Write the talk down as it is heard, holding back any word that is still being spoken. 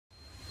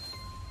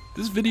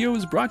This video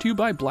is brought to you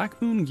by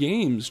Black Moon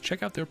Games.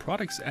 Check out their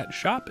products at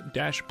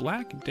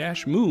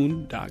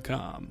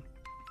shop-black-moon.com.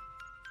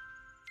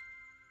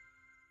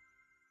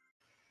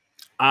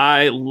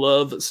 I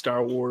love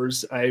Star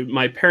Wars.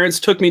 My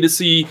parents took me to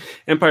see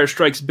Empire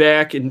Strikes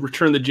Back and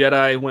Return of the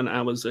Jedi when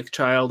I was a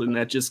child, and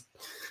that just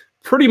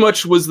pretty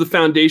much was the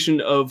foundation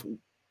of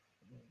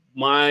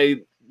my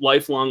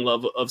lifelong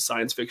love of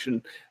science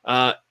fiction.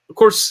 Of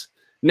course,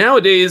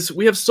 nowadays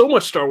we have so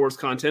much Star Wars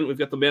content. We've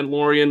got The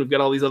Mandalorian, we've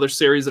got all these other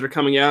series that are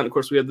coming out, and of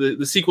course we have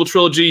the sequel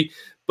trilogy.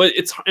 But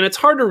it's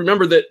hard to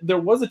remember that there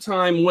was a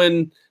time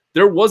when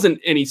there wasn't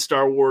any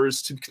Star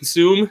Wars to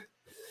consume.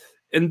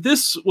 And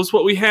this was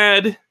what we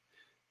had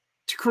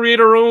to create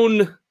our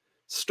own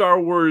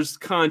Star Wars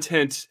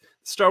content.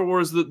 Star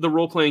Wars, the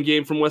role-playing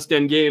game from West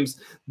End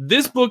Games.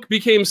 This book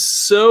became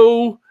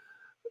so,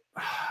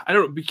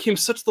 became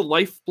such the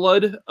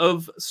lifeblood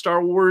of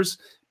Star Wars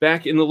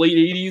back in the late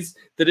 80s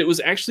that it was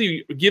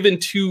actually given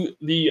to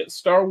the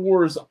Star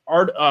Wars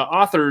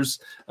authors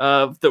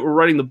that were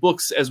writing the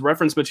books as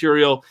reference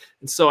material.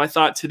 And so I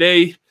thought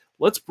today,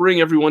 let's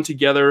bring everyone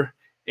together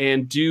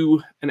and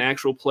do an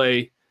actual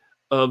play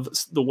of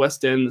the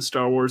West End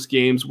Star Wars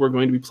games. We're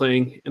going to be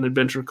playing an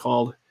adventure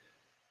called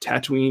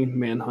Tatooine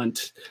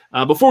Manhunt.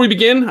 Before we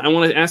begin, I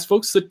want to ask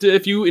folks that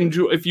if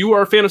you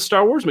are a fan of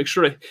Star Wars, make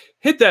sure to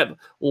hit that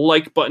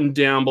like button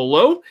down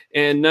below,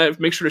 and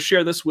make sure to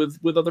share this with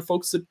other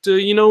folks that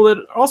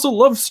that also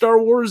love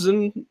Star Wars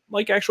and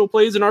like actual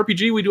plays and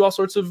RPG. We do all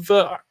sorts of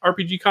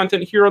RPG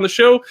content here on the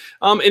show.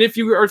 And if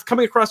you are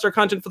coming across our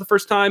content for the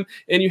first time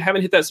and you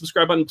haven't hit that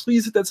subscribe button,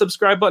 please hit that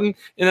subscribe button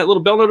and that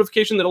little bell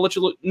notification that'll let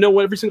you know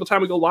every single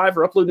time we go live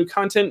or upload new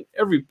content.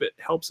 Every bit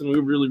helps, and we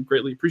really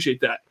greatly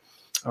appreciate that.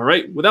 All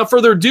right, without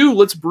further ado,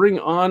 let's bring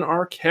on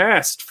our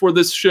cast for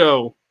this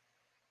show.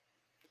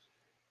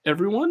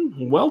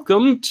 Everyone,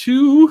 welcome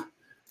to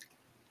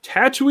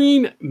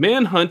Tatooine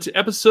Manhunt,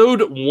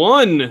 Episode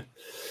 1.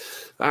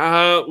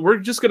 We're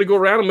just going to go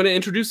around. I'm going to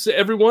introduce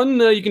everyone.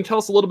 You can tell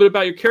us a little bit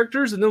about your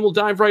characters, and then we'll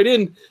dive right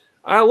in.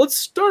 Let's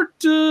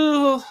start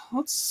over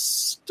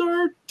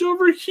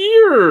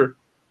here.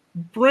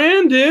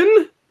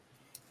 Brandon,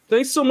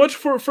 thanks so much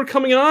for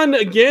coming on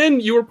again.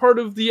 You were part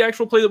of the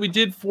actual play that we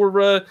did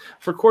for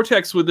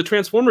Cortex with the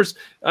Transformers.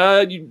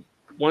 You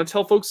want to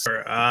tell folks?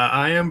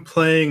 I am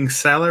playing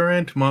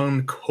Salarant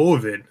Mon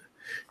Covid.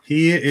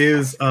 He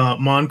is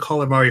Mon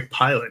Calamari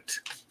pilot.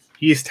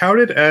 He is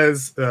touted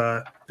as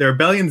the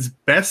Rebellion's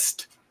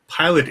best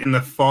pilot in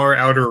the far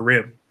outer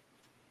rim.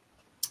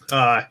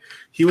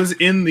 He was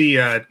in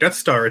the Death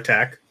Star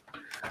attack.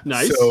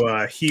 Nice.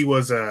 So he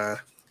was a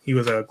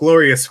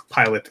glorious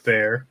pilot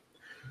there.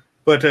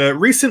 But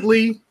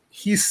recently,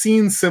 he's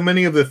seen so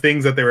many of the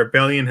things that the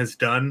Rebellion has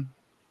done.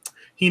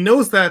 He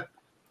knows that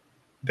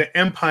the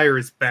Empire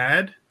is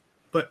bad,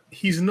 but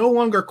he's no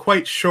longer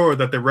quite sure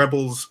that the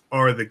Rebels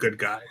are the good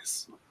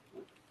guys.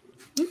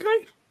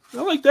 Okay,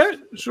 I like that.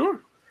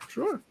 Sure.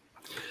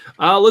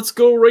 Let's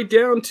go right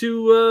down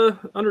to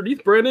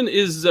underneath Brandon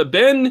is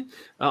Ben,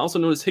 also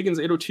known as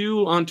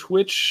Higgins802 on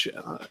Twitch,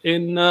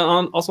 and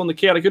also on the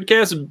Chaotic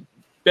Goodcast.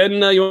 Ben,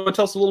 you want to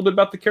tell us a little bit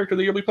about the character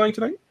that you'll be playing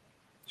tonight?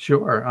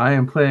 Sure. I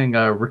am playing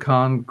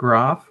Rakan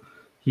Graf.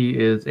 He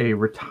is a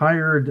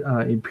retired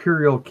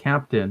Imperial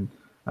captain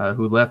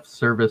who left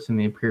service in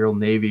the Imperial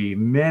Navy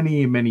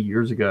many, many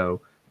years ago,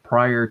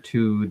 prior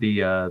to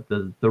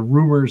the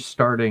rumors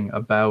starting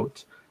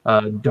about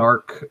a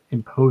dark,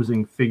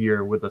 imposing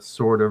figure with a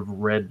sword of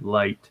red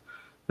light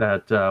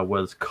that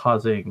was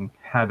causing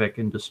havoc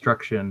and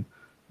destruction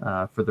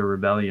for the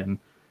rebellion.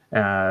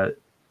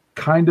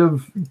 Kind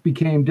of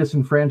became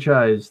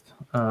disenfranchised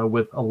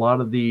with a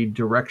lot of the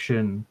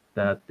direction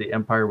that the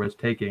Empire was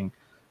taking.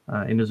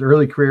 In his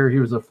early career, he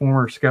was a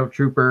former scout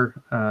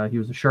trooper. He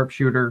was a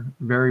sharpshooter,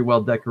 very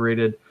well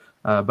decorated,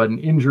 but an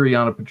injury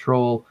on a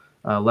patrol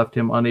left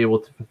him unable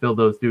to fulfill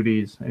those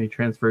duties, and he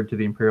transferred to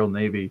the Imperial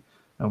Navy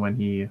when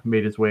he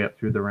made his way up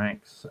through the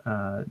ranks.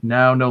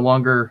 Now no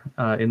longer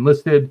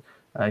enlisted,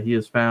 he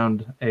has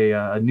found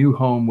a new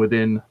home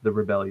within the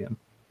rebellion.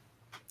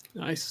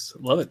 Nice.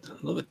 Love it.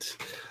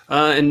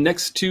 And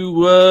next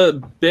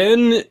to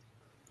Ben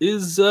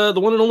is the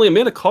one and only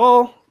Amanda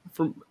Call,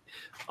 from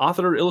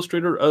author,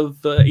 illustrator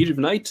of Age of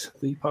Night,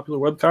 the popular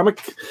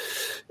webcomic.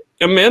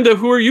 Amanda,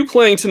 who are you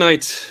playing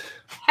tonight?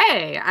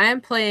 Hey,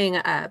 I'm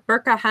playing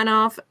Burka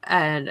Hanoff,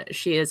 and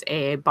she is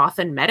a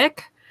Bothan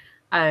medic,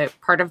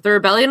 part of the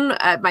rebellion.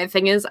 My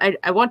thing is,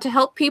 I want to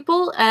help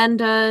people,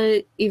 and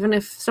even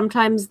if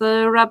sometimes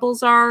the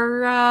rebels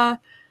are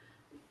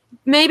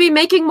maybe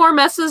making more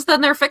messes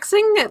than they're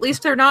fixing, at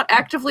least they're not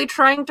actively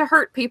trying to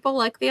hurt people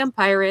like the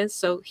Empire is,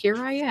 so here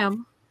I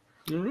am.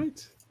 All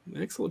right.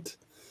 Excellent.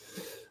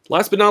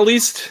 Last but not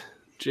least,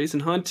 Jason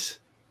Hunt,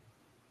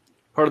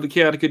 part of the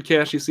Chaotic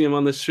Goodcast. You see him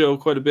on this show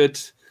quite a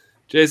bit.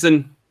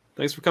 Jason,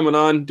 thanks for coming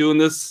on, doing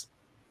this.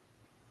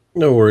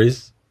 No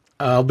worries.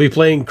 I'll be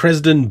playing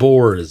Cresden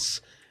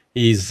Boers.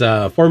 He's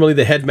formerly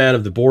the head man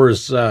of the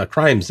Boers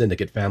crime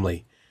syndicate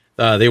family.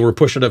 They were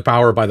pushed out of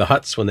power by the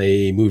Hutts when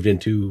they moved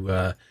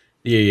into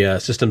the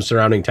systems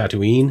surrounding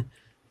Tatooine.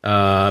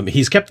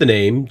 He's kept the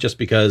name just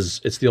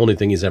because it's the only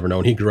thing he's ever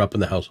known. He grew up in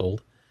the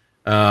household.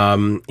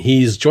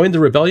 He's joined the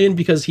rebellion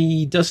because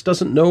he just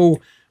doesn't know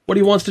what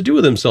he wants to do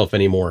with himself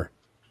anymore.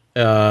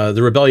 The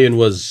rebellion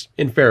was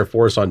in fair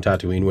force on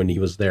Tatooine when he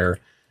was there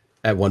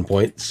at one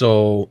point.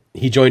 So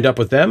he joined up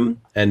with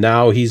them, and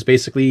now he's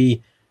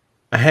basically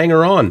a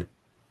hanger-on.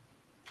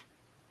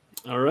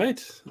 All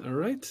right.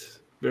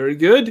 Very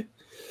good.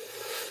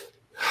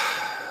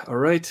 All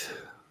right.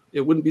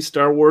 It wouldn't be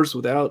Star Wars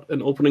without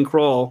an opening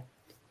crawl.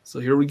 So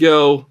here we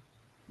go.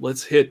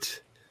 Let's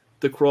hit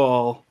the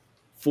crawl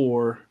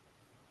for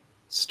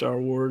Star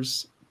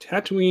Wars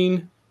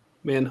Tatooine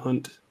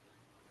Manhunt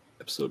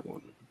Episode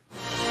 1.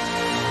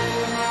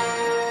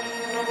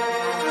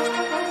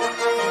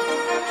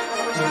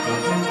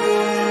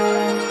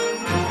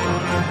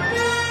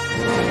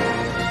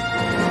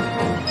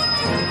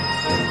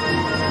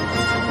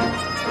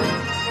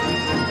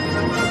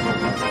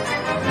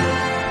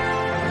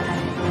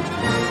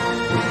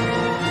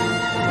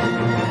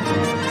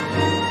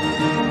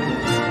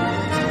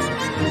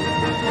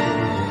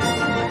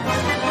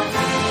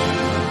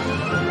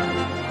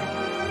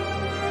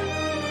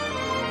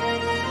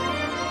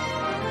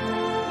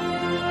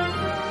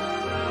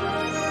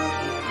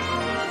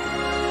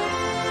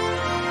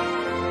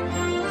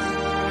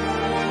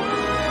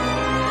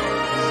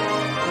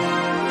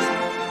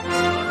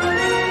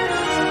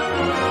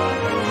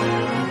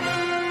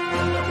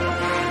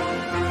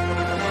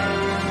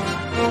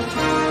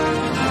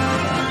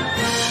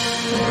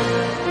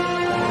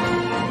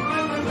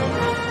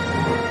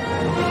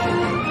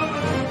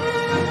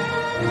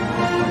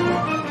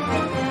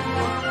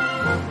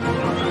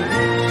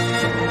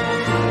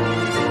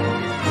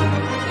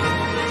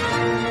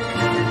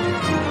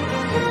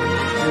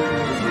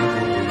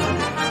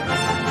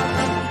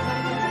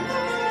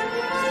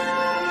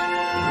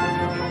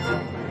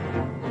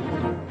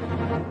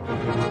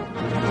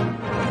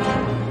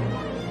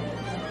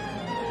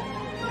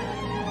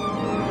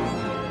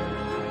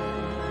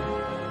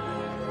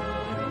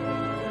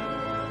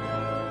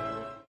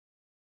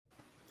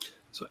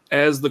 So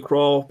as the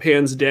crawl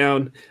pans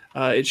down,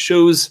 it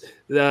shows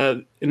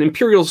an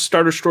Imperial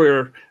Star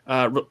Destroyer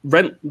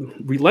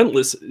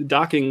Relentless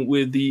docking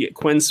with the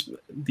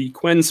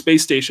Quen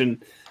space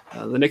station.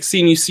 The next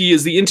scene you see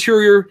is the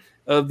interior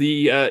of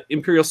the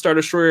Imperial Star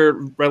Destroyer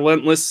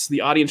Relentless,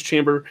 the audience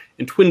chamber,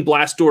 and twin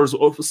blast doors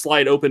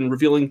slide open,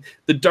 revealing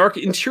the dark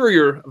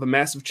interior of a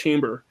massive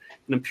chamber.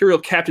 An Imperial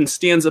captain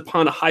stands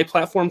upon a high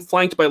platform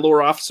flanked by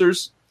lower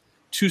officers.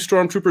 Two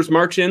stormtroopers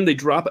march in. They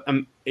drop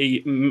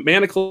a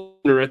manacle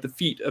at the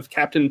feet of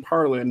Captain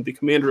Parlin, the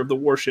commander of the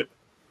warship.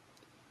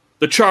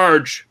 "The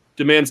charge,"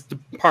 demands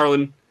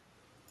Parlin.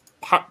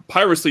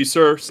 "Piracy,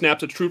 sir,"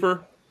 snaps a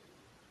trooper.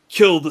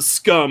 "Kill the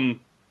scum,"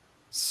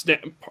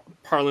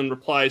 Parlin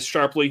replies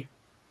sharply.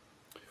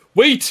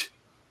 "Wait,"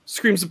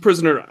 screams the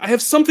prisoner. "I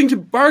have something to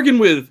bargain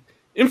with.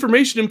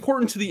 Information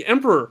important to the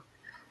Emperor.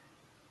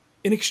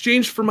 In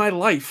exchange for my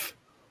life."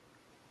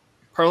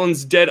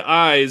 Parlin's dead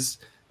eyes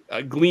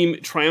gleam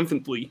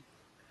triumphantly.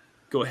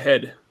 "Go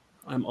ahead.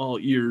 I'm all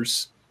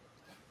ears."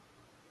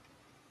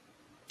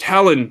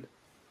 "Tallon.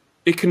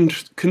 It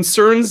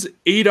concerns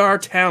Adar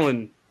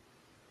Tallon."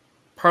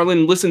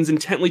 Parlin listens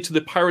intently to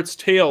the pirate's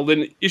tale,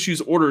 then issues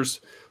orders.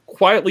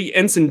 Quietly,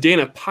 Ensign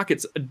Dana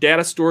pockets a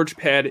data storage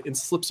pad and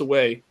slips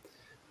away.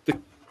 The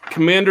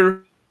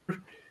commander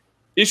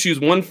issues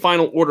one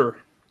final order.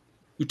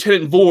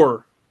 "Lieutenant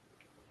Vore,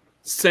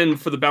 send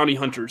for the bounty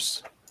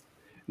hunters."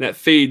 And that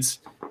fades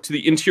to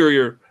the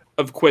interior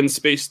of Quen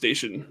space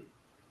station.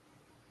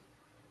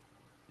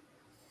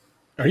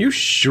 Are you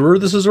sure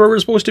this is where we're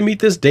supposed to meet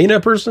this Dana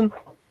person?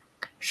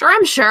 Sure,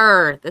 I'm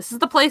sure. This is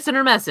the place in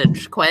her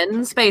message,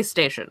 Quen space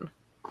station.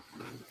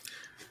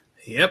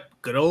 Yep,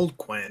 good old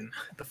Quen.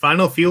 The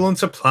final fuel and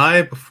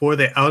supply before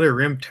the Outer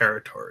Rim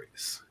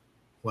territories.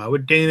 Why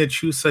would Dana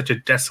choose such a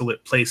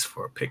desolate place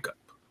for a pickup?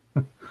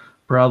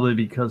 Probably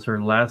because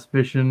her last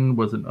mission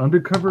was an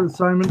undercover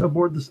assignment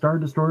aboard the Star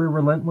Destroyer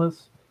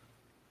Relentless.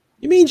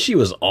 You mean she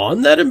was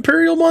on that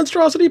Imperial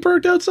monstrosity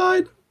parked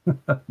outside?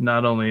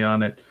 Not only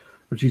on it,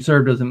 but she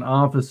served as an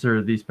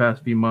officer these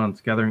past few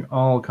months, gathering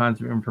all kinds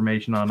of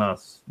information on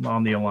us,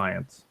 on the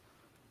Alliance.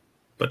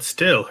 But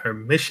still, her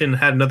mission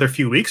had another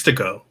few weeks to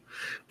go.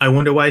 I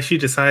wonder why she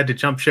decided to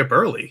jump ship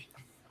early.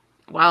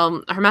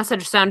 Well, her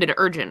message sounded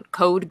urgent.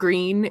 Code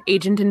green,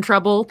 agent in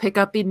trouble, pick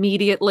up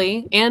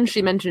immediately, and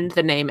she mentioned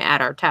the name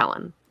Adar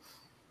Tallon.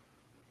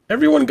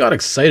 Everyone got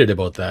excited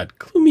about that.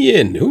 Clue me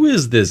in. Who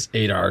is this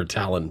Adar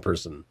Tallon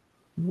person?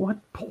 What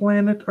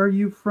planet are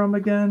you from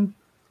again?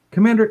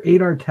 Commander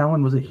Adar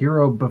Tallon was a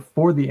hero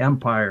before the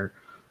Empire,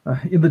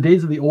 in the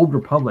days of the Old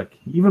Republic,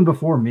 even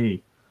before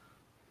me.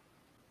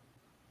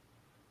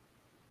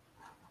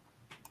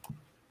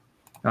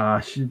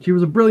 She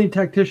was a brilliant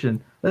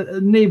tactician, a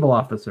naval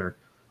officer.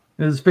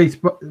 His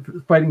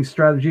fighting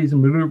strategies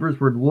and maneuvers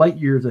were light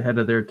years ahead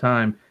of their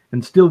time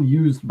and still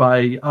used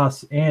by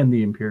us and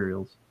the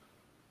Imperials.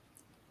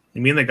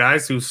 You mean the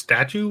guys whose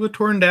statue was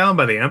torn down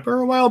by the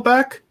Emperor a while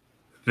back?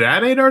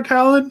 That Adar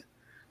Tallon?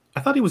 I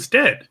thought he was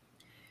dead.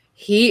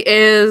 He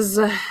is...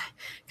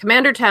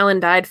 Commander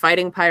Tallon died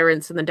fighting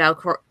pirates in the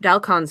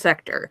Dalcon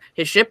sector.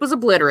 His ship was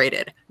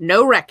obliterated.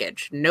 No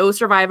wreckage, no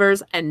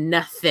survivors, and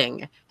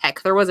nothing.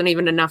 Heck, there wasn't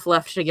even enough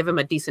left to give him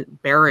a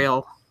decent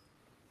burial.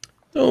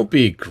 Don't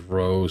be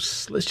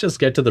gross. Let's just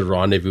get to the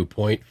rendezvous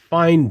point,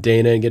 find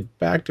Dana, and get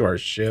back to our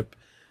ship.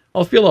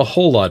 I'll feel a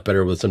whole lot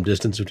better with some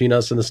distance between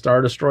us and the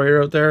Star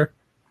Destroyer out there.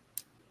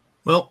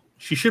 Well,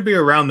 she should be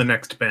around the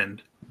next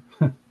bend.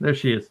 There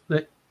she is.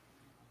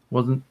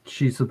 Wasn't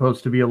she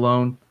supposed to be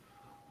alone?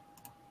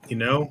 You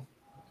know,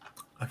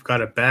 I've got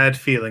a bad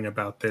feeling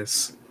about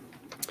this.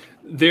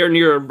 There,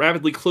 near a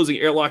rapidly closing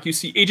airlock, you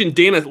see Agent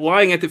Dana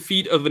lying at the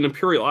feet of an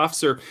Imperial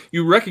officer.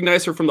 You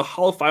recognize her from the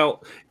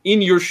holofile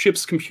in your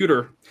ship's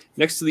computer.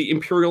 Next to the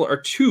Imperial are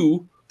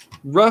two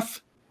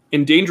rough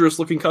and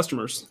dangerous-looking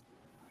customers.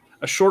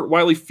 A short,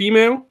 wily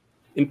female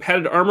in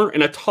padded armor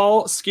and a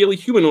tall, scaly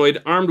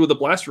humanoid armed with a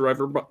blaster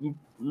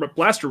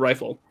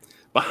rifle.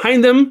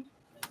 Behind them,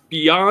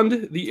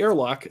 beyond the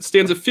airlock,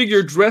 stands a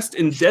figure dressed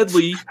in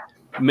deadly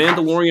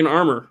Mandalorian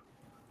armor.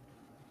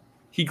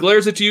 He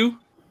glares at you,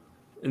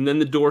 and then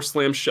the door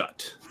slams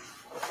shut.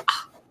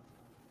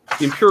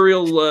 The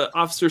Imperial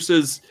officer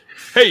says,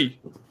 "Hey,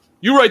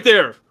 you right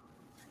there!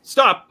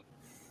 Stop!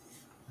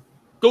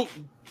 Go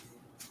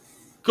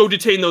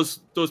detain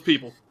those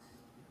people."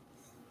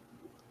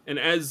 And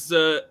as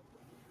you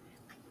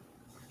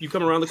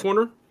come around the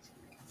corner,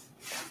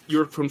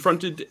 you're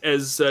confronted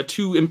as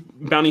two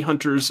bounty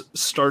hunters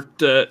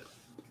start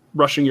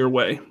rushing your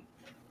way.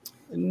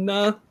 And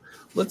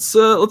let's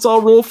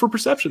all roll for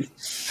perception.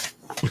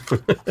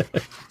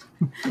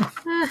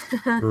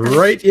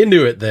 Right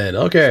into it then.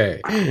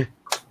 Okay.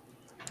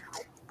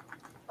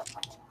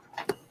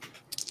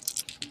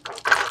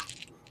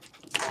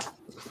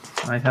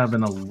 I have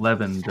an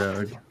 11,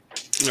 Doug.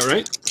 All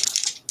right.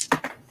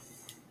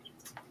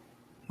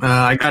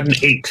 I got an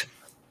 8.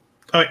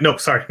 Oh, no,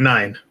 sorry,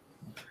 9.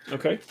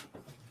 Okay.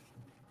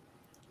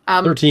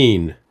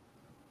 13.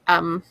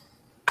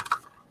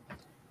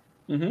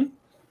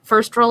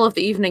 First roll of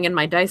the evening and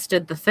my dice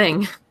did the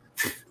thing.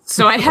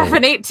 So I have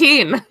an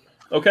 18.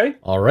 Okay.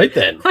 All right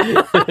then.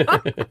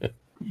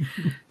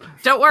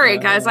 Don't worry,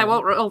 guys. I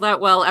won't roll that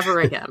well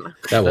ever again.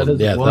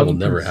 that will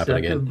never happen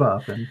again.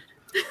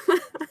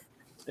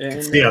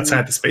 See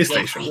outside the space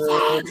station.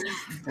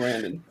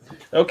 Brandon.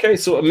 Okay,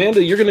 so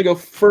Amanda, you're going to go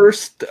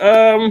first.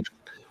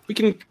 We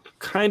can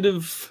kind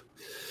of...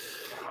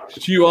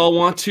 Do you all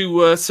want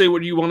to say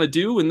what you want to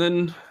do, and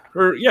then...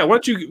 Or, yeah, why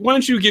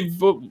don't you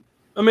give...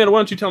 Amanda, why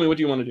don't you tell me what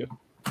you want to do?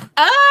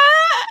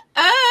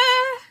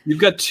 You've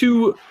got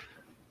two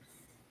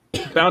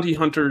bounty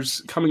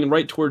hunters coming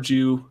right towards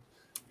you.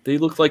 They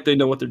look like they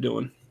know what they're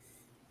doing.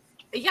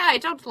 Yeah, I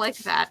don't like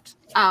that.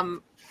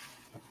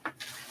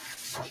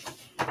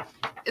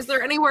 Is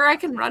there anywhere I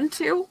can run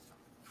to?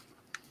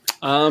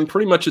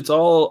 Pretty much it's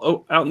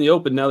all out in the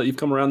open now that you've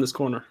come around this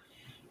corner.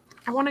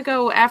 I want to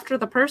go after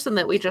the person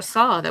that we just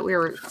saw that we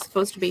were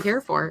supposed to be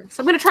here for.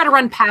 So I'm going to try to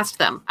run past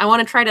them. I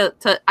want to try to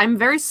I'm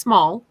very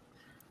small.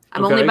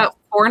 I'm only about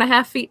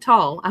 4.5 feet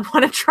tall. I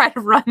want to try to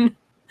run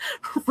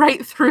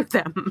right through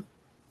them.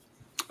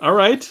 All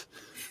right.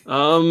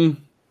 Do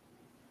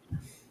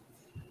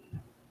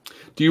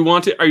you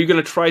want to... Are you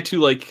going to try to,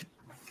 like...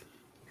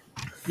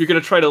 You're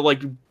going to try to,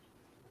 like...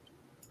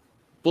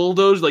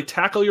 bulldoze, like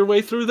tackle your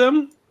way through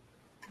them,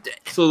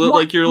 so that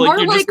like you're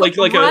just like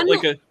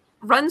a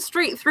run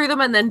straight through them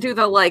and then do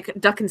the like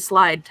duck and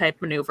slide type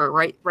maneuver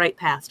right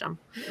past them.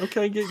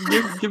 Okay,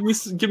 give me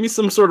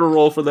some sort of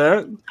roll for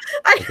that.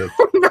 I don't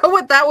know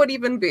what that would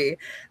even be.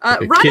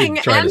 Running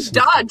and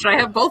dodge. I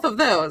have both of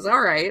those.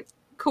 All right,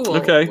 cool.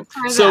 Okay,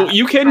 so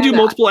you can do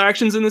multiple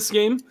actions in this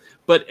game,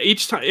 but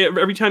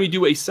every time you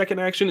do a second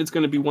action, it's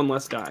going to be one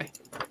less guy.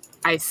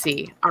 I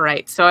see. All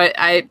right, so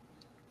I'm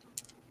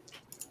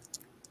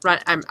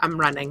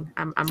running.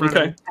 I'm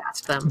running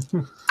past them.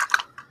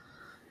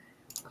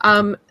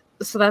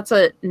 So that's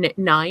a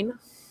 9.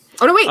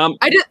 Oh no, wait!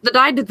 The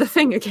die did the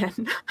thing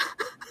again.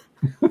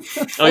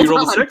 Oh, you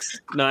rolled a 6.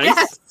 Nice.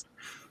 Yes.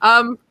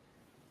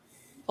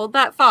 Hold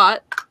that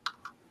thought.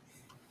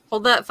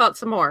 Hold that thought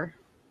some more.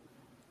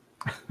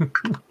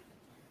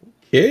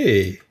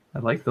 Okay. I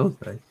like those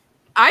dice.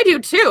 I do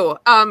too.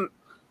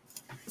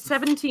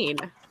 17.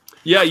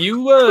 Yeah,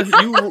 you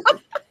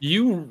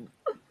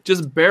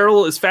just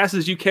barrel as fast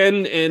as you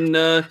can,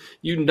 and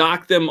you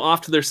knock them off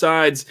to their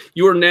sides.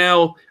 You are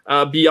now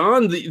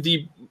beyond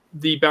the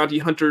bounty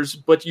hunters,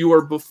 but you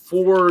are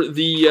before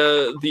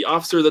the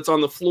officer that's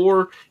on the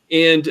floor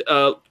and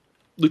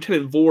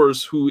Lieutenant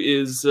Vors, who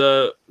is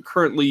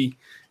currently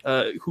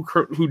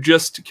who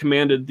just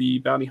commanded the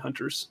bounty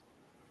hunters.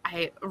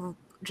 I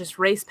just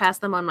raced past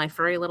them on my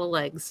furry little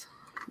legs.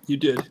 You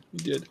did.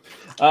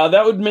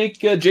 That would make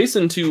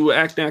Jason to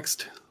act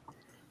next.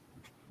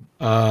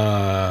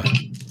 I'm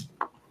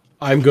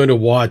going to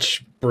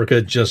watch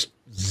Burka just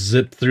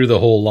zip through the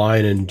whole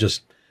line and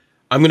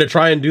I'm going to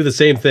try and do the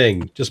same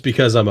thing just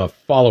because I'm a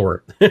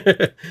follower.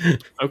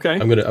 Okay.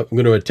 I'm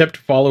going to attempt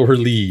to follow her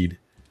lead.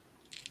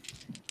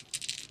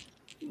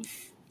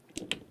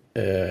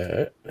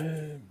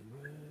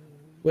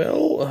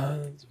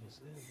 Well,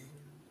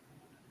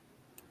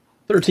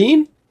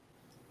 13?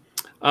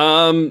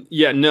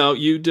 Yeah, no,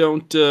 you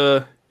don't.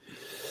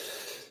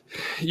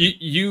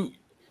 You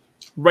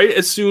right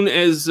as soon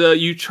as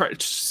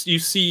you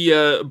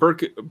see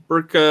Burke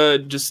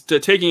just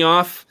taking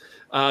off.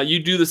 You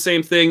do the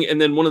same thing, and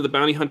then one of the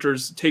bounty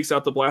hunters takes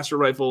out the blaster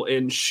rifle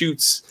and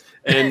shoots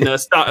and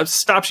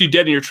stops you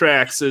dead in your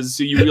tracks as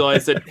you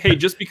realize that, hey,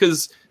 just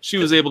because she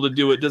was able to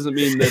do it doesn't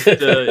mean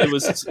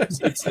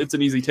that it's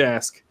an easy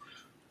task.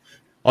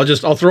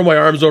 I'll throw my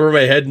arms over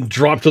my head and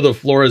drop to the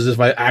floor as if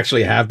I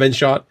actually have been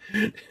shot.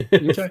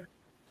 Okay.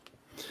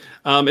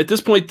 At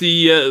this point,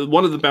 the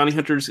one of the bounty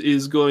hunters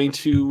is going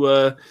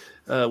to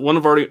one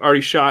of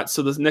already shot,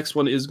 so the next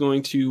one is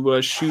going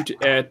to shoot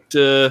at.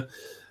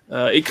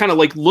 It kind of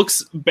like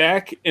looks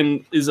back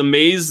and is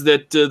amazed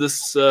that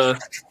this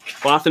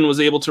Bothan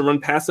was able to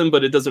run past them,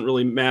 but it doesn't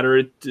really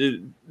matter.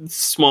 It's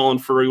small and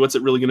furry. What's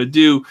it really going to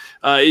do?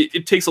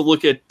 It takes a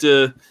look at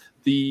the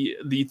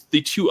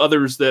two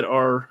others that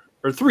are,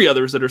 or three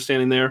others that are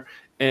standing there,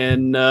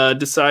 and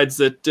decides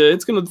that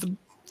it's going to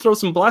throw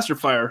some blaster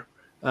fire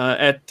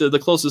at the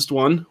closest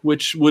one,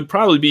 which would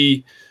probably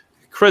be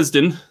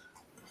Cresden.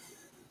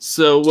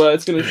 So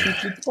it's going to shoot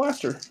the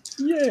blaster.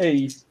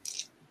 Yay!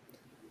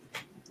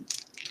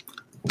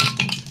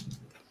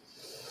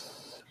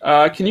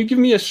 Can you give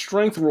me a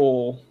strength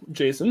roll,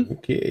 Jason?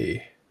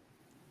 Okay.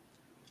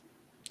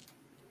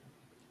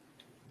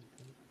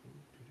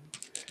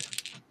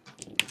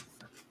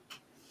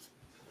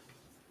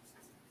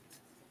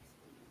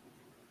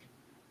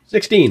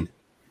 $16.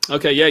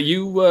 Okay, yeah,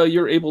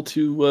 you're able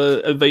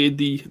to evade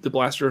the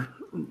blaster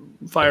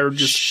fire.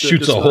 Just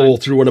shoots just a fine. hole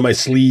through one of my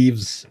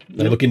sleeves.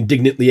 I look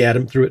indignantly at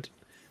him through it.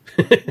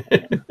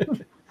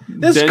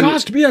 This Ben,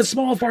 cost me a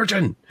small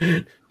fortune.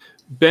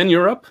 Ben,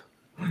 you're up.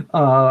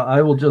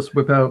 I will just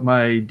whip out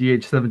my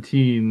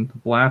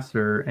DH-17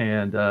 blaster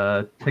and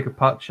take a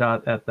pot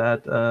shot at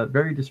that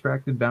very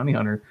distracted bounty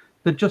hunter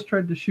that just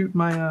tried to shoot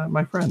my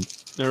my friend.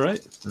 All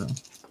right. So,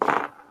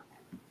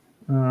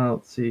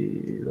 let's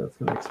see, that's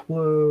gonna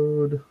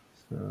explode.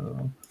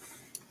 So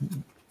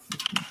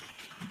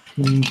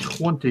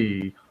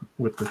 20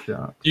 with the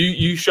shot.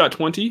 You shot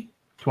 20.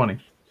 20.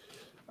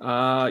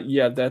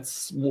 Yeah,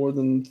 that's more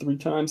than 3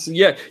 times. So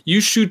yeah, you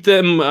shoot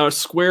them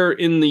square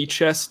in the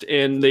chest,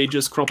 and they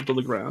just crumple to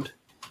the ground.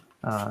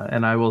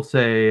 And I will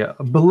say,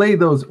 belay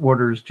those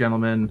orders,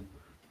 gentlemen.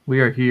 We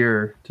are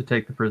here to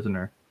take the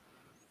prisoner.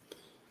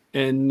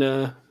 And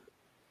all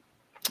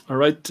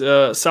right,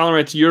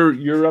 Salorant,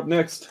 you're up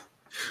next.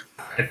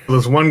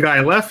 There's one guy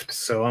left,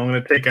 so I'm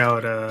going to take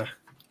out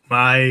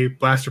my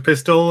blaster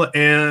pistol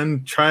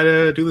and try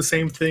to do the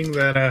same thing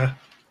that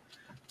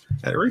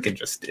Regan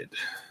just did.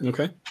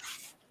 Okay.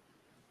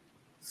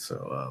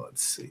 So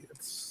let's see.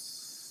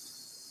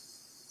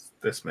 It's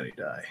this many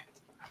die.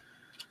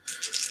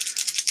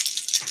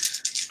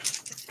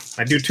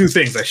 I do 2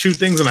 things. I shoot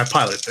things and I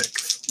pilot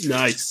things.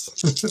 Nice.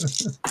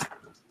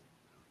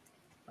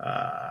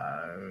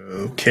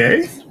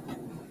 Okay.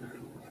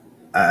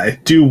 I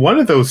do one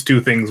of those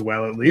 2 things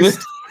well, at least.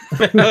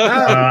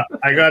 I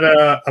got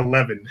a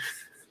 11.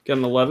 Got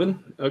an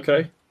 11.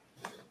 Okay.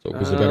 So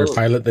he's a better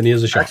pilot than he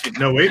is a shot. Actually,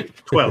 no, wait.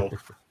 12.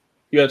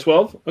 You got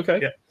 12.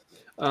 Okay. Yeah.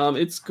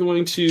 It's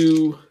going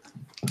to. 4,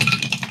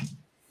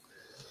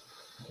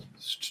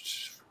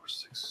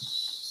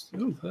 6.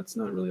 Oh, that's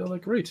not really all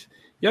that great.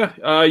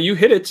 Yeah. You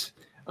hit it.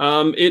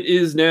 It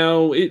is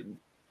now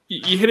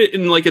you hit it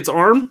in like its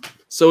arm,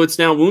 so it's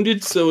now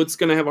wounded. So it's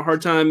going to have a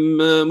hard time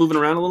moving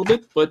around a little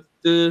bit. But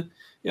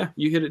yeah,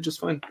 you hit it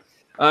just fine.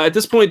 At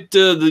this point,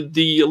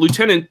 the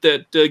lieutenant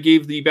that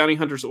gave the bounty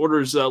hunters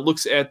orders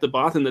looks at the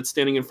Bothan that's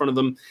standing in front of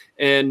them,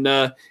 and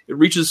it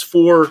reaches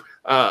for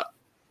a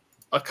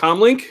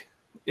comlink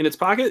in its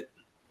pocket,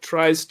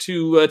 tries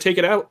to take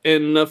it out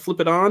and flip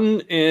it on,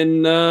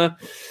 and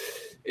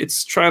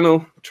it's trying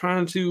to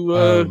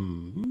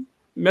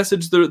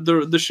message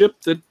the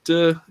ship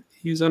that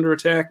he's under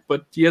attack,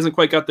 but he hasn't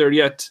quite got there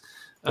yet.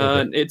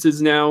 Okay. It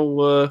is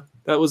now.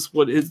 That was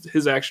what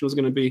his action was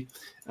going to be.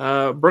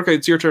 Burka,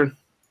 it's your turn.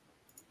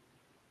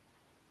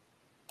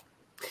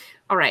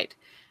 All right.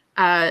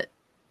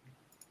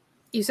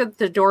 You said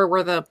the door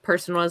where the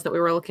person was that we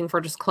were looking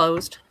for just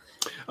closed.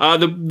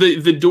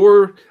 The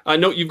door.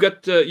 No, you've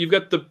got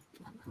the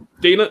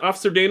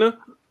Officer Dana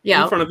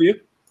in front of you.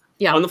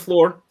 Yeah. On the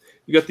floor.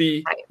 You got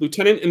the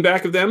lieutenant in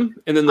back of them,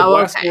 and then the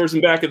blast doors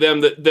in back of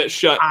them that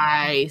shut.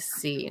 I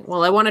see.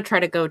 Well, I want to try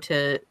to go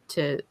to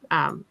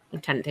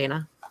Lieutenant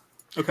Dana.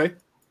 Okay.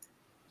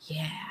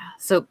 Yeah.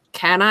 So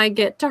can I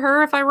get to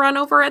her if I run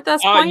over at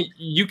this point?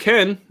 You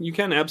can. You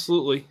can,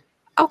 absolutely.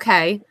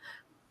 Okay.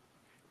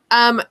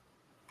 I'm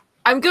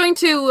going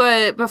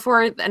to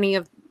before any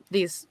of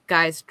these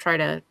guys try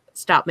to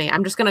stop me,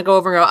 I'm just gonna go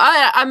over and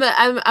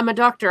go, I'm a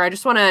doctor. I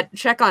just want to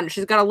check on.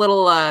 She's got a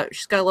little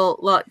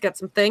got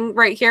some thing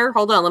right here.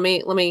 Hold on, let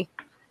me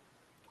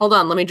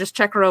just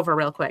check her over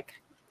real quick.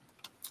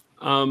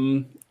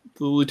 The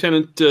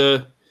lieutenant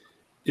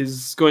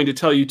is going to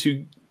tell you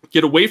to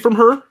get away from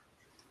her.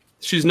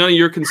 She's none of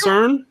your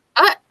concern.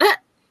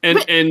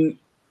 and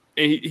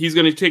he's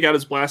going to take out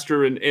his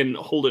blaster and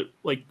hold it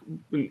like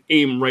and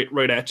aim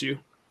right at you.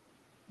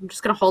 I'm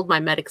just gonna hold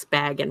my medic's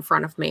bag in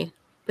front of me.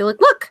 Be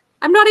like, look,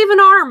 I'm not even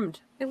armed.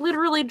 I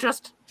literally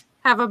just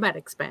have a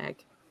medic's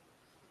bag.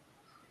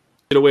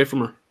 Get away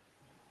from her.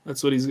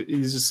 That's what he's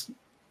just.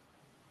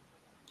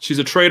 She's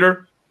a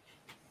traitor.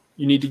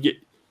 You need to get.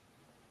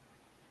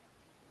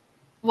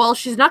 Well,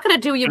 she's not gonna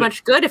do you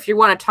much good if you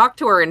want to talk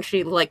to her and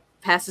she like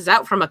passes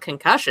out from a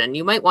concussion.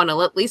 You might want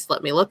to at least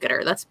let me look at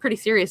her. That's a pretty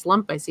serious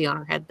lump I see on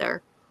her head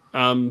there.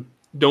 Don't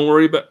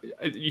worry about.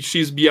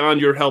 She's beyond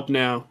your help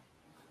now,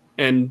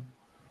 and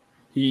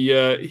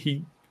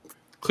he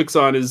clicks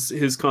on his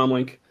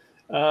comlink.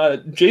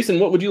 Jason,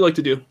 what would you like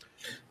to do?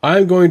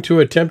 I'm going to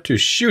attempt to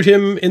shoot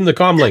him in the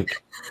comlink.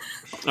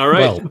 All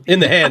right. Well, in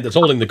the hand that's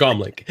holding the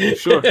comlink.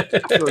 Sure.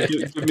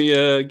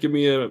 Give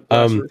me a.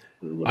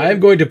 I'm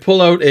going to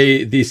pull out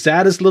the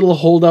saddest little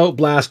holdout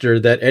blaster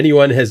that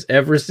anyone has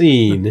ever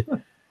seen,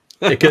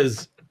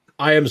 because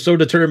I am so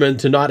determined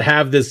to not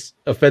have this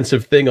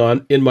offensive thing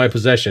in my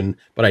possession,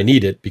 but I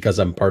need it because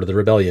I'm part of the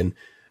rebellion,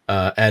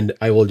 and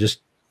I will just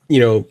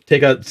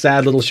take a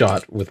sad little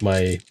shot with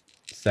my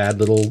sad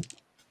little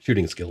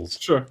shooting skills.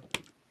 Sure.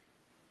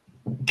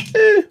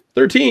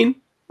 13,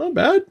 not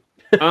bad.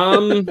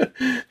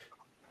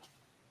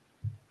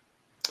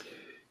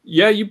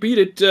 Yeah, you beat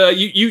it.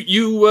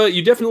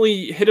 You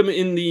definitely hit him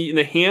in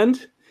the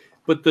hand,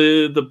 but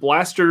the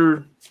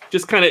blaster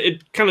just kind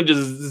of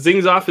just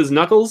zings off his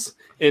knuckles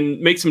and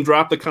makes him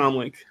drop the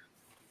comlink.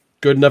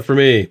 Good enough for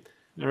me.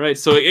 All right,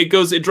 so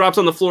it drops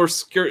on the floor,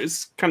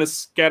 kind of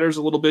scatters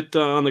a little bit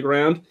on the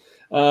ground.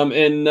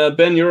 And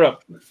Ben, you're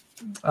up.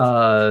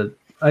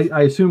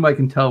 I assume I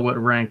can tell what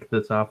rank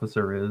this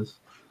officer is.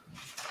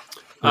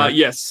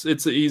 Yes,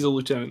 he's a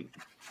lieutenant.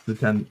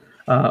 Lieutenant.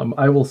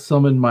 I will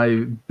summon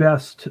my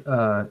best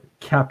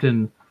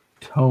captain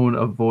tone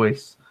of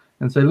voice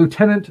and say,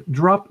 Lieutenant,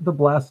 drop the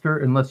blaster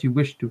unless you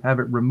wish to have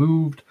it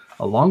removed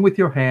along with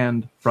your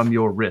hand from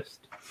your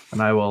wrist.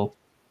 And I will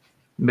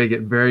make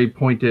it very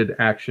pointed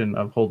action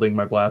of holding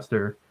my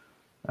blaster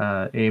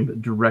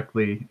aimed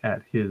directly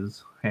at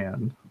his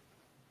hand.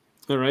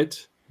 All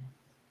right.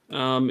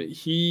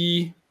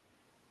 He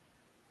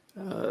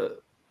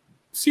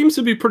seems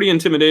to be pretty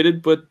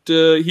intimidated, but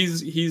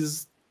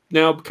he's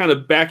now kind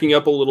of backing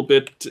up a little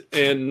bit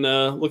and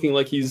looking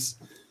like he's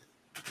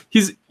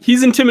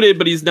intimidated,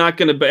 but he's not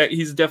going to back.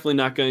 He's definitely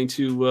not going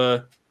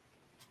to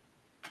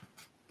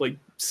like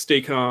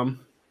stay calm.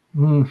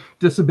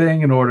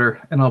 Disobeying an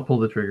order, and I'll pull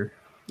the trigger.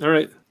 All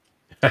right.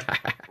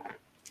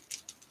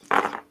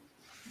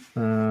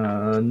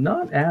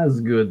 Not as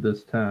good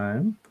this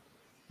time.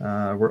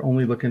 We're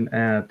only looking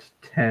at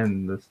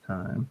 10 this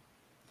time.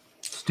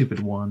 Stupid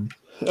one.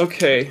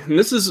 Okay, and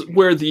this is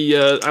where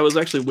I was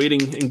actually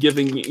waiting and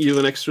giving you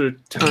an extra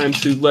time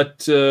to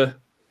let. Damn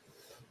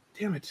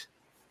it!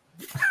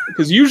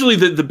 Because usually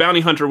the bounty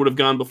hunter would have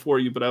gone before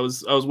you, but I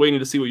was waiting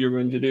to see what you were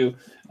going to do.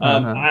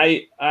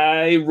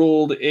 I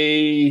rolled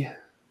a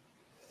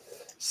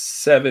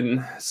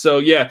 7. So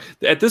yeah,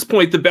 at this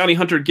point, the bounty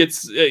hunter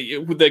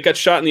that got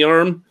shot in the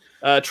arm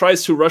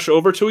tries to rush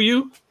over to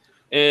you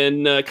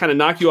and kind of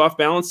knock you off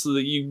balance so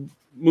that you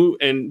move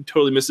and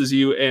totally misses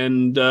you,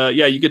 and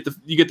you get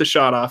the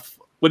shot off.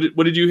 What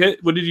did you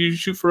hit? What did you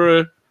shoot for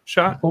a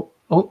shot?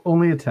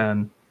 Only a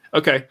 10.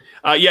 Okay.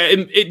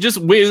 It just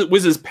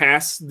whizzes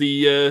past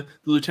the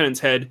lieutenant's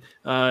head,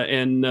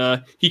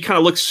 and he kind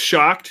of looks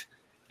shocked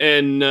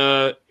and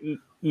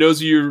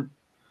knows you're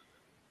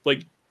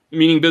like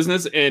meaning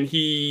business, and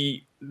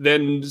he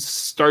then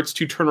starts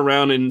to turn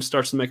around and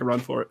starts to make a run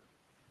for it.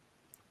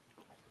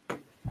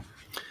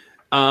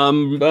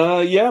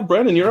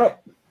 Brandon, you're up.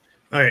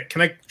 All right,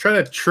 can I try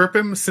to trip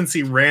him since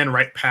he ran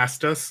right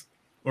past us,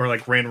 or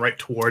like ran right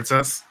towards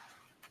us?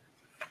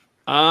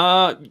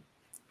 Yeah,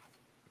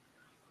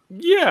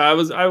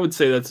 I would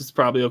say it's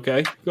probably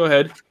okay. Go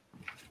ahead.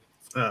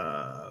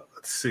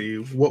 Let's see,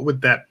 what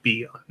would that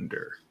be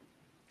under?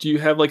 Do you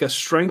have like a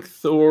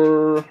strength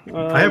or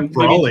I have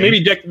brawling.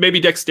 Maybe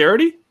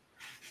dexterity?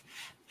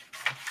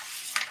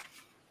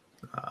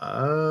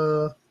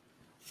 I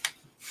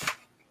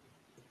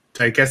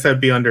guess that'd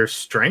be under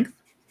strength.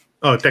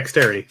 Oh,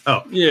 dexterity.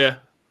 Oh, yeah.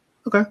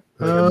 Okay.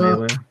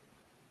 Melee.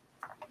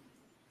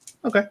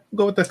 Okay, we'll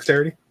go with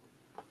dexterity.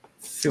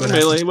 See what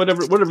melee,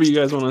 whatever you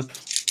guys want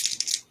to.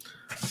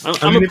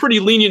 I'm a pretty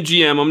lenient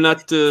GM. I'm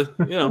not.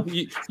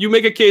 You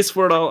make a case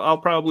for it. I'll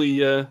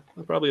probably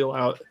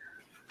allow it.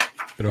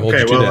 Gonna hold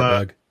you to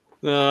that,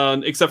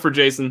 Doug. Except for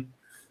Jason.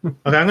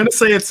 Okay, I'm gonna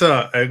say it's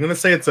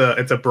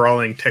a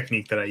brawling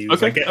technique that I use.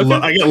 Okay,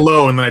 I get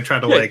low and then I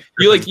try to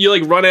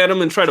you run at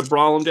him and try to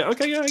brawl him down.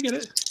 Okay, yeah, I get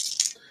it.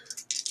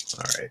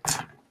 All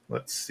right,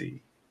 let's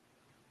see.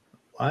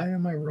 Why are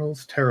my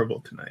rolls terrible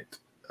tonight?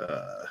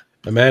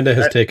 Amanda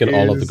has taken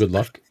all of the good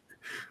luck.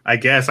 I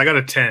guess I got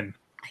a 10.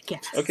 I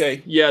guess.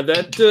 Okay, yeah,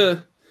 that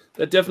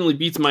definitely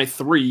beats my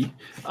 3.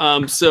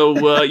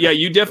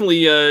 You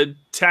definitely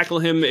tackle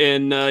him,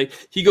 and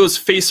he goes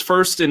face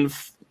first and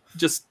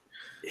just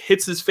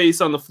hits his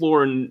face on the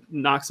floor and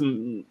knocks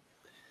him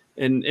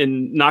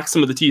and knock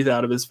some of the teeth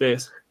out of his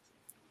face.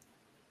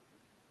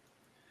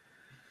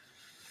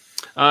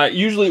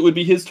 Usually it would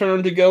be his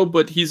turn to go,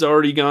 but he's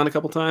already gone a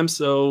couple times,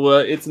 so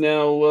it's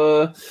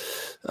now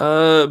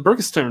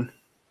Burka's turn.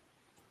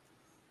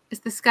 Is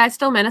this guy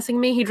still menacing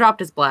me? He dropped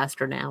his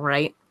blaster now,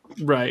 right?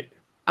 Right.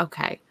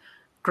 Okay,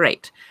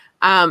 great.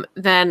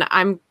 Then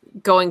I'm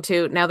going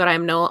to, now that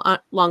I'm no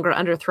longer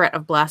under threat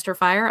of blaster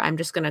fire, I'm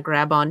just going to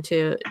grab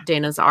onto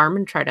Dana's arm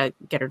and try to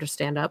get her to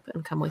stand up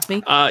and come with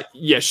me.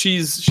 Yeah,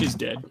 she's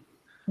dead.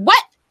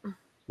 What?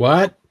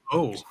 What?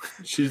 Oh,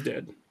 She's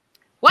dead.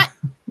 What?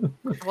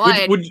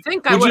 Well,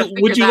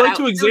 Would you like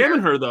to examine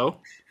her though?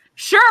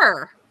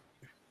 Sure.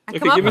 I Okay,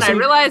 come up give me and I some-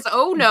 realize,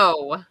 oh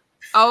no.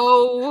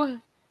 Oh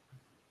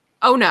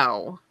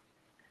no.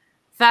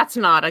 That's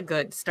not a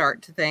good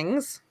start to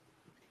things.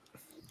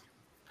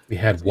 We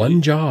had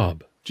one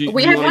job.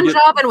 We had one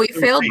job and we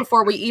failed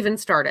before we even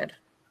started.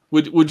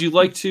 Would you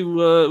like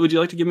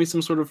to give me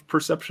some sort of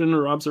perception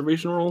or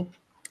observation roll?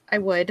 I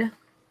would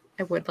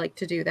like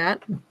to do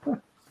that.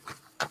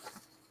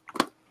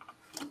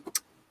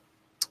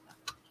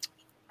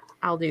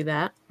 I'll do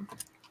that.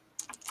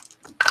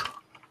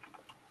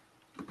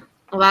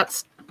 Well,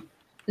 that's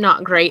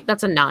not great.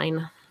 That's a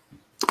 9.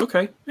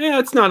 Okay. Yeah,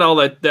 it's not all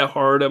that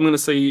hard. I'm gonna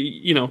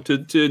say,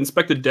 to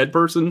inspect a dead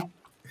person,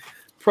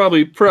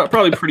 probably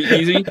pretty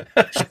easy,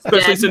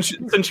 especially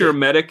since you're a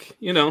medic.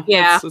 Yeah.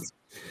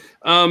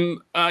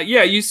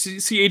 Yeah. You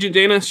see Agent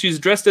Dana. She's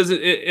dressed as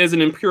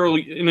an imperial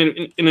in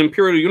an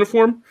imperial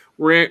uniform,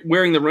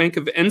 wearing the rank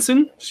of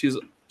ensign. She's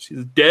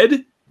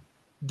dead.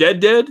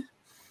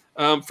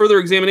 Further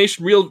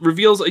examination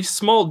reveals a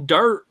small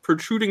dart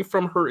protruding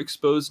from her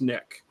exposed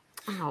neck.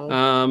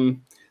 Oh.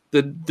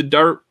 The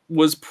dart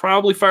was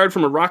probably fired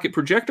from a rocket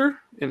projector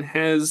and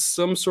has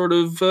some sort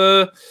of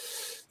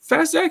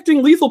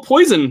fast-acting lethal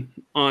poison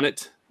on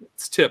its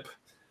tip.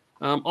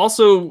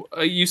 Also,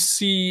 you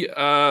see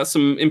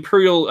some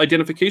Imperial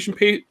identification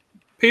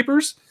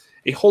papers,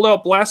 a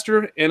holdout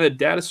blaster, and a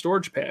data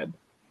storage pad.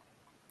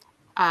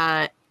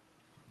 I'm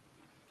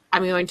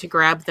going to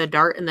grab the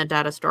dart and the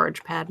data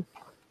storage pad.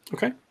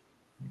 Okay.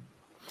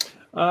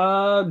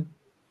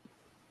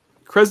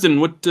 Cresden,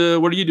 what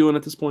are you doing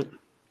at this point?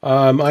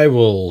 I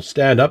will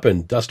stand up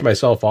and dust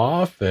myself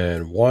off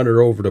and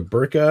wander over to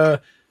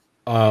Burka.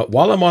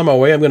 While I'm on my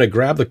way, I'm going to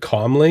grab the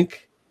comm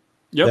link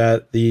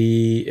that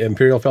the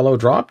Imperial fellow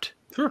dropped.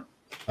 Sure.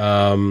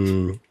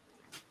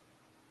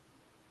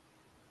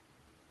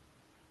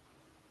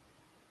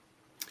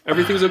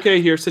 Everything's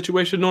okay here.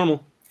 Situation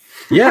normal.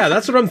 Yeah,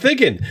 that's what I'm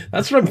thinking.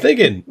 I'm gonna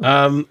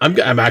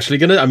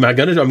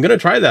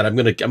try that. I'm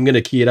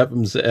gonna key it up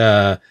and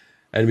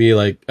be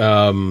like,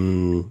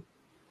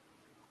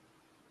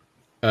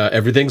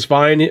 everything's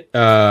fine.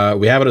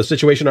 We have a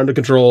situation under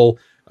control.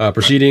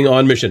 Proceeding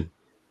on mission.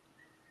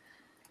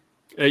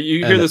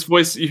 You hear this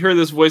voice. You hear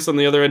this voice on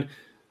the other end.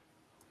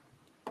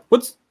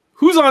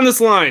 Who's on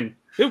this line?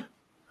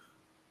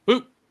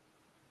 Who's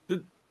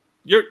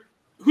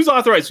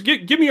authorized?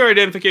 Give me your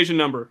identification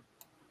number.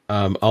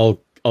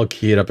 I'll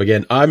key it up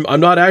again. I'm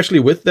not actually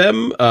with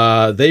them.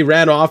 They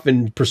ran off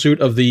in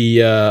pursuit of the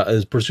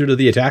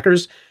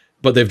attackers,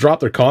 but they've dropped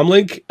their comm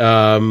link.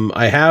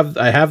 I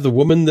have the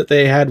woman that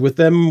they had with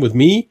them with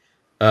me.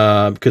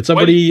 Could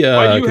somebody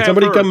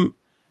come?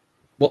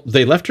 Well,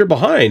 they left her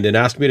behind and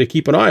asked me to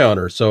keep an eye on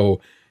her.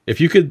 So if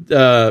you could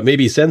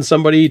maybe send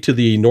somebody to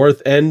the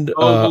north end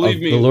of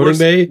the loading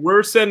bay.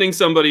 We're sending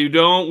somebody.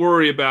 Don't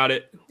worry about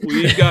it.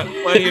 We've got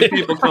plenty of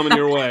people coming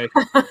your way.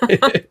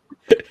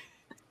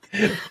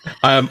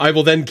 I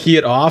will then key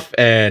it off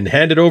and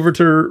hand it over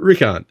to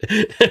Recon.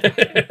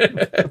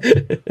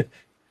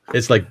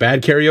 It's like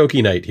bad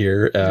karaoke night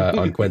here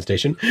on Quen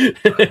Station.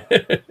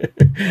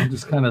 I'll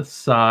just kind of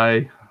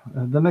sigh.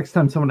 The next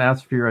time someone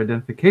asks for your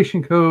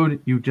identification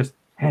code, you just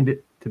hand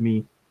it to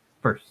me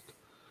first.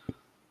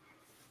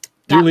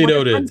 Duly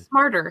noted.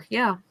 Smarter,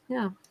 yeah.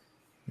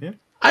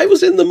 I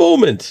was in the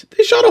moment.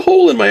 They shot a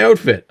hole in my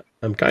outfit.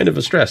 I'm kind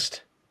of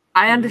stressed.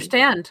 I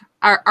understand.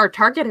 Our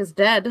target is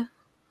dead.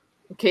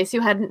 In case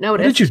you hadn't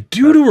noticed. What did you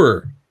do to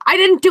her? I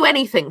didn't do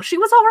anything. She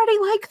was already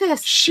like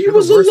this. She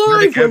was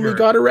alive when we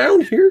got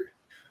around here.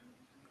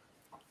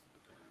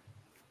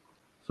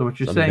 So what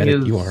you're saying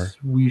is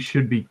we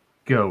should be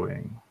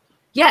going.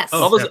 Yes.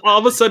 All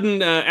of a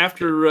sudden,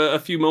 after a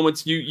few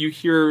moments, you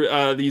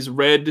hear these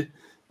red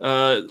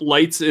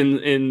lights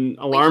and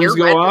alarms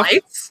go off.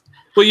 Lights?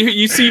 Well,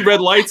 you see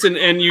red lights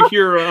and you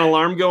hear an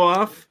alarm go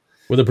off.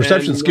 With a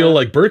perception skill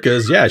like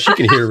Burka's, yeah, she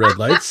can hear red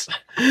lights.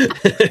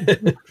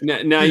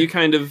 Now you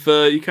kind of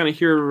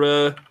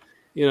hear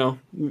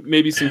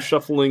maybe some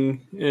shuffling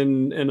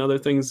and other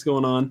things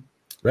going on.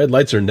 Red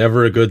lights are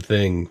never a good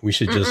thing. We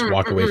should just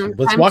walk away from.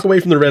 Let's walk away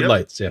from the red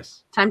lights.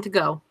 Yes. Time to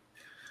go.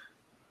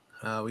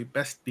 We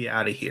best be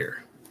out of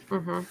here.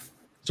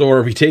 So,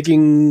 are we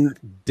taking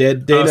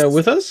dead Dana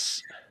with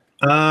us?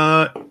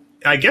 I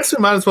guess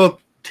we might as well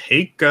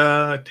take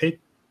her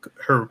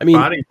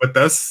body with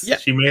us. Yeah,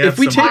 she may have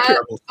some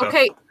terrible stuff.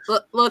 Okay,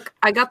 look,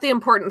 I got the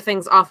important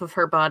things off of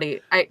her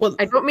body. I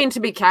don't mean to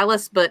be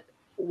callous, but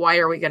Why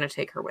are we going to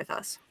take her with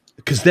us?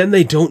 Because then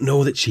they don't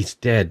know that she's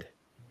dead.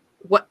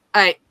 What?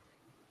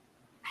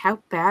 How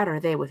bad are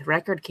they with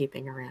record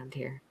keeping around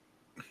here?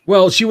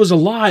 Well, she was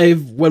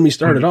alive when we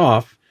started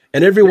off,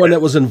 and everyone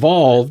that was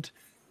involved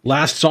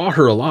last saw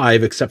her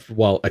alive, except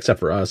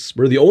for us.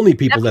 We're the only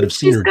people that have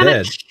seen her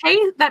dead.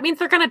 That means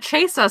they're going to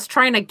chase us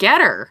trying to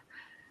get her.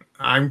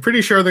 I'm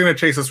pretty sure they're going to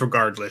chase us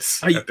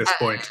regardless at this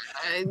point.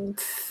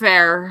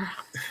 Fair.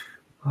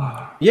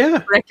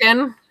 Yeah.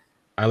 Reckon.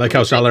 I like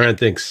how Salaran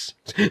thinks.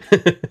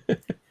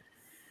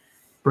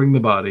 Bring the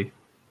body.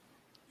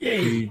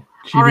 Yay.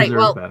 She All right,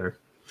 deserves well, better.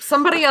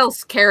 Somebody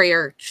else carry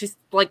her. She's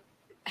like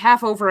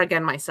half over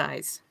again my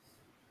size.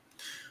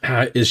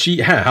 Is she?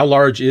 How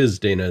large is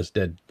Dana's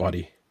dead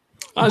body?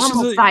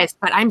 Normal size,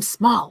 but I'm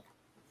small.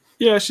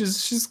 Yeah,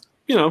 she's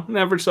an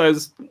average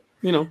size,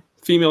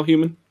 female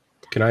human.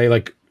 Can I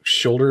like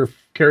shoulder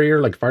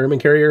carrier, like fireman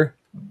carrier?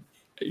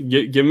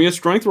 Give me a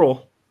strength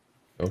roll.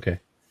 Okay.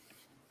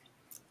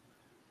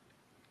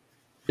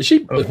 Is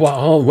she? Well,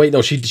 oh wait,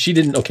 no, she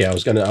didn't. Okay, I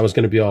was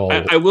gonna be all.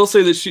 I will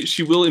say that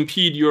she will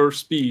impede your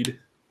speed.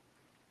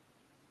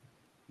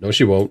 No,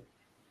 she won't.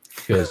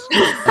 Because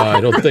I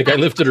don't think I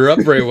lifted her up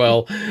very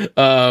well.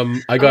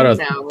 I got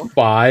a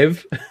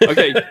 5.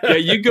 Okay, yeah,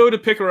 you go to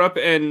pick her up,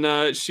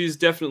 and she's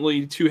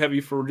definitely too heavy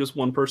for just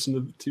one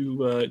person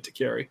to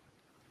carry.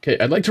 Okay,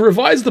 I'd like to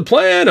revise the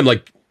plan. I'm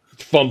like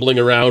fumbling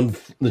around,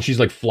 and she's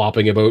like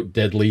flopping about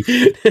deadly.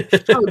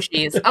 Oh,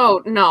 jeez.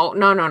 Oh, no.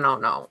 Look,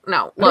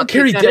 I don't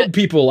carry dead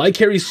people. I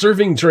carry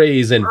serving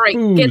trays and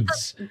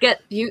foods.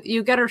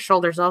 You get her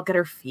shoulders. I'll get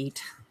her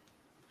feet.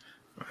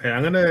 Okay,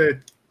 I'm gonna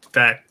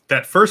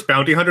that first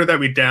bounty hunter that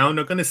we downed.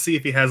 I'm gonna see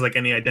if he has like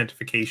any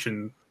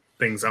identification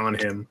things on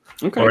him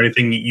or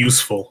anything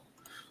useful.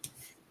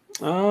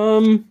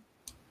 Probably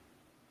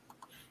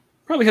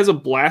has a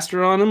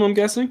blaster on him, I'm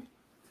guessing.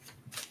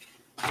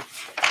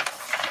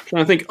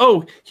 Trying to think.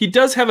 Oh, he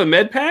does have a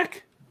med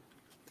pack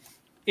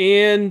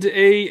and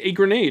a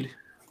grenade.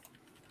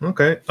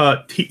 Okay.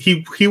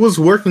 He was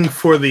working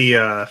for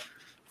the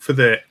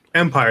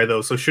Empire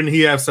though, so shouldn't he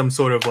have some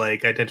sort of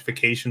like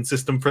identification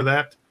system for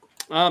that?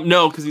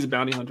 No, because he's a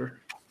bounty hunter.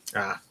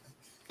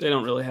 They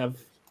don't really have.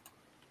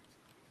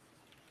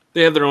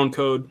 They have their own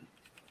code.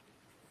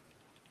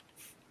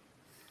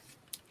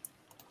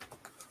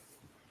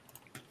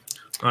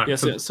 Right,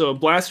 yes, so a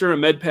blaster, a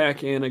med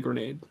pack, and a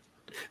grenade.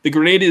 The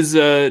grenade is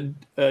a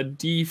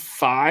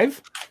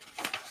D5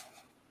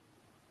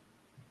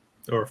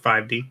 or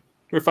 5D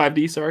or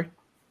 5D. Sorry.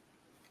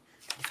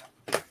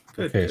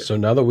 Okay, so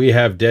now that we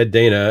have dead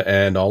Dana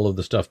and all of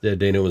the stuff dead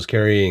Dana was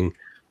carrying,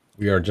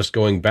 we are just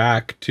going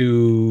back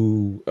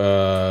to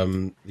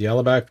the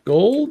Alabac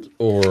Gold,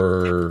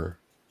 or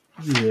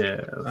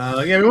Yeah.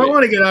 We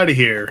want to get out of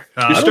here.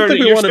 You're starting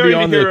to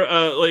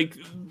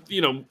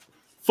hear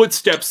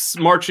footsteps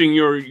marching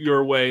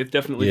your way.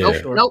 Definitely.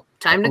 Yeah. Nope.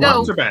 Time to go.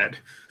 Alarms are bad.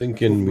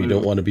 Thinking we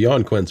don't want to be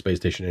on Quen Space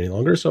Station any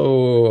longer,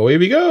 so away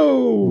we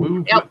go.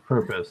 Move with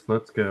purpose.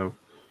 Let's go.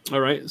 All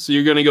right, so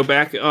you're going to go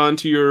back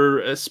onto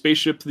your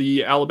spaceship, the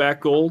Alabac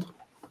Gold.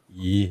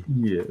 Yeah.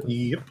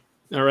 Yep.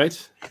 All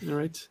right.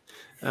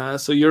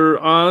 So you're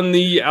on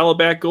the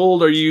Alabac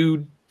Gold. Are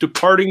you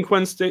departing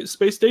Quen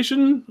Space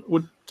Station?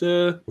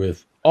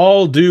 With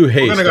all due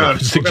haste, we're gonna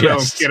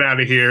get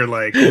out of here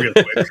like real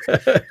quick.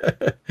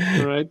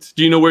 All right.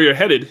 Do you know where you're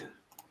headed?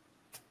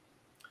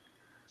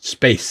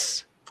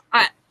 Space.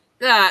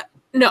 No.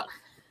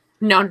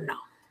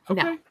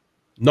 Okay. No.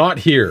 Not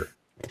here.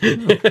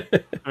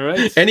 All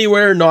right.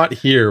 Anywhere not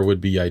here would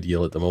be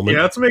ideal at the moment.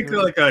 Yeah, let's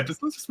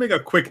just make a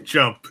quick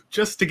jump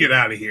just to get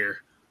out of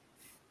here.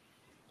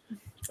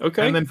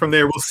 Okay. And then from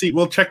there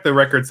we'll check the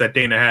records that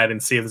Dana had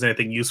and see if there's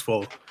anything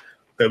useful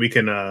that we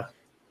can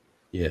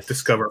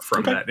discover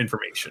from that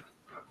information.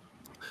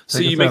 So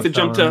you make the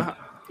jump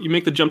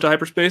to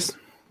hyperspace.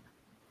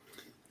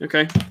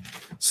 Okay.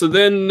 So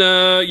then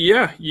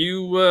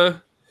you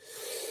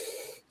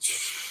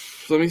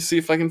let me see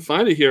if I can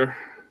find it here.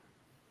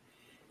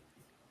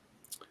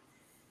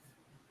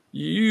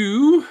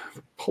 You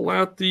pull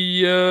out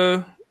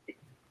the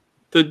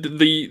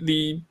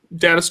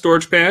data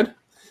storage pad.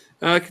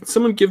 Can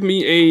someone give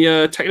me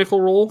a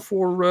technical roll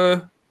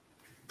for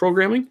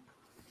programming?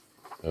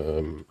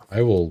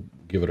 I will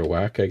give it a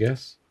whack, I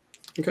guess.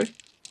 Okay.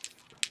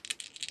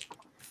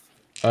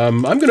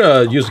 I'm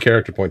gonna use a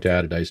character point to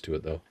add a dice to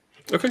it, though.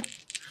 Okay.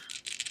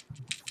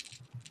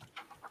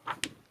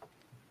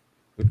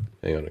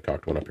 Hang on, I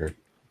cocked one up here.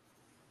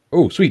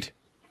 Oh, sweet.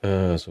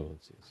 So let's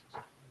see.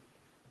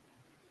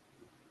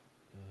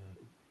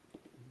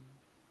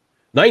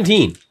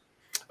 19.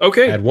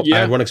 Okay. I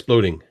had one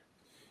exploding.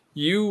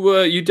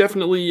 You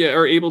definitely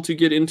are able to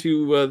get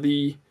into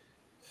the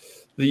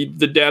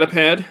data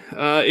pad.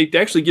 It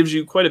actually gives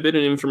you quite a bit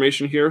of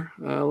information here.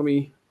 Let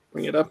me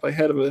bring it up. I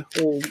had a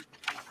whole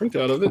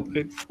printout of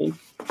it.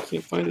 I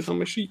can't find it on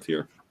my sheet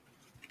here.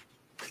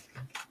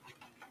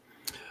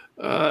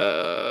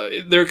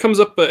 There comes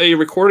up a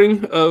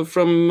recording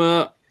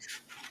from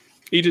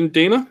Agent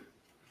Dana.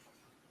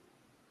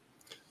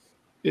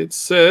 It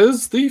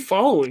says the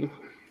following.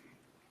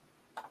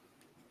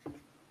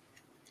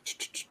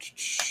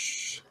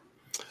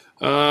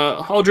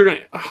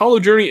 Hollow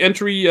Journey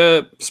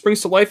entry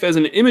springs to life as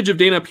an image of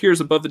Dana appears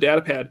above the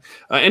data pad.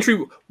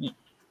 Entry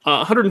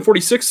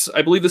 146,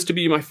 I believe this to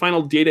be my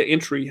final data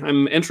entry.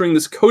 I'm entering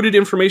this coded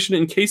information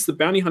in case the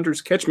bounty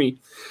hunters catch me.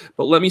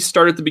 But let me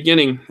start at the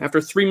beginning. After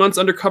 3 months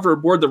undercover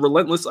aboard the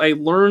Relentless, I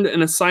learned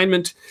an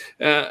assignment.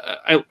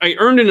 I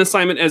earned an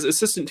assignment as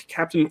assistant to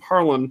Captain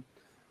Parlon,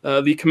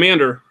 the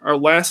commander. Our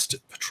last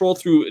patrol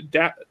through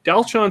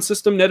Dalchon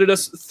system netted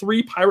us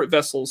 3 pirate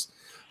vessels,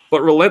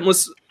 but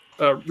Relentless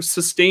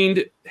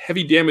sustained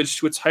heavy damage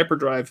to its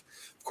hyperdrive.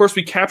 Of course,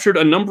 we captured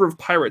a number of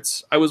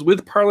pirates. I was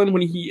with Parlon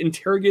when he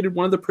interrogated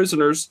one of the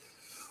prisoners.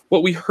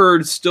 What we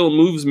heard still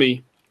moves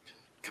me.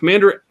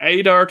 Commander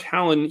Adar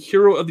Tallon,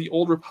 hero of the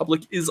Old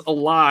Republic, is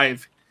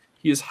alive.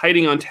 He is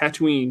hiding on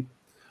Tatooine.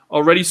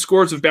 Already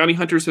scores of bounty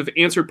hunters have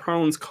answered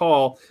Parlon's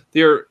call.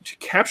 They are to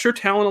capture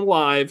Tallon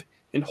alive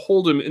and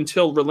hold him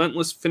until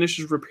Relentless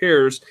finishes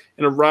repairs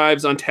and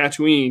arrives on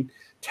Tatooine.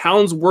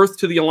 Tallon's worth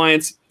to the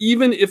Alliance,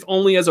 even if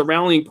only as a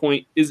rallying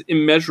point, is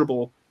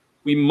immeasurable.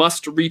 We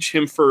must reach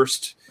him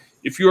first.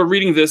 If you are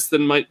reading this,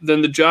 then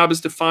the job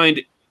is to find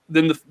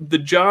the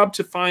job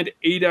to find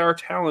Adar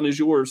Tallon is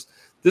yours.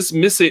 This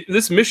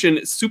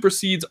mission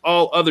supersedes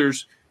all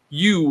others.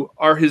 You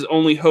are his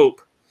only hope.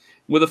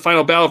 With a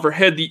final bow of her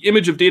head, the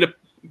image of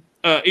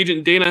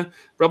Agent Dana,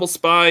 rebel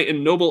spy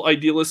and noble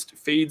idealist,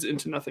 fades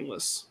into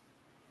nothingness.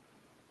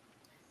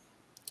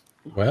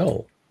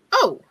 Well.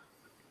 Oh.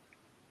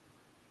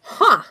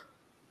 Huh.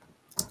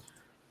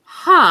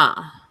 Huh.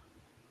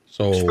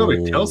 So Should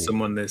probably tell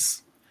someone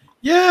this.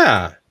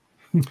 yeah.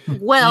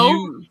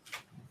 Well,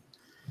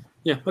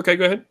 Yeah, okay,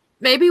 go ahead.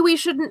 maybe we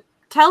shouldn't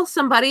tell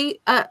somebody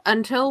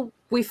until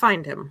we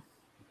find him.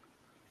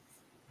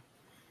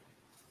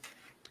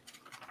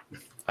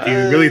 Do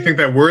you really think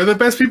that we're the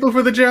best people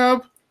for the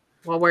job?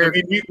 Well, I we're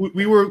mean,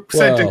 we were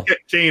sent Well. to get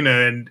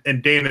Dana,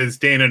 and Dana's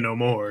Dana no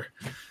more.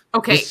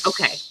 okay, This-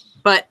 okay,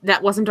 but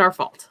that wasn't our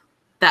fault.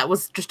 That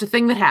was just a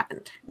thing that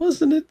happened.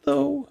 Wasn't it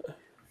though?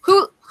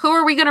 Who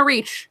are we gonna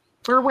reach?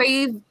 We're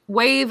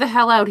way the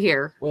hell out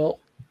here. Well,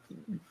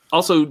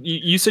 Also,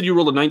 you said you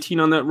rolled a 19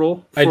 on that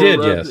roll? I did,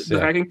 for, yes, The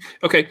yeah. hacking?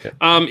 Okay.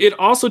 It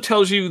also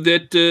tells you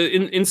that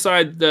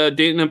inside the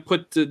Dana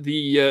put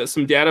the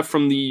some data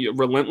from the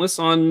Relentless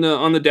on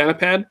the data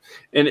pad,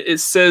 and it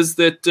says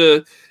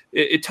that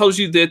it tells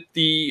you that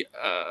the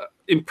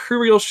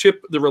Imperial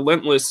ship, the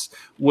Relentless,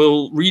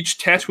 will reach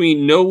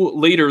Tatooine no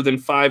later than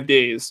 5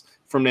 days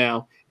from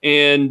now,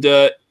 and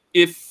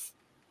if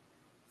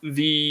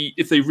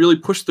they really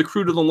push the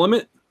crew to the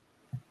limit,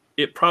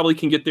 it probably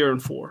can get there in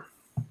 4.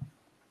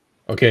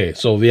 okay,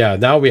 so yeah,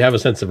 now we have a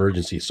sense of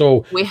urgency.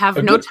 So We have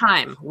A no good-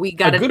 time. We a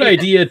gotta good do this.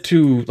 idea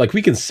to like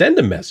we can send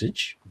a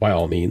message by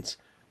all means,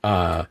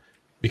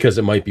 because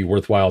it might be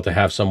worthwhile to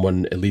have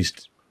someone at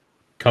least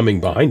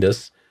coming behind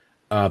us.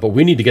 But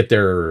we need to get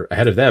there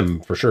ahead of them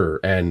for sure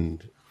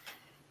and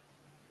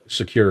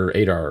secure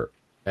Adar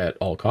at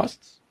all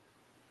costs.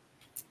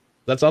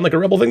 That sound like a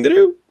rebel thing to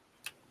do?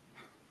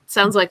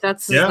 Sounds like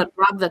that's Yeah. the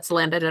job that's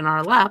landed in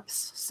our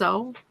laps.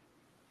 So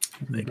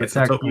I guess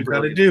that's what we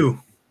got to do.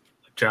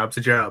 A job's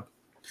a job.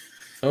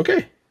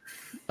 Okay.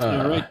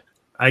 All right.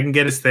 I can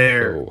get us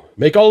there. So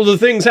make all of the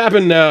things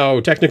happen now,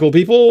 technical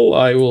people.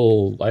 I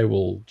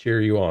will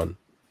cheer you on.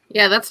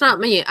 yeah, that's not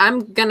me. I'm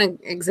gonna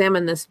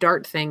examine this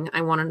dart thing.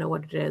 I want to know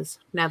what it is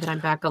now that I'm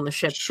back on the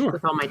ship Sure.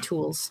 with all my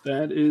tools.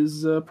 That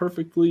is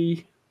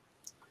perfectly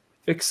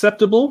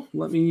acceptable.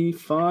 Let me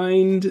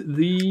find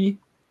the.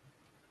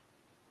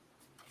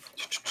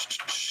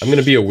 I'm going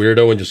to be a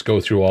weirdo and just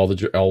go through all the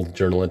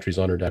journal entries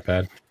on her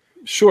pad.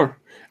 Sure.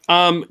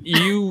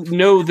 You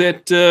know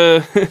that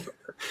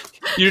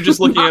you're just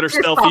looking at her Knock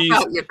yourself out,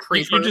 selfies. you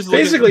creeper. You just look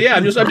at- Basically, yeah,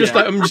 I'm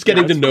just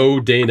getting to that's know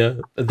Dana,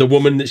 the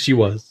woman that she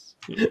was.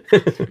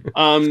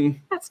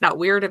 That's not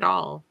weird at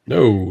all.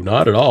 No,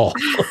 not at all.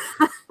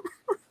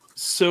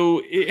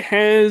 So it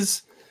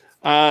has.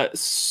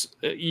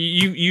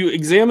 You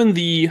examine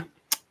the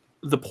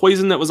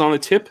poison that was on the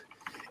tip,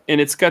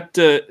 and it's got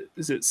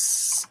is it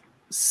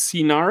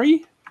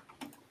Sinari,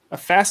 a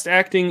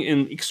fast-acting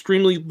and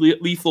extremely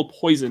lethal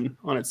poison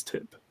on its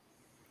tip.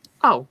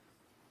 Oh,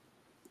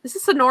 is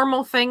this a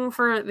normal thing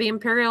for the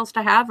Imperials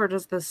to have, or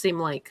does this seem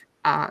like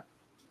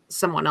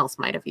someone else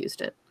might have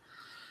used it?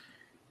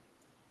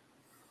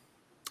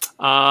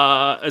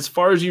 As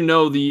far as you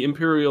know, the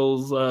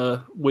Imperials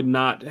would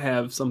not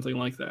have something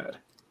like that.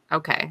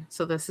 Okay,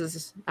 so this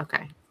is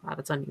okay. Wow,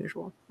 that's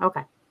unusual.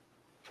 Okay.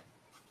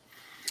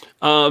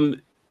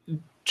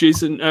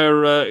 Jason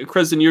or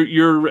Cresden,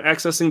 you're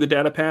accessing the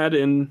data pad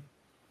and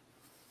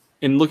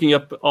looking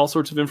up all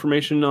sorts of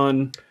information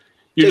on.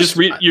 You're just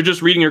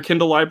reading your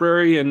Kindle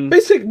library and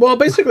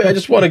Basically, I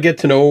just want to get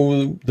to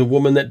know the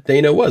woman that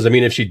Dana was. I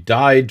mean, if she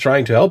died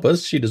trying to help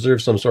us, she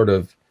deserves some sort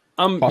of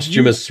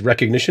posthumous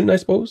recognition, I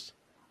suppose.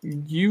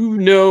 You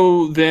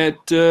know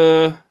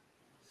that.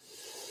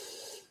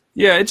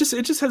 Yeah, it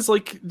just has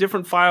like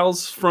different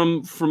files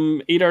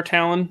from Adar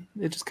Tallon.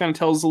 It just kind of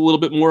tells a little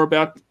bit more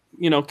about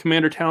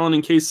Commander Tallon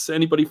in case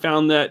anybody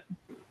found that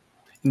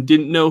and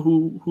didn't know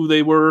who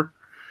they were.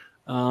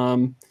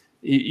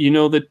 You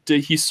know that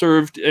he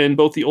served in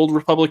both the Old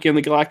Republic and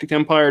the Galactic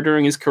Empire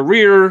during his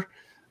career.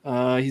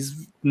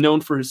 He's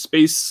known for his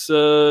space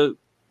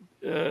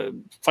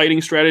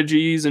fighting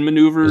strategies and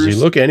maneuvers. Does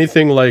he look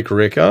anything like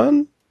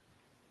Rickon?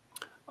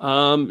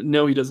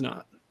 No, he does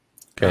not.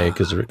 Okay,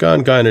 because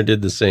Rickon kind of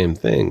did the same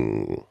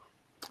thing.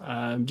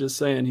 I'm just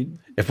saying.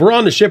 If we're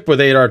on the ship with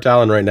Adar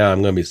Tallon right now,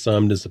 I'm going to be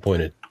some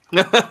disappointed.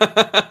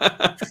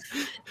 Adar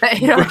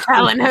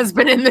Tallon has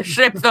been in the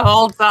ship the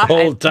whole time.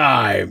 Whole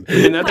time.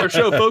 And that's our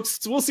show,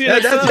 folks. We'll see you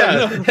next time.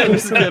 No, I'm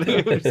just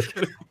kidding.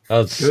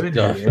 I'm just kidding.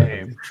 Good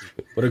game.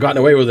 Would have gotten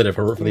away with it if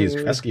it weren't for these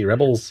pesky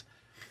rebels.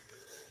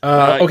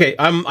 Okay,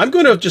 I'm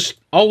going to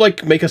I'll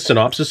like make a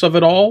synopsis of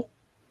it all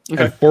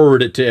and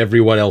forward it to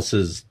everyone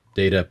else's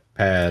data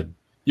pad.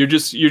 You're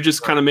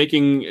just kind of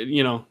making,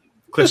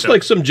 just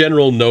like some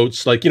general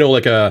notes, like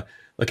like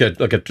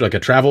a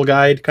travel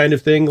guide kind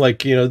of thing, like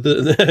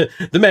the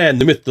man,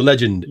 the myth, the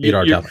legend.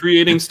 You're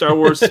creating Star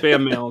Wars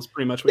spam mail is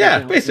pretty much what you're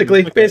doing.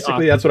 Basically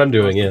awesome. That's what I'm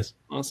doing. Yes.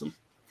 Awesome.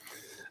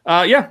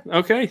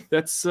 Okay,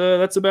 that's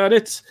about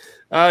it.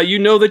 You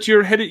know that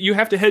you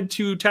have to head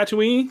to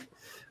Tatooine.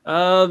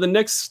 The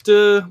next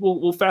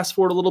we'll fast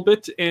forward a little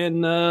bit,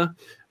 and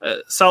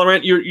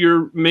Salarant,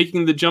 you're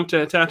making the jump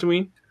to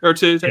Tatooine or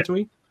to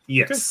Tatooine.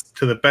 Yes,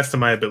 to the best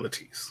of my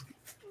abilities.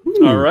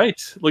 Ooh. All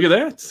right, look at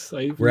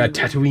that. We're at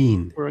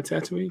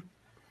Tatooine.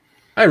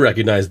 I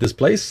recognize this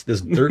place. This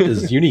dirt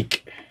is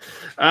unique.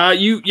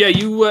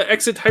 You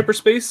exit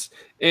hyperspace,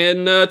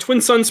 and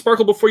twin suns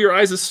sparkle before your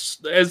eyes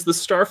as the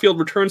starfield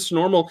returns to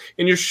normal,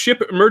 and your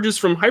ship emerges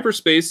from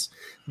hyperspace.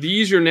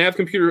 These, your nav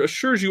computer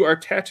assures you, are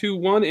Tattoo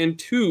 1 and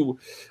 2.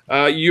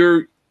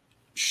 Your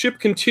ship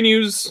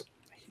continues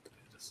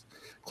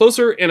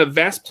closer, and a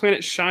vast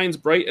planet shines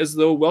bright as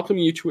though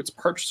welcoming you to its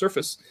parched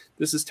surface.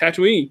 This is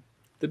Tatooine,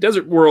 the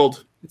desert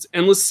world. Its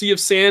endless sea of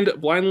sand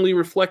blindly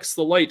reflects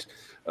the light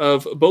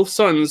of both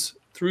suns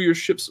through your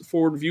ship's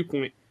forward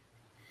viewpoint.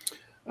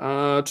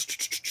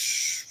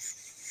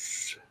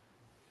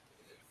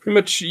 Pretty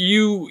much,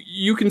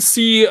 you can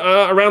see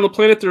around the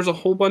planet. There's a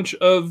whole bunch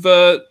of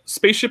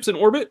spaceships in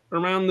orbit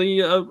around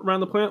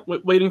the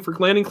planet, waiting for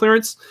landing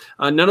clearance.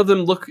 None of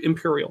them look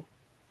Imperial.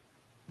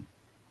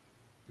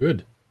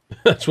 Good.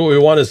 That's what we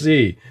want to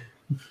see.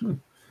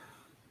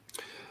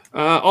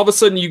 All of a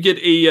sudden, you get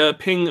a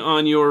ping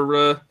on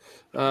your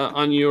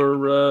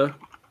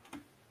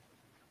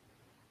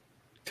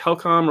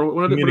telecom, or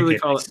what do they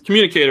call it?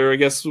 Communicator, I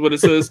guess is what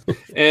it says.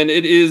 And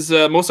it is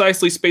Mos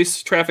Eisley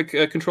Space Traffic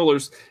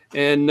Controllers.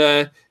 And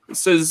it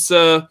says,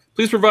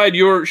 please provide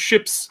your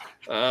ship's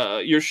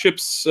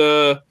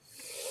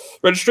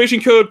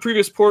registration code,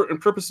 previous port, and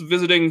purpose of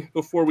visiting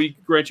before we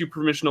grant you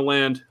permission to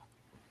land.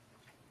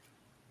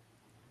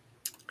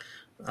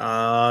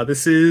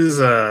 This is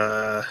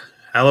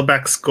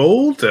Alabax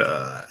Gold.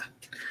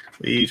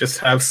 We just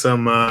have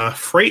some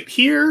freight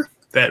here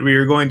that we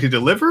are going to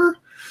deliver.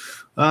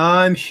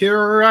 And here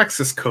are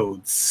access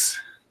codes.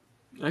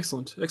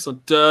 Excellent.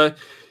 We'll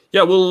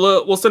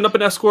send up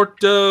an escort.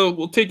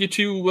 We'll take you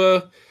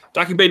to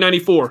Docking Bay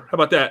 94. How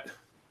about that?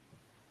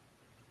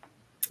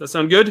 Does that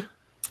sound good?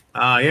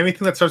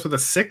 Anything that starts with a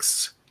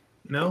 6?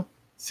 No?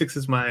 6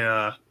 is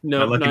my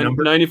lucky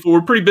number. 94.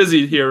 We're pretty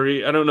busy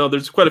here. I don't know.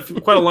 There's quite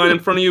a line in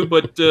front of you,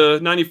 but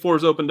 94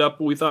 is opened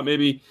up. We thought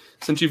maybe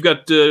since you've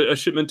got a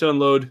shipment to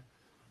unload,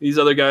 these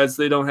other guys,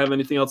 they don't have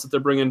anything else that they're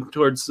bringing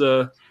towards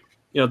the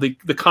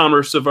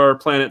commerce of our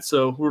planet.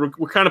 So we're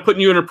kind of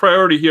putting you in a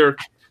priority here.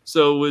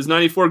 So is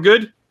 94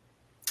 good?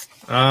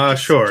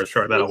 Sure,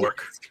 that'll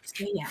work.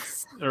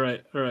 Yes. All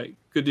right,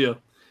 good deal.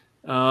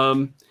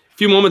 A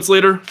few moments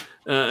later,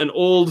 an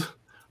old,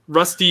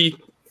 rusty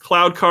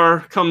cloud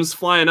car comes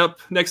flying up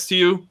next to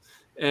you,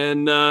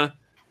 and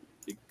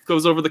it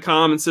goes over the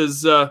comm and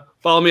says,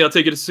 "Follow me. I'll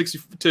take you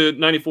to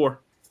 94."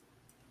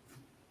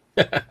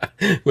 Would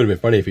have been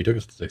funny if he took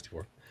us to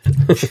 64.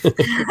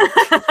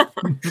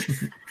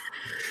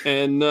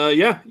 And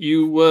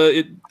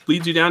it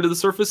leads you down to the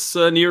surface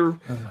near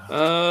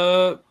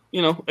a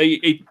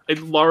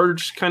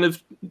large kind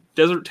of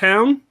desert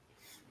town.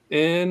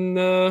 And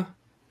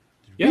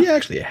Do we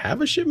actually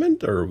have a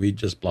shipment, or are we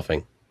just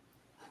bluffing?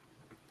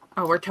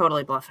 Oh, we're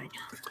totally bluffing.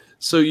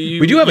 So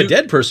we do have a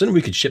dead person.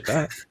 We could ship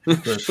that.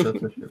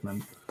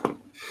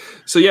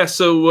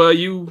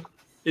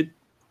 It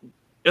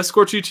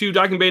escorts you to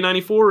Docking Bay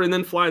 94 and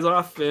then flies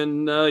off,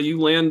 and you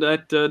land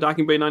at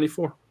Docking Bay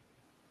 94.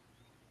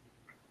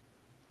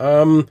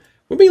 When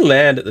we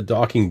land at the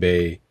docking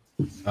bay,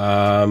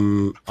 I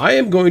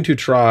am going to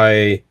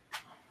try,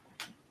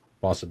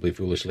 possibly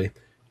foolishly,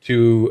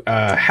 to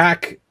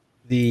hack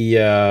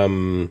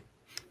the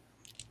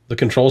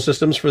control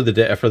systems for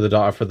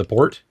the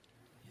port,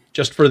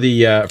 just for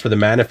the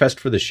manifest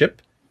for the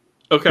ship.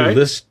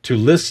 Okay. To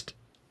list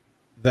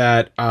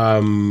that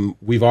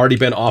we've already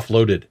been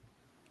offloaded,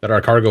 that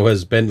our cargo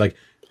has been, like,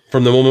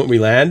 from the moment we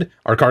land,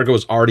 our cargo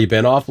has already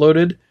been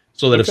offloaded,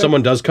 so that if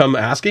someone does come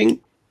asking,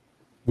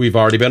 we've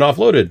already been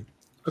offloaded.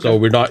 So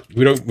we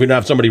don't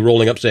have somebody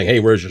rolling up saying,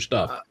 "Hey, where's your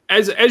stuff?"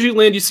 As you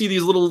land, you see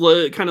these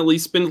little kind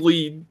of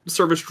spindly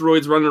service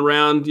droids running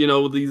around. You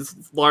know, with these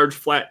large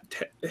flat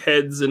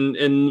heads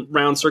and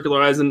round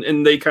circular eyes,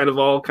 and they kind of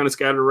all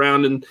scattered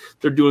around, and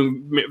they're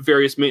doing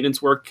various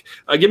maintenance work.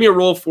 Give me a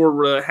roll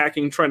for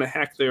hacking, trying to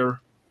hack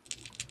their.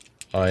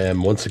 I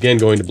am once again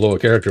going to blow a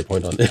character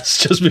point on this,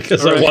 just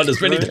because I want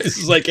as many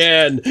dice as I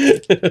can.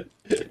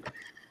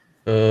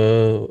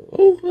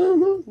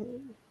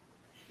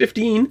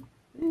 15.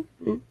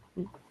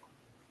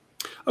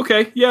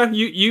 Okay, yeah,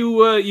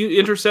 you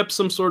intercept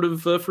some sort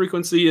of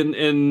frequency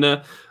and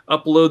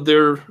upload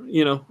their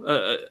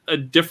a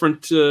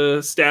different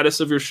status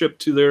of your ship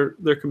to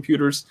their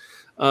computers,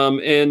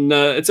 and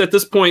it's at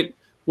this point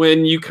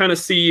when you kind of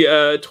see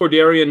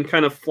Tordarian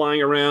kind of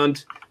flying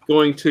around,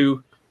 going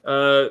to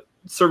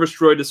service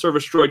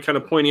droid, kind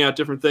of pointing out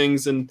different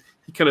things, and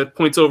he kind of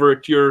points over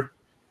at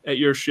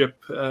your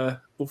ship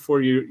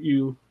before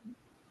you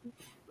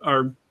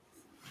are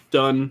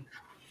done.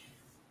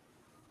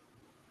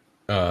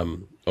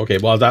 Okay,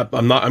 well,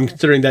 I'm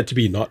considering that to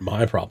be not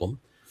my problem.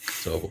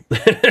 So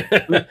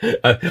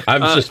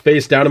I'm just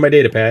face down on my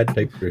data pad.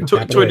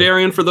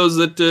 Tordarian, for those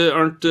that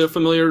aren't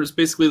familiar, is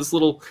basically this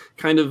little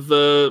kind of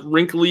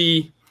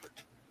wrinkly,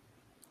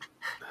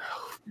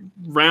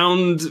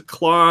 round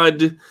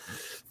clawed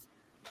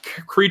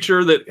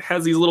creature that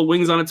has these little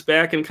wings on its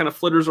back and kind of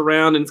flitters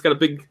around, and it's got a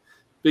big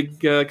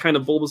kind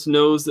of bulbous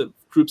nose that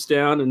droops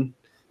down, and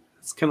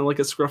it's kind of like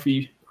a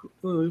scruffy.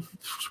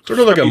 Sort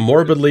of like a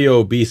morbidly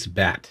obese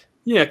bat.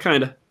 Yeah,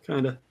 kind of.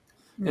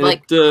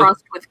 Like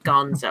crossed with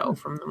Gonzo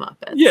from the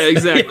Muppets. Yeah,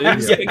 exactly.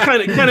 It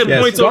kind of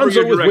points over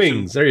your with direction.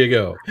 Wings. There you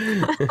go.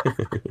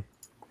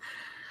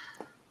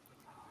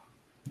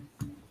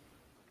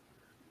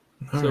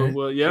 So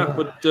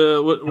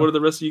what are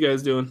the rest of you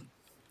guys doing?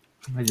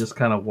 I just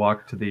kind of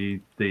walk to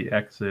the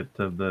exit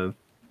of the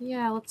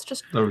let's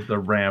just the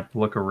ramp,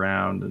 look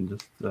around, and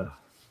just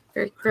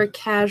very very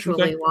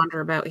casually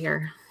wander about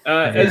here.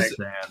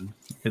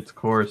 It's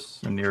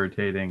coarse and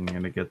irritating,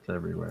 and it gets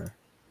everywhere.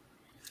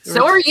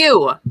 So are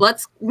you.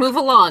 Let's move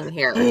along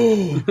here.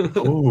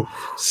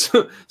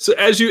 So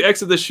as you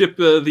exit the ship,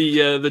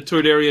 the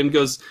Tordarian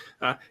goes,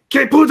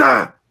 "Que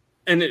puta!"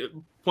 and it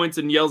points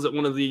and yells at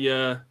one of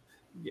the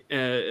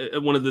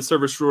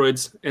service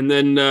droids, and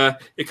then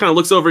it kind of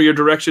looks over your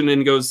direction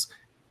and goes,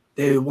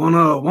 "They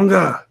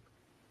wanga."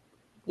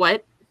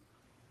 What?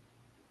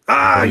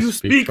 You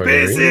speak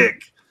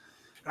basic.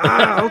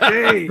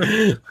 Okay.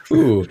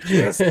 Ooh.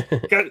 Yes.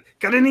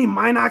 Got any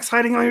Minox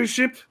hiding on your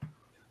ship?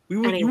 You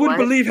wouldn't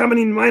believe how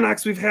many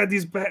Minox we've had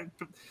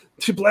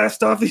to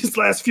blast off these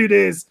last few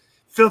days.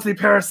 Filthy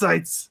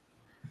parasites.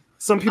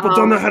 Some people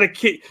don't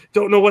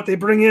know what they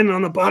bring in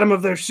on the bottom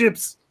of their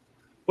ships.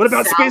 What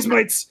about space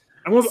mites?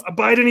 I won't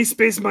abide any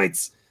space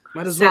mites.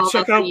 Might as well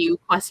check out. You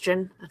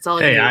question. That's all.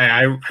 Hey,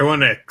 I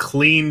want a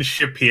clean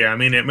ship here. I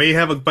mean, it may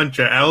have a bunch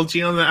of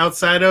algae on the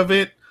outside of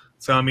it.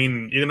 So, I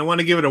mean, you're going to want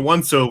to give it a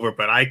once-over,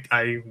 but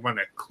I want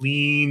a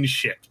clean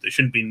ship. There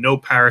shouldn't be no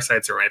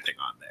parasites or anything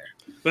on there.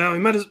 Well, we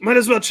might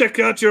as well check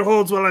out your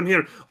holds while I'm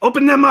here.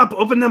 Open them up.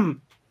 Open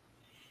them.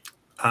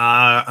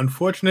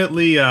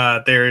 Unfortunately,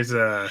 we're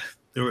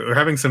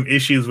having some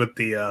issues with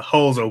the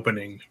hulls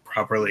opening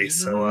properly.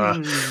 So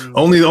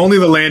only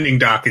the landing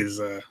dock is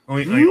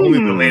only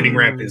the landing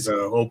ramp is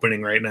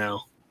opening right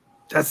now.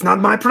 That's not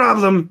my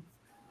problem.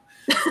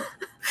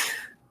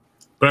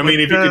 But I mean,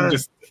 if you can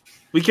just.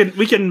 We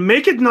can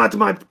make it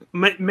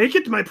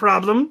my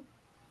problem,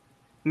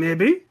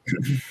 maybe.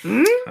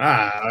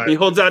 He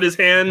holds out his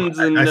hands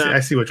and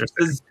I see what you're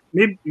saying. says,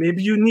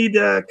 maybe you need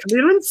a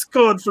clearance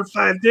code for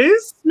 5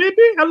 days.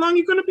 Maybe how long are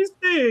you going to be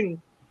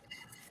staying?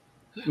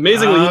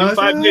 Amazingly, you need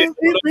 5 days.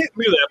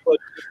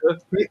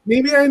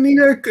 Maybe I need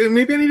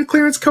a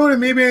clearance code, and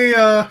maybe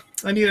I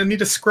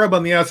need a scrub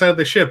on the outside of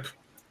the ship,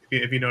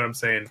 if you know what I'm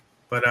saying.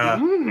 But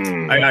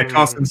I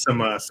toss him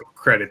some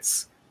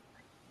credits.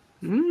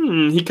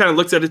 He kind of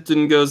looks at it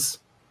and goes,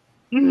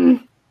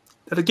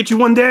 that'll get you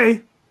one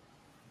day.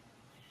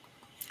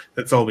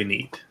 That's all we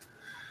need.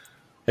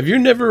 Have you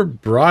never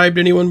bribed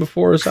anyone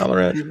before,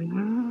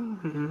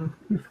 Salaran?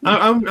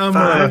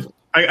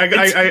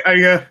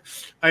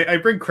 I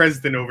bring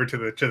Cresden over to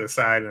the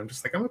side, and I'm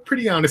just like, I'm a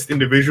pretty honest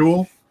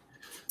individual.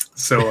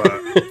 So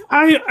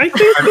I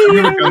think I've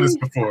never done this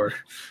before.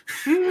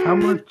 How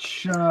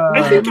much?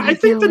 I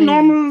think the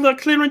normal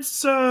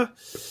clearance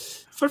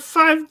for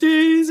 5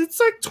 days, it's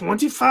like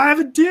 25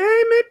 a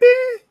day,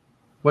 maybe.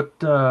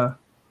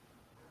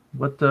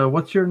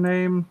 What's your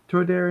name,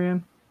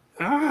 Tordarian?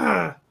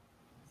 My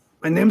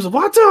name's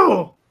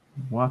Watto.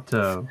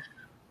 Watto.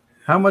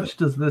 How much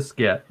does this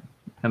get?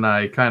 And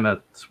I kind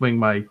of swing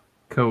my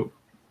coat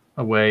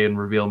away and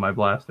reveal my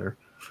blaster.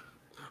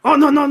 Oh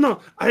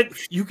no!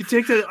 You could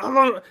take that.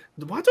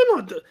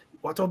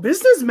 Watto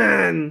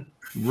businessman.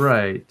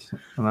 Right,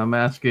 and I'm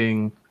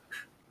asking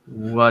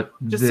what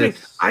Just this.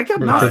 say, I got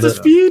master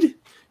speed.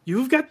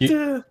 You've got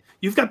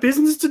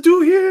business to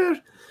do here.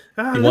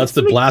 He wants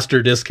the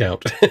blaster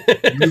discount.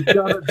 You've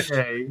got a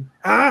day.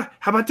 How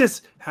about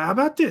this? How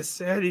about this?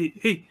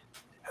 Hey,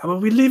 how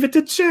about we leave it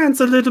to chance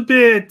a little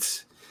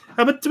bit?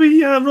 How about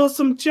we roll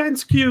some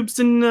chance cubes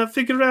and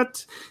figure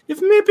out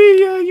if maybe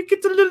you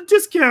get a little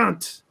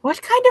discount?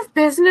 What kind of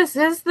business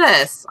is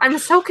this? I'm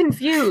so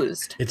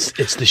confused. It's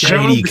the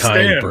shady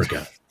kind, understand.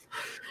 Burka.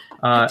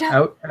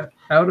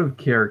 Out of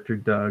character,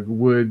 Doug,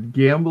 would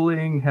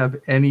gambling have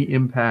any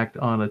impact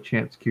on a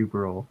chance cube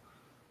roll?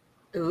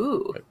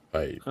 Ooh.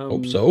 I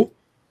hope so.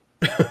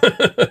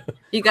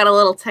 You got a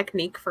little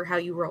technique for how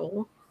you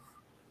roll.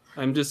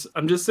 I'm just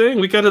saying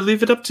we got to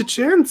leave it up to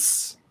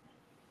chance.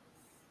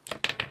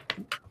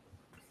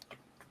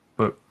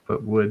 But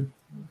would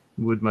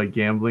my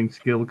gambling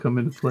skill come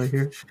into play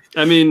here?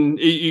 I mean,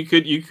 you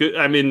could.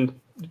 I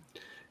mean,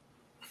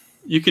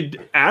 you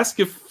could ask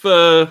if.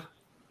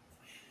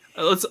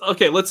 Let's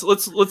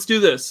do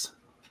this.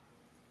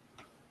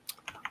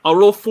 I'll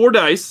roll 4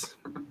 dice.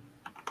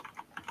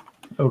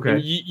 Okay.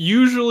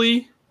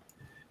 Usually,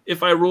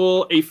 if I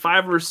roll a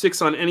 5 or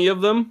 6 on any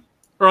of them,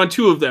 or on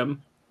 2 of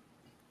them,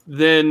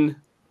 then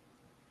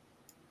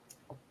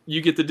you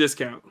get the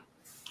discount,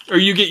 or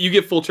you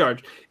get full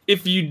charge.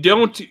 If you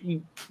don't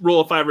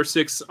roll a 5 or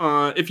 6,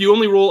 if you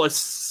only roll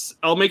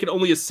I'll make it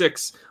only a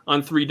 6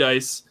 on 3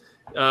 dice.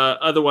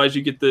 Otherwise,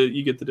 you get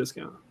the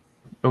discount.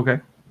 Okay.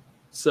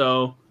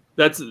 So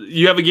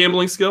you have a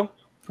gambling skill?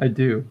 I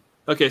do.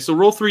 Okay, so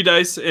roll 3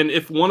 dice, and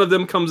if one of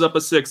them comes up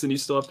a 6, then you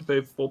still have to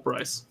pay full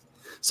price.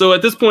 So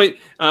at this point,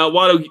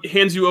 Watto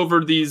hands you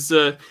over these.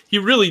 He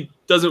really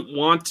doesn't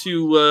want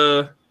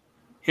to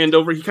hand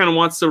over. He kind of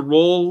wants to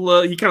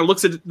roll. He kind of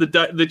looks at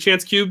the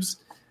chance cubes,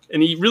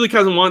 and he really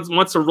kind of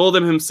wants to roll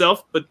them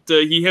himself. But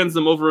he hands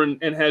them over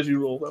and has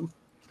you roll them.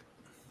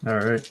 All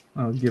right.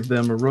 I'll give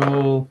them a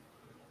roll.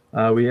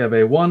 We have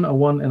a 1, a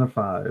 1, and a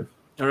 5.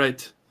 All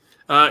right.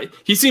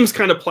 He seems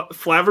kind of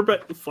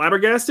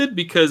flabbergasted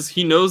because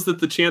he knows that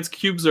the chance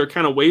cubes are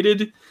kind of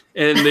weighted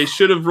and they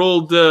should have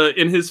rolled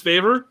in his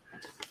favor.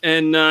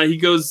 And he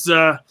goes,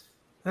 you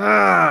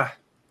are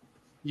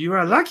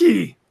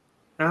lucky.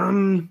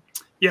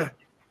 Yeah,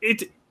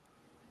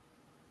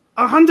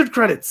 100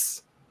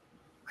 credits.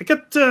 I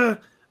got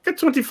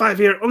 25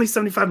 here, only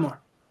 75 more.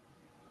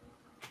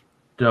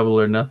 Double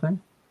or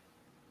nothing?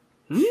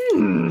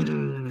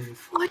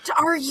 What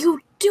are you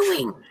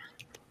doing?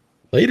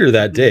 Later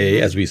that day,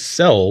 as we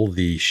sell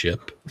the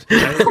ship.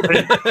 I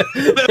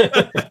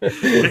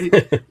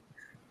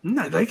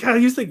like how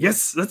you think.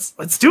 Yes,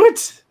 let's do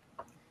it.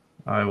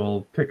 I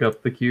will pick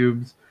up the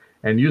cubes,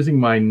 and using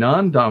my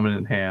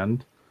non-dominant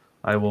hand,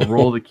 I will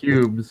roll the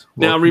cubes.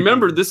 Now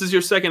remember, this is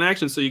your second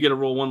action, so you get to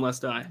roll 1 less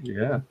die.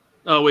 Yeah.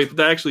 Oh wait, but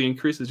that actually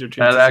increases your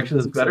chances. That actually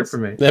is better for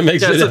me. That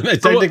makes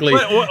it technically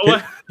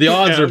what? the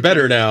odds are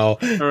better now.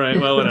 All right,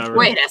 well, whatever.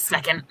 Wait a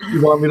second.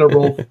 You want me to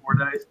roll 4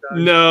 dice? Doug?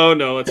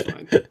 No, it's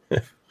fine.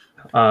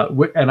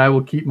 And I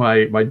will keep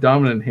my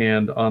dominant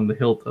hand on the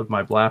hilt of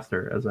my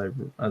blaster as I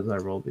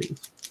roll these.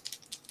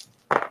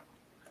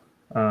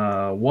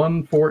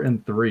 1, 4,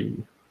 and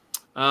 3.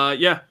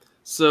 Yeah.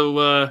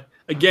 So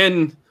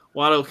again,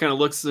 Watto kind of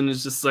looks and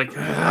is just like,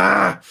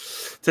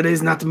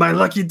 today's not my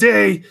lucky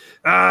day.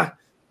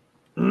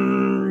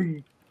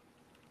 And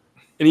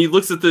he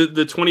looks at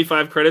the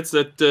 25 credits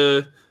that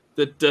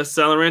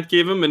Salarant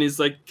gave him, and he's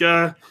like,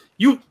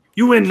 you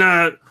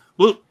win.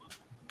 We'll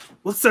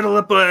settle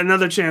up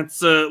another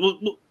chance.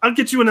 I'll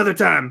get you another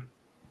time.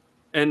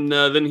 And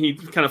then he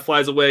kind of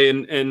flies away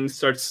and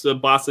starts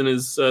bossing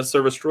his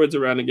service droids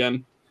around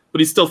again. But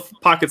he still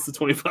pockets the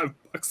 $25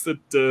 that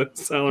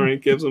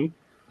Salarant gives him.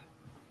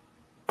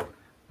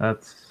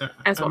 That's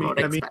As one would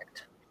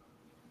expect.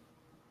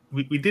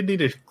 We did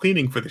need a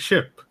cleaning for the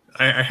ship.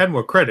 I had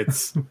more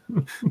credits.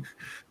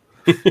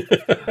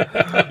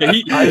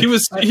 Yeah, he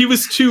was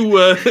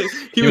too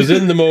He was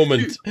in the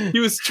moment. He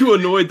was too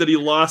annoyed that he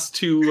lost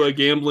 2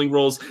 gambling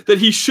rolls that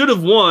he should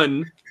have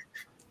won,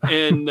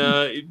 and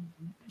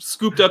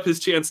scooped up his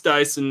chance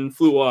dice and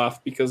flew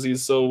off because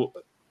he's so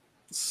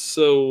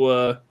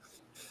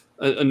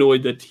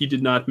annoyed that he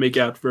did not make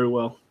out very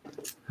well.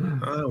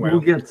 Oh,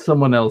 We'll get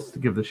someone else to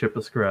give the ship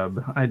a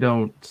scrub. I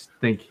don't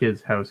think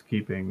his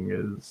housekeeping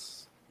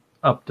is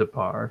up to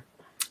par.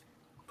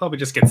 Probably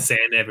just get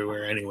sand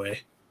everywhere anyway.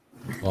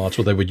 Well, that's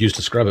what they would use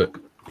to scrub it.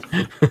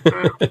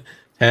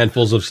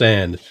 Handfuls of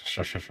sand.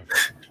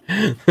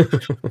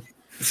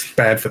 It's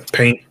bad for the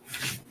paint.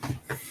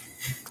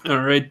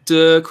 All right,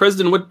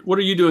 Cresden, what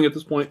are you doing at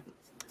this point?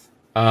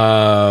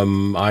 I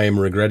am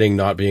regretting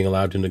not being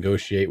allowed to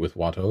negotiate with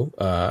Watto.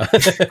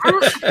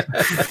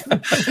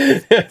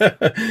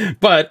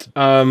 But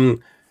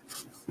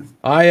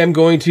I am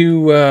going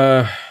to,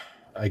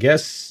 I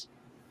guess,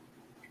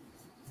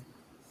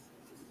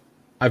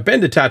 I've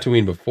been to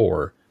Tatooine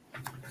before.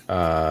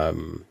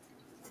 I'm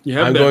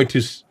going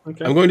to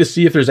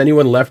see if there's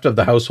anyone left of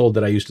the household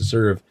that I used to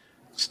serve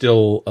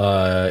still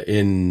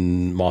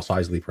in Mos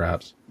Eisley,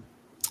 perhaps.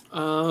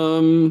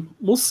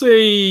 We'll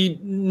say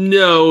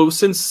no,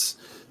 since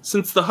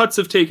the Hutts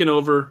have taken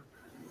over.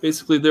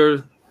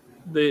 Basically,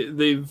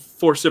 they've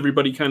forced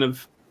everybody kind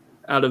of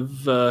out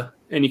of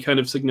any kind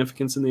of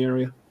significance in the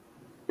area.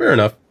 Fair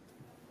enough.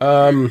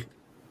 All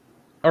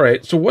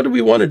right. So what do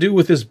we want to do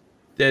with this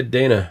dead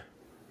Dana?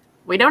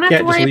 We don't have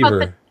Can't to worry just leave about her.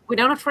 the. We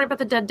don't have to worry about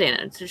the dead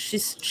Dana.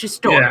 She's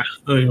stored. Yeah,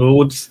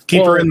 we'll just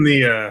keep her Well, in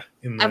the.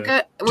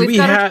 Do we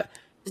have?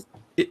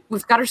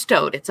 We've got her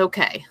stowed. It's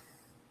okay.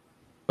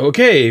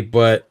 Okay,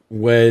 but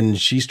when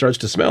she starts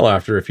to smell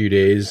after a few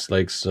days,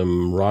 like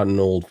some rotten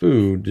old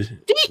food,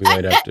 we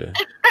might have to.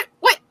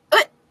 What are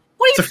you?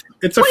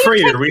 It's a what do you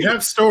freighter. take We me-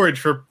 have storage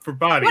for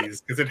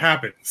bodies because it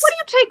happens. What do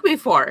you take me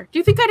for? Do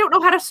you think I don't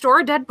know how to store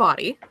a dead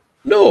body?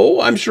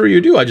 No, I'm sure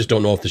you do. I just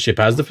don't know if the ship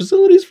has the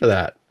facilities for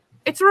that.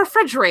 It's a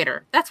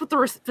refrigerator. That's what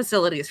the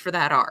facilities for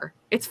that are.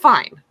 It's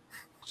fine.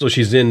 So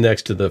she's in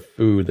next to the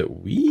food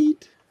that we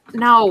eat?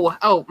 No.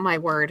 Oh my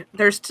word.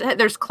 There's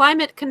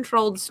climate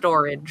controlled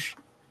storage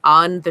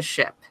on the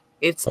ship.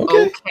 It's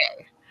okay.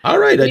 All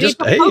right. We need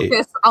to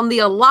focus on the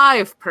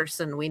alive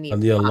person. We need on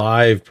the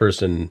alive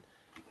person.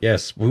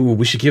 Yes. Ooh,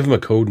 we should give him a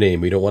code name.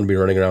 We don't want to be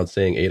running around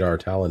saying Adar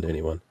Tallon to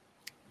anyone.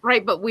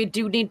 Right, but we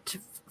do need to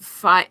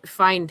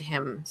find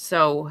him.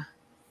 So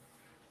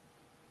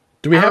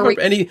do we have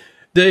any?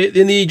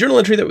 In the journal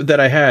entry that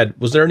I had,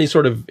 was there any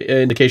sort of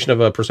indication of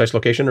a precise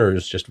location, or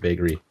is it just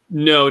vagary?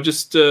 No,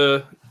 just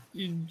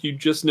you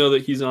just know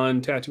that he's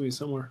on Tatooine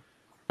somewhere.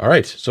 All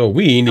right, so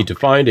we need to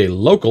find a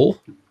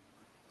local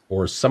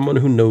or someone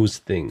who knows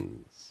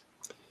things.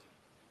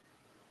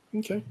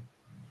 Okay.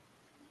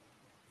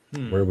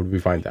 Where would we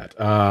find that?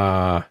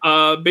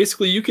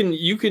 Basically, you can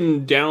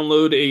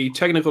download a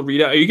technical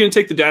readout. Are you going to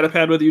take the data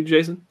pad with you,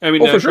 Jason? I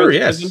mean, for sure,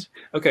 yes.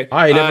 Okay.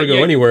 I never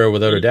go anywhere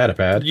without a data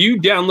pad. You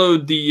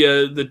download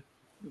the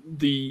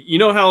you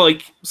know how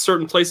like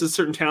certain places,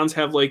 certain towns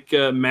have like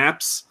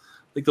maps,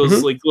 like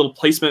those like little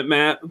placement.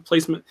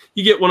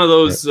 You get one of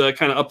those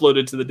kind of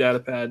uploaded to the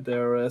data pad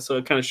there, so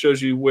it kind of shows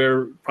you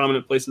where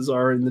prominent places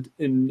are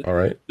in all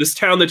right this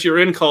town that you're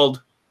in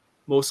called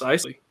Mos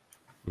Eisley.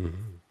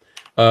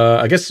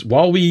 I guess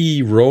while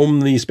we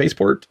roam the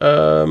spaceport,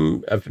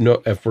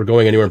 if we're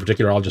going anywhere in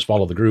particular, I'll just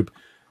follow the group.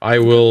 I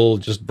will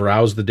just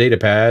browse the data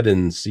pad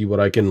and see what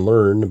I can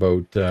learn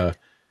about,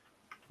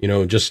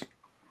 just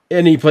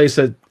any place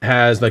that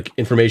has like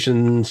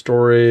information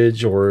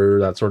storage or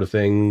that sort of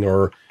thing,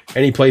 or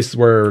any place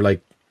where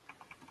like,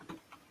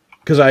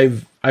 because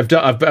I've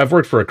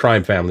worked for a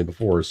crime family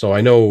before, so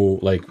I know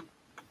like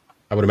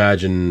I would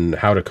imagine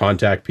how to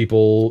contact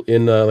people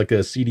in like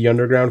a seedy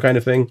underground kind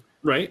of thing.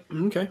 Right.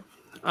 Okay.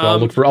 So I'll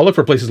look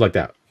for places like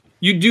that.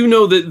 You do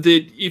know that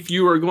if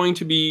you are going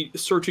to be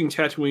searching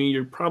Tatooine,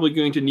 you're probably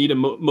going to need a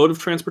mode of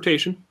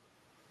transportation.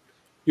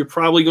 You're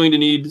probably going to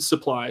need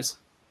supplies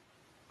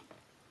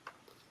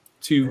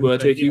to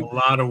take you. A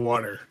lot of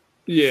water.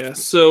 Yeah.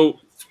 So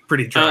it's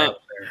pretty dry up there.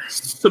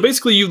 So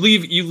basically, you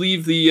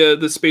leave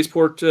the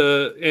spaceport,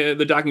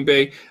 the docking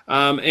bay,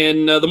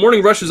 and the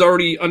morning rush is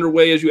already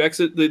underway as you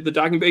exit the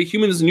docking bay.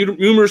 Humans,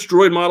 numerous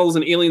droid models,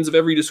 and aliens of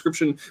every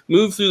description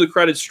move through the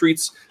crowded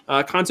streets,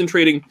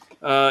 concentrating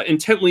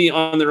intently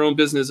on their own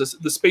business.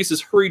 The space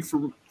is hurried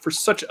for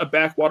such a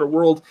backwater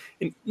world,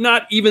 and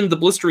not even the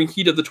blistering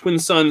heat of the twin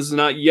suns,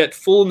 not yet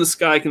full in the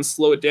sky, can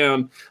slow it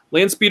down.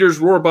 Land speeders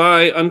roar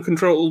by,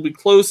 uncomfortably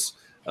close.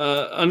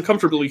 In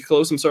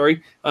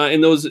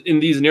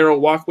these narrow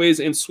walkways,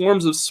 and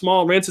swarms of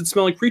small,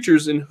 rancid-smelling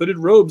creatures in hooded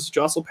robes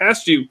jostle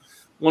past you.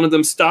 One of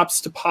them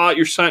stops to paw at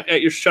your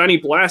shiny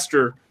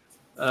blaster.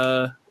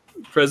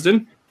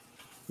 President,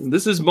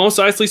 this is Mos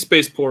Eisley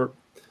Spaceport,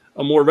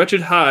 a more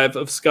wretched hive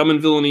of scum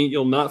and villainy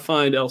you'll not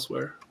find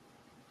elsewhere.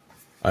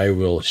 I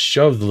will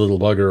shove the little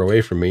bugger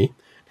away from me.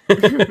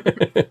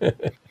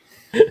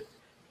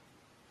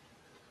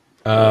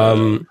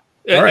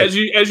 Right.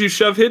 As you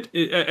shove it,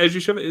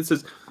 it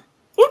says,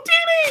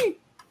 "Lutini,"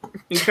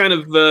 and kind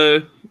of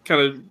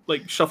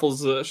like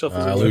shuffles.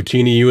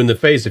 Lutini, you in the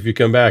face if you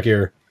come back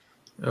here.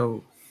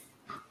 Oh,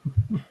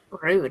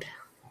 rude.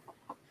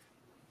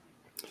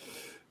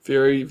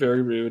 Very,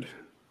 very rude.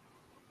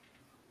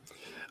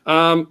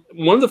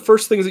 One of the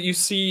first things that you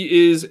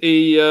see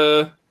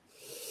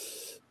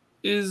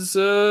is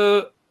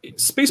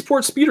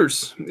Spaceport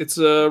Speeders. It's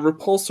a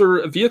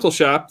repulsor vehicle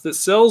shop that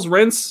sells,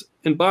 rents,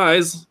 and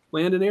buys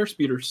land and air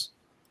speeders.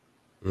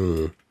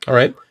 All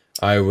right.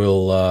 I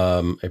will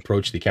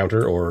approach the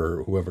counter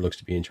or whoever looks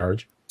to be in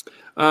charge.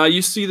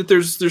 You see that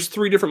there's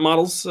three different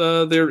models.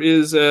 There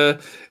is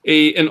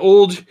an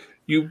old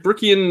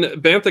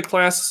Ubrikian Bantha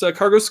class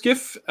cargo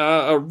skiff,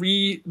 a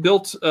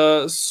rebuilt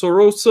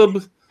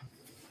Sorosub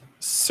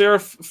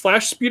Seraph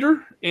flash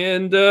speeder,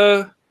 and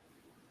Luke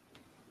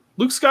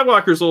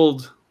Skywalker's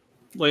old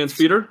land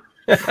speeder.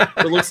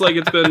 It looks like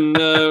it's been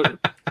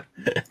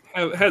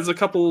has a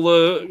couple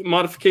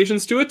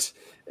modifications to it,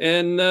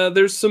 and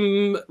there's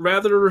some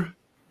rather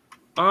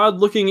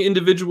odd-looking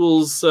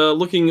individuals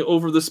looking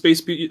over the space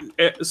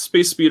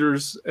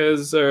speeders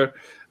as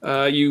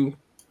you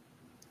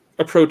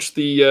approach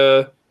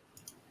the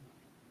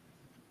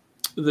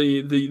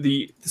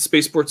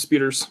spaceport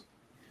speeders.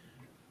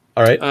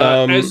 All right.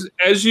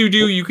 As you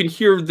do, you can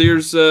hear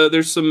there's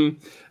some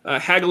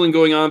haggling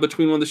going on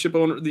between the ship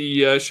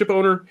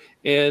owner,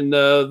 and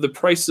the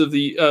price of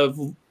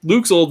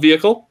Luke's old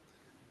vehicle,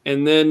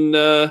 and then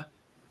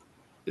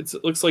it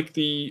looks like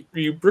the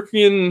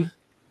Rubrican.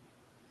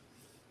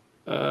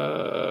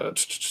 I'm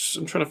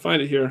trying to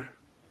find it here.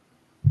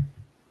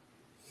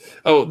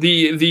 Oh,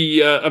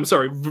 I'm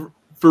sorry,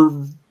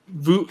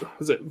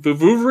 is it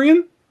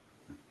Vuvrian?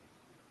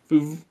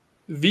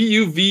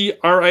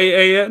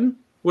 Vuvran?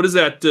 What is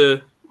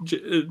that?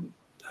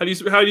 How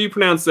do you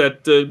pronounce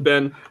that,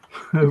 Ben?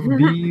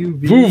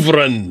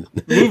 Vouvran.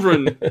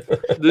 Vouvran.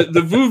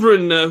 The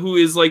Vouvran, who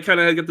is like kind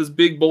of got this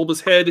big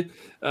bulbous head,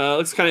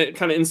 looks kind of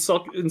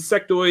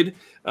insectoid,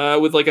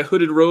 with like a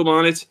hooded robe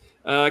on it.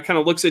 Kind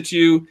of looks at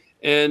you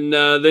and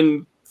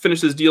then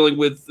finishes dealing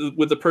with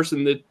the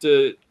person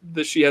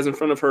that she has in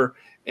front of her,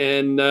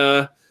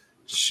 and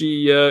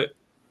she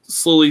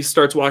slowly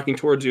starts walking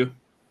towards you.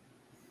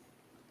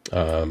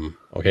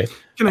 Okay.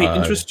 Can I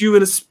interest you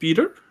in a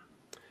speeder?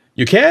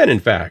 You can, in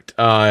fact.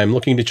 I'm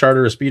looking to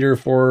charter a speeder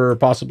for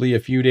possibly a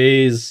few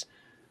days,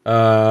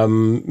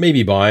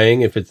 maybe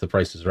buying if the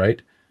price is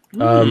right.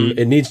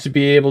 It needs to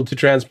be able to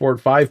transport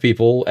 5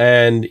 people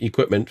and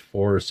equipment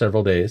for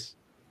several days.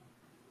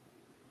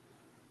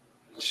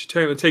 She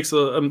kind of takes a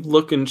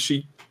look, and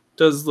she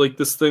does like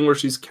this thing where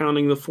she's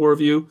counting the 4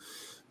 of you.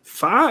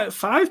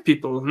 Five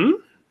people,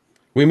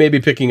 We may be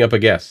picking up a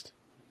guest.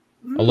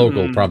 A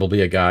local,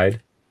 probably a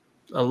guide.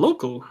 A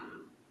local?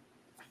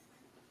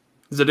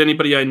 Is it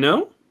anybody I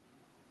know?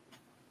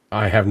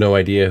 I have no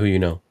idea who you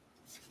know.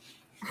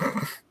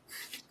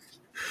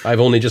 I've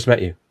only just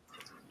met you.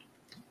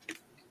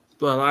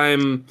 Well, I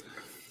am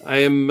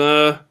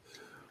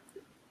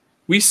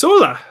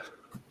Wisola,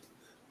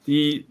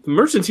 the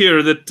merchant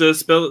here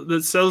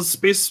that sells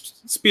space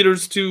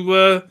speeders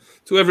to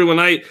everyone.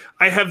 I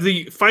have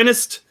the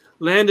finest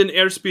land and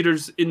air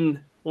speeders in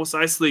Mos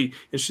Eisley,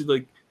 and she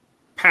like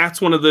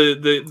pats one of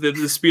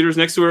the speeders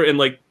next to her, and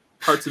like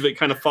parts of it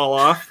kind of fall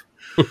off.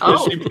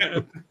 Oh.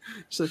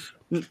 She's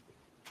like,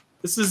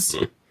 this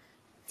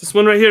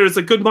one right here is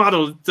a good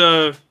model.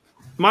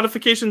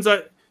 Modifications,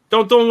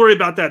 don't worry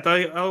about that.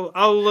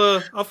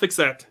 I'll fix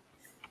that.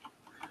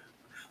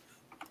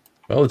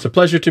 Well, it's a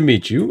pleasure to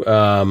meet you.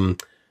 Do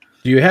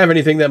you have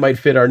anything that might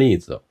fit our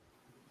needs, though?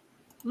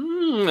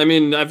 I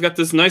mean, I've got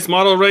this nice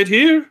model right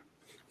here,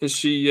 and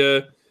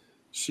she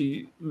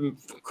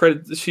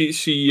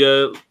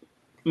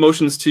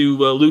motions to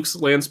Luke's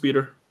land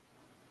speeder.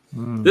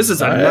 This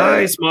is a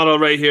nice model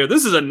right here.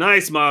 This is a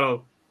nice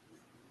model.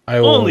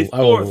 Only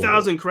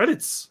 4,000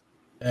 credits.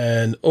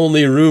 And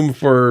only room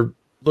for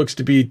looks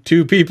to be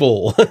 2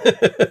 people.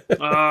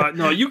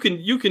 No, you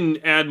can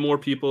add more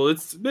people.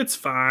 It's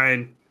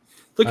fine.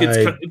 Look,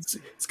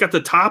 it's got the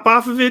top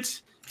off of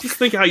it. Just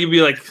think how you'd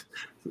be like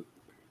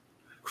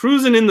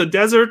cruising in the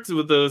desert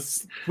with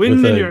the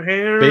wind in your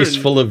hair. Base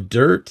full of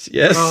dirt.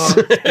 Yes. Oh,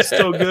 it's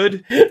so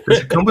good. Does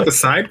it come with a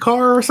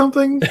sidecar or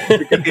something?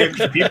 To get the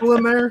extra people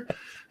in there?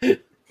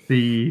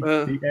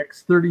 The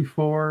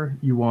X-34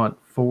 you want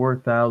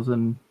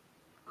 4,000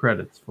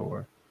 credits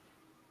for.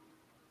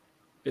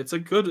 Look at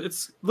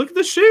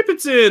the shape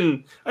it's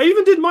in. I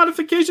even did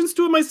modifications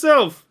to it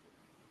myself.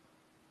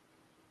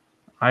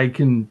 I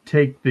can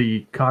take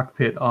the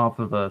cockpit off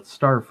of a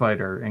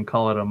starfighter and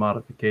call it a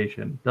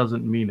modification.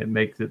 Doesn't mean it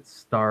makes it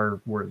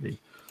star worthy.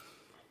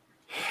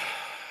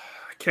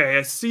 Okay,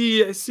 I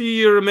see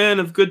you're a man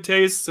of good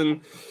taste,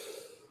 and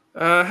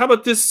how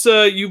about this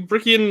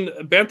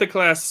Ubrikian Bantha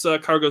class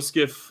cargo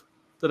skiff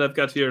that I've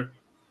got here?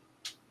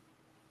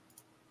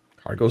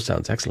 Cargo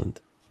sounds excellent.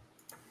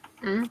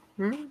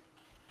 Mm-hmm.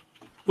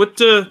 What?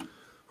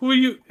 Who are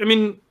you? I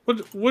mean,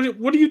 what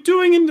are you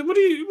doing? And what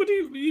do you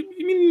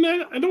mean?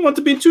 I don't want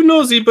to be too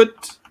nosy,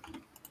 but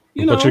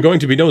you know. But you're going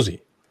to be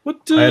nosy.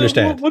 I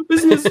understand. What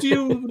business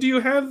do you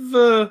have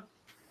that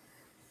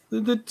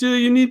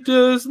you need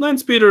land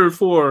speeder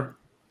for?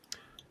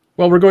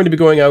 Well, we're going to be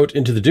going out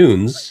into the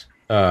dunes.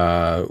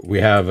 We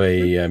have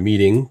a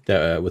meeting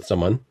with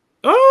someone.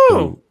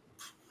 Oh,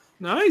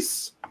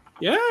 nice.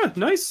 Yeah,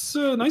 nice.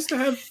 Nice to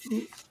have.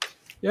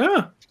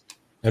 Yeah.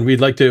 And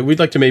we'd like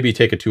to maybe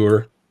take a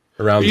tour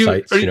around the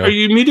sites. Are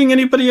you meeting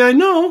anybody I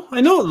know?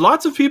 I know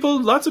lots of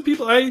people.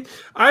 I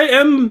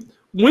am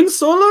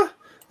Winsola,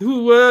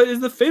 who is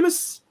the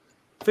famous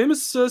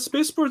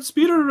spaceport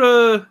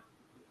speeder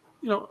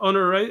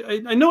owner.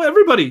 I know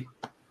everybody.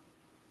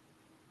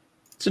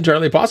 It's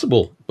entirely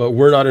possible, but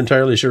we're not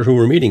entirely sure who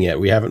we're meeting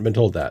yet. We haven't been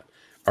told that.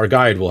 Our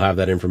guide will have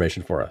that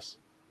information for us.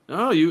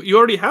 Oh, you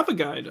already have a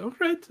guide. All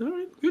right,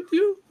 good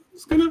deal. I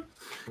was going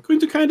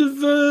to kind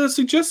of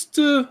suggest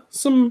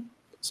some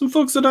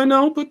folks that I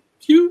know, but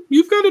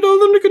you've got it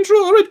all under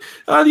control. All right.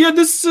 Yeah,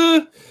 this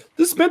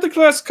Bantha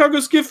class cargo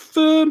skiff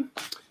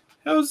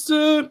has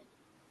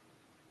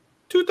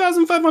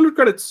 2,500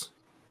 credits.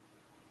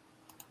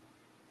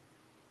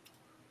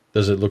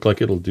 Does it look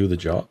like it'll do the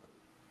job?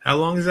 How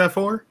long is that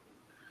for?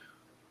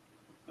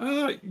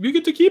 You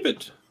get to keep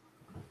it.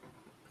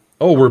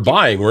 Oh, we're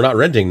buying. We're not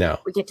renting now.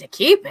 We get to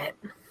keep it.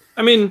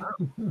 I mean,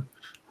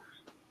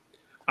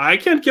 I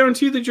can't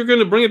guarantee that you're going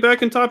to bring it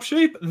back in top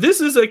shape.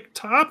 This is a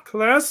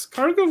top-class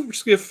cargo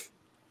skiff.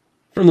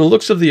 From the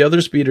looks of the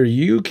other speeder,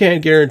 you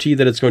can't guarantee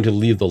that it's going to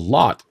leave the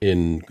lot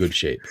in good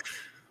shape.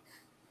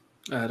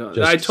 I don't.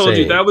 Just I told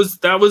saying. you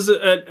that was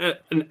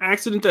an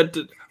accident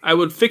that I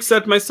would fix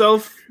that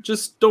myself.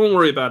 Just don't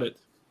worry about it.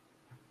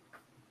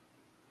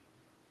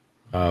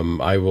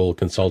 I will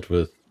consult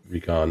with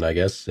Recon, I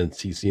guess, since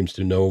he seems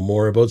to know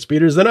more about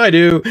speeders than I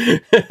do.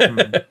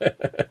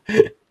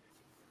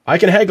 I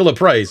can haggle a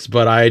price,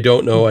 but I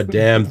don't know a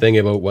damn thing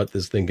about what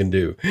this thing can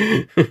do.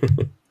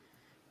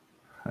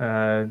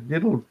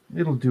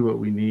 It'll do what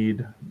we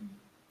need.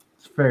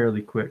 It's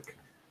fairly quick.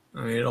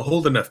 I mean, it'll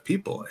hold enough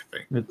people, I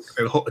think.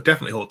 It'll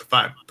definitely hold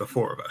the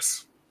four of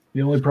us.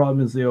 The only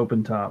problem is the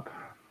open top.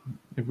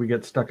 If we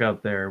get stuck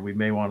out there, we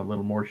may want a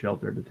little more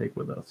shelter to take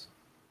with us.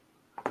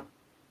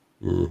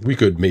 We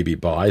could maybe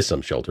buy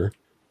some shelter.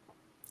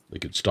 We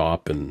could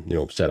stop and,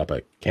 set up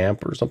a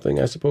camp or something,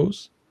 I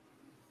suppose.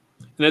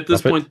 And at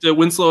this point,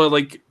 Winslow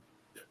puts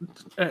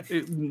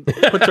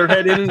her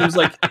head in and was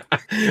like,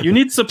 "You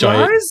need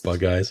supplies, giant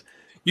bug eyes."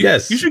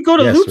 Yes, you should go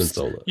to Loop's.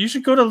 Winslow. You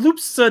should go to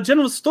Loop's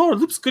general store.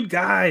 Loop's a good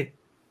guy.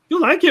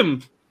 You'll like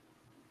him.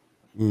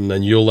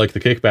 And you'll like the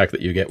kickback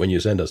that you get when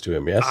you send us to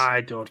him. Yes, I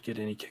don't get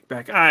any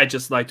kickback. I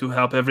just like to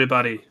help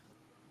everybody.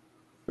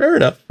 Fair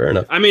enough. Fair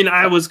enough. I mean,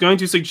 I was going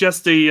to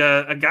suggest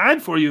a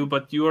guide for you,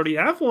 but you already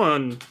have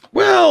one.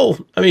 Well,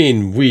 I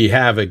mean, we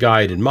have a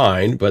guide in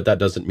mind, but that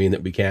doesn't mean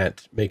that we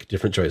can't make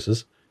different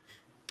choices.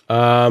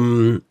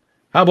 How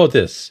about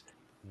this?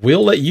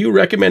 We'll let you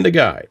recommend a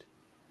guide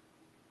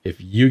if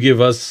you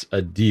give us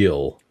a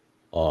deal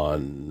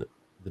on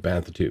the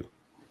Bantha 2.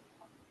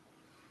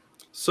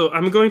 So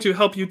I'm going to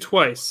help you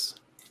twice.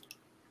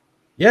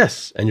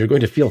 Yes, and you're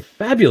going to feel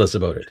fabulous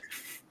about it.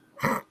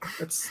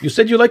 That's You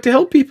said you like to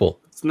help people.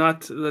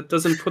 that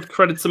doesn't put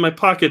credits in my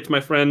pocket,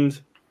 my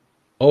friend.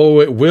 Oh,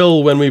 it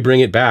will when we bring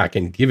it back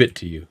and give it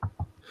to you.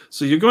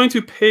 So you're going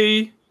to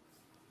pay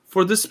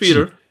for the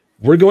speeder.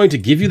 We're going to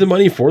give you the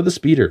money for the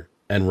speeder,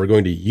 and we're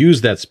going to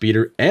use that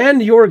speeder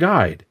and your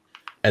guide.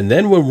 And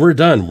then when we're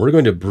done, we're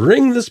going to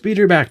bring the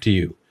speeder back to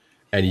you,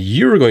 and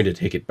you're going to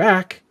take it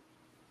back,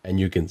 and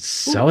you can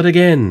sell it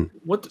again.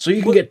 So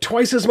you can get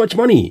twice as much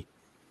money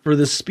for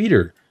this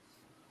speeder.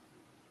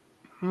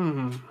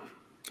 I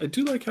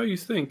do like how you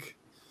think.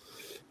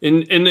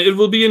 And it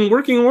will be in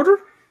working order?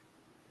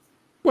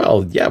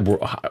 Well, yeah,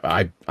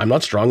 I'm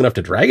not strong enough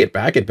to drag it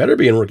back. It better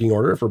be in working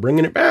order if we're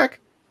bringing it back.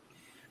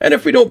 And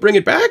if we don't bring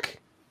it back,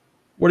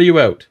 what are you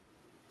out?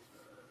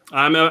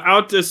 I'm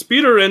out a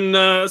speeder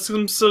and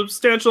some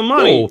substantial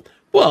money. Oh,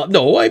 well,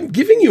 no, I'm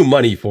giving you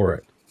money for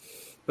it.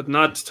 But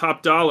not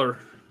top dollar.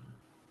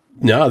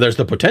 No, there's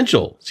the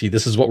potential. See,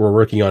 this is what we're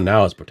working on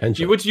now is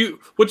potential. What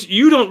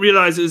you don't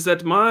realize is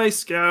that my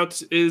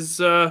scout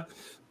is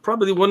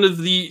probably one of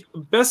the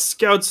best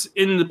scouts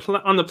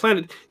on the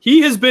planet.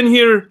 He has been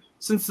here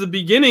since the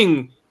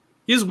beginning.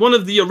 He is one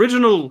of the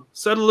original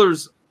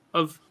settlers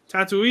of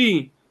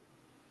Tatooine.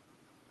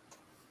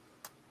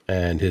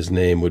 And his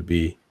name would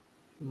be?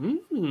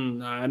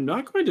 I'm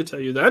not going to tell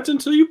you that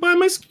until you buy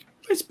my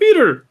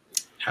speeder.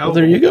 Well,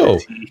 there you go.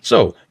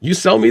 So you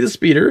sell me the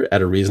speeder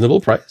at a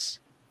reasonable price,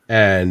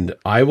 and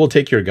I will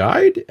take your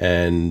guide,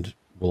 and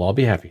we'll all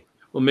be happy.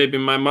 Well, maybe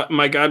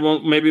my guide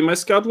won't. Maybe my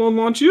scout won't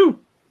want you.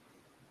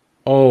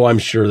 Oh, I'm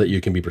sure that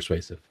you can be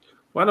persuasive.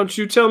 Why don't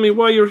you tell me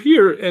why you're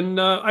here, and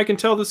I can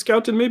tell the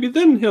scout, and maybe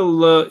then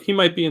he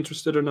might be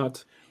interested or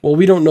not. Well,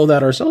 we don't know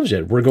that ourselves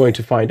yet. We're going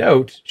to find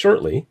out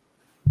shortly.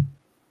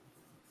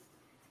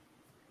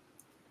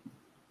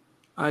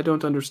 I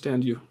don't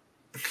understand you.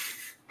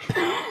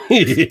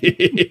 Do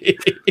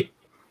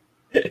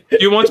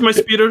you want my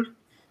speeder?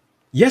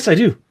 Yes, I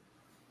do.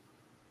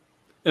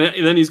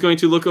 And then he's going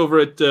to look over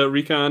at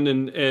Recon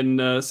and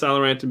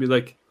Salarant and be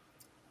like,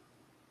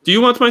 "Do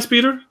you want my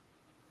speeder?"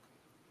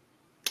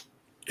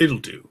 It'll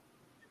do.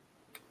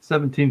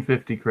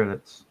 1750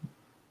 credits.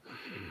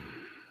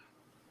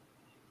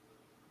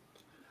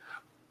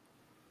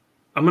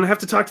 I'm going to have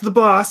to talk to the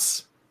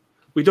boss.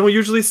 We don't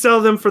usually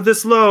sell them for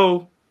this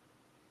low.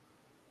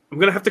 I'm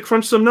going to have to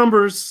crunch some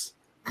numbers.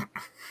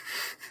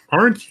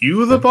 Aren't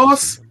you the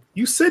boss?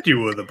 You said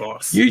you were the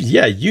boss.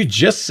 You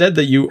just said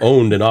that you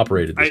owned and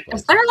operated this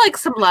place. Is there like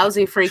some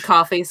lousy free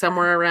coffee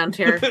somewhere around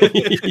here?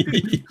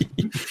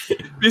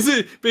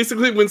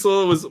 Basically,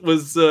 Winslow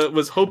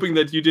was hoping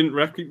that you didn't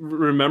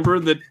remember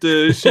that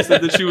she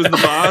said that she was the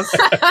boss,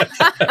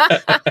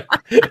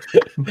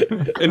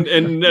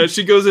 and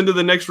she goes into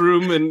the next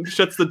room and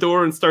shuts the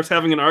door and starts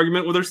having an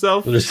argument with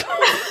herself.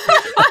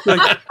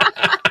 Like,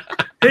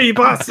 "Hey,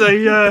 boss,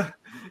 I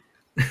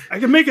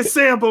can make a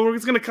sale, but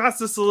it's going to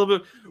cost us a little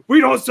bit. We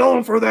don't sell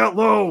them for that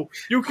low.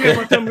 You can't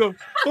let them go."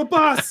 "But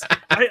boss,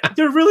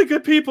 they're really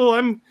good people."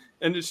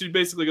 And she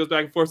basically goes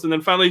back and forth, and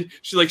then finally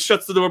she like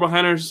shuts the door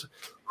behind her.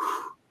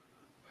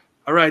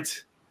 "All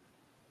right,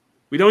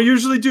 we don't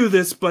usually do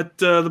this, but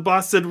the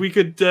boss said we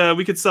could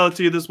sell it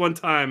to you this one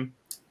time.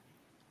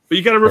 But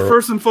you got to refer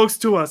some folks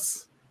to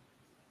us."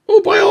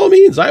 Oh, by all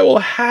means, I will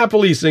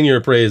happily sing your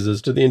praises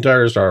to the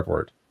entire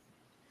starport.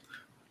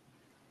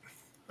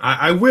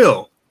 I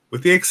will,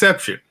 with the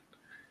exception.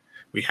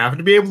 We have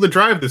to be able to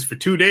drive this for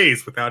 2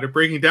 days without it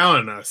breaking down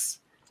on us.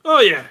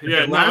 Oh yeah, If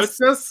yeah. it No,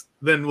 lasts us,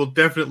 then we'll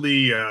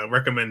definitely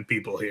recommend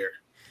people here.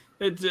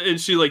 and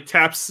she like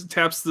taps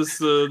this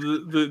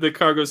the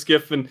cargo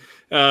skiff, and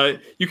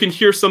you can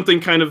hear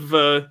something kind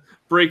of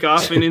break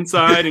off and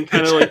inside and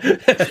kind of like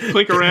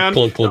clink around.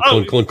 Clunk, clunk,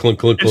 clunk, clunk, clunk,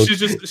 clunk, And clunk.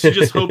 she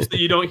just hopes that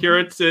you don't hear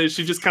it.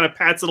 She just kind of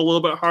pats it a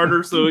little bit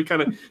harder so it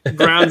kind of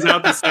drowns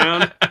out the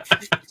sound.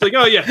 It's like,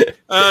 oh yeah,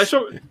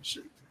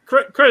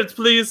 credits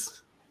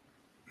please.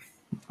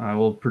 I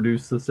will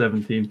produce the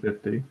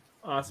 1750.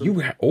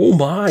 Awesome. Oh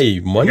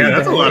my, money. Yeah,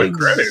 that's a lot of bags.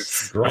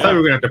 credits. I Drop. thought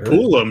we were going to have to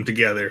pool them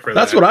together for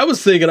That's that. what I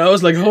was thinking. I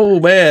was like, oh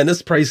man, this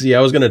is pricey.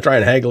 I was going to try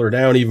and haggle her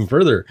down even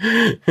further.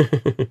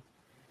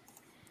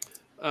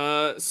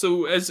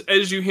 So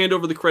as you hand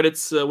over the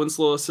credits,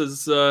 Winslow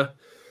says,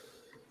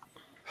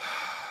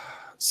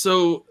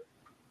 so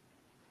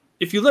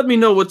if you let me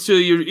know what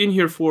you're in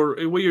here for,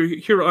 what you're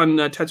here on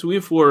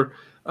Tatooine for,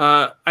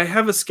 I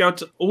have a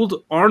scout,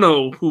 old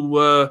Arno,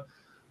 who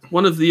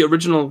one of the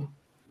original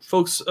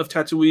folks of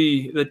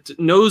Tatooine that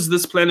knows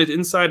this planet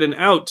inside and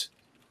out,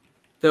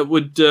 that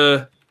would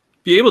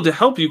be able to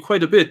help you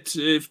quite a bit.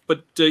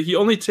 But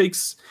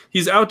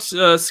he's out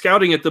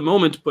scouting at the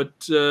moment,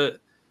 but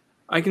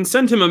I can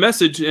send him a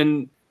message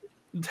and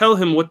tell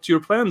him what your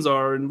plans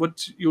are and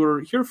what you're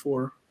here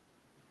for.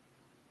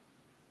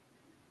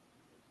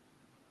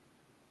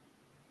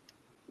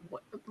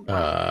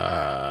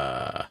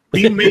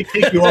 He may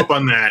take you up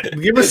on that.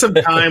 Give us some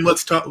time.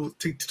 Let's talk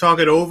to talk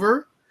it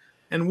over,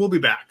 and we'll be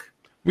back.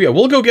 Yeah,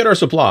 we'll go get our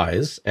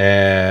supplies,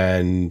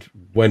 and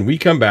when we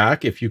come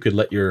back, if you could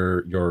let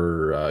your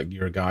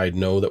guide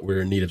know that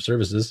we're in need of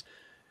services,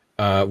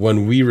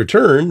 when we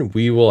return,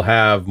 we will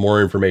have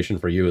more information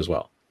for you as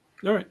well.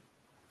 All right.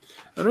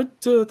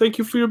 Thank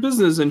you for your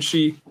business. And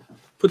she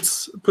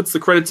puts the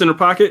credits in her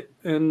pocket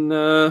and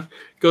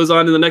goes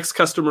on to the next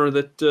customer.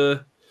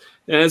 That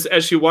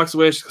as she walks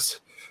away, she goes,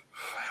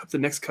 "I hope the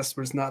next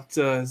customer is not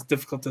as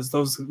difficult as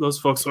those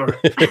folks are."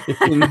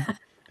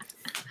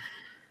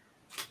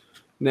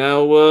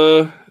 Now,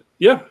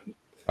 yeah.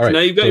 All right. Now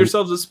you've got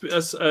yourselves a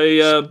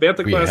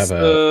Bantha We class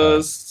have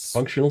a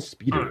functional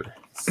speeder.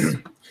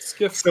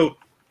 Skiff. So,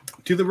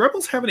 do the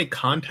rebels have any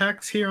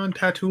contacts here on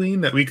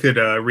Tatooine that we could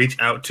reach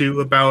out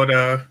to about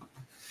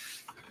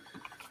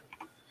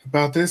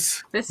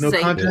this? This No is a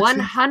contacts here?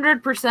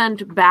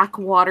 100%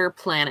 backwater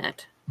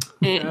planet.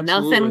 Ain't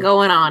Absolutely. nothing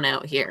going on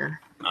out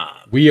here.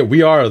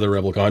 We are the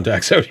rebel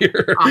contacts out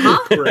here.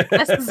 Uh-huh.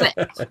 This is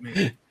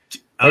it.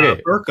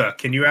 Okay. Burka,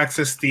 can you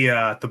access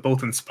the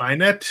boat and spy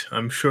net?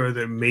 I'm sure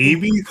there may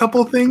be a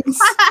couple things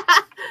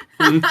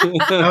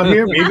out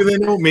here. Maybe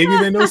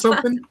they know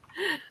something.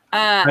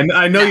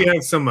 I know you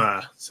have some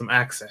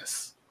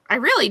access. I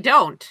really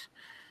don't.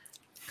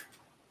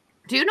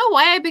 Do you know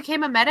why I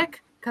became a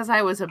medic? Because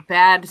I was a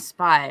bad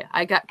spy.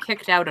 I got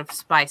kicked out of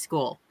spy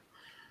school.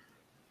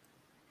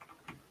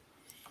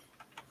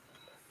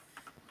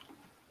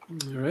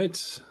 All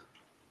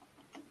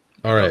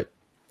right.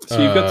 So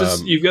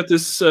you've got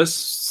this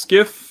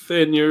skiff,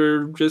 and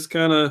you're just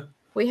kind of.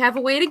 We have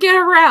a way to get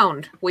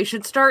around. We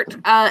should start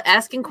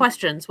asking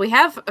questions. We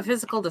have a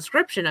physical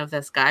description of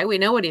this guy. We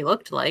know what he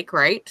looked like,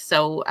 right?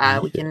 So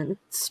we can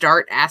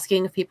start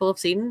asking if people have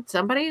seen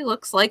somebody who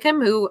looks like him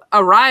who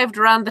arrived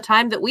around the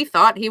time that we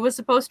thought he was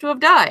supposed to have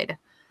died.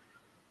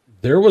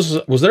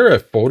 Was there a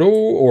photo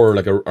or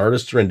like an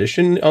artist's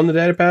rendition on the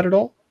data pad at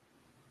all?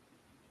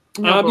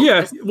 No,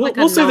 Yeah, it's we'll, like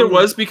a we'll say there known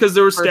was, because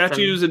there were person.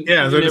 statues and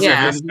Yeah, there's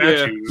Yeah.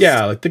 statues.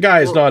 Yeah, like the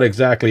guy is Well, not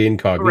exactly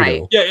incognito.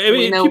 right. Yeah, I We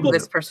mean, know people. who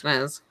this person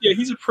is. Yeah,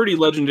 he's a pretty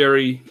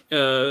legendary,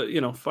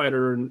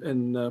 fighter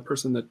and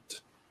person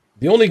that.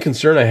 The only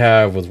concern I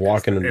have with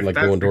walking and If like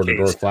that's going the door to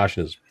door, case.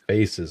 flashing his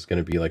face is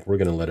going to be like, we're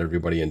going to let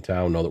everybody in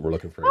town know that we're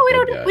looking for Oh, a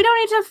dead guy. we don't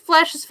need to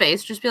flash his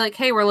face. Just be like,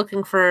 hey, we're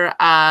looking for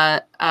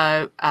a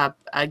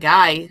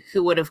guy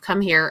who would have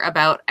come here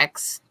about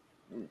X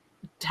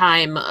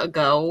time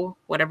ago,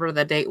 whatever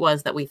the date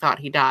was that we thought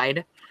he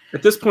died.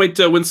 At this point,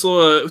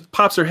 Winslow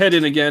pops her head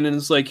in again and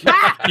is like,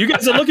 "You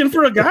guys are looking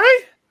for a guy?"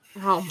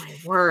 Oh my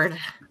word!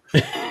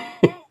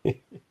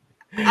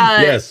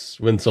 Yes,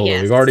 Winsolo,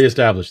 yes. we've already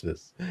established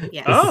this.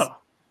 Yes. Oh,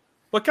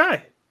 what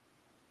guy?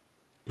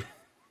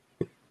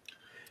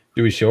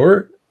 Do we show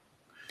her?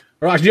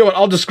 Or actually, you know what?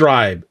 I'll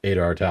describe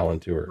Adar Tallon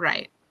to her.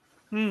 Right.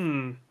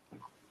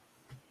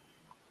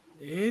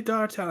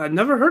 Adar Tallon. I've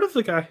never heard of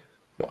the guy.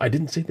 No, I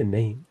didn't say the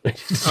name. I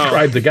just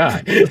described the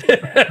guy.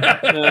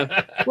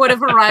 Would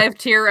have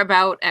arrived here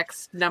about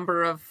X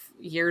number of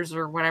years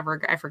or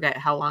whatever. I forget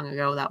how long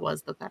ago that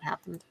was that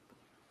happened.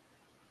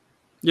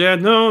 Yeah,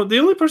 no. The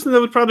only person that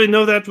would probably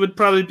know that would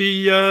probably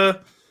be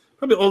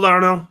old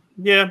Arno.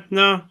 Yeah,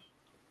 no.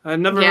 I've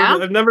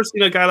never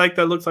seen a guy like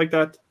that looks like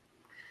that.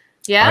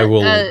 Yeah. I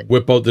will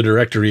whip out the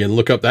directory and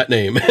look up that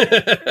name.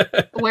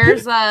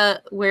 Where's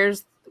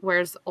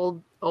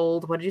old?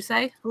 What did you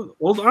say?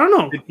 Old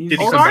Arno. Did he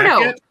Old come back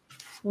Arno. yet?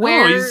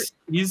 Where? No,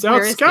 he's out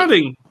where is he?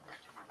 scouting.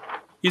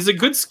 He's a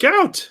good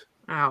scout.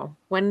 Oh,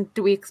 when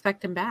do we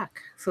expect him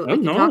back? So I that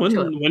we don't can know, talk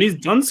to him. when he's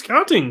done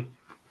scouting.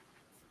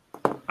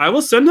 I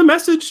will send a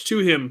message to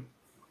him.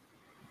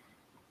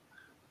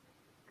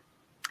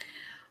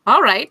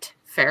 All right,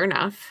 fair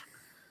enough.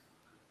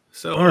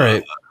 So, All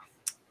right.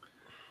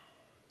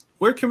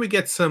 Where can we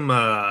get some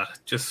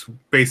just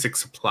basic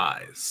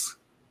supplies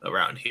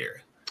around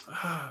here?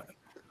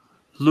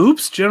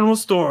 Loop's General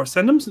Store.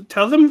 Tell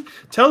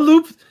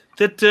Loop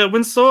that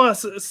Winslow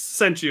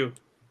sent you.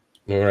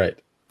 All right.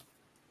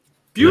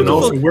 Beautiful,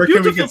 also, where can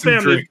we beautiful get some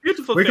family. drink-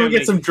 Beautiful Where can we family.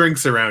 get some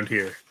drinks around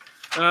here?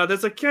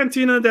 There's a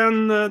cantina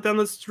down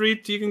the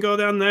street. You can go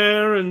down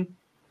there, and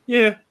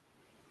yeah.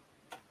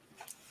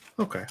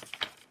 Okay.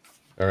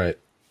 All right.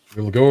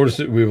 We will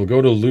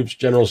go to Loop's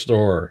General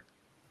Store.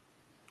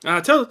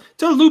 Tell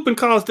Loop and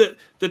Carlos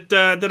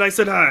that I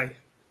said hi.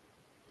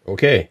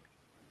 Okay.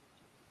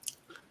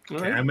 All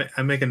Okay, right.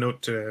 I make a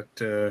note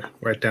to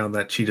write down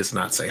that she does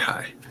not say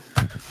hi.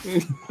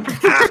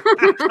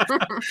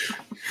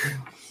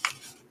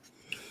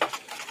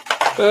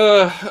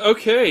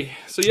 Okay,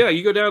 so yeah,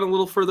 you go down a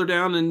little further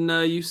down, and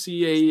you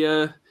see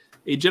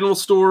a general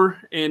store,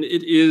 and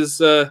it is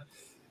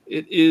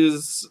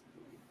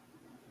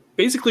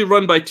basically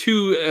run by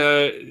two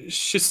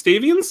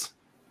Shistavians.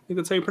 I think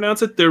that's how you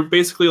pronounce it. They're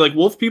basically like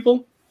wolf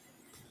people,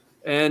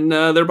 and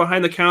they're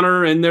behind the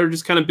counter, and they're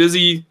just kind of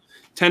busy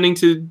tending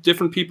to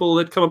different people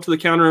that come up to the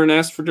counter and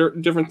ask for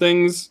different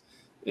things,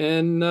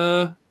 and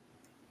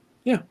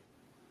yeah.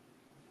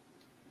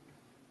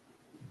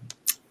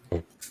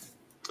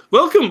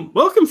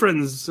 Welcome,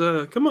 friends.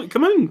 Come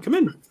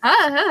in.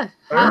 Hi.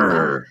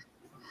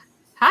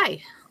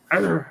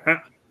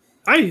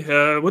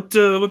 Hi.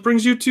 What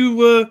brings you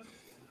to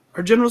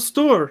our general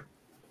store?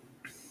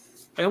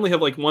 I only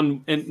have like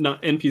one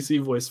not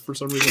NPC voice for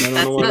some reason.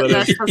 I don't know what that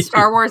is. That's the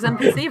Star Wars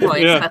NPC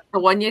voice. Yeah. That's the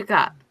one you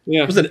got.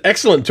 Yeah, It was an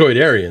excellent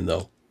Toydarian,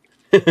 though.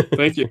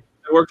 thank you.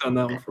 I worked on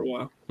that one for a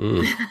while.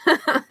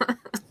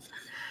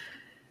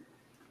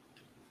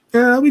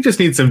 We just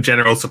need some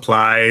general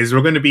supplies.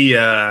 We're going to be,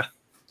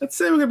 let's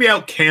say, we're going to be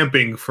out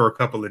camping for a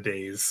couple of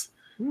days.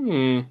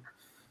 You're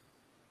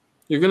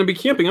going to be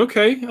camping,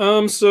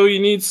 okay? So you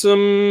need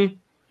some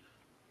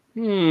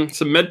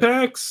med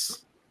packs.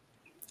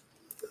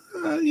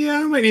 Yeah,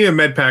 I might need a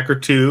med pack or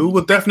two.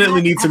 We'll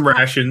definitely need some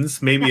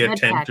rations, maybe a Med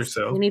tent packs. or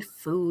so. We need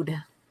food.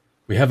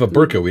 We have a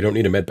burqa. We don't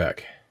need a med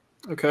pack.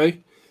 Okay.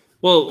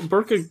 Well,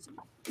 Burka,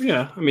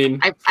 yeah. I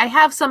mean, I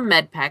have some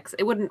med packs.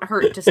 It wouldn't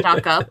hurt to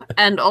stock up,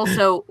 and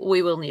also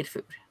we will need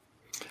food.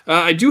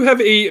 I do have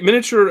a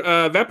miniature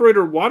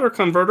evaporator water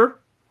converter.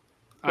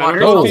 Water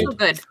is know. also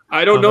good.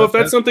 I don't know if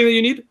that's that's something that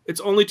you need.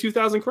 It's only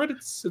 2,000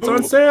 credits. It's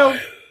on sale.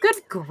 Good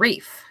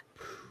grief!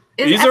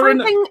 Is These are in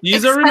everything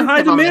high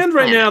expensive on this demand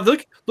right planet? now.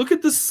 Look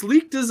at the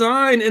sleek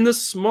design and the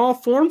small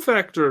form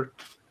factor.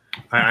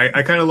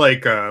 I kind of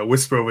like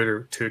whisper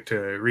over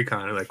to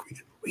Recon, like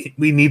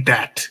we need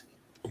that.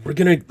 We're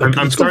gonna.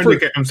 I'm starting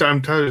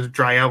to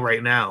dry out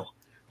right now.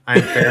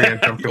 I'm very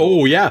uncomfortable.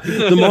 Oh yeah,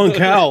 the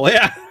Moncal.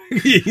 Yeah,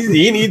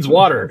 he needs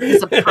water.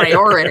 It's a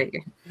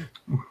priority.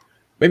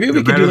 Maybe we No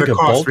could do matter like the a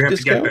cost, bulk we have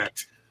to get discount.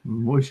 that.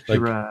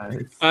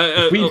 Moisturize.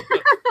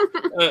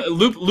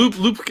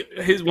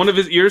 Loop. One of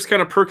his ears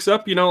kind of perks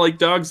up, like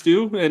dogs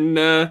do, and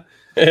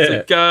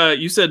it's like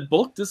you said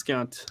bulk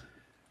discount.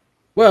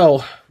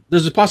 Well,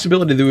 there's a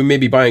possibility that we may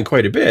be buying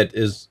quite a bit.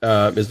 Is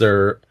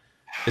there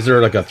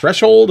like a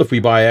threshold? If we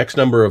buy X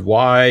number of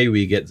Y,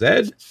 we get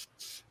Z?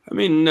 I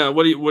mean,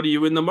 what are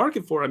you in the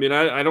market for? I mean,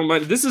 I don't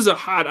mind. This is a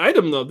hot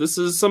item, though. This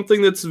is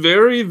something that's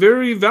very,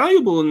 very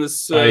valuable in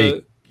this.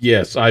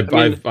 Yes, I've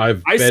been I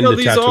to sell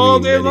these all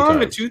Tatooine day many long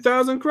at times.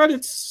 2,000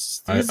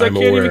 credits. These I I'm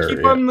can't aware, even keep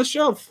yeah. on the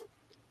shelf.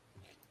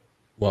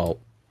 Well,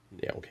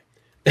 yeah, okay.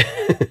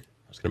 I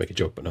was gonna make a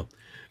joke, but no.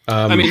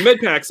 I mean, med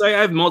packs. I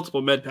have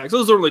multiple med packs.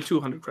 Those are only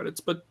 200 credits,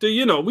 but we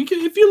can.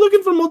 If you're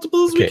looking for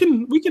multiples, Okay.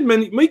 we can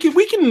make it.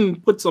 We can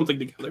put something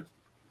together.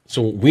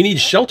 So we need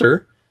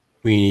shelter,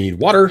 we need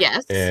water,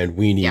 Yes. and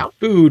we need Yep.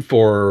 food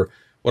for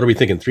what are we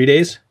thinking? 3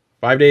 days,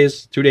 5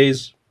 days, 2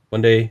 days,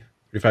 1 day,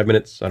 35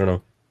 minutes. I don't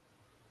know.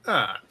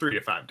 3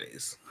 to 5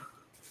 days.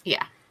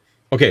 Yeah.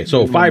 Okay,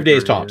 so 5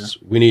 days tops.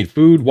 We need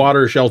food,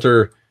 water,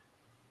 shelter.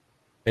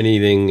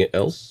 Anything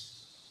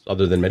else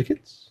other than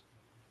medikits?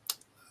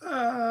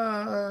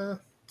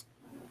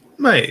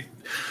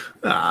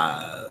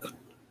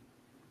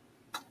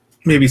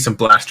 Maybe some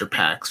blaster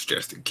packs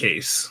just in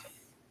case.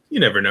 You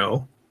never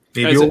know.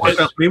 Maybe As- we'll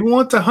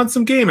want to hunt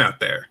some game out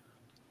there.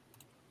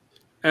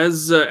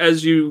 As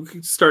you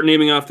start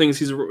naming off things,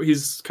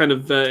 he's kind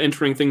of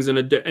entering things in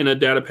a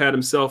data pad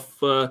himself,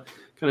 kind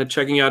of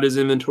checking out his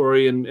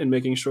inventory and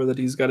making sure that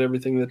he's got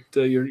everything that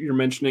you're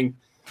mentioning.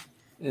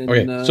 And,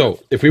 Okay, so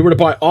if we were to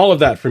buy all of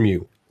that from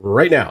you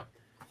right now,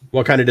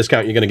 what kind of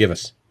discount are you going to give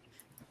us?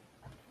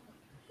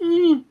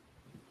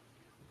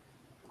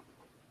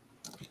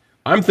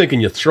 I'm thinking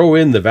you throw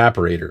in the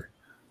evaporator.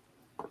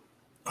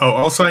 Oh,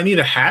 also, I need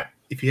a hat.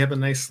 If you have a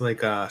nice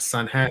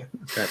sun hat,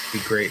 that'd be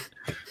great.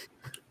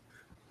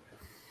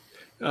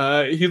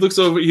 He looks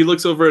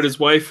over at his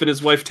wife, and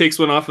his wife takes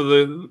one off of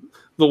the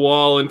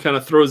wall and kind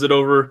of throws it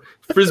over,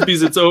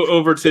 frisbees it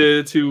over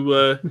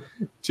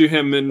to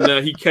him, and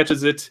he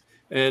catches it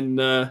and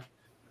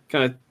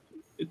kind of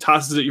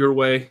tosses it your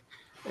way,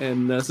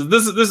 and so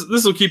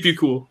this will keep you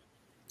cool.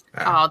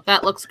 Oh,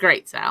 that looks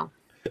great, Sal.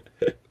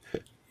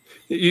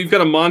 You've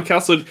got a Mon-cal,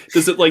 so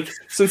does it like,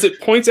 since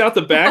it points out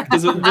the back,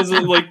 does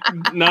it like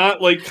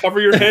not like cover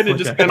your head and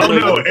just kind of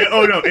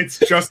oh no, it's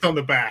just on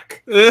the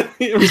back.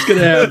 He's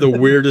gonna have the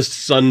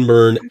weirdest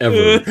sunburn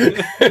ever.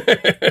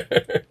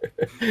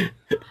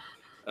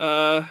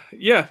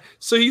 Yeah.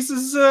 So he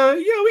says,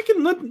 yeah, we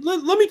can let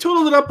me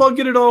total it up. I'll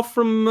get it all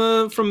from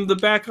the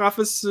back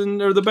office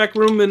or the back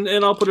room, and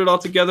I'll put it all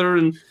together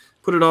and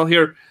put it all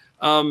here.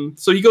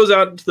 So he goes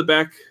out to the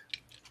back,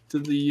 to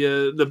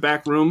the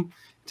back room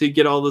to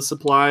get all the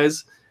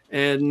supplies.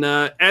 And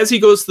as he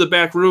goes to the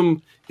back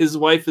room, his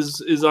wife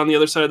is on the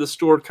other side of the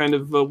store, kind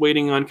of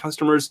waiting on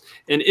customers.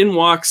 And in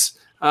walks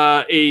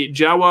a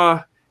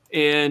Jawa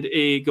and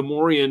a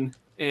Gamorrean,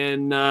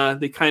 and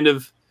they kind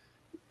of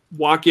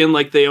walk in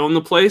like they own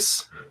the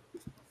place.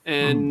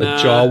 And a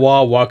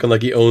Jawa walking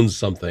like he owns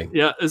something.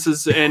 Yeah, this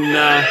is, and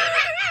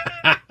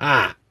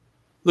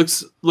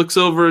looks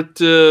over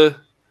at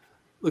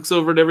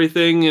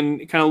everything,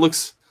 and kind of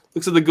looks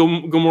at the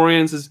Gamorrean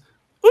and says,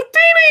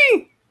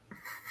 "Utini!"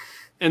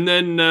 And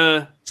then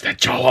it's that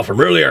Jawa from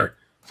earlier.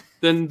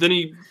 Then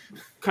he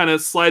kind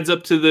of slides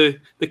up to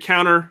the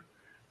counter.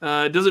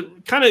 Does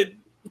it kind of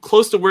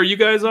close to where you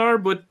guys are,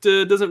 but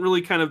doesn't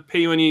really kind of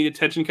pay you any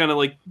attention. Kind of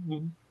like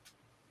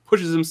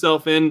pushes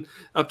himself in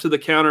up to the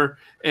counter,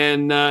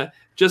 and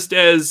just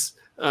as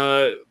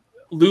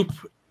Loop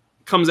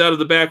comes out of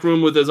the back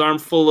room with his arm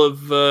full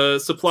of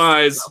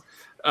supplies,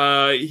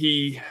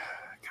 he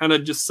kind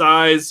of just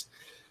sighs,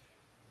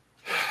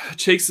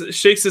 shakes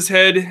his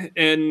head,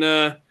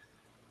 and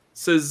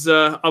says,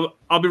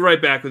 "I'll be right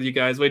back with you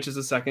guys. Wait just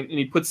a second." And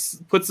he puts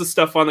the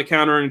stuff on the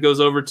counter and goes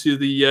over to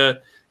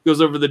the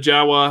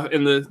Jawa,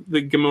 and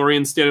the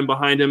Gamorrean standing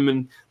behind him,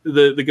 and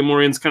the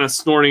Gamorrean's kind of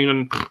snorting,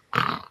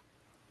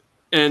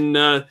 and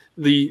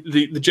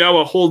the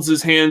Jawa holds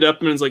his hand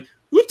up and is like,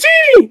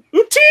 "Utini!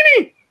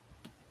 Utini!"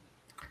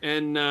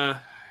 And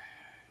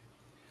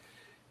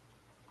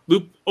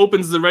Loop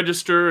opens the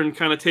register and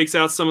kind of takes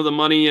out some of the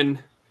money, and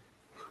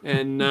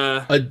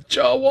a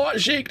Jawa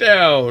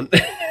shakedown.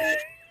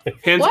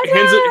 hands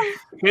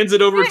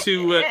it over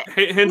to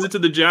hands it to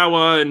the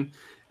Jawa,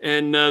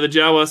 and the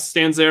Jawa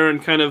stands there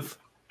and kind of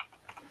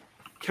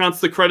counts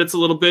the credits a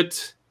little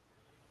bit.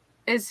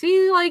 Is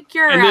he like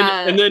your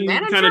and then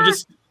manager? Kind of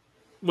just,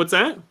 what's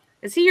that?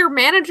 Is he your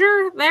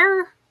manager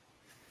there?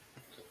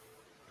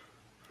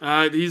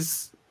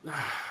 He's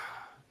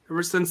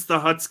ever since the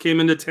Hutts came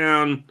into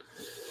town,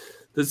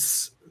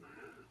 it's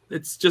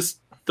just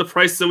the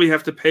price that we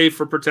have to pay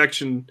for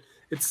protection.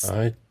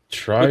 I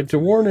tried to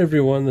warn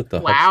everyone that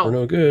the Hutts were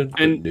no good,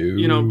 and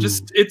no.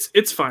 just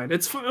it's fine.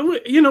 It's fine.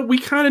 We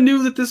kind of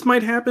knew that this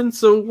might happen,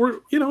 so we're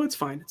it's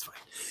fine. It's fine.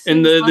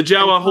 And the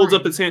Jawa holds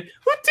up its hand.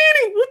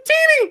 Utini,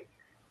 Utini.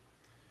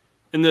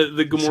 And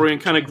the Gamorrean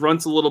kind of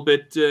grunts a little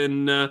bit,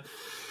 and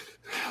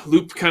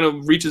Loop kind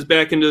of reaches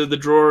back into the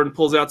drawer and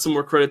pulls out some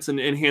more credits and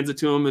hands it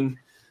to him. And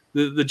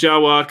the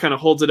Jawa kind of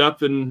holds it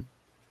up and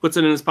puts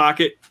it in his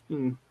pocket.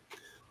 And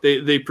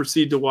they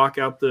proceed to walk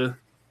out of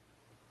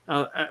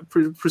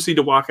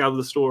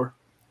the store.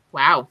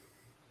 Wow,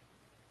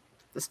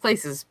 this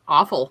place is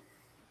awful.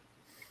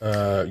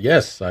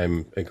 Yes,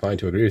 I'm inclined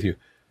to agree with you.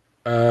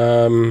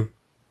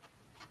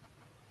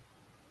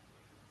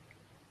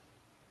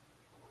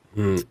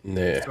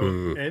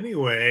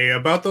 Anyway,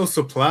 about those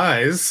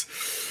supplies.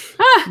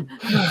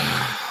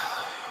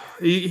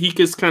 He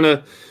just kind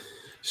of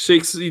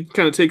shakes. He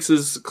kind of takes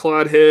his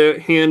clawed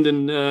hand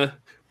and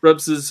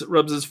rubs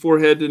his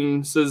forehead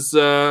and says,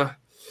 "Well,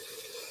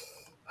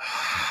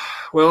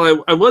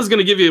 I was going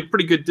to give you a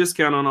pretty good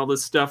discount on all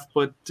this stuff,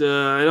 but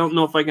I don't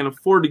know if I can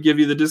afford to give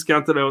you the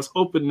discount that I was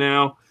hoping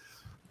now."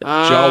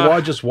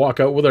 Jawa just walk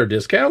out with our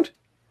discount?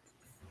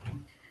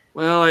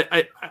 Well,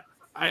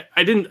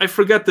 I didn't. I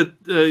forgot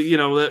that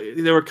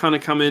they were kind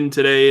of come in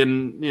today,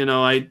 and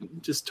I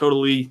just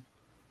totally.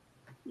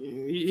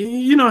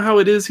 You know how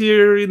it is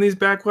here in these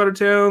backwater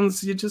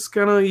towns. You just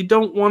you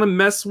don't want to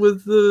mess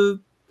with the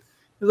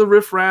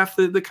riffraff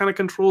that kind of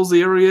controls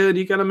the area, and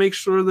you got to make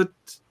sure that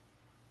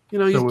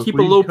you keep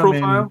a low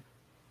profile.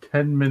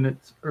 10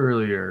 minutes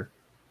earlier,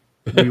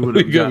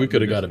 we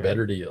could have got a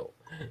better deal.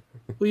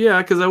 Well,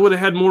 yeah, because I would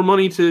have had more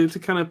money to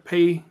kind of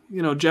pay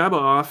Jabba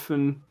off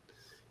and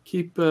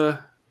keep those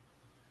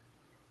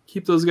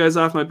guys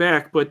off my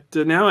back. But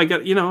now I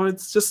got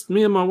it's just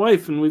me and my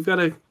wife, and we've got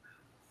to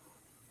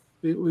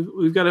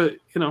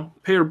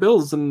pay our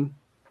bills. And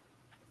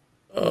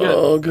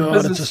oh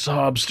god, it's a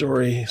sob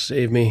story.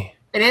 Save me.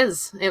 It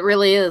is. It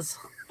really is.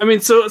 I mean,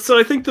 so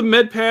I think the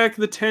med pack,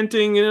 the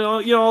tenting, and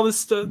all this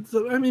stuff.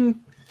 I mean,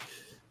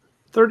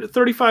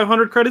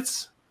 3,500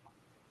 credits.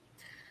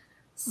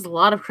 This is a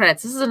lot of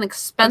credits. This is an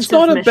expensive. It's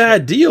not a mission.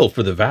 bad deal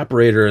for the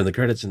evaporator and the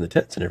credits and the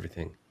tents and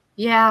everything.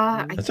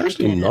 Yeah, That's I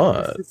actually get it.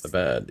 not This a is-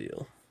 bad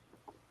deal.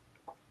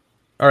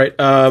 All right.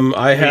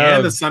 I have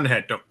and the sun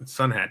hat. Don't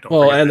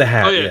well, forget and the that.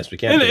 hat. Oh, yeah. Yes, we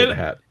can't forget the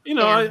hat. You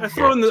know, And I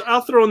throw in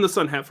I'll throw in the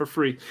sun hat for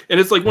free, and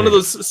it's like one of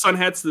those sun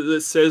hats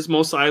that says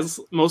most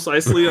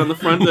Eisley on the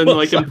front, and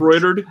like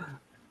embroidered.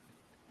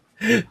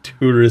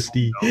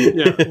 Touristy.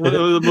 Yeah, one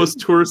of the most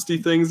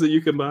touristy things that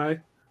you can buy.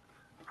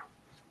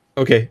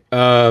 Okay.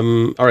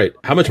 All right.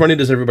 How much money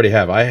does everybody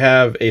have? I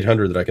have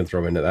 800 that I can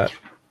throw into that.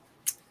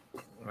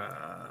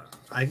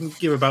 I can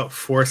give about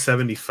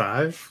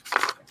 475.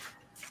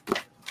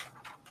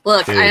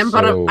 Look, Okay, I am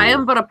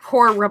so- but a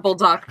poor rebel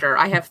doctor.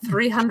 I have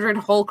 300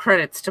 whole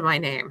credits to my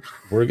name.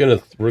 We're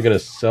gonna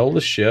sell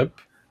the ship.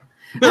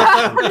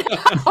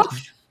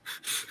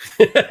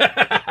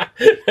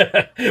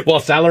 While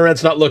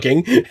Salaran's not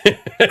looking.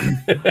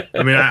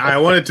 I mean, I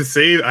wanted to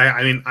save.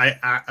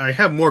 I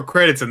have more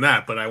credits than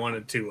that, but I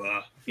wanted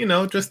to,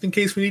 just in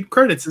case we need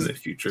credits in the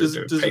future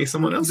to pay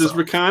someone else. Does off.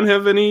 Rakan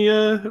have any?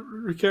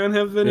 Rakan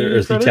have any? Or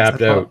is he credits?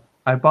 tapped out?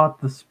 I bought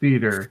the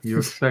speeder. You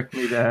expect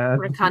me to add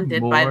Rakan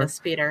did more? buy the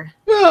speeder.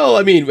 Well,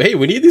 I mean, hey,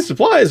 we need these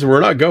supplies. We're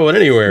not going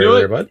anywhere, You know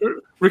there, what? bud.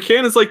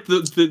 Rakan is like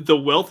the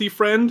wealthy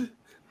friend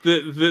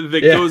that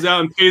Yeah. goes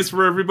out and pays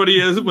for everybody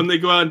when they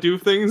go out and do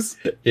things.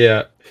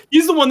 Yeah.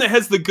 He's the one that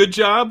has the good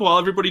job while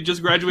everybody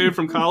just graduated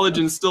from college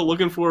and still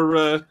looking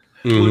for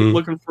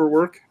looking for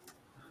work.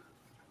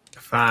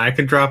 Fine, I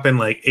can drop in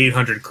like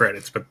 800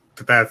 credits, but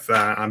that's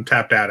I'm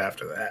tapped out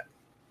after that.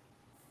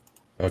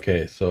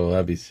 Okay, so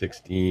that'd be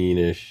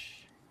 16-ish.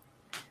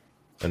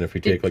 And if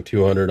we take like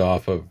 200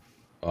 off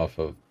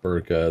of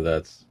Burka,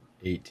 that's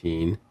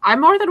 18.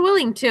 I'm more than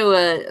willing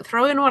to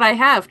throw in what I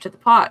have to the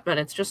pot, but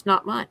it's just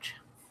not much.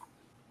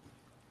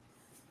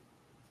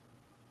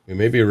 We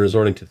may be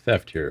resorting to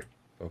theft here,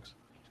 folks.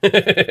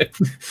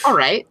 All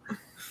right.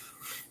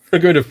 We're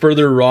going to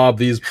further rob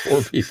these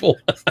poor people.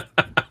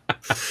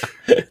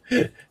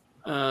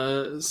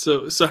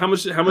 So how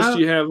much do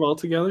you have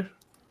altogether?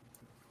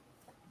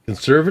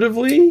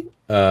 Conservatively,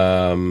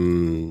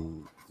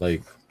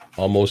 like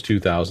almost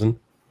 2,000.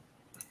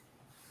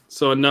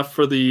 So enough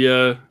for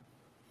the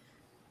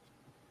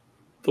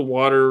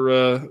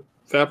water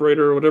evaporator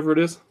or whatever it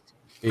is.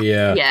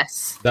 Yeah.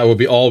 Yes. That would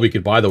be all we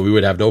could buy, though. We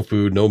would have no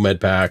food, no med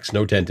packs,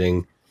 no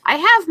tenting. I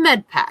have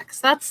med packs.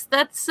 That's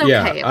okay.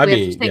 Yeah, if I we have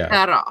mean, to take yeah.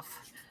 that off.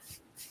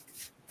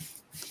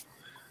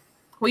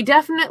 We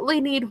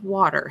definitely need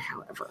water,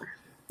 however.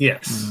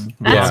 Yes.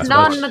 That's Yeah,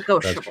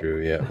 non-negotiable. That's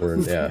true.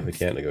 Yeah, we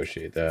can't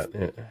negotiate that.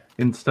 Yeah.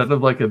 Instead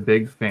of like a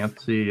big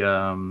fancy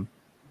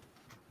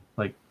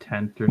like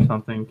tent or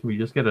something, can we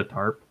just get a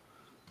tarp?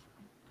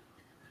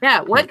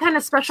 Yeah, what kind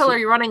of special are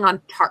you running on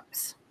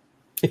tarps?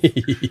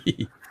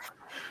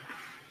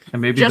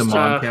 And maybe Just, the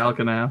Moncal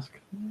can ask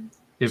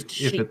if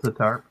Sheep. it's a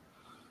tarp.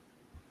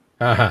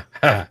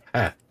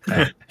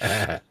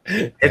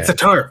 It's a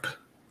tarp.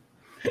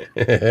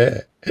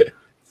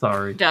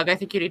 Sorry. Doug, I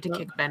think you need to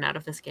kick Ben out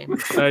of this game.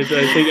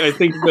 I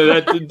think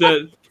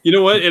that you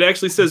know what? It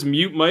actually says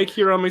mute mic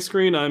here on my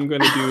screen. I'm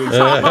going to do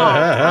exactly.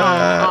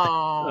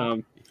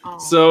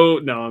 So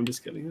no, I'm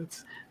just kidding.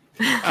 It's,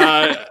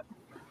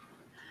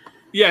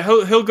 yeah,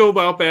 he'll go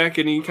about back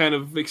and he kind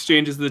of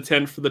exchanges the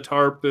tent for the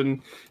tarp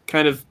and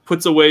kind of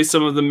puts away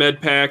some of the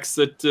med packs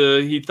that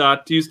he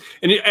thought to use.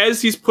 And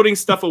as he's putting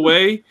stuff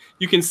away,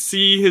 you can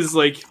see his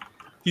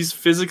he's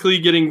physically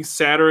getting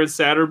sadder and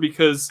sadder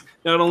because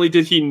not only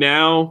did he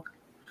now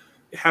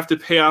have to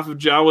pay off of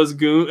Jabba's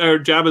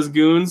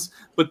goons,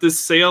 but this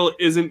sale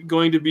isn't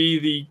going to be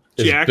the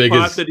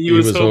jackpot that he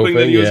was hoping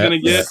that he was going to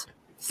get.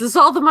 This is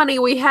all the money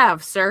we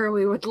have, sir.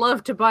 We would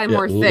love to buy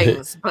more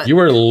things, but you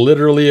are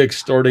literally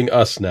extorting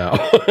us now.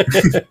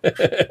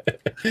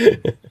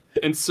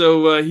 And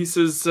so he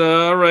says,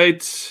 all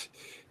right,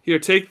 here,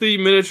 take the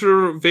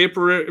miniature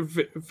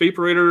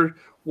vaporator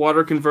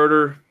water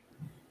converter,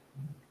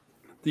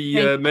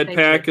 the med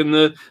pack, and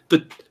the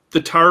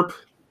tarp.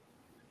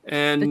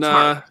 And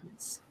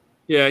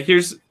yeah,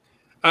 here's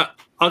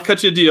I'll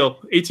cut you a deal.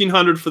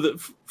 1,800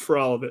 for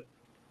all of it.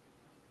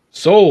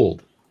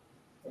 Sold.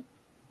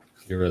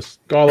 You're a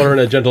scholar and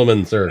a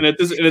gentleman, sir. And at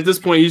this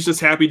point, he's just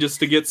happy just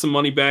to get some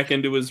money back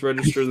into his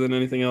register than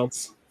anything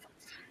else.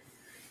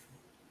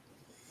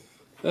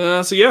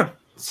 So yeah,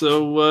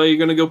 you're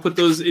gonna go put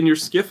those in your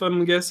skiff,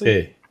 I'm guessing.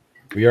 Okay,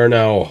 we are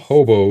now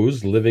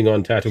hobos living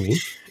on Tatooine.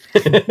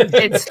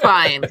 It's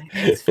fine.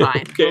 It's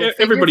fine. Okay, We'll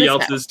everybody figure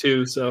else this out. is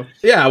too. So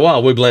Yeah,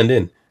 well, we blend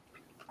in.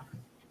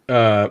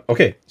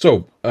 Okay,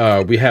 so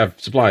we have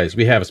supplies.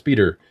 We have a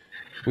speeder.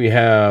 We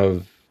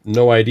have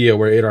no idea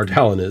where Adar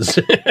Tallon is.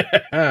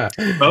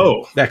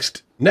 Oh,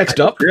 Next I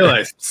up.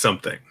 realized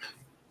something,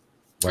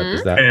 What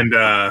is that? and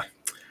I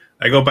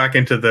go back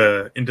into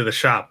the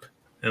shop,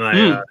 and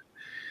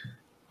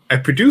I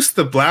produced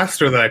the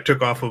blaster that I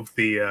took off of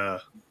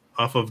the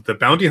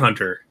bounty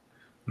hunter,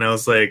 and I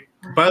was like,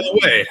 by the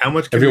way, how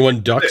much? Can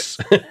Everyone ducks.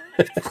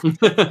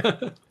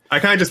 I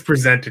kind of just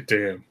present it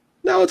to him.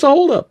 No, it's a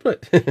holdup. Right.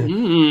 let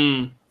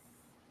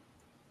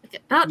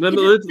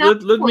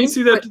me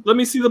see that. Let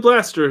me see the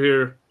blaster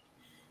here.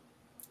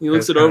 He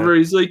looks it over.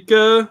 He's like,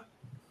 yeah,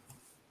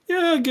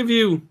 Yeah, I'll give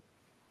you.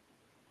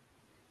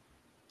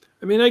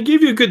 I mean, I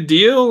gave you a good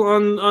deal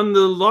on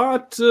the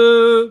lot.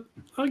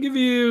 I'll give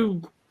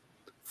you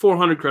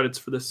 400 credits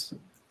for this.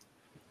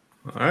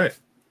 All right.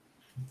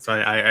 So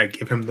I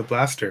give him the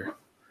blaster.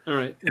 All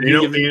right. And you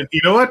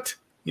know what?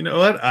 You know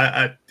what?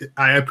 I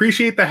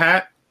appreciate the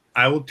hat.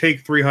 I will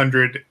take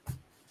 300,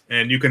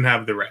 and you can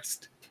have the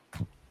rest.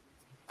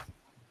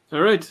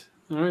 All right.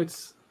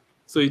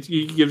 So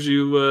he gives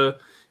you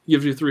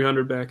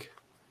 300 back.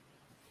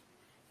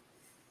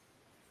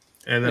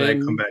 And then I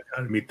come back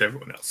out and meet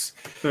everyone else.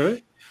 All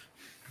right.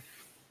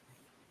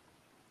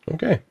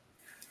 Okay.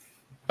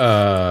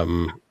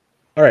 All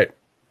right.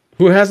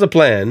 Who has a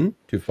plan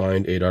to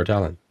find Adar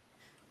Tallon?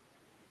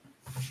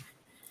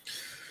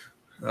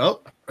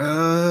 Well,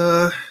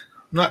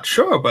 not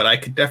sure, but I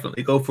could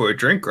definitely go for a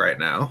drink right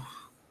now.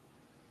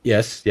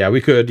 Yes. Yeah,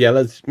 we could. Yeah,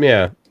 let's.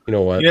 Yeah. You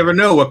know what? You never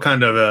know what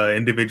kind of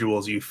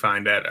individuals you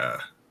find at a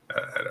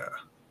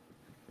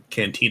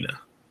cantina.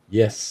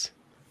 Yes.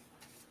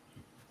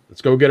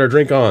 Let's go get our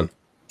drink on.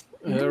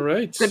 All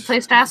right. Good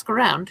place to ask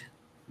around.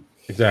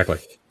 Exactly.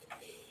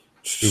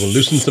 We will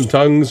loosen some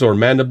tongues or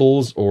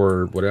mandibles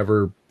or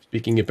whatever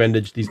speaking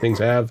appendage these things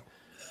have.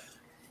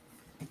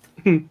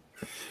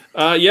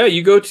 Yeah,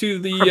 you go to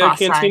the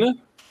cantina.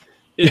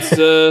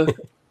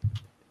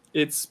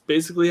 It's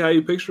basically how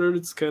you picture it.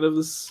 It's kind of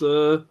this,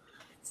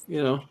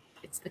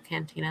 It's the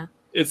cantina.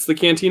 It's the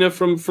cantina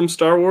from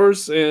Star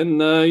Wars,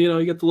 and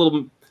you get the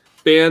little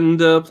band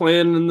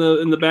playing in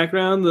the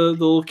background, the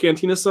little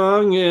cantina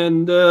song,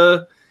 and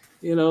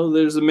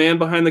there's a man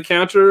behind the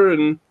counter,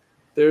 and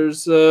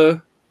there's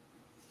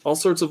all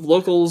sorts of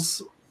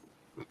locals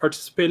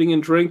participating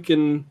in drink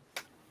and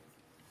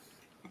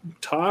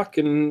talk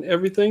and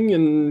everything,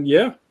 and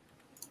yeah.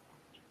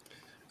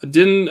 The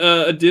din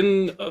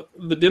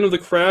of the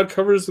crowd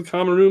covers the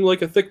common room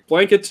like a thick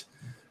blanket,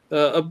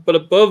 but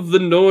above the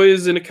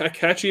noise, and a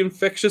catchy,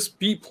 infectious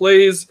beat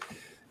plays.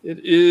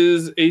 It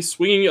is a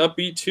swinging,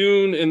 upbeat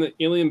tune, and the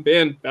alien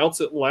band bouts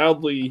it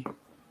loudly.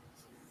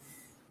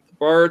 The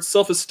bar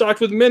itself is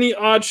stocked with many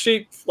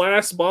odd-shaped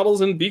flasks,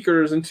 bottles, and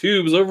beakers and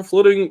tubes,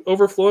 overflowing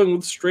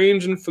with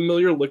strange and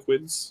familiar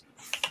liquids.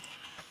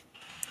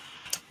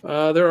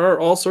 There are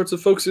all sorts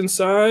of folks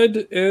inside,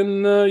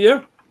 and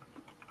yeah.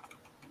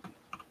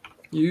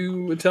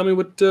 You tell me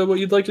what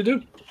you'd like to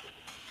do.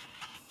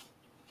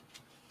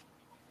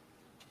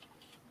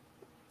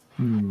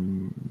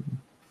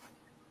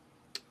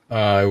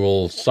 I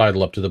will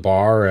sidle up to the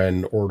bar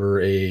and order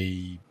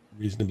a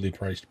reasonably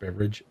priced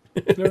beverage.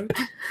 Right.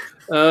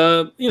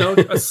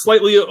 A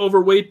slightly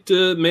overweight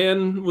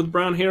man with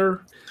brown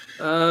hair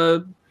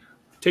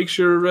takes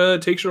your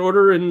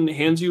order and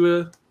hands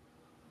you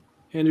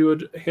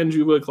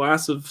a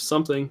glass of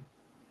something.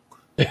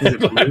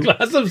 A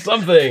glass of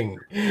something.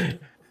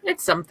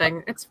 It's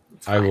something. It's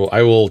fine.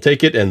 I will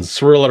take it and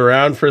swirl it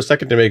around for a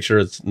second to make sure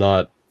it's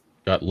not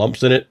got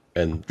lumps in it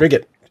and drink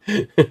it.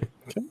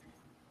 Okay.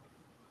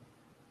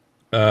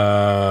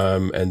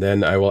 And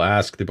then I will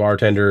ask the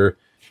bartender,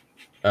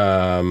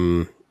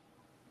 when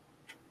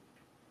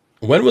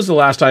was the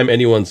last time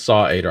anyone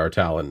saw Adar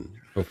Tallon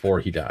before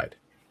he died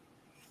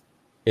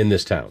in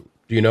this town?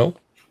 Do you know?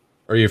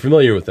 Are you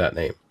familiar with that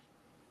name?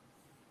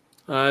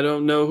 I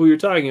don't know who you're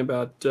talking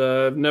about.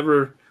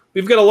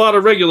 We've got a lot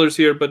of regulars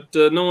here, but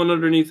no one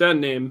underneath that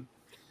name.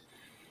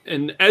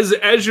 And as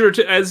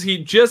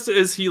he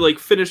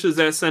finishes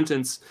that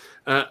sentence,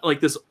 like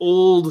this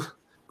old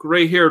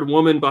gray-haired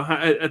woman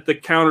behind at the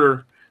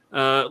counter,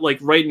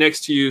 right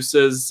next to you,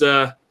 says,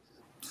 if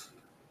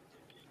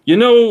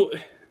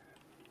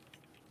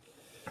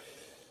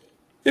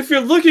you're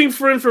looking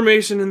for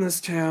information in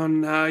this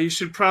town, you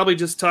should probably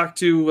just talk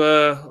to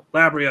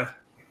Labria.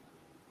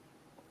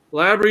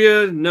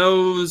 Labria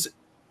knows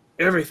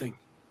everything.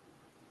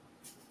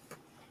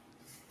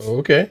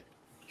 Okay.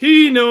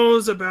 He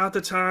knows about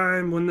the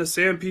time when the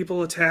Sand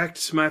People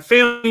attacked my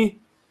family.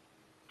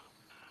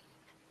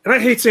 And I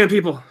hate Sand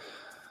People.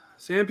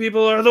 Sand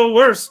People are the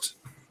worst.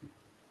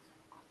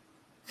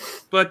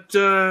 But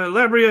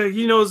Labria,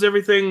 he knows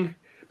everything.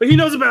 But he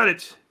knows about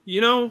it,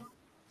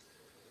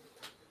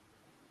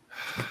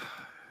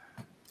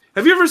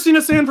 Have you ever seen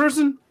a sand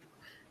person?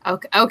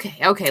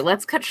 Okay.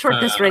 Let's cut short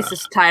this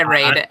racist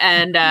tirade.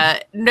 And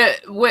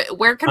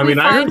where can we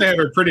find? I heard they have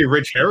a pretty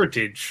rich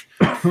heritage.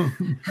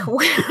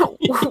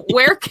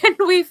 Where can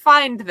we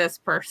find this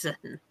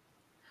person?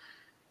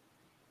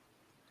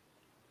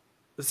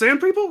 The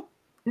Sand People?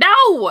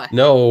 No.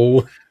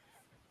 No.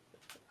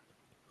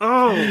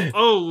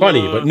 Oh.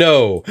 Funny, but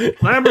no.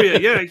 Labria,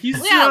 yeah,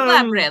 he's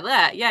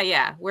Labria.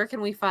 Yeah. Where can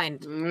we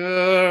find?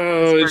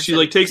 And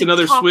she takes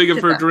another swig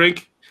of her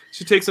drink.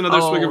 She takes another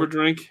swig of her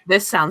drink.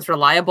 This sounds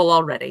reliable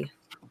already.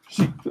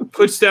 She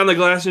puts down the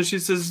glass and she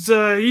says,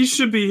 he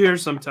should be here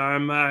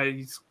sometime.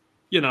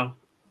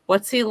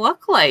 What's he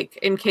look like,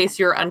 in case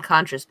you're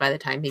unconscious by the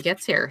time he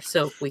gets here,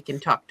 so we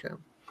can talk to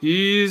him?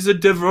 He's a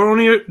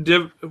Devorian.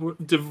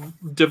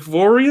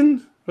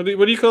 What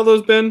do you call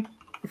those, Ben?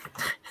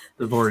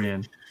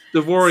 Devorian.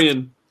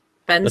 Devorian.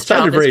 Ben's That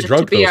sounded job very is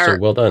drunk, though, so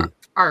well done.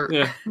 our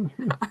Yeah.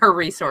 our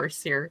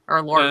resource here,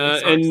 our lore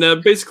resource.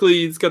 And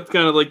basically, it's got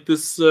kind of like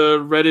this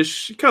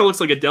reddish. It kind of looks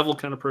like a devil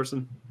kind of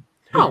person.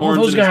 Oh, Horns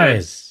those in his head.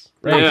 guys.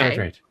 Right, Yeah. right,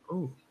 right.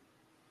 Oh.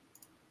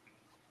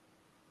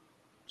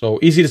 So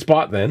easy to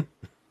spot then.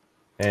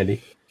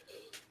 Andy.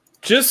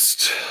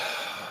 Just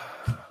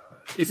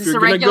if Is this you're a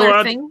gonna regular go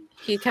out, thing?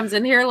 He comes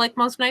in here like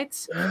most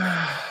nights.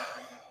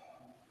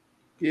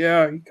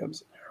 yeah, he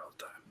comes in here all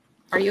the time.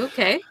 Are you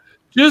okay?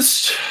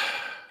 Just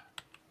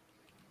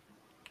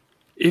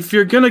if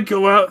you're gonna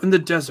go out in the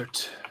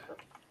desert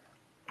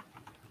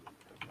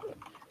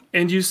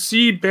and you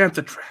see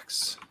bantha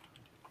tracks,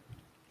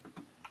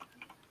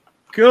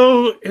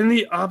 go in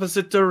the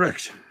opposite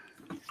direction.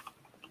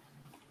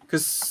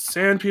 Because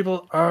sand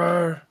people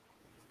are...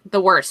 The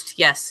worst.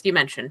 Yes, you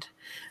mentioned.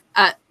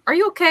 Are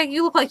you okay?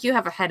 You look like you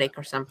have a headache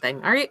or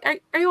something. Are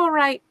you all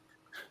right?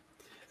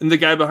 And the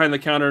guy behind the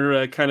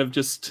counter kind of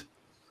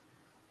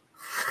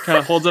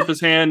holds up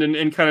his hand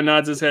and kind of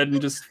nods his head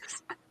and just...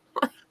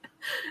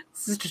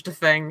 This is just a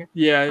thing.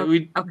 Yeah,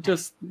 Okay.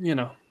 just,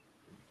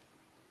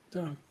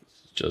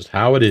 Just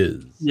how it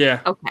is.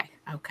 yeah. Okay.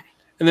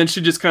 And then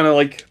she just kind of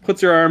like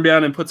puts her arm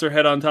down and puts her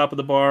head on top of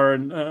the bar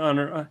and on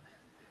her,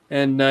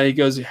 and he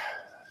goes, "Yeah,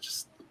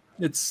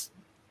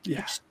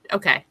 yeah."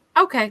 Okay.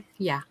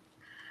 Yeah.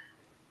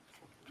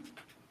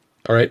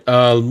 All right.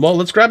 Well,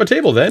 let's grab a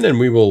table then, and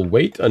we will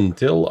wait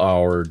until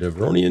our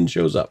Devronian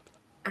shows up.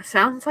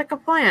 Sounds like a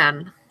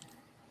plan.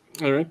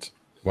 All right.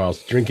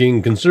 Whilst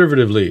drinking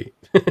conservatively.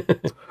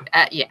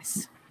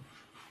 Yes.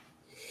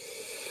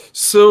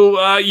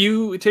 So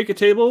you take a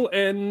table,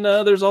 and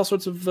there's all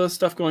sorts of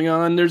stuff going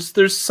on.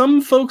 There's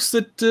some folks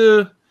that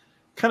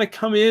kind of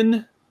come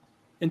in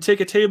and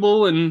take a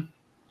table, and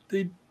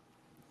they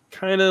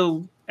kind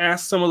of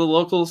ask some of the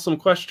locals some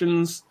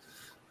questions.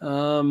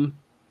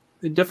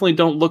 They definitely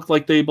don't look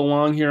like they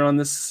belong here on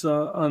this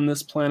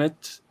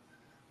planet,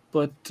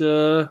 but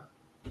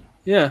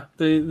yeah,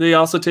 they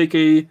also take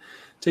a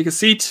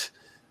seat.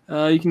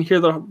 You can hear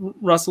the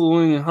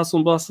rustling and hustle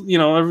and bustle.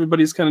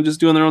 Everybody's kind of just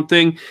doing their own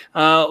thing.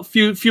 A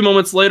few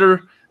moments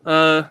later,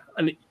 a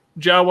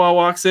Jawa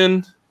walks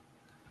in,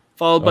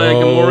 followed by a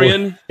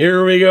Gamorrean.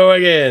 Here we go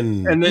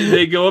again. And then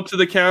they go up to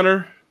the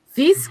counter.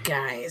 These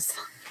guys.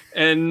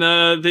 And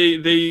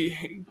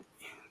the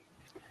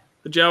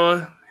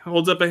Jawa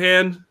holds up a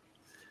hand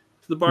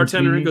to the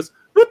bartender and goes,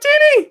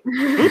 "Houtini!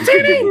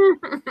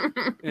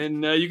 Houtini!"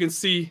 And you can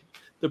see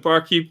the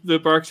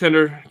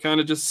bartender kind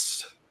of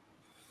just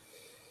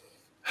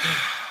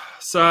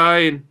sigh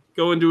and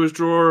go into his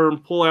drawer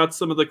and pull out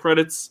some of the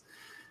credits,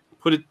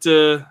 put it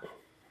in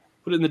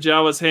the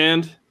Jawa's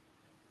hand.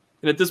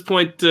 And at this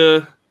point,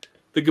 the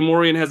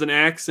Gamorrean has an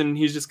axe, and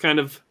he's just kind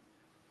of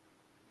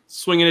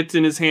swinging it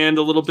in his hand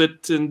a little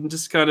bit and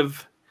just kind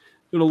of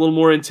doing a little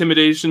more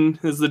intimidation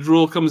as the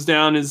drool comes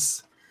down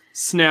his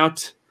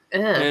snout.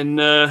 Ugh. And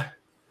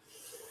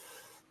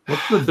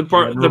What's the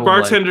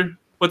bartender... Like,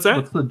 what's that?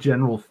 what's the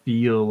general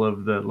feel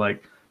of the,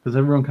 like, does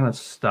everyone kind of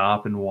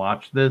stop and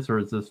watch this, or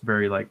is this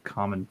very, like,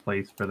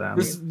 commonplace for them?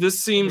 This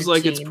seems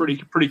like it's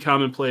pretty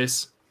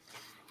commonplace.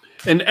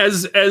 And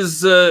as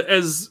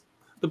the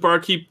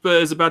barkeep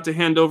is about to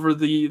hand over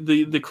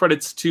the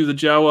credits to the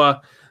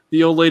Jawa,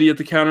 the old lady at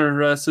the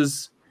counter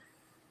says,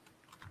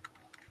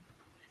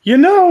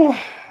 "You've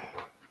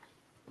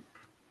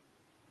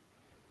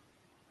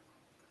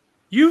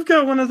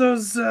got one of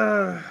those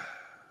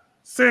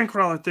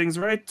sandcrawler things,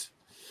 right?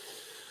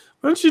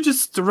 Why don't you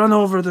just run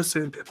over the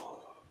sand people?"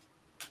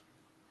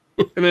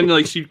 And then,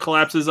 like, she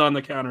collapses on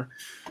the counter.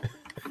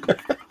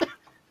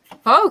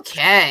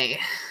 Okay.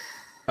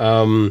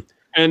 And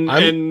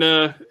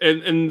the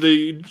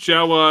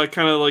Jawa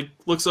kind of like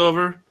looks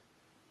over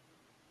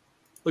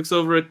at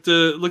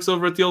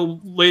the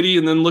old lady,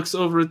 and then looks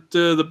over at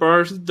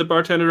the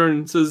bartender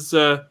and says,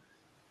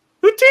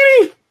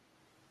 "Houtini!"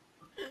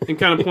 and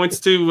kind of points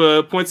to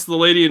the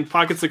lady and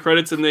pockets the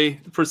credits, and they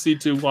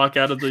proceed to walk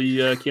out of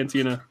the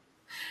cantina.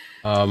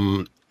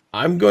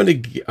 I'm going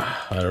to...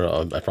 I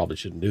don't know. I probably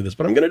shouldn't do this,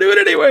 but I'm going to do it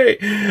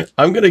anyway.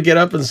 I'm going to get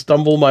up and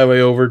stumble my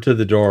way over to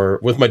the door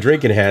with my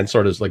drink in hand,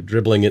 sort of like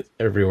dribbling it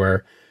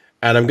everywhere.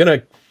 And I'm going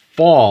to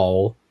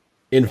fall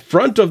in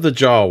front of the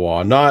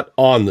Jawa, not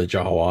on the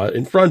Jawa,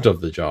 in front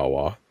of the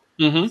Jawa.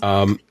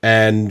 Mm-hmm.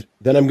 And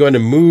then I'm going to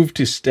move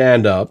to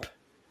stand up.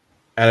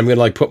 And I'm going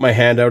to like put my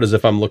hand out as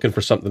if I'm looking for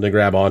something to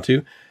grab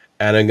onto.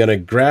 And I'm going to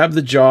grab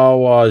the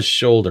Jawa's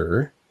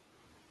shoulder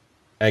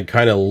and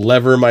kind of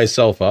lever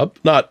myself up.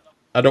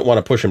 I don't want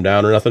to push him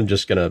down or nothing. I'm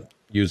just going to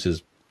use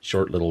his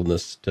short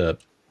littleness to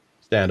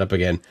stand up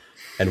again.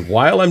 And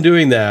while I'm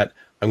doing that,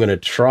 I'm going to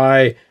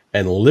try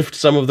and lift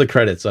some of the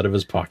credits out of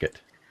his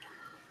pocket.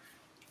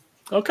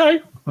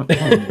 Okay. Oh,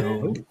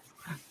 no.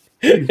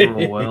 Please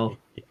roll well.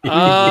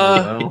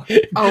 Oh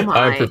my.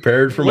 I'm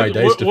prepared for my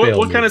dice to fail.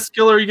 What kind of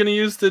skill are you going to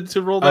use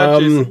to roll that,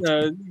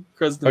 Jason?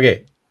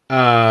 Okay.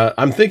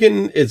 I'm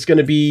thinking it's going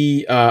to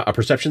be a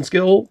perception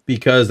skill,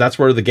 because that's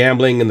where the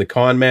gambling and the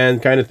con man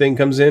kind of thing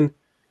comes in.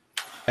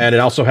 And it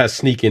also has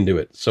sneak into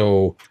it.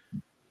 So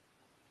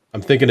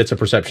I'm thinking it's a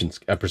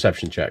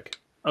perception check.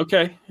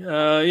 Okay.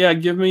 Yeah,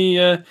 give me.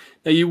 Now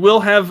you will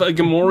have a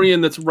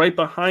Gamorrean that's right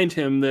behind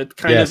him that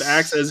kind of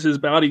acts as his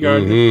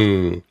bodyguard.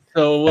 Mm-hmm.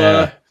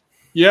 So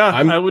yeah,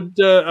 I'm- I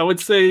would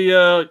say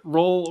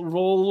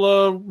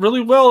roll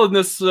really well in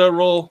this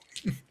roll.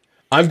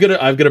 I'm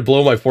gonna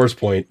blow my force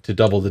point to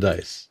double the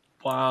dice.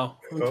 Wow.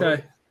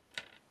 Okay.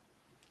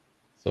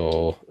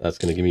 So that's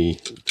gonna give me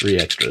 3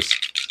 extras.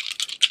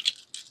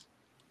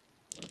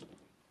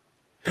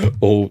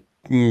 Oh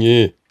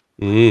yeah.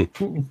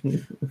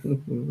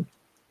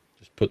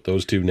 Just put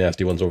those 2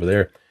 nasty ones over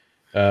there.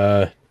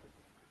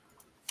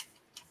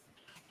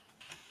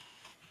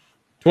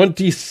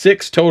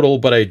 26 total,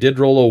 but I did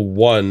roll a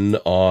 1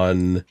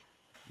 on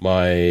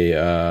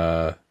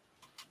my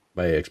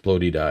my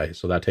explodey die,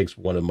 so that takes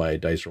one of my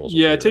dice rolls.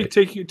 Yeah, away,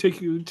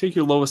 take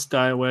your lowest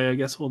die away. I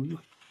guess we'll.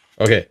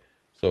 Okay,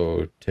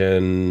 so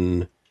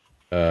 10,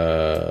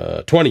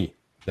 20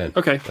 then.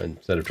 Okay,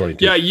 instead of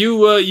 22. Yeah,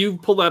 you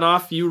pull that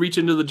off. You reach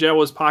into the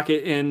Jawa's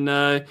pocket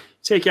and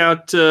take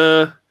out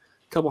a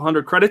couple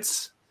hundred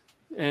credits,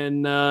 and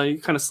you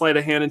kind of slide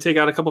a hand and take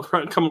out a couple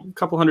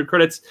hundred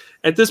credits.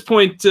 At this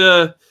point,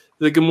 the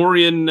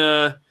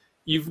Gamorrean.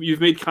 You've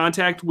made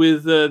contact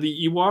with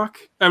the Ewok.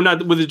 I'm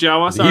not with the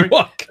Jawa. Sorry,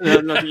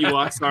 Ewok. Not the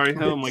Ewok. Sorry.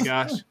 Oh my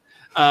gosh.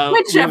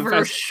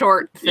 Whichever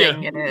short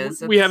thing it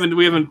is. We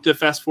haven't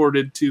fast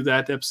forwarded to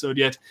that episode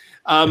yet.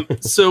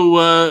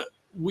 So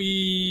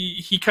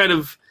he kind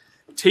of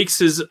takes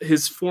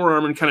his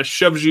forearm and kind of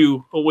shoves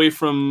you away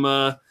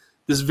from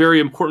this very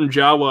important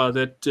Jawa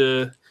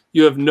that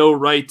you have no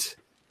right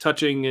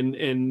touching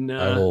and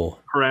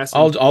harassing.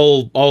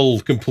 I'll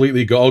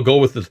completely go. I'll go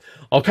with the.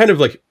 I'll kind of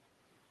like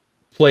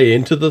play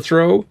into the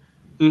throw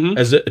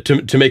as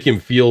to make him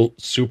feel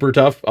super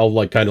tough. I'll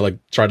like kind of like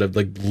try to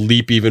like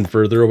leap even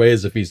further away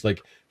as if he's like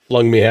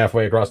flung me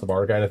halfway across the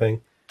bar kind of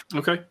thing.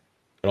 Okay.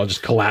 And I'll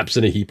just collapse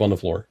in a heap on the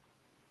floor.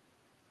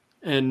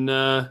 And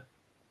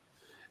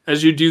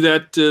as you do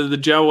that, the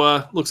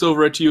Jawa looks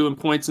over at you and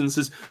points and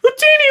says,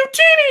 "Utini,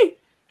 Utini!"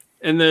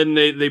 And then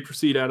they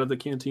proceed out of the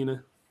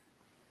cantina.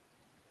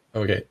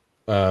 Okay.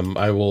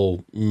 I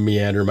will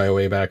meander my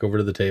way back over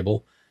to the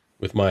table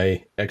with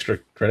my extra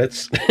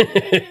credits.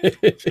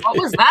 What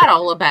was that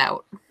all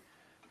about?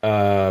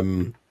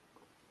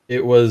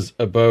 It was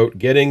about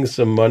getting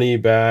some money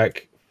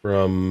back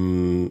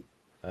from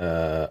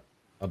a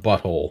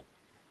butthole.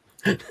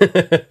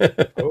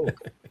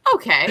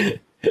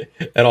 Okay.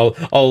 And I'll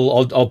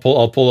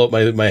pull out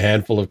my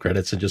handful of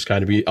credits and just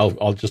kind of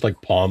I'll just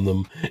like palm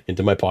them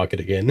into my pocket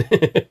again.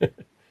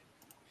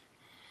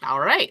 All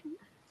right.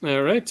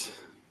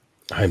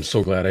 I'm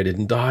so glad I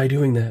didn't die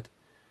doing that.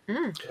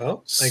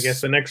 Well, I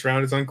guess the next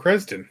round is on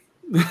Creston.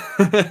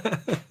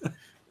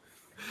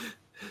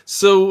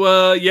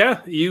 So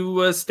yeah,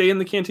 you stay in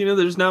the cantina.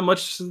 There's not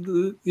much,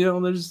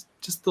 there's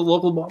just the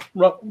local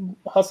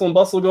hustle and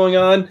bustle going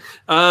on.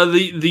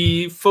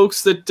 The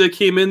folks that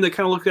came in that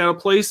kind of looked out of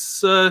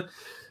place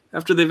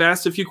after they've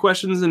asked a few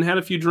questions and had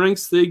a few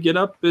drinks, they get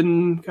up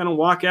and kind of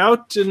walk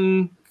out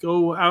and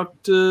go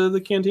out to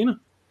the cantina.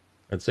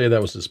 I'd say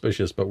that was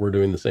suspicious, but we're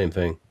doing the same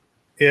thing.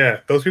 Yeah,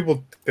 those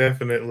people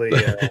definitely.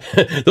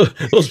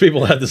 Those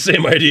people had the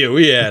same idea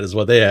we had, is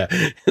what they had.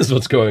 Is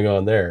what's going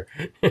on there.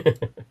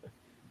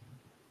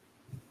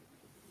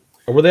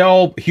 Were they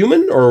all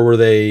human, or were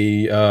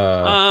they?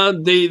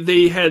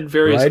 They had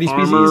various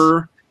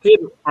armor. They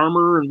had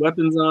armor and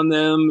weapons on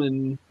them,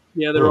 and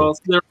yeah, they're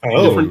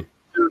different.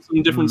 There are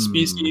some different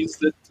species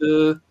that.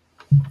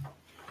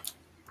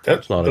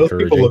 That's not those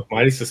encouraging. people look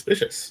mighty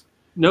suspicious.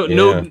 No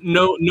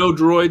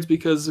droids,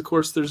 because of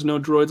course there's no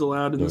droids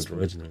allowed in this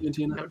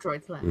cantina. No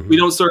droids allowed. We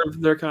don't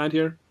serve their kind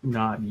here.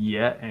 Not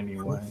yet,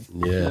 anyway.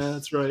 Yeah,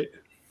 that's right.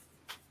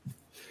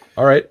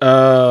 All right.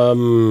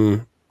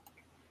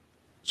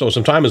 So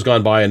some time has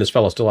gone by and this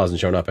fellow still hasn't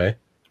shown up, eh?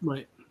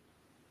 Right.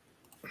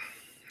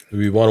 Do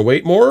we want to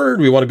wait more, or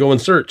do we want to go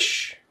and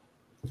search?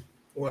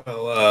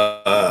 Well,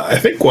 I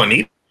think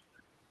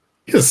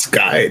Juanita's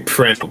guide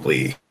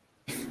probably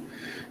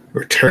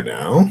return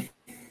now.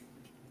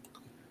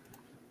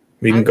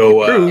 We can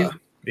go.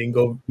 We can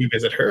go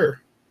revisit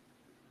her.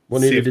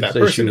 Juanita did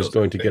say she was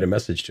going to get a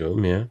message to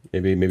him. Yeah,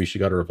 maybe she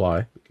got a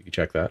reply. We could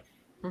check that.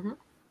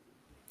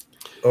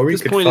 Or we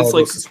could follow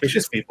those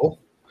suspicious people.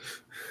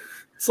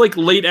 It's like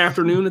late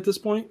afternoon at this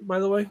point, by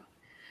the way.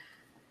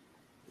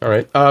 All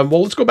right.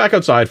 Well, let's go back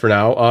outside for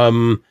now.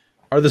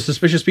 Are the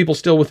suspicious people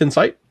still within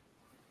sight?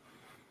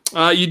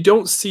 You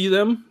don't see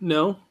them,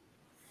 no.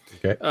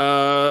 Okay.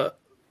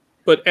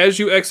 But as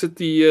you exit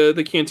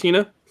the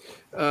cantina,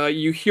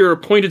 you hear a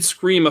pointed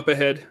scream up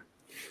ahead.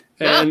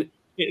 And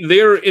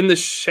there in the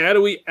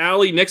shadowy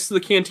alley next to the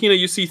cantina,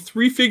 you see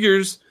 3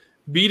 figures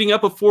beating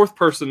up a 4th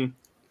person.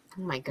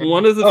 Oh my goodness.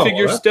 One of the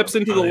figures steps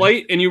into the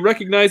light, and you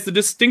recognize the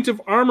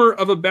distinctive armor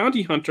of a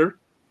bounty hunter.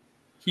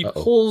 He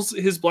pulls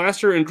his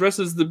blaster and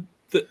addresses the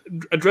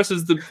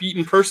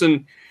beaten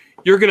person.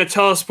 "You're going to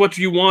tell us what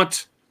we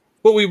want,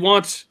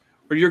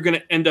 or you're going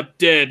to end up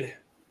dead."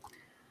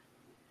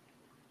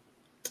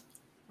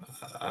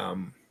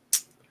 I'm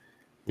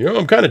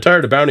kind of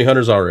tired of bounty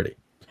hunters already.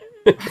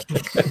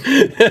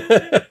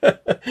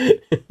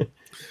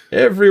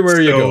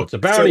 Everywhere you go, it's a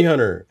bounty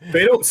hunter.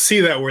 They don't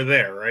see that we're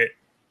there, right?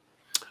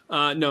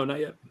 No, not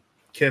yet.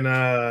 Can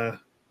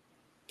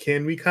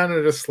we kind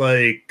of just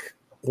like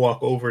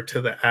walk over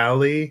to the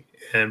alley,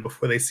 and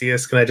before they see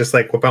us, can I just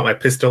like whip out my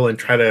pistol and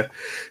try to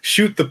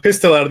shoot the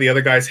pistol out of the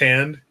other guy's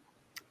hand?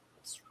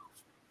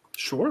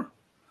 Sure.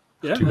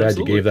 Yeah. Too bad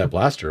absolutely. you gave that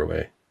blaster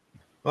away.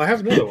 Well, I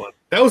have another one.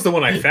 That was the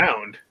one I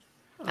found.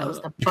 That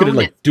was the You could have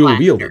like bonus dual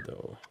blaster. wielded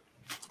though.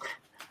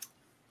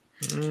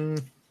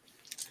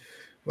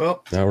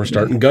 Well, Now we're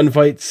starting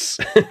gunfights.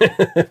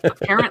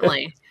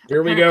 Apparently.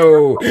 Here we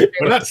go.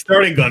 we're not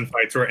starting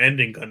gunfights. We're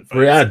ending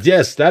gunfights.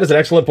 Yes, that is an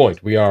excellent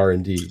point. We are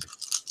indeed.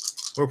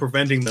 We're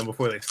preventing them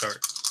before they start.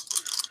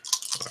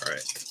 All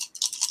right.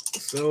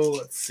 So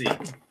let's see.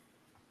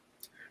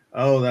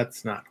 Oh,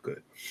 that's not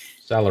good.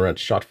 Salarant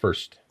shot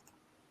first.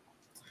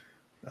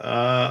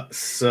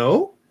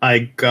 So I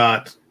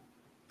got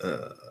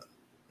a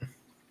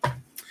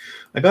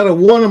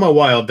 1 on my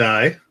wild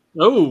die.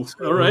 Oh,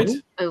 all right.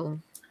 Oh.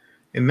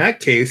 In that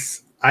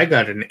case, I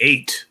got an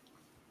 8.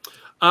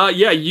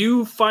 Yeah,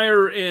 you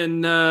fire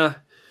and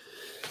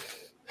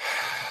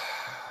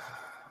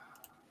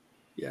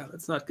yeah,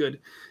 that's not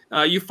good.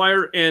 You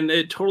fire and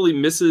it totally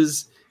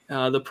misses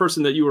the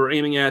person that you were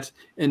aiming at,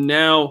 and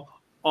now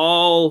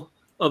all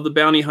of the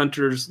bounty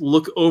hunters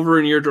look over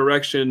in your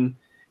direction,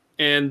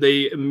 and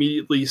they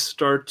immediately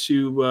start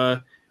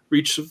to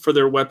reach for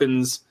their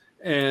weapons,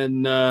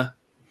 and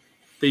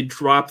they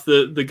drop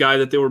the guy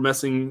that they were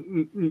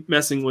messing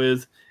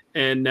with.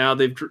 And now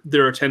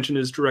their attention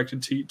is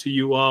directed to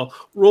you all.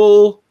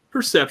 Roll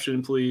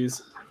perception,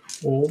 please.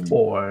 Oh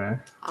boy.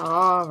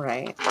 All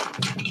right.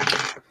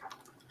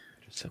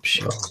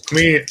 Perception. I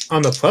mean,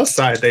 on the plus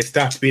side, they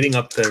stopped beating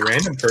up the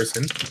random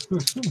person.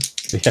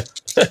 Yeah.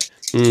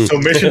 So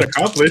mission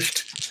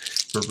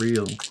accomplished. For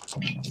real.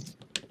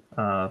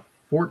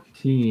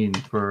 14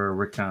 for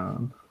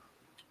Recon.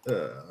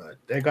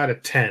 I got a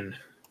 10.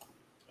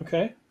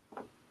 Okay.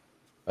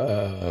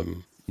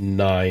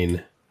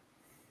 9.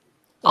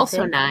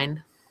 Also Okay.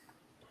 9.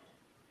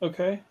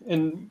 Okay.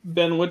 And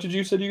Ben, what did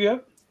you say you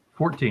got?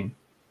 14.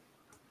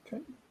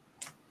 Okay.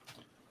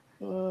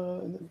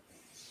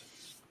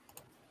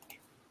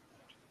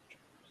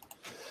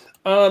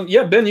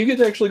 Yeah, Ben, you get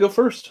to actually go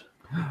first.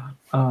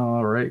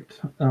 All right.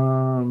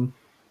 How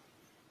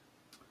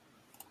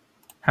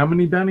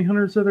many bounty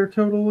hunters are there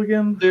total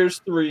again? There's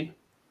 3.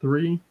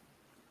 3.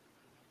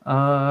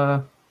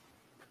 Yeah,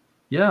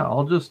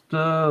 I'll just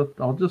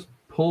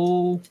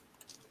pull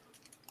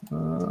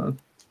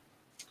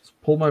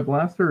my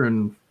blaster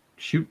and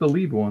shoot the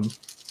lead one.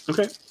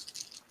 Okay.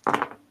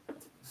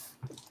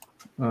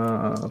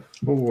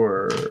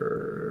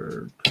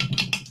 For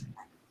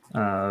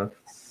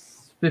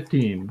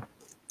 15.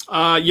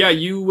 Yeah,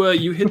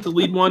 you hit the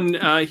lead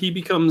one. He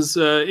becomes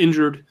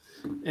injured,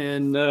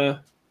 and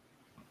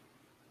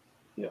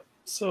yeah.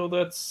 So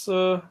that's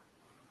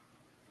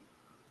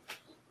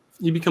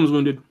he becomes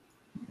wounded.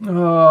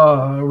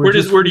 Where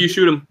do you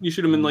shoot him? You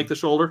shoot him in like the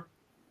shoulder.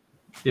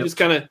 Yep. Just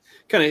kind of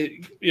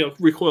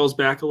recoils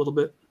back a little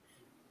bit.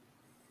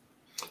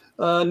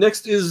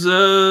 Next is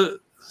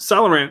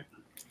Salarant.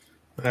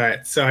 All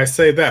right, so I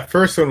say that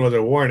first one was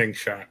a warning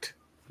shot.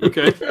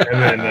 Okay.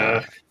 And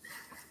then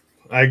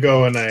I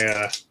go and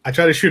I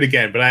try to shoot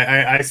again, but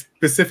I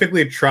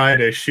specifically try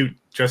to shoot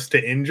just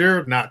to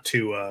injure, not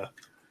to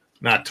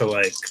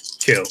like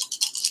kill.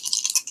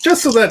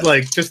 Just so that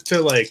just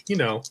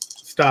to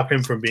stop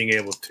him from being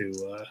able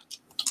to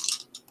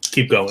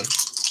keep going.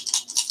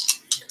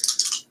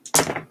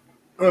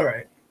 All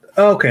right.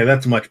 Okay,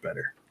 that's much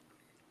better.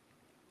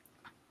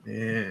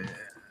 And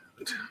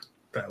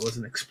that was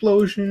an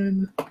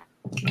explosion.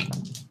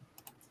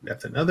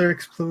 That's another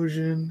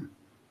explosion.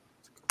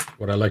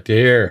 What I like to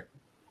hear.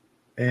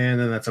 And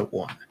then that's a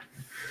 1.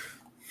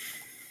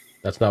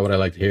 That's not what I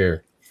like to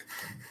hear.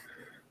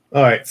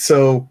 All right,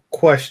 so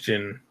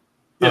question.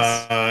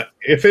 Yes.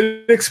 If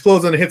it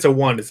explodes and it hits a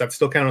 1, does that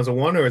still count as a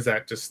 1, or is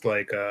that just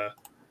like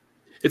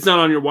It's not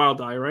on your wild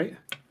die, right?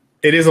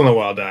 It is on the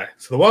wild die.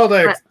 So the wild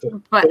die, But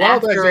the wild die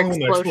after is the one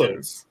that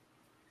explosions.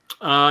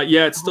 explodes.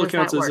 Yeah, it still does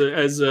counts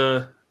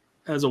that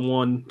as a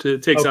 1.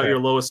 It takes out Okay. your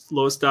lowest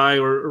die,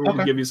 or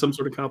Okay. give you some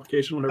sort of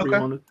complication, whatever you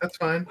Okay, wanted. that's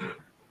fine.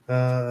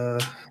 In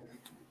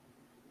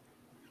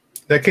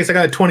that case, I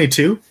got a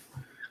 22.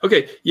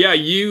 Okay, yeah,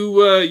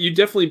 you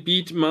definitely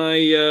beat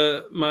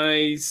my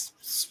my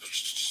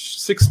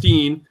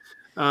 16.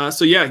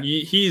 So yeah,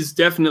 he's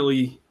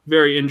definitely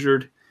very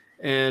injured,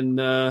 and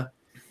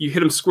you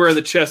hit him square in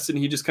the chest, and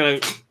he just kind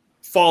of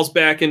falls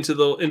back into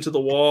the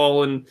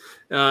wall and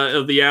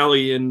of the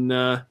alley, and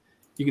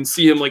you can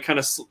see him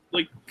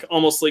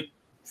almost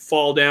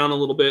fall down a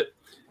little bit,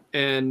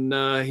 and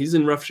he's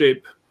in rough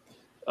shape.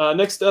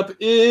 Next up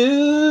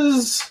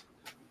is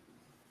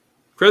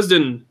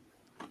Presden.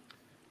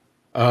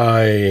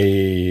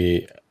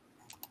 I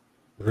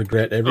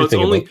regret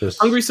everything about this.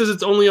 Hungry says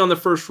it's only on the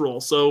first roll,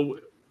 so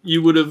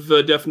you would have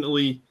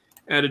definitely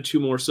added 2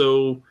 more.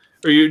 So,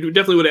 or you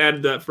definitely would have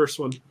added that first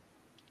one.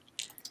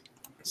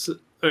 So,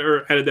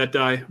 or added that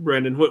die,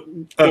 Brandon? What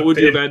would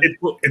you have added?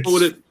 What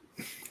would it?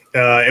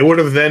 It would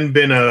have then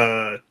been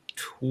a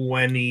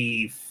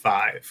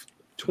 25.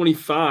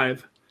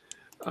 25.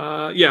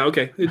 Yeah.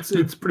 Okay.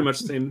 It's pretty much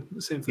the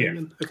same thing. Yeah.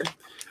 Then. Okay.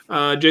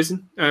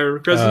 Jason or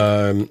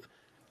Crescent?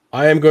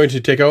 I am going to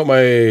take out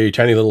my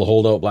tiny little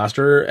holdout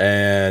blaster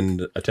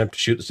and attempt to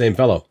shoot the same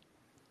fellow.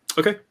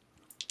 Okay.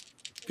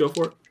 Go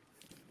for it.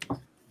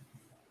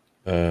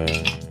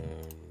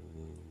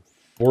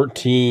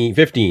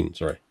 15,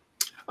 sorry.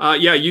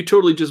 Yeah, you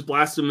totally just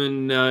blast him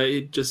and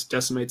it just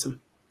decimates him.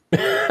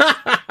 You're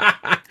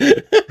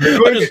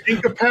going to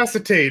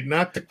incapacitate,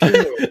 not to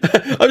kill.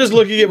 I'm just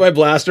looking at my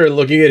blaster and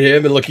looking at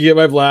him and looking at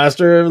my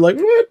blaster and like,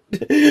 what?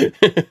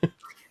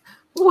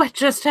 What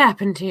just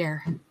happened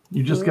here?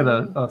 You just get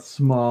a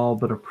small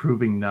but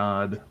approving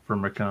nod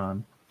from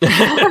Rakan.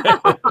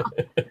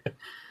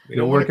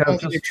 You'll work out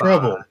just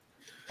trouble.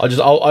 fine.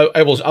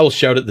 I'll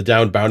shout at the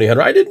down bounty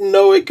hunter. I didn't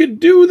know it could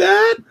do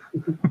that.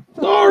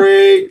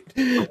 Sorry.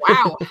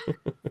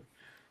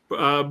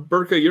 Wow.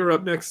 Burka, you're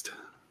up next.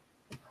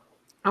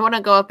 I want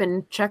to go up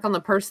and check on the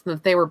person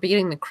that they were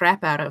beating the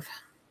crap out of.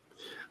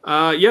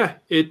 Yeah,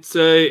 it's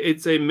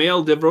a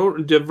male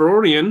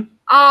Devrorian.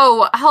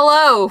 Oh,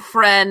 hello,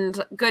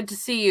 friend. Good to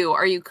see you.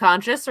 Are you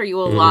conscious? Are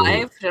you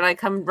alive? Did I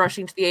come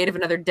rushing to the aid of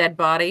another dead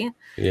body?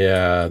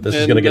 Yeah, this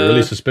is going to get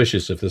really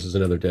suspicious if this is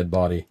another dead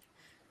body.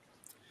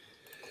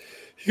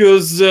 He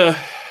goes, hey,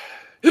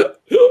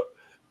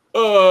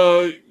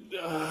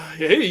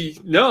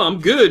 no, I'm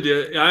good.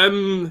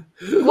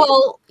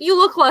 Well, you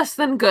look less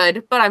than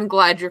good, but I'm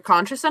glad you're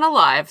conscious and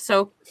alive.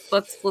 So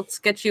let's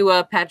get you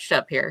patched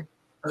up here.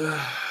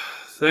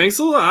 Thanks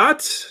a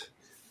lot.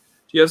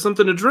 Do you have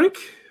something to drink?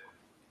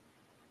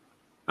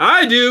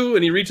 I do,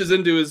 and he reaches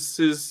into his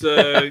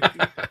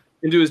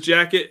into his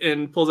jacket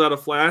and pulls out a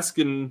flask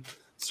and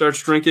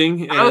starts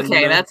drinking. And,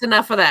 okay, that's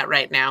enough of that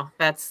right now.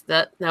 That's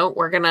that. No,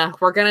 we're gonna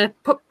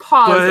put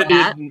pause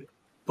at.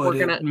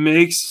 It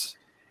makes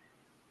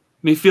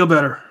me feel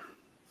better.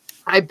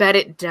 I bet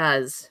it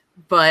does,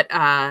 but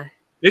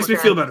makes me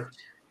feel better.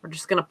 We're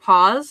just gonna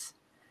pause.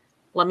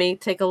 Let me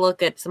take a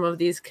look at some of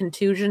these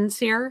contusions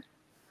here.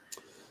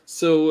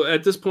 So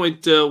at this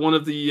point, one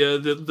of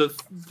the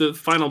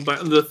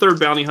third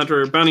bounty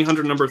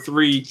hunter number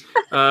 3,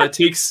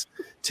 takes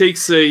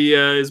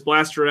his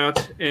blaster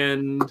out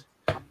and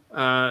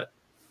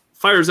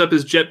fires up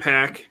his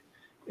jetpack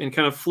and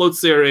kind of floats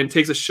there and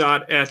takes a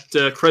shot at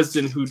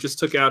Cresden, who just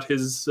took out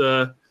his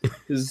bounty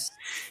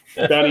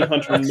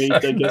hunter mate.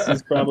 I guess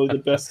is probably the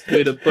best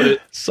way to put it.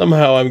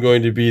 Somehow, I'm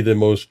going to be the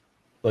most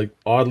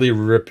oddly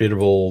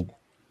reputable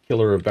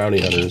killer of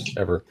bounty hunters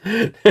ever.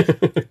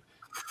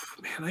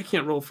 Man, I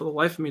can't roll for the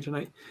life of me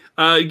tonight.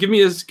 Give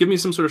me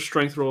some sort of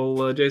strength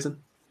roll, Jason.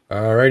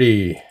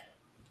 Alrighty.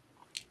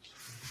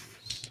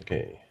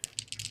 Okay.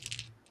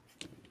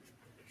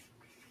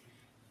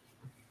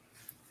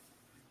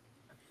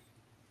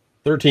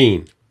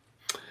 $13.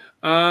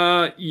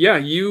 Yeah,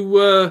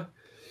 you.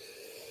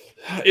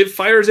 It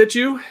fires at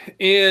you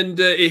and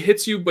it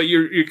hits you, but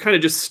you're kind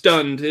of just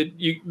stunned.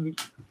 You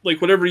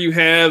whatever you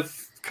have,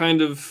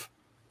 kind of,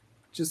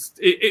 just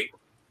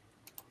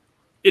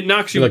it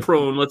knocks you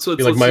prone. Let's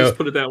just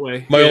put it that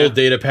way. My old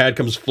data pad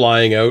comes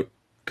flying out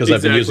because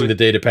I've been using the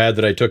data pad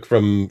that I took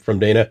from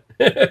Dana.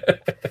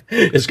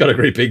 It's got a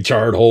great big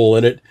charred hole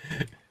in it.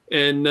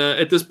 And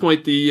at this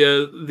point,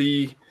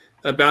 the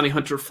bounty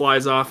hunter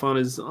flies off on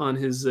his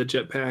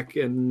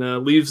jetpack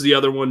and leaves the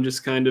other one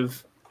just kind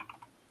of.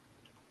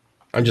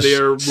 I'm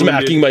just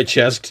smacking my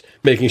chest,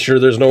 making sure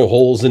there's no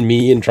holes in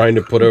me, and trying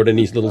to put out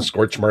any little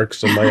scorch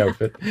marks on my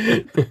outfit.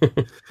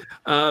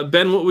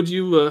 Ben, what would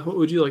you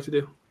like to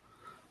do?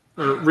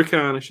 Or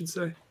Rickon, I should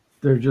say.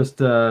 They're just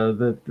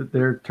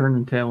they're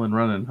turning tail and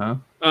running, huh?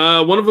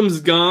 One of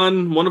them's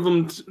gone. One of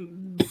them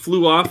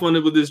flew off on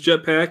it with his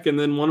jetpack, and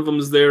then one of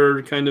them's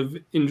there, kind of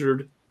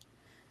injured.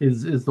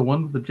 Is the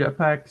one with the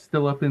jetpack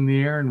still up in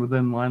the air and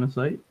within line of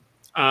sight?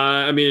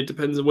 I mean, it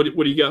depends on what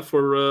do you got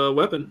for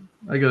weapon.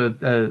 I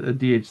got a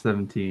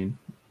DH-17,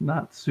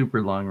 not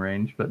super long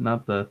range, but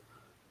not the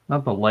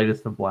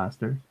lightest of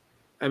blasters.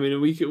 I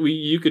mean,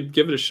 you could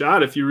give it a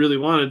shot if you really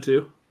wanted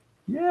to.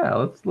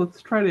 Yeah, let's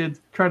try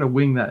to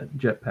wing that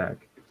jetpack.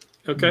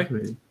 Okay.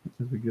 As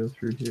we go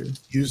through here.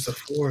 Use the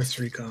force,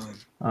 Recon.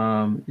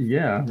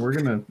 Yeah, we're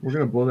gonna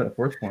blow that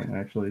force point.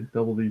 Actually,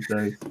 double these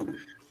dice.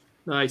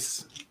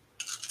 Nice.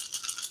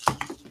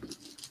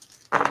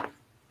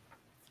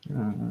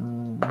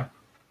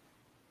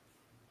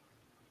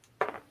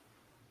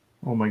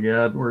 Oh my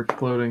God, we're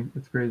exploding!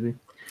 It's crazy.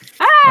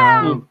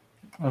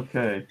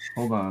 Okay,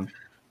 hold on.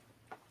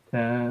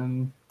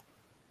 10,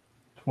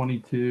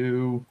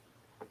 22,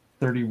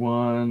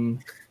 31,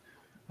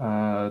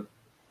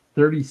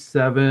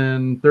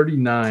 37,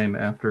 39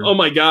 after. Oh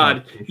my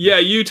God. Yeah,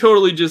 you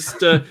totally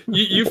just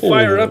you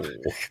fire up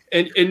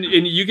and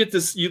you get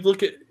this, you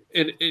look at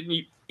and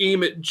you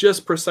aim it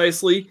just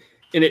precisely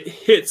and it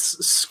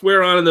hits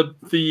square on the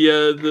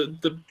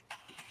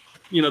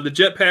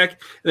jetpack,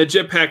 and the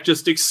jetpack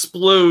just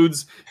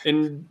explodes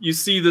and you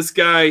see this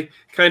guy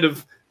kind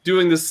of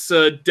doing this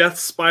death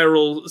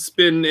spiral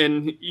spin,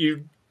 and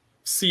you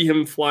see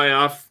him fly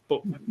off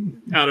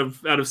out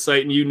of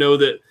sight, and you know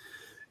that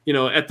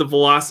at the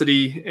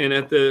velocity and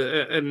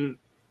and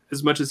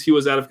as much as he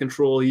was out of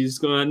control,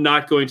 he's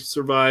not going to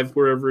survive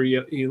wherever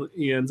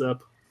he ends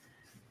up.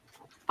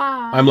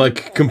 I'm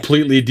like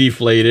completely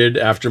deflated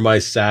after my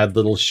sad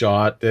little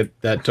shot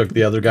that took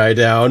the other guy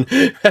down,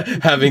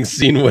 having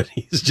seen what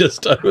he's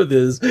just done with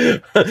his.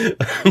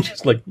 I'm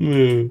just like,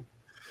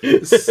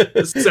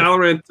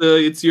 Salorant,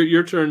 it's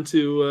your turn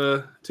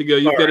to go.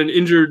 You've got an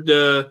injured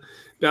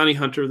bounty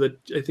hunter that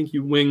I think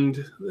you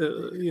winged,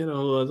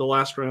 the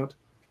last round.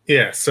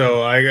 Yeah,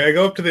 so I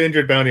go up to the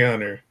injured bounty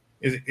hunter.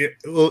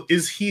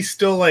 Is he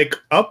still like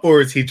up, or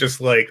is he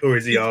just like, or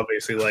is he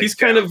obviously like? He's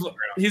kind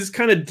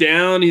of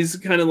down. He's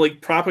kind of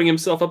like propping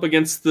himself up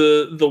against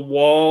the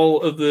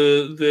wall of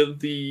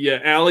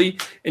the alley,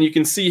 and you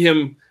can see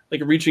him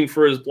like reaching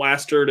for his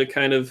blaster to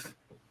kind of.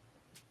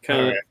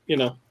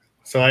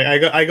 So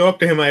I go up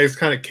to him. I just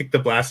kind of kick the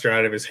blaster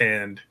out of his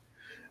hand,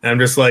 and I'm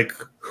just like,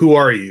 "Who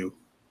are you?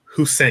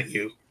 Who sent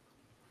you?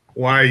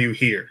 Why are you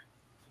here?"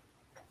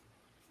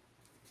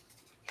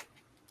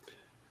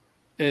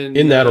 And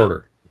in that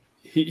order.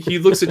 He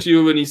looks at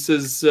you and he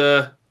says,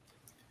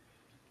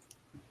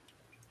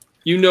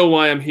 you know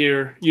why I'm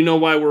here. You know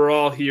why we're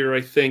all here,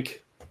 I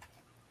think.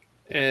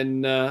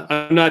 And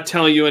I'm not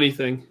telling you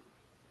anything.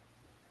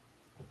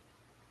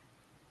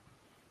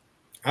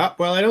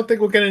 Well, I don't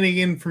think we'll get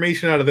any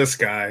information out of this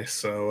guy,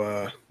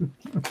 so...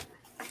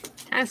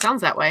 Kind of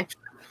sounds that way.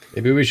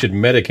 Maybe we should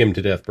medic him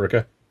to death,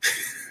 Burka.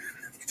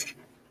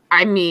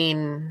 I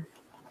mean...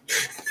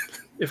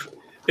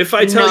 If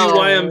I tell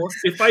you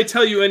if I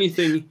tell you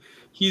anything,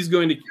 he's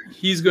going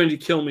to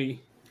kill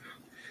me,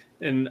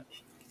 and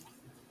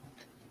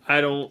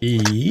I don't.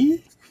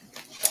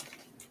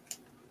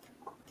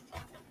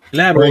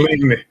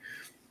 Elaborate.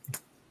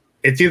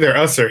 It's either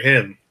us or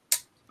him.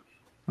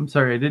 I'm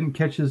sorry, I didn't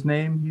catch his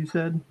name. You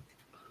said.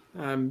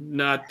 I'm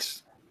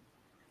not.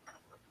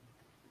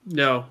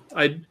 No,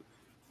 I.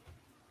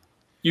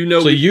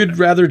 So you'd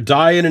rather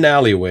die in an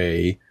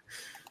alleyway.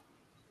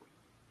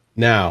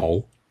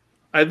 Now.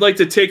 I'd like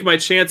to take my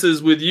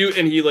chances with you,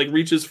 and he like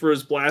reaches for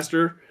his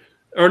blaster,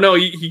 or no,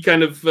 he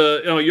kind of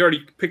you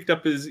already picked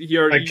up his.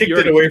 I kicked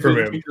it away from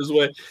him.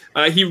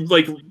 He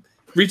like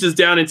reaches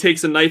down and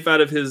takes a knife out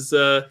of his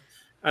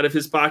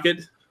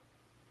pocket,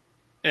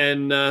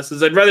 and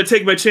says, "I'd rather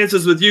take my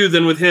chances with you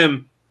than with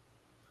him."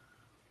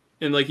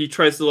 And like he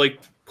tries to like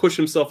push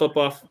himself up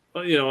off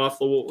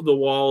the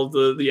wall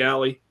of the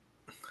alley,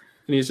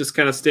 and he's just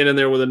kind of standing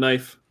there with a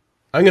knife.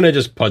 I'm gonna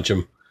just punch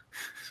him.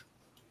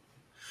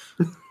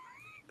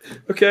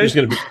 Okay.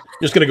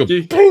 Just gonna go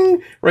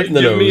ping, right in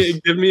the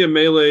nose. Give me a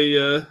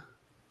melee.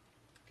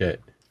 Okay.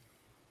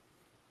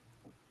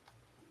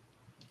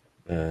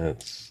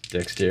 That's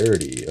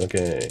dexterity.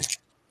 Okay.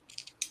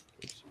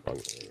 Oops, wrong.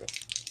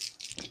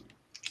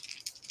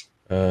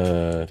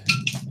 There we go.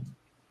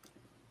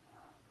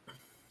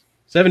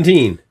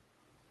 17.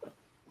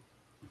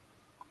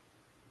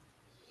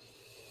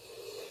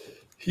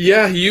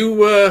 Yeah,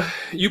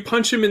 you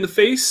punch him in the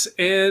face,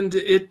 and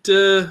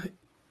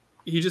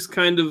he just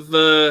kind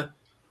of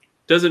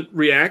doesn't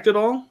react at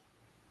all.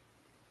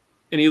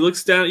 And he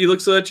looks down, he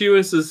looks at you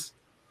and says,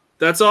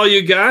 "That's all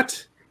you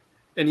got?"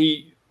 And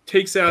he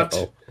takes out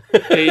oh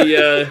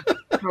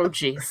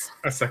jeez,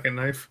 a second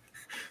knife.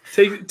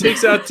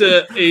 Takes out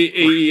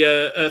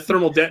a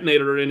thermal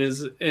detonator in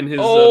his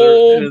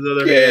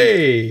other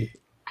hand.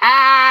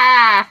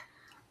 Ah.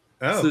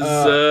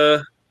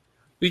 Says,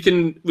 we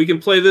can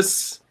play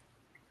this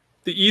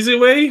the easy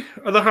way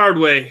or the hard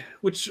way.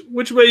 Which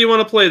way you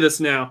want to play this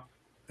now?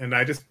 And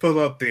I just pull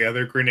out the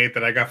other grenade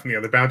that I got from the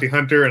other bounty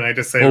hunter, and I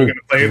just say, we're going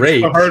to play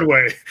it the hard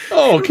way.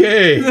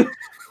 Okay.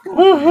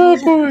 Oh,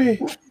 boy.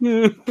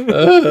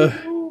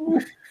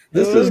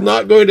 This is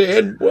not going to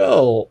end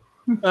well.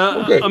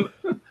 Okay.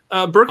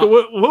 Burka,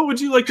 what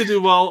would you like to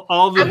do while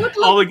all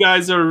the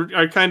guys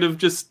are kind of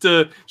just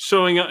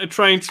showing up,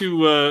 trying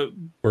to...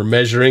 We're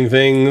measuring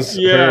things,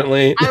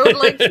 apparently. I would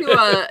like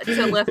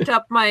to lift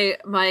up my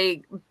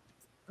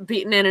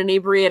beaten and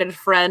inebriated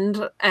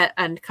friend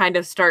and kind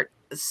of start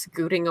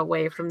scooting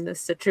away from this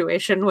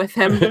situation with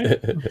him.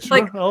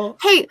 Like,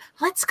 hey,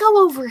 let's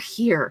go over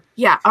here.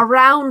 Yeah,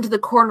 around the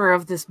corner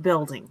of this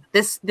building.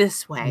 This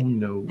way. Oh,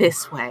 no.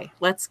 This way.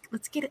 Let's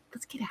get it.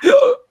 Let's get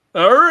out.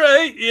 All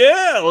right,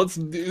 yeah, let's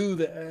do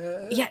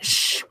that. Yeah,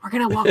 shh. We're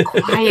gonna walk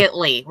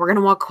quietly. We're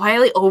gonna walk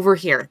quietly over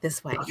here.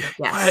 This way. Okay,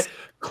 yes.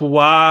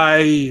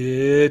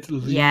 Quietly.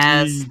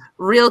 Yes.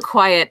 Real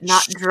quiet,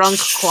 not drunk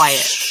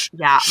quiet.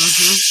 Yeah.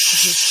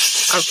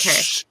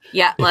 Okay.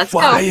 Yeah, let's go.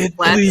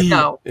 Let's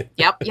go.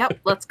 Yep,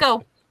 let's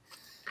go.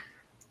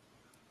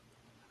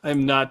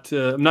 I'm not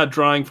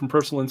drawing from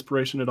personal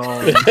inspiration at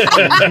all. You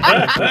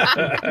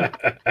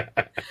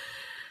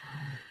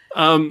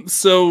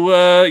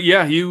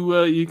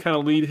kind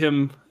of lead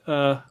him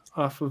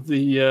off of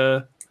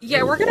the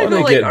Yeah, we're gonna wanna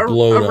go like get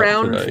blown up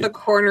around tonight. the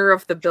corner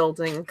of the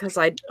building because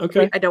I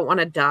don't want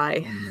to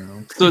die.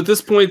 No. So at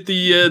this point,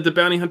 the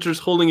bounty hunter's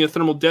holding a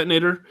thermal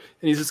detonator,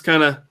 and he's just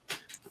kind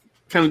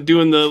of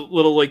doing the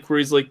little like where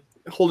he's like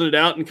holding it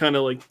out and kind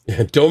of like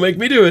Don't make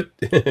me do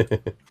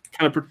it.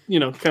 kind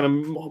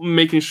of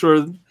making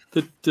sure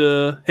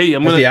that hey,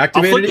 Has he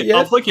activated it yet?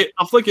 I'll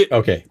flick it.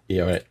 Okay.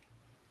 Yeah. Right.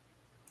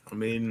 I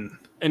mean,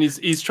 And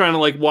he's trying to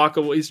like walk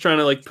away. He's trying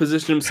to like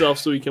position himself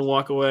so he can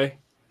walk away.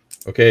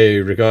 Okay,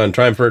 Recon,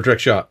 time for a trick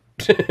shot.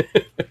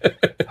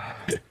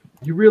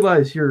 You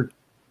realize you're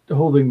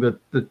holding the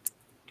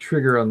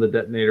trigger on the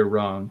detonator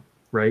wrong,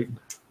 right?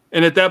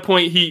 And at that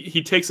point,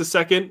 he takes a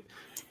second,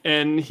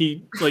 and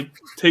he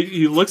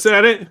looks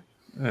at it.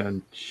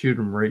 And shoot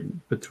him right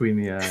between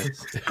the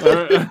eyes.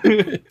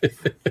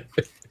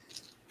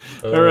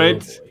 All right.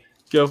 boy.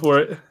 Go for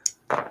it.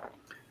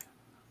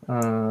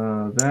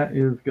 That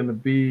is going to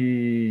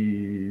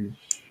be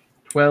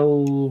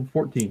 12,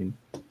 14.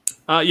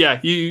 Yeah,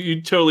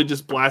 you totally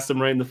just blast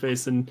him right in the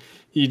face, and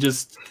he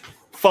just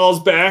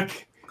falls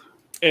back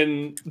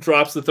and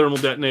drops the thermal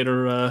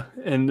detonator,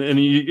 and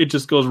it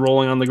just goes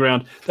rolling on the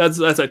ground. That's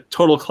a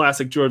total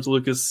classic George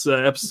Lucas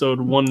episode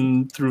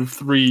 1 through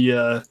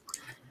 3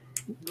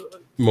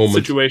 Moment.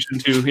 situation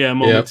too. Yeah,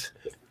 moment.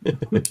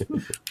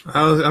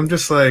 I'm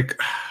just like,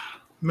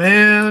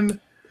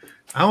 man,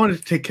 I wanted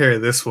to take care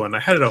of this one. I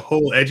had a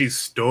whole edgy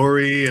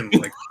story and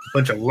like a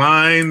bunch of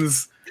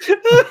lines.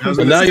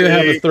 So now you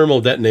have a thermal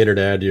detonator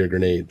to add to your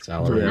grenade,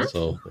 Salary.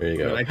 So there you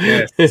go. I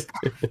guess.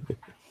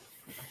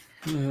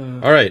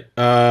 All right.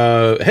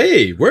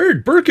 Hey,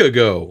 where'd Burka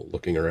go?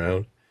 Looking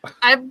around.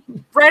 I'm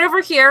right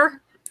over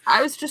here.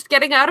 I was just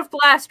getting out of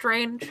blast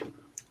range.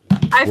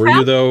 I Were you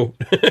found though?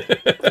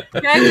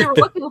 the guy we were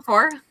looking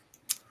for.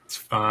 It's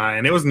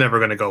fine. It was never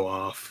going to go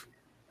off.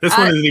 This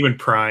one isn't even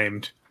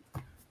primed.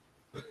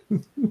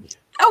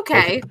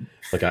 Okay.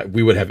 Like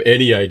we would have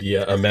any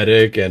idea. A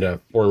medic and a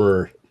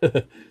former.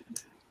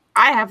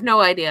 I have no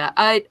idea.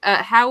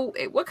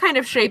 What kind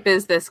of shape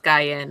is this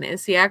guy in?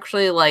 Is he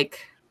actually like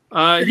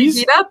He's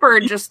beat up or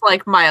just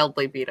like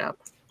mildly beat up?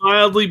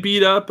 mildly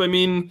beat up. I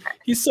mean,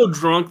 he's so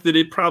drunk that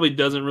it probably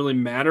doesn't really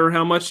matter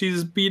how much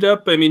he's beat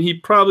up. I mean, he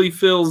probably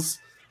feels.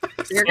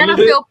 You're gonna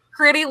feel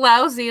pretty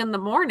lousy in the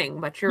morning,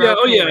 but you're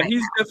okay right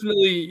he's now.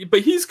 definitely, but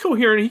he's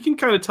coherent. He can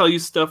kind of tell you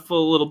stuff a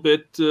little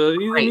bit.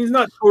 Right. He's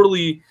not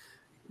totally,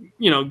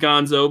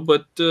 gonzo,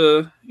 but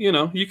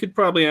you could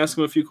probably ask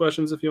him a few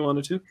questions if you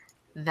wanted to.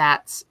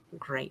 That's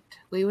great.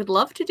 We would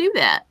love to do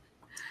that.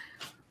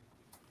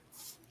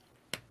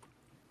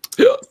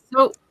 Yeah.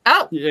 So,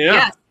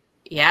 Yeah.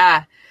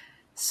 yeah.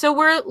 So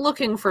we're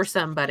looking for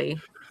somebody.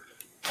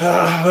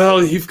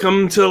 Well, you've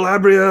come to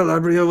Labria.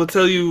 Labria will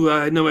tell you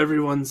I know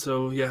everyone,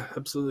 so yeah,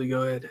 absolutely.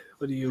 Go ahead.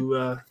 What do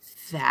you?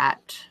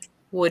 That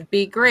would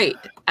be great.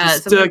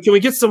 Can we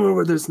get somewhere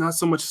where there's not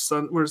so much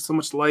sun, where there's so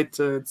much light?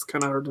 It's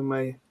kind of hurting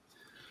my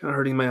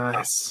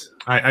eyes.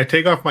 I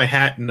take off my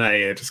hat and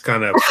I just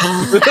kind of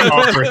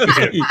offer it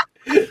to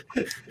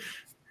him.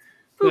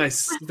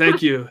 Nice.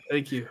 Thank you.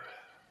 You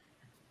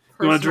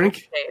want a drink?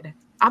 Shade.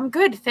 I'm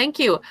good, thank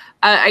you.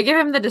 I give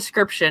him the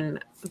description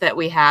that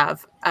we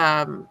have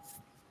on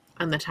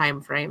the time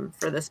frame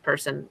for this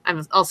person.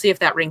 I'll see if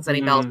that rings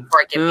any bells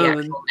before I give the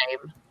actual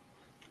name.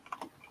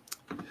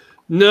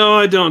 No,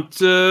 I don't.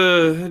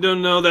 I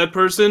don't know that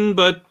person,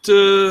 but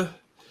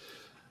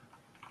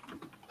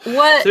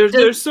What?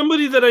 there's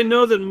somebody that I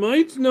know that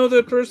might know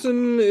that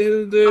person.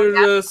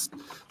 They're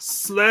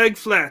Slag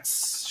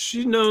Flats.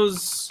 She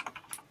knows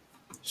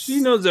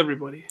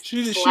everybody.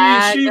 She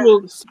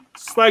will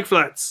Slag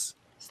Flats.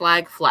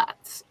 Slag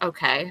Flats.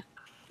 Okay.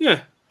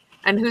 Yeah.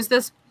 And who's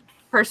this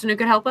person who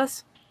could help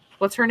us?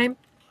 What's her name?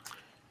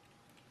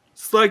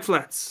 Slag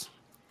Flats.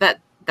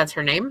 That's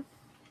her name?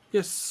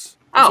 Yes.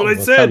 Oh,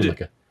 That's what I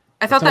said.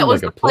 I thought that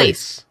was the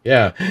place.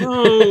 Yeah.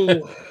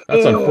 Oh.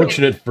 That's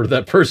unfortunate for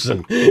that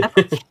person.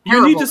 That's a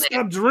You need terrible to name.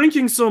 stop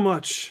drinking so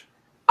much.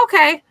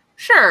 Okay,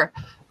 sure.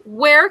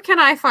 Where can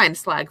I find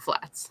Slag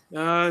Flats?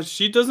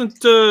 She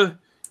doesn't.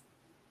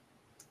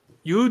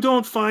 You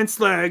don't find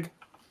Slag.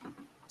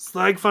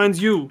 Slag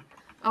finds you.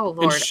 Oh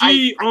Lord, And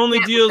she I only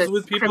can't deals this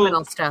with people.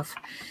 criminal stuff.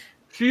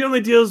 She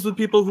only deals with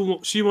people who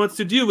she wants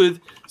to deal with.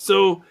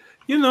 So,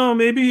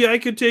 maybe I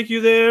could take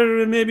you there,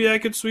 and maybe I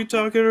could sweet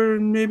talk her,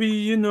 and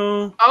maybe,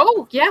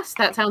 Oh yes,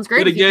 that sounds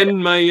great. But If you again,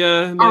 my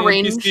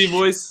arrange- NPC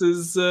voice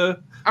is my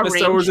arrange-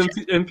 Star Wars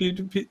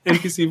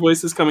NPC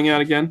voice is coming out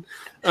again.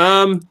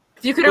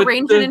 if you could but,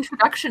 arrange an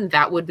introduction,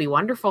 that would be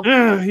wonderful.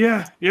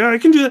 Yeah, I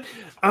can do that.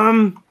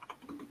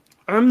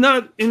 I'm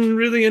not in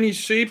really any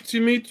shape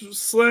to meet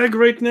Slag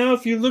right now.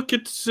 If you look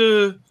at,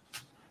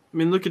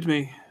 look at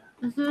me.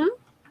 Mm-hmm.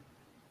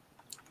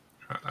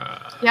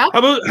 Yeah. How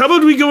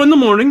about we go in the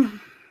morning?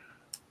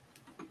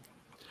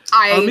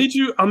 I'll I meet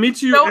you.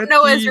 don't at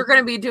know the... as you're going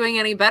to be doing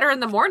any better in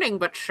the morning,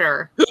 but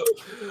sure.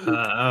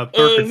 Perfect.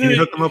 Can you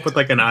hook him up with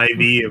like an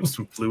IV of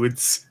some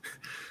fluids?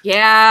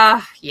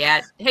 Yeah.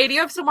 Hey, do you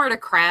have somewhere to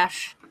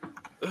crash?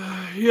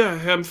 Yeah,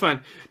 I'm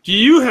fine. Do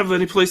you have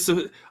any place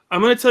to?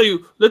 I'm going to tell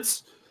you.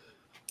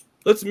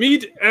 Let's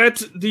meet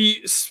at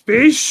the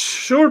Space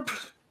Shorp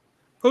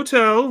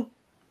Hotel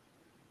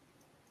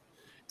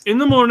in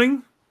the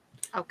morning,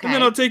 Okay. and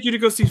then I'll take you to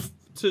go see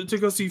to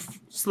go see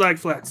Slag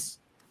Flats.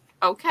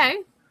 Okay.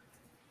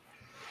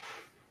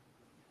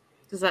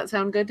 Does that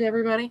sound good to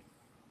everybody?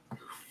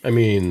 I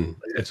mean,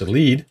 it's a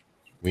lead.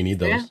 We need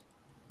those. Yeah.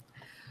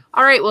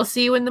 All right, we'll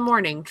see you in the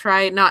morning.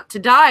 Try not to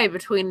die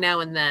between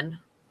now and then.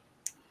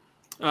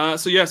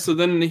 So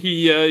then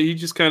he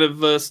just kind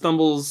of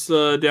stumbles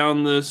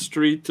down the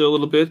street a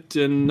little bit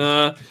and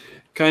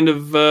kind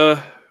of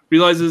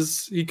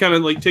realizes he kind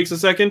of like takes a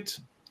second,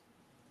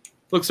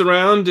 looks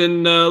around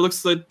and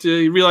looks like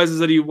he realizes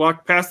that he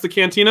walked past the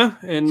cantina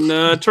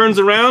and turns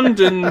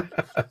around and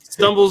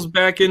stumbles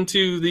back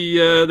into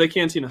the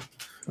cantina.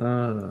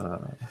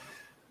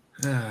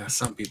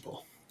 Some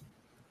people.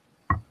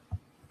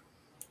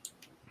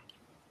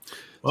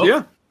 So,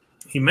 yeah.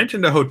 He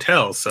mentioned a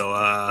hotel, so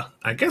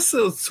I guess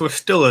we're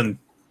still in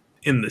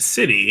the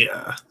city.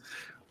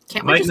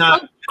 Can't we might just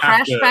not go crash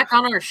have to- back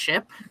on our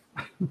ship?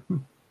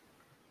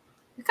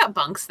 We've got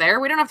bunks there.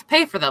 We don't have to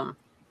pay for them.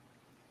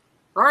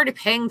 We're already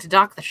paying to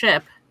dock the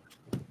ship.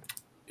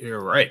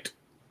 You're right.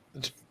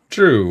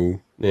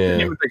 True. I didn't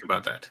Yeah. even think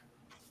about that.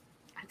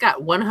 I've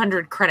got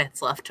 100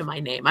 credits left to my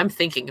name. I'm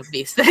thinking of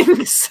these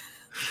things.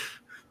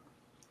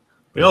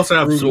 We also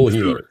have Frugal some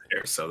humor. food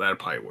there, so that'll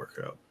probably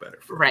work out better.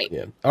 For Right.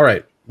 Yeah. All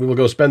right. We will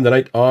go spend the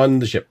night on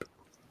the ship.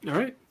 All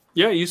right.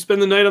 Yeah, you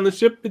spend the night on the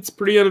ship. It's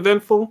pretty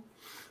uneventful.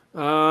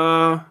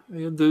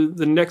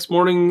 The next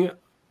morning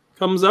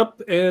comes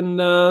up, and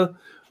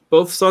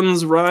both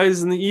suns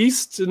rise in the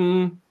east,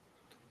 and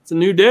it's a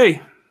new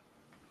day.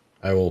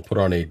 I will put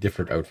on a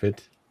different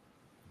outfit,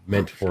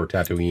 meant for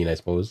Tatooine, I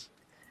suppose.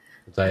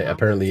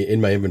 Apparently, in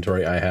my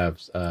inventory, I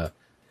have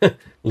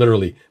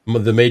literally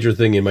the major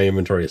thing in my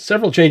inventory is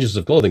several changes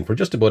of clothing for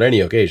just about any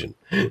occasion.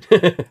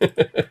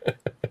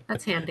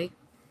 That's handy.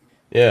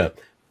 Yeah.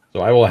 So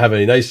I will have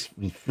a nice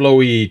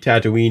flowy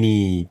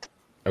Tatooine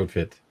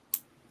outfit.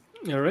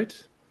 All right.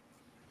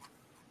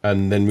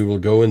 And then we will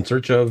go in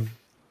search of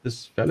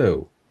this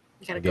fellow.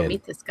 You gotta go Again.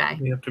 meet this guy.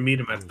 We have to meet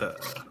him at the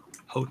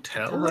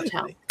hotel. The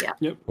hotel.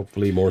 Yeah.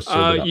 Hopefully more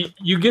sobered up.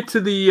 You get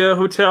to the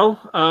hotel.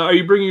 Are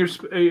you bringing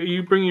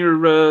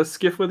your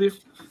skiff with you?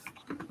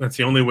 That's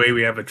the only way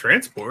we have a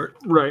transport.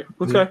 Right.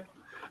 Okay.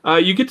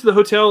 You get to the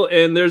hotel,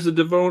 and there's a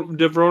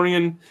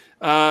Devronian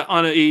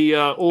on a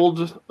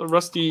old,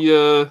 rusty,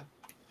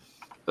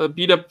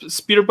 beat up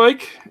speeder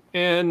bike,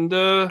 and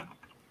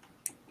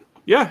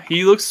yeah,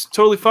 he looks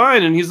totally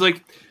fine. And he's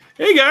like,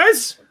 "Hey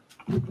guys,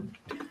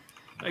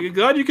 I'm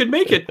glad you could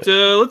make it.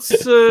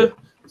 Let's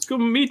go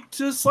meet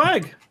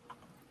Slag."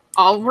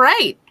 All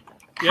right.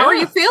 How are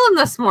you feeling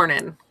this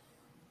morning?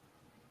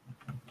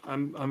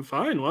 I'm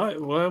fine. Why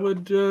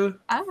would The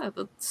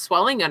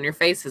swelling on your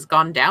face has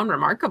gone down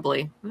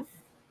remarkably.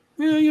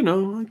 yeah,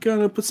 I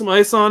kind of put some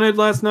ice on it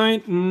last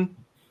night, and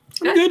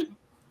I'm good.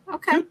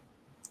 Okay. Good.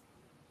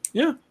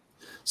 Yeah.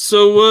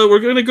 So we're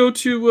gonna go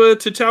to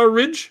Tower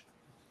Ridge,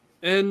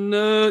 and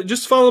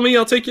just follow me.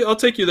 I'll take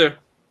you there.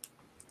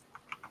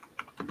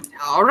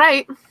 All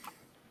right.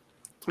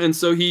 And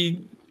so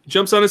he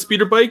jumps on a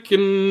speeder bike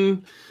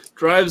and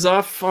drives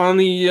off on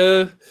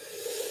the.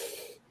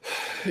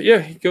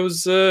 He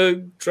goes.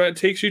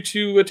 Takes you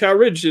to Tower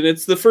Ridge, and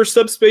it's the first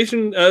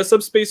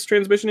subspace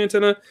transmission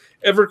antenna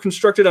ever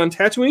constructed on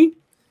Tatooine,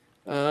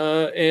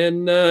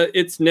 and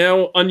it's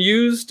now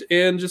unused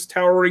and just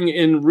towering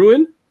in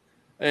ruin.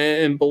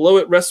 And below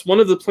it rests one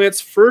of the plant's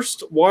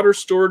first water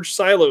storage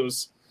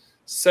silos,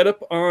 set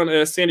up on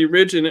a sandy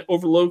ridge, and it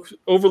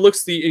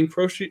overlooks the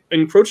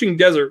encroaching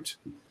desert.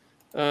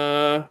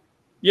 While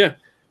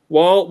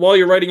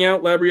you're writing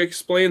out, Labrie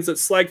explains that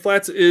Slag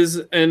Flats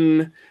is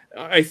an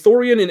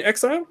Ithorian in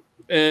exile,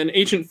 an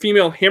ancient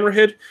female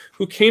hammerhead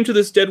who came to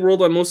this dead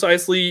world on Mos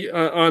Eisley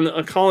on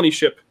a colony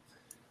ship.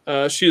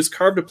 She has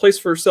carved a place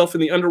for herself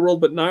in the underworld,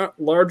 but not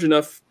large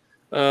enough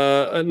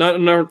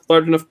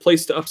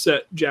place to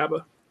upset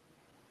Jabba.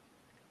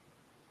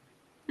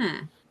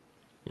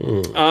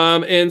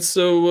 And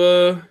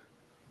so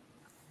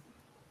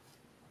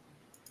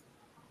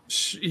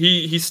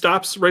he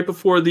stops right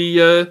before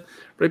the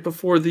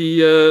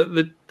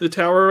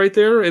tower right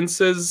there and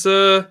says,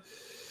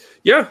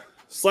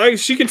 Slag,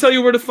 she can tell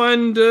you where to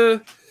find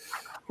this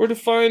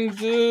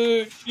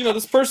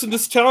person,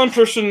 this Talon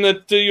person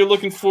that you're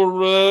looking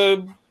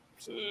for.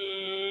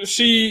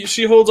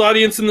 She holds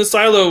audience in the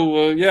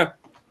silo.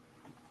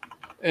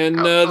 And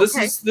this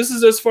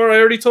is as far. I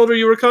already told her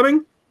you were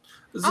coming.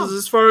 This is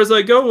as far as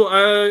I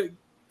go.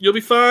 You'll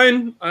be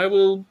fine. I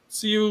will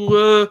see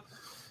you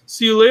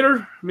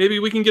later. Maybe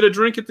we can get a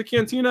drink at the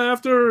cantina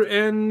after,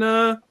 and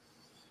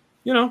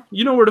you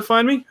know where to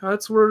find me.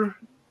 That's where,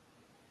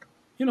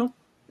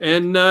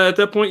 And at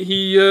that point,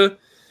 he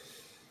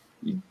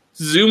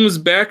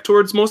zooms back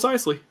towards Mos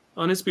Eisley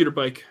on his speeder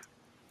bike.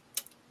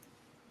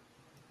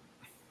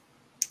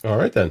 All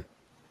right, then.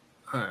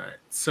 All right.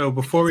 So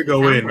before we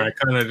go in, I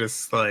kind of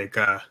just like,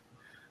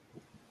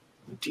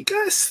 do you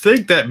guys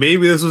think that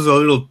maybe this was a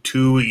little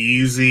too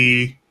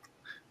easy?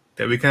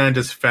 that we kind of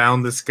just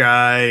found this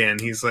guy, and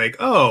he's like,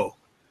 "Oh,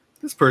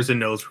 this person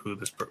knows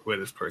where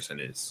this person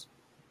is."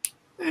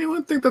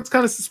 Anyone think that's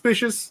kind of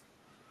suspicious?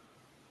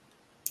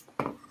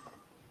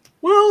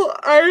 Well,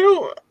 I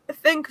don't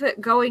think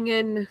that going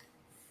in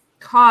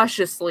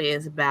cautiously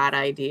is a bad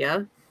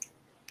idea.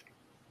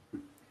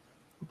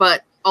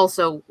 But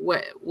also,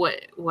 what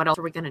else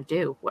are we gonna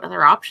do? What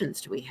other options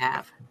do we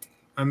have?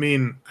 I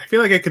mean, I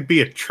feel like it could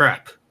be a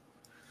trap.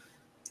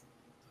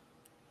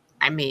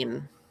 I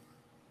mean,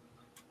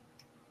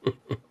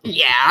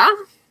 yeah.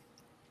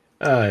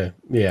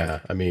 Yeah.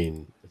 I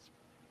mean,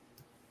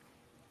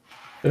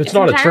 if it's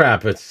not a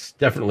trap, it's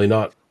definitely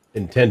not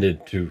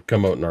intended to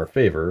come out in our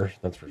favor.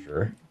 That's for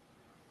sure.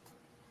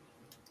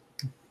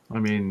 I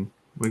mean,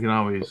 we can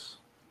always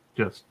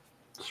just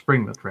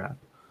spring the trap.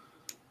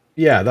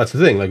 Yeah, that's the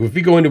thing. Like, if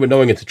we go into it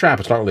knowing it's a trap,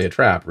 it's not really a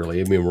trap,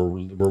 really. I mean,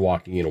 we're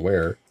walking in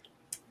aware.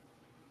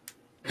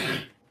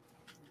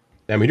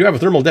 And we do have a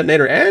thermal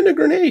detonator and a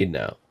grenade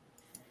now.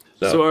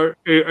 So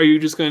are you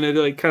just going to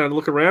like kind of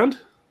look around?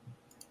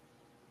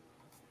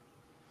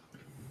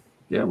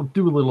 Yeah, we'll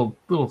do a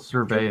little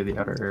survey of the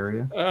outer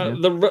area.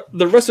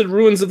 The rusted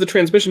ruins of the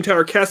transmission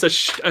tower cast a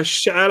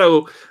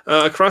shadow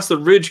across the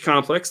ridge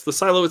complex. The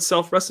silo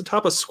itself rests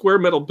atop a square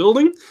metal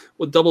building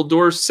with double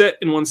doors set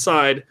in one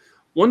side.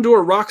 One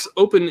door rocks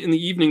open in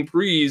the evening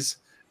breeze.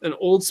 An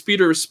old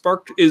speeder is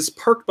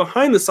parked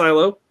behind the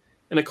silo,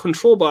 and a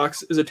control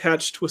box is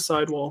attached to a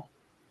sidewall.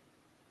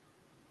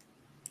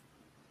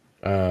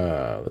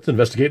 Let's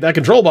investigate that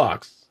control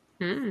box.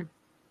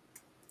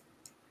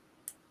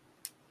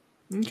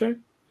 Okay.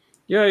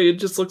 Yeah, it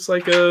just looks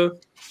like a,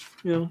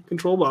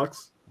 control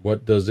box.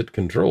 What does it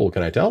control?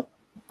 Can I tell?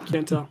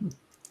 Can't tell.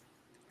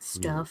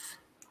 Stuff.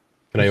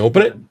 Can I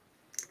open it?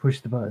 Push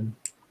the button.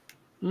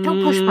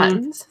 Don't push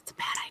buttons. It's a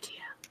bad idea.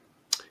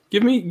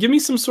 Give me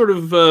some sort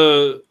of.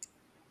 Do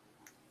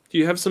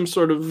you have some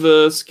sort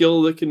of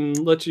skill that can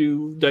let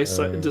you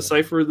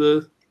decipher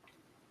the?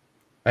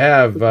 I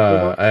have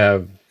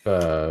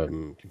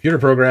computer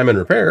program and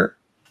repair.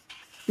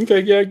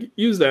 Okay, yeah,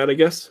 use that, I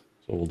guess.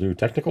 So we'll do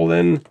technical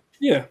then.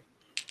 Yeah.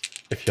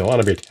 If you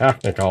want to be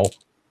technical.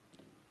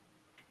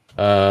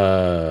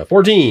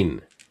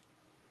 14.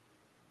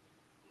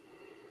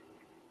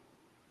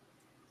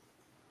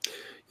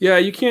 Yeah,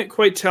 you can't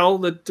quite tell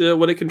that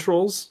what it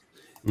controls.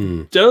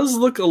 Does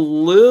look a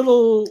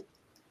little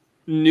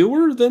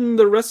newer than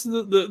the rest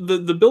of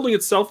the building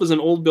itself is an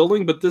old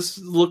building, but this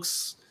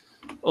looks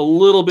a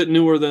little bit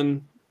newer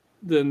than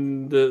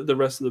the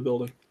rest of the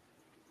building.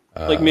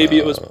 Like maybe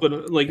it was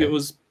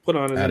put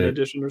on as an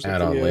addition or something.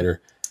 Add on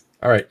later.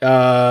 All right.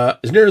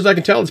 As near as I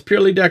can tell, it's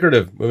purely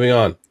decorative. Moving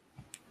on.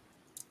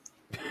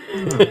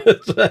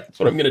 So that's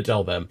what I'm going to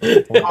tell them.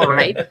 All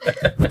right.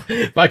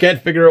 If I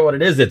can't figure out what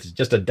it is, it's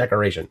just a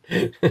decoration.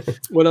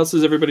 What else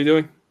is everybody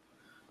doing?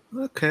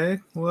 Okay.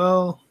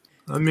 Well,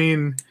 I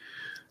mean,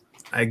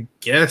 I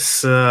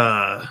guess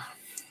might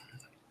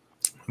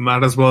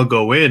as well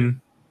go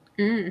in.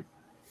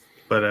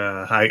 But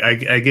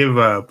I give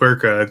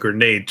Burke a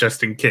grenade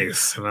just in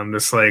case, and I'm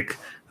just like,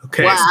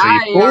 okay,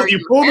 so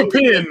you pull the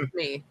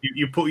pin,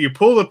 you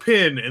pull the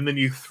pin, and then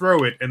you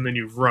throw it, and then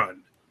you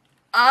run.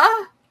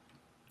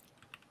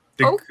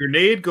 The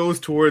grenade goes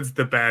towards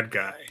the bad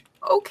guy.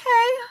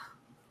 Okay.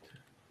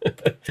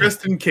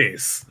 Just in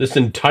case. This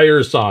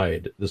entire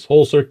side, this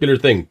whole circular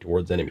thing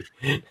towards enemy.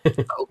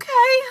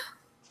 Okay.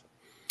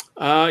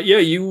 Yeah,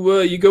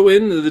 you go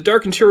in. The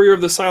dark interior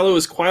of the silo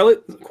is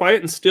quiet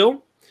and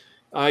still.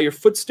 Your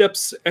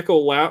footsteps echo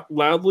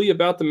loudly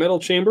about the metal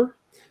chamber.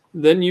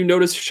 Then you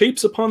notice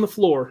shapes upon the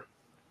floor.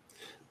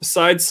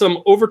 Besides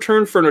some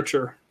overturned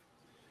furniture,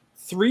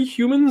 3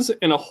 humans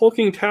and a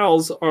hulking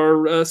Tals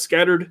are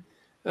scattered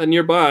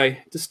nearby.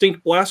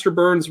 Distinct blaster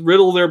burns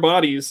riddle their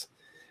bodies.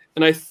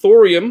 An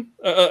Ithorian,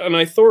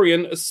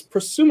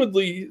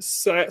 presumably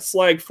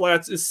Slag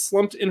Flats, is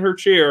slumped in her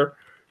chair,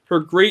 her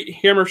great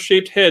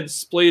hammer-shaped head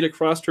splayed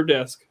across her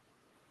desk.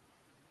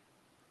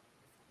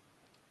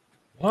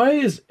 Why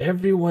is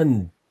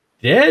everyone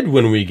dead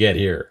when we get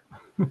here?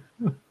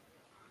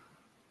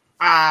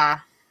 I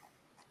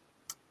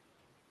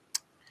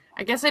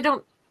guess I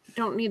don't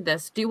need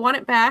this. Do you want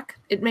it back?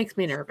 It makes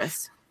me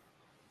nervous.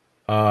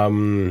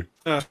 Sure.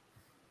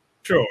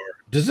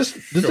 Does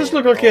this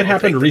look like it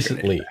happened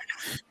recently?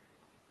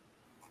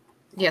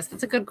 Yes,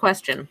 that's a good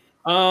question.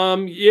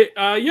 Yeah,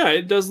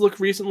 it does look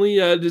recently.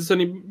 Does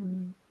any?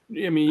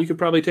 I mean, you could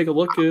probably take a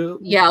look.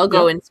 Yeah, I'll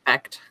go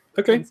inspect.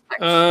 Okay.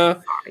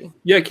 Inspect.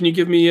 Yeah, can you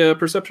give me a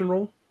perception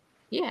roll?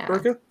 Yeah.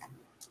 Burka?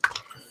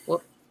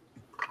 Whoop.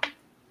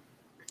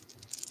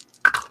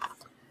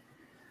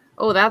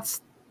 Oh,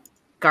 that's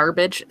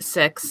garbage.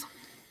 6.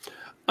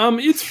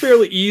 It's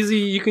fairly easy.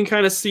 You can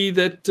kind of see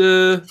that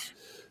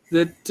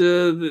that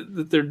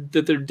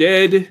they're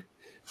dead.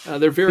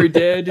 They're very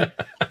dead.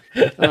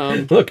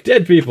 Look,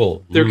 dead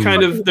people. They're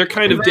kind of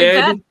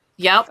dead.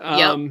 Yep.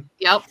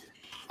 Yep.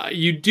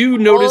 You do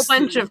notice a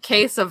whole bunch of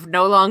case of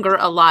no longer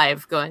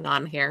alive going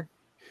on here.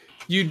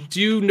 You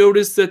do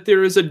notice that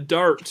there is a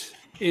dart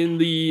in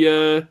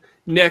the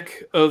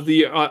neck of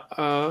the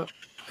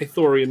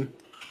Ithorian.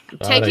 I'm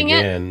taking it.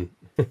 again.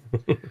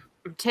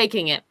 I'm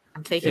taking it.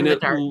 I'm taking And the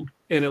dart.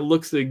 and it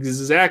looks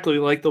exactly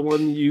like the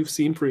one you've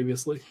seen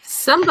previously.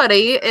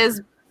 Somebody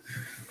is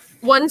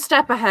one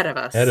step ahead of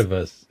us. Ahead of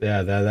us.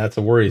 Yeah, that's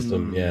a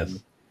worrisome. Yes.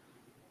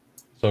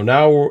 So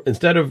now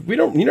instead of we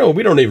don't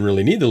even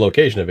really need the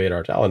location of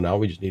Adar Tallon now.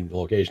 We just need the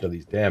location of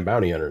these damn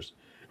bounty hunters.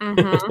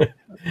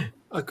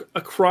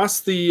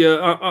 Across the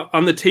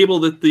on the table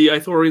that the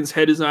Ithorian's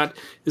head is at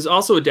is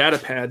also a data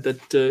pad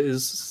that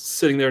is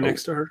sitting there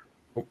next to her.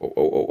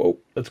 Oh!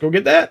 Let's go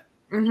get that.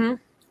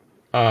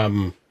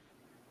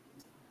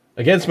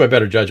 Against my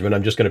better judgment,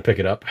 I'm just going to pick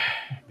it up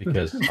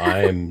because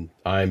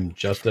I'm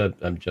just a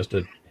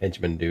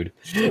henchman, dude.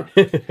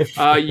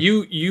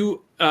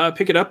 You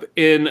pick it up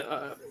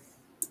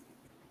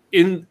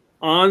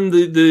on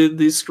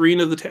the screen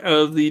of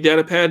the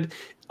data pad.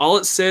 All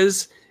it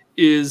says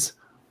is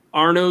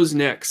Arno's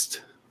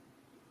next.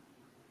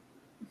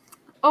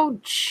 Oh,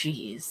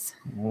 jeez.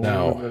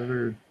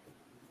 No.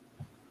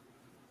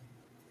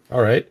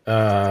 All right.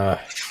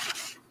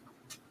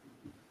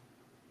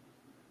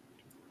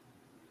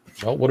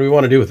 Well, what do we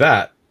want to do with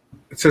that?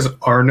 It says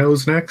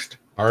Arno's next.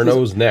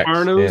 Arno's next.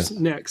 Arno's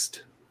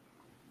next.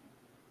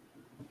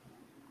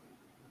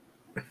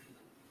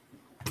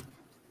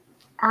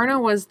 Arno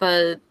was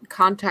the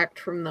contact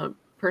from the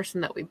person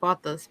that we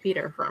bought the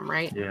speeder from,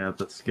 right? Yeah,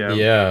 the scout.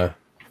 Yeah.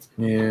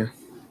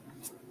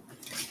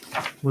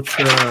 What's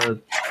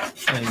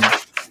and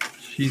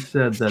she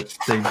said that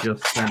they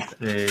just sent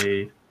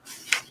a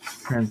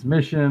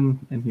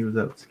transmission and he was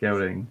out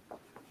scouting.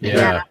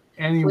 Yeah.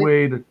 Any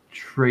way to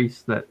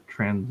trace that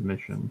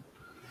transmission?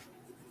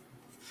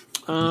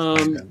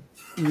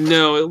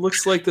 No, it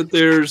looks like that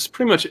there's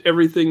pretty much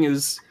everything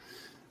is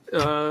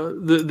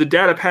the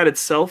data pad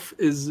itself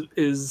is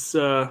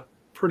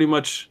pretty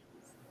much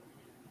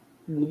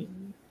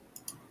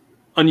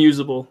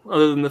unusable,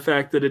 other than the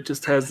fact that it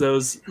just has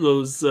those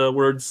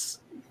words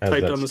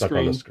typed on the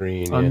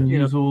screen.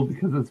 Unusable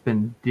because it's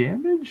been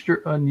damaged,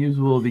 or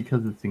unusable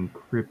because it's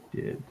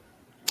encrypted?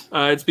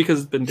 It's because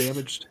it's been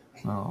damaged.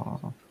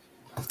 Oh.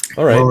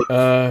 All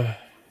right.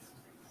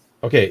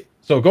 Okay.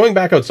 So going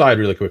back outside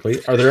really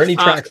quickly, are there any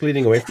tracks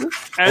leading away from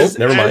it?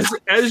 Never mind.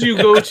 As you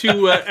go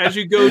to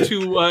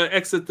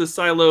exit the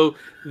silo,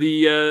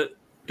 the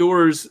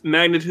doors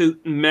magnetize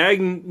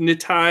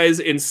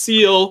and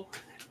seal,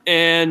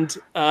 and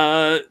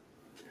all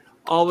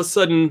of a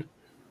sudden,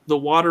 the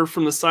water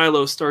from the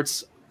silo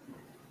starts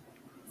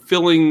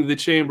filling the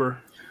chamber.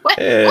 What?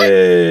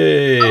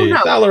 Hey, what? Oh, no.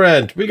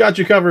 Valorant, we got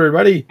you covered,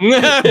 buddy.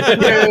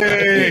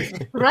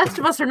 The rest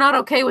of us are not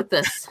okay with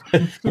this.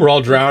 We're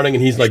all drowning,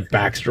 and he's like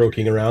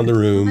backstroking around the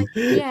room. Like,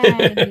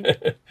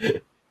 yay.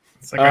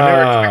 It's like I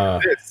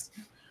never expected this.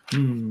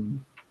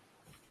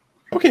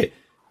 Okay.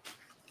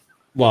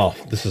 Well,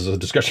 this is a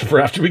discussion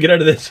for after we get out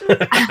of this.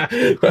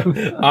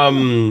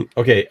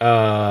 Okay.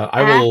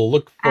 I will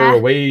look for a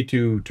way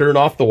to turn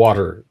off the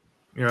water.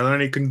 Are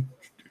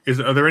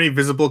there any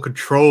visible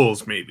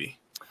controls? Maybe.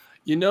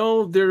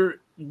 There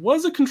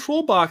was a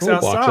control box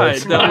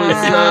outside that was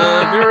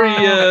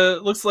very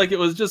looks like it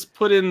was just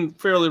put in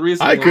fairly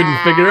recently. I couldn't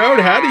figure out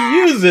how to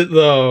use it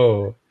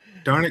though.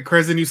 Darn it,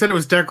 Crescent, you said it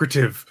was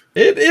decorative.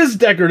 It is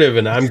decorative,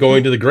 and I'm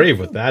going to the grave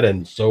with that,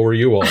 and so are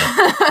you all.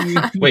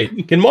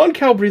 Wait, can Mon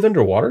Cal breathe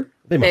underwater?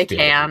 They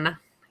can.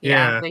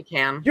 Yeah, they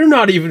can. You're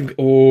not even.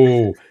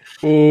 Oh.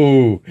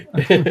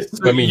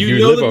 I mean,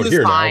 you live out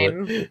here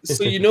now.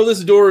 So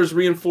this door is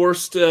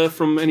reinforced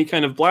from any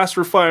kind of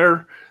blaster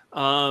fire.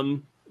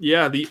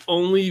 The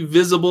only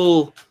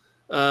visible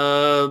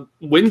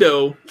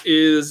window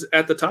is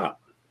at the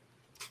top.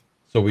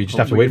 So we just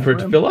have to wait for it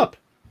to fill up.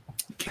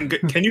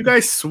 Can you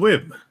guys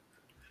swim?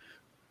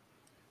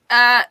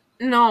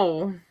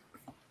 No.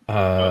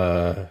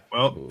 Well,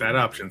 that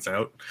option's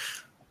out.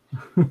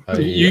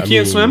 You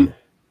can't swim?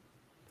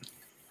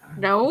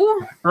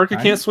 No.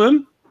 Urka can't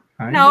swim?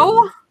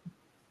 No.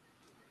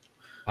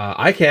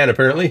 I can,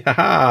 apparently.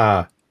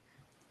 Haha.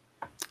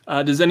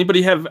 Does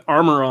anybody have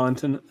armor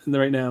on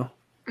right now?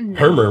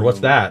 Armor? What's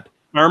that?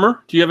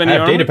 Armor? Do you have any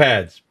armor? data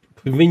pads.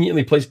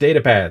 Conveniently placed data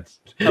pads.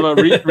 How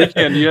about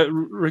Rican?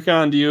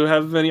 Do you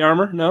have any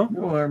armor? No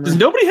armor. Does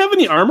nobody have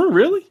any armor?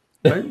 Really?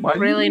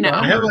 Really? No.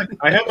 I have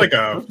like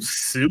a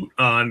suit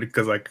on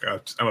because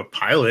I'm a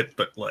pilot,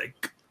 but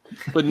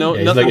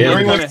nothing. I'm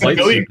wearing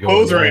civilian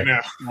clothes right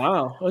now.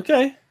 Wow.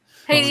 Okay.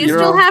 Hey, do you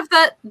still have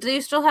that? Do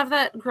you still have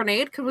that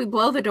grenade? Could we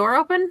blow the door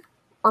open,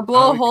 or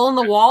blow a hole in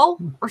the wall,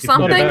 or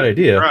something? Not a bad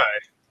idea. Try.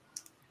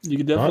 You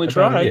could definitely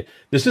try.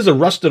 This is a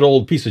rusted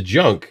old piece of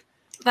junk.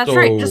 That's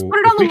right. Just put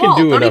it on the wall.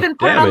 Don't even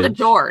put it on the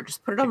door.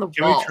 Just put it on the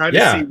Can wall. we try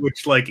to see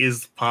which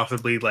is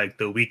possibly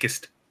the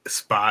weakest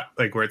spot,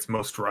 where it's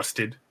most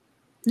rusted?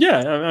 Yeah,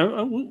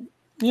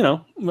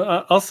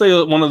 I'll say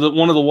that one of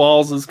the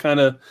walls is kind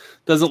of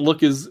doesn't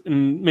look as,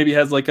 and maybe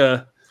has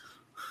a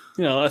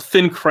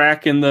thin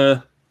crack in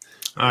the.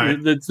 All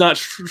right. That's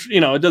not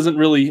it doesn't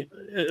really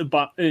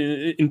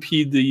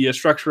impede the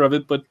structure of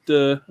it, but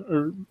it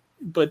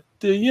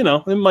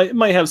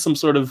might have some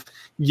sort of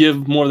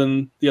give more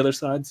than the other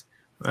sides.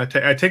 I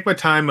take my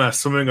time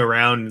swimming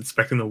around,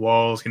 inspecting the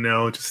walls.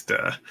 Just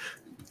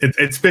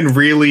it's been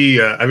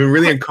really I've been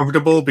really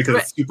uncomfortable because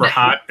it's super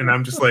hot, and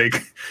I'm just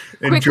like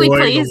enjoying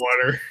the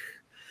water.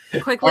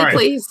 Quickly,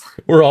 please.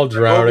 We're all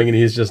drowning, and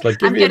he's just like,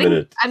 "Give me a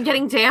minute." I'm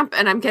getting damp,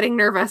 and I'm getting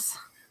nervous.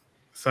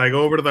 So I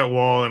go over to that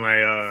wall, and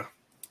I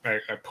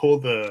pull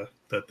the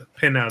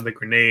pin out of the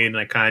grenade, and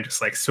I kind of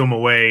just like swim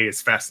away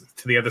as fast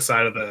to the other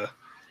side of the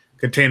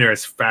container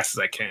as fast as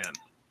I can.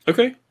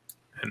 Okay.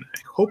 And I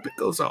hope it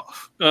goes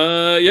off.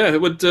 Yeah,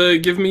 it would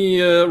give me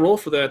a roll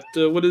for that.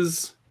 What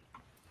is...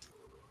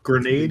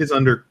 Grenade is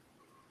under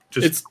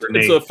just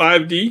grenade. It's a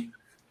 5D?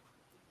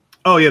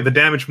 Oh, yeah, the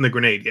damage from the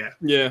grenade, yeah.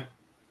 Yeah.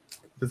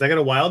 Does that get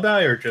a wild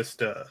die or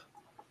just...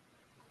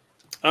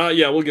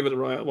 Yeah, we'll give it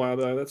a wild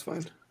die. That's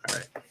fine. All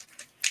right.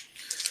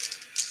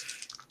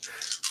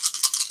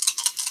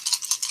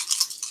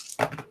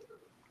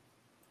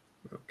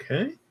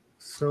 Okay,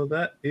 so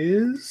that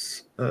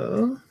is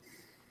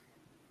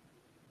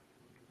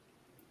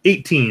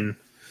 18.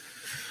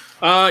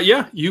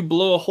 Yeah, you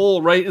blow a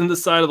hole right in the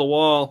side of the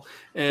wall,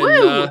 and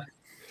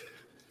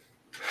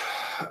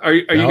are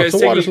you guys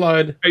taking water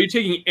slide? Are you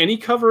taking any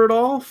cover at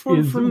all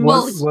from?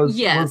 Was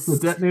yes. the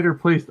detonator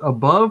placed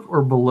above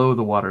or below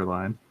the water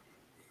line?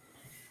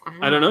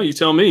 I don't know. You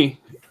tell me.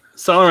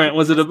 Solorant,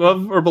 was it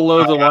above or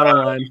below the water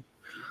line?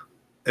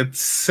 I'd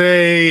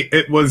say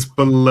it was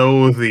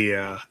below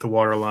the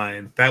water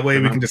line. That way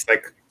we can just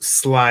like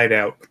slide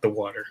out with the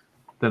water.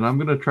 Then I'm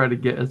gonna try to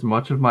get as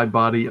much of my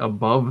body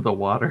above the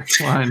water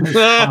line as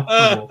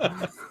possible.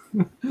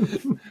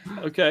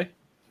 Okay.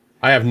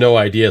 I have no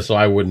idea, so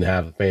I wouldn't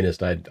have the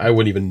faintest. I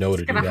wouldn't even know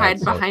to do that. Gonna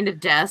hide behind a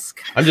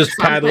desk. I'm just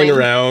paddling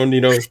around,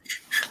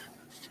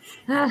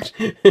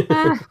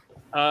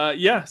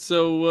 Yeah.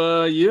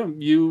 So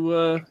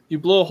you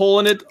blow a hole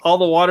in it. All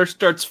the water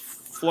starts,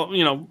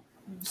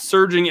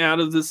 surging out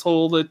of this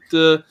hole that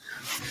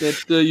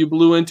you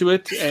blew into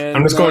it. And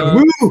I'm just going,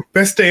 woo!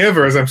 Best day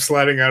ever as I'm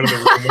sliding out of the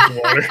room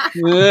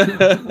with the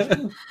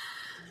water.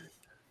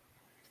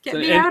 Get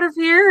me out of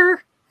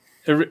here.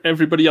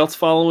 Everybody else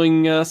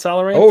following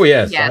Solorant? Oh,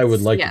 yes. I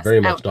would like to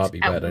very much not be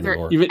bad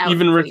anymore.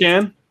 Even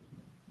Rakan?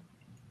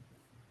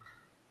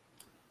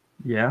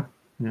 Yeah.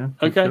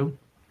 Okay. So.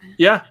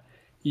 Yeah.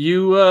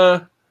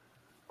 You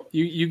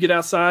get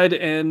outside,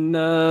 and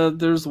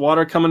there's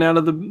water coming out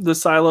of the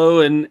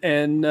silo,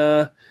 and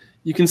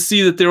you can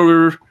see that there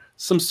were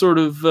some sort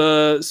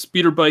of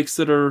speeder bikes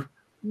that are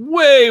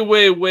way,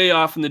 way, way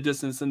off in the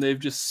distance, and they've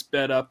just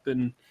sped up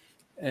and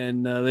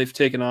they've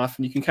taken off,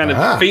 and you can kind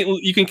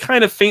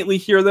of faintly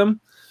hear them,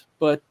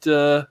 but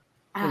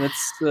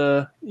it's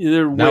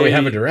either now we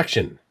have a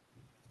direction.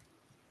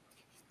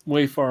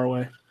 Way far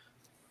away.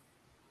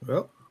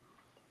 Well,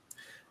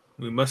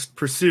 we must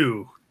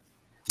pursue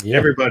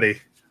everybody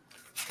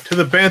to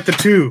the Bantha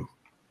 2.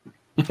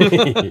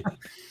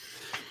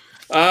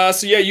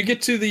 So yeah, you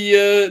get to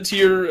the to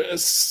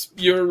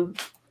your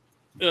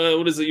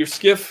what is it? Your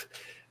skiff,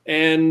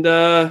 and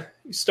you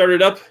start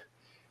it up,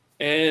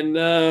 and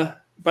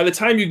by the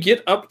time you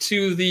get up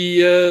to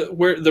the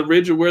where the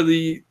ridge or where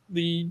the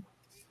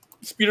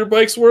speeder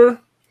bikes were,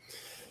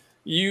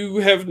 you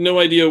have no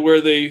idea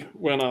where they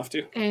went off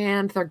to,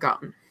 and they're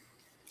gone.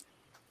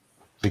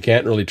 We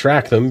can't really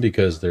track them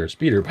because they're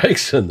speeder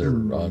bikes and they're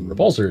on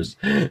repulsors.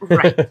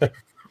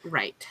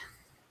 Right.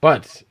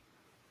 But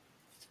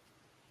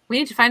we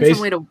need to find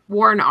some way to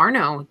warn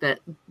Arno that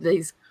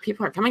these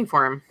people are coming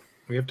for him.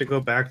 We have to go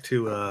back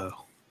to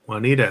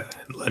Juanita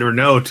and let her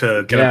know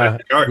to get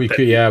back to Art. We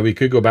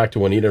could go back to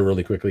Juanita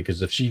really quickly,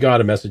 because if she got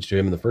a message to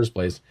him in the first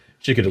place,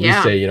 she could at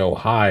least say,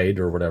 hide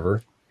or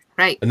whatever.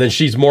 Right. And then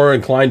she's more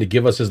inclined to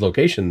give us his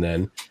location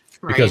then,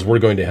 because we're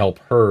going to help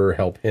her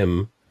help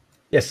him.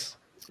 Yes,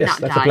 that's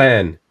the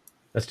plan.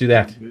 Let's do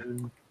that.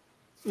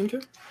 Okay.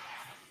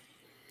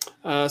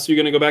 So you're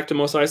going to go back to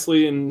Mos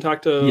Eisley and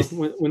talk to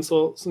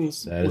Winslow?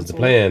 That is the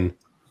plan.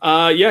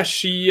 Yeah,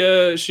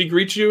 she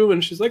greets you,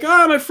 and she's like,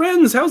 my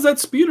friends, how's that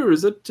speeder?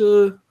 Is it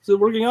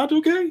working out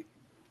okay?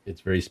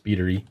 It's very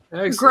speedery.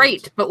 Excellent.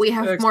 Great, but we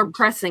have more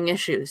pressing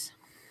issues.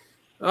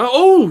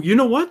 You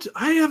know what?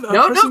 I have a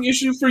pressing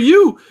issue for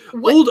you.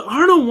 What? Old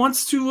Arno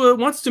wants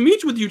to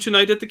meet with you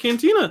tonight at the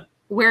cantina.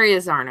 Where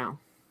is Arno?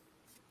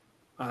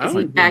 Is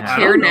he back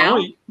here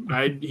now?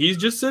 He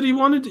just said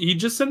he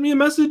just sent me a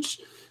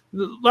message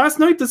last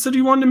night that said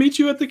he wanted to meet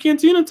you at the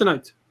cantina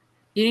tonight.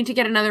 You need to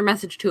get another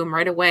message to him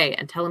right away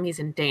and tell him he's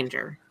in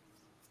danger.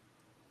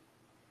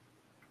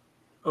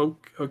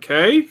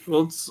 Okay.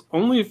 Well, it's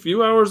only a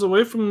few hours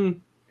away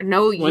from...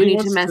 No, you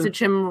need to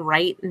message him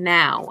right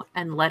now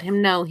and let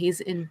him know he's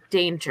in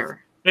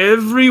danger.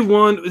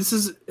 Everyone...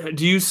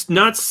 Do you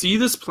not see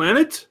this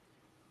planet?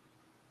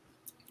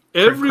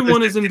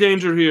 Everyone is in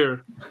danger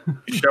here.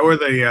 Show her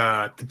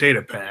the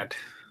data pad.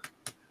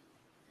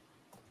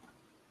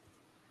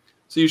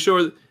 So you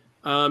show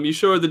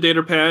her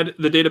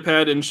the data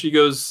pad, and she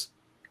goes,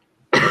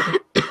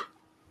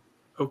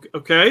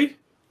 okay.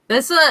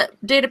 This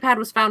data pad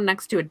was found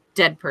next to a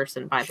dead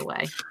person, by the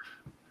way.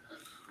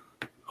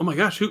 Oh my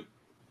gosh,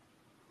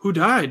 who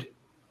died?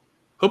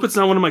 Hope it's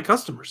not one of my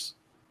customers.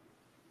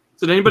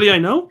 Is it anybody I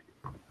know?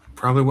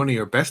 Probably one of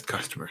your best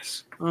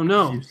customers. Oh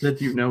no. You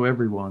said you know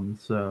everyone,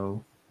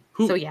 so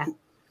Who, So yeah.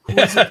 who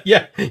is it?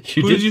 Yeah, you Who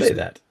did did you say s-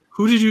 that.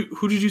 Who did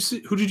you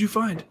see? Who did you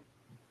find?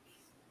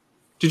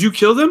 Did you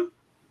kill them?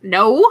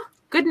 No.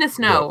 Goodness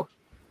no.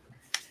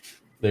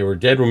 They were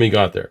dead when we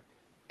got there.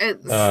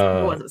 It's,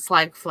 what was it,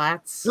 Slag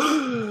Flats?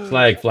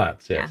 Slag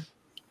Flats, yes.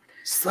 Yeah.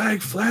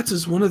 Slag Flats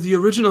is one of the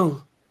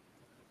original.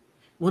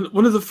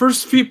 One of the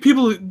first few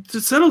people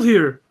that settled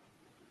here.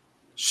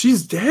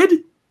 She's dead?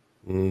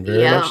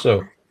 Very Yeah. much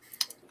so.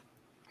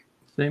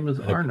 same as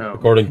Arno,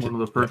 according to- one of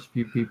the first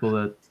few people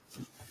that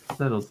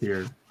settled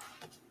here.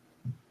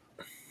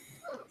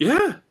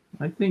 Yeah.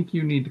 I think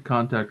you need to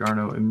contact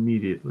Arno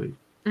immediately.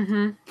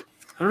 Mm-hmm.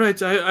 All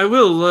right, I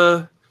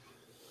will.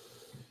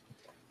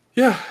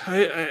 Yeah,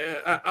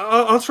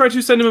 I'll try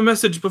to send him a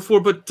message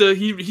before, but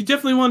he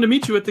definitely wanted to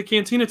meet you at the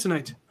cantina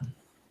tonight.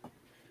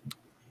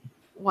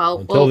 Well,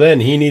 Until then,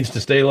 he needs to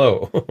stay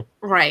low.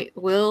 right.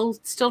 We'll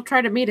still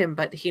try to meet him,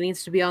 but he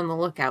needs to be on the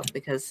lookout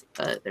because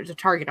there's a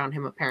target on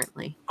him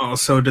apparently.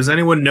 Also, does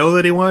anyone know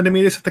that he wanted to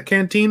meet us at the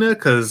cantina?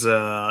 Because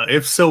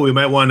if so, we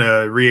might want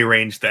to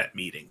rearrange that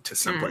meeting to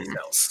someplace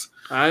else.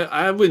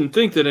 I wouldn't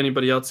think that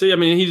anybody else. I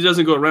mean, he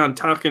doesn't go around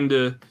talking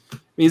to.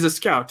 He's a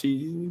scout.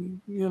 He's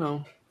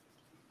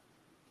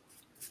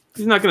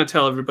not going to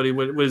tell everybody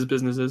what his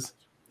business is.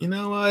 You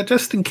know,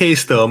 just in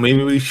case, though,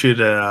 maybe we should,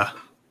 I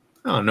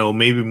don't know,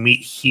 maybe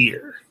meet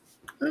here.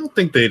 I don't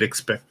think they'd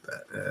expect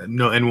that.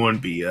 No, anyone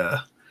would be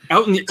Out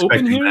in the open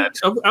expecting here? that.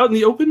 Out in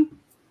the open?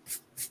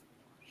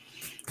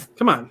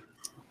 Come on.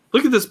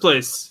 Look at this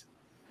place.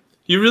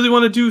 You really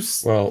want to do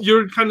this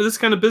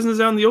kind of business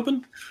out in the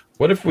open?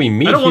 What if we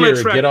meet I don't wanna here,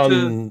 attract get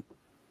on...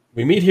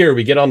 We meet here,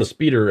 we get on the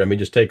speeder, and we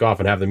just take off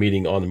and have the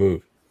meeting on the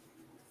move.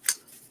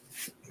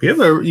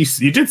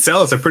 You did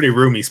sell us a pretty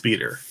roomy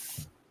speeder.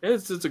 Yeah,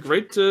 it's a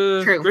great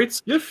great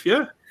skiff,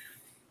 yeah.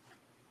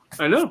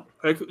 I know.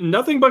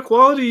 Nothing but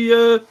quality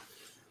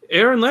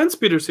air and land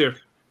speeders here.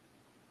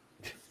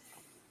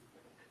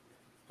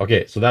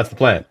 Okay, so that's the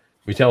plan.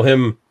 We tell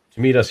him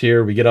to meet us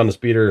here, we get on the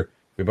speeder,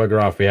 we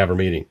bugger off, we have our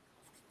meeting.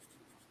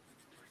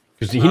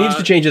 Because he needs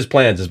to change his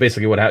plans, is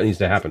basically what needs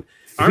to happen.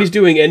 If he's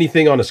doing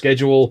anything on a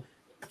schedule,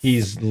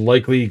 he's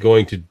likely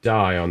going to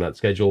die on that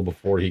schedule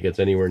before he gets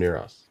anywhere near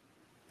us.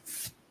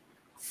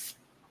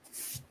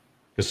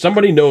 Because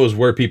somebody knows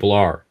where people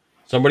are.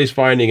 Somebody's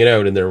finding it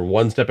out, and they're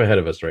one step ahead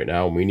of us right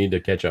now, and we need to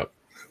catch up.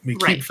 We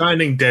keep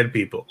finding dead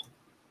people,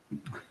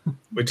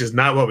 which is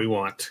not what we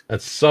want.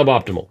 That's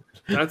suboptimal.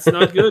 That's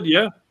not good,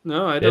 yeah.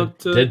 No, I don't...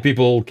 dead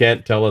people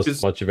can't tell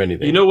us much of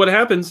anything. You know what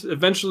happens?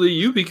 Eventually,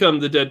 you become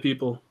the dead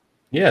people.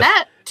 Yes.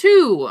 That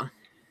too.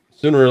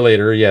 Sooner or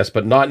later, yes,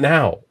 but not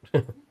now.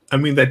 I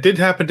mean, that did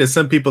happen to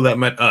some people that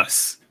met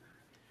us.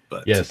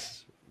 But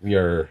Yes, we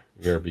are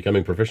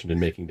becoming proficient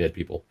in making dead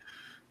people,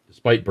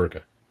 despite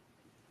Burka.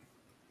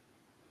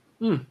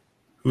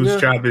 whose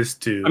job is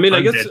to... I mean,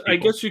 I undead people.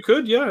 guess you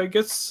could, yeah. I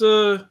guess,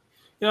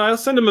 I'll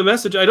send him a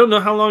message. I don't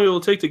know how long it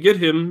will take to get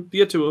to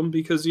him,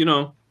 because,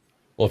 Well,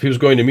 if he was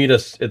going to meet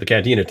us at the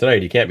cantina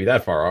tonight, he can't be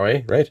that far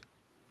away, right?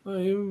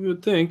 you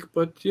would think,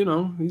 but,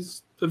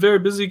 he's a very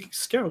busy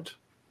scout.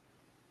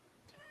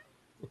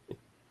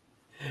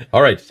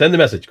 All right, send the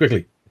message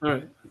quickly. All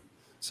right.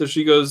 So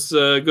she goes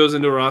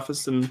into her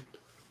office and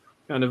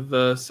kind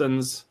of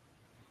sends,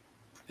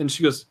 and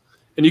she goes,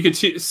 and you can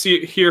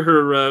hear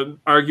her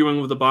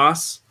arguing with the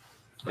boss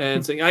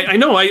and saying, I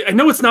know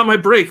it's not my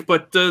break,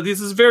 but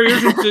this is very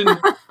urgent. And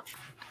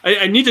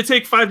I need to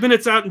take 5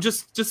 minutes out and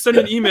just send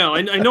an email.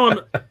 I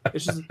know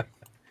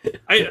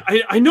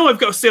I know I've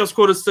got sales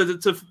quotas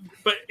to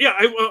but yeah,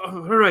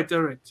 all right.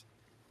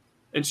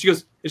 And she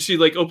goes, and she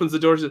like opens the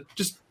door. She says,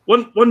 just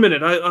one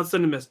minute. I'll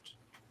send a message.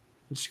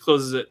 And she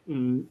closes it,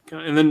 and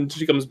then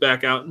she comes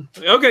back out. And,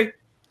 okay,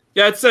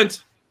 yeah, it's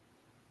sent.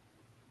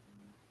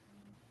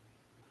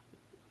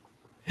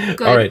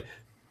 Good. All right,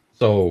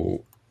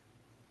 so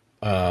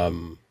I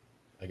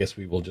guess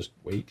we will just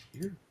wait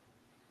here.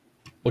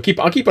 I'll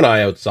keep an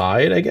eye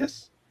outside, I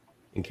guess,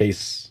 in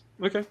case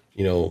Okay.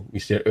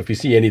 if we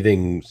see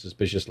anything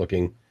suspicious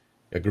looking,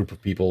 a group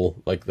of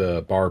people like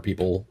the bar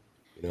people,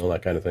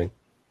 that kind of thing.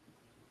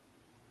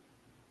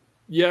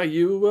 Yeah,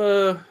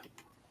 you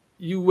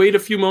wait a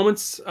few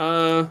moments.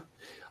 All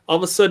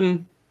of a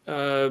sudden,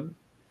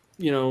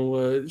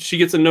 she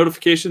gets a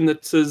notification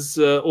that says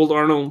old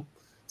Arnold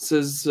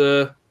says,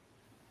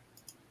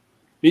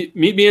 meet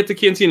me at the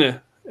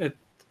cantina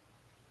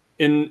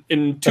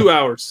in 2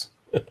 hours.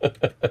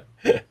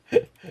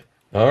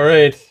 All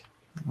right.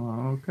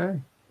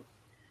 Okay.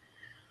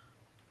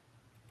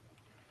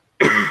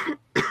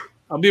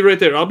 I'll be right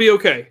there. I'll be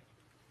okay.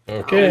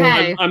 Okay.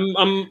 Okay. I'm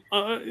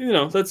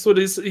that's what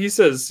he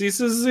says. He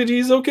says that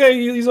he's okay.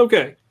 He's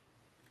okay.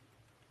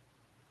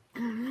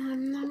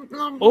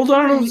 Old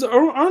Arnold's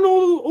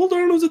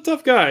a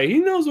tough guy. He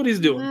knows what he's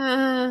doing.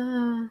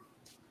 I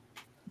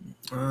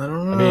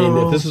don't know. I mean,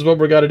 if this is what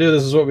we got to do,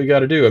 this is what we got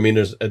to do. I mean,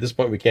 at this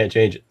point we can't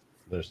change it.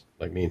 We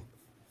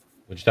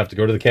just have to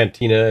go to the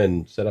cantina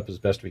and set up as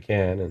best we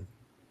can. And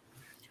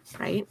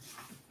Right.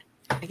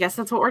 I guess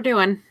that's what we're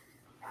doing.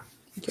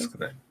 Just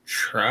gonna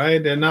try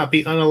to not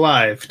be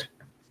unalived.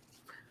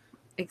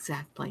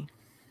 Exactly.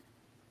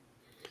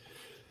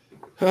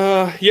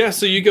 Yeah,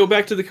 so you go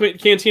back to the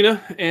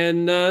cantina,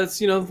 and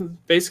it's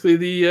basically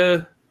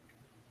the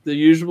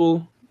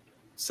usual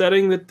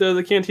setting that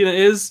the cantina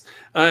is.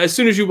 As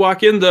soon as you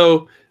walk in,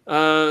 though,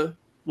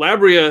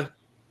 Labria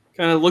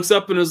kind of looks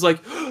up and is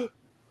like,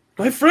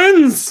 "My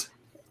friends!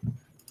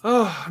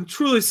 Oh, I'm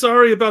truly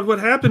sorry about what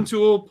happened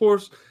to old poor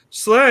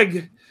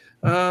Slag.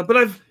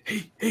 But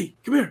hey,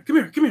 come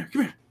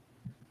here.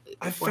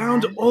 I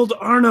found old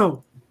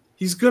Arno.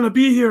 He's gonna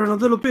be here in a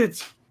little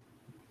bit."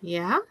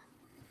 Yeah?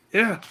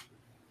 Yeah.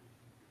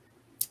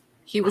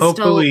 He was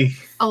Hopefully.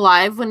 still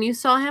alive when you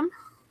saw him?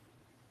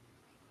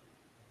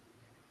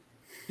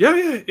 Yeah.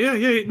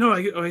 No,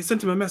 I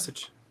sent him a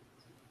message.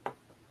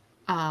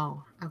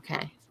 Oh,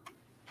 okay.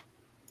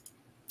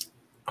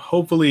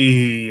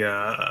 Hopefully,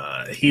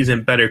 he's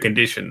in better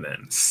condition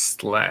than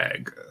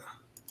Slag.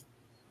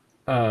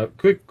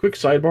 Quick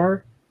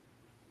sidebar.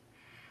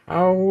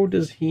 How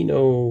does he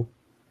know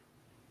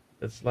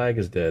that Slag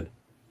is dead?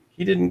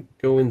 He didn't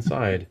go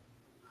inside.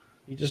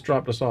 He just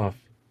dropped us off.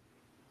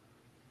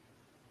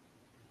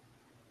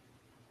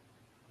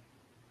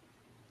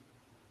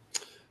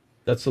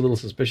 That's a little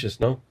suspicious,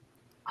 no?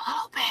 A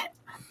little bit.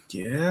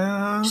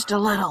 Yeah. Just a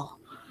little.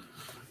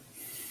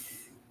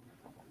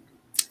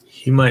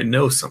 He might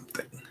know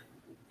something.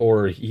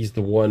 Or he's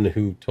the one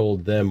who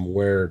told them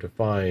where to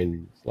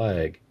find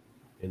Slag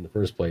in the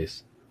first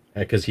place.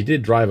 Because he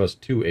did drive us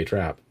to a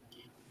trap.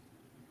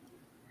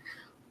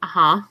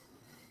 Uh-huh.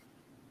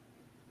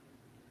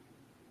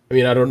 I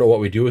mean, I don't know what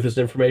we do with this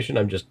information.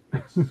 It's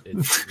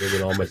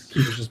ringing all my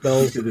suspicious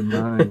bells. Keep it in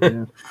mind,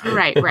 yeah.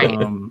 Right.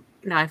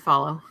 Now I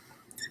follow.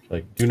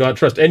 Like, do not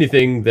trust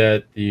anything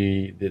that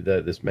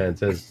that this man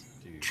says.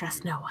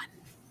 Trust no one.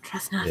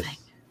 Trust nothing. Yes.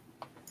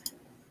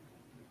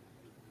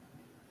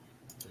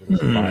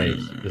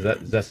 Spies. Is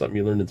that something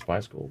you learned in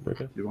spy school,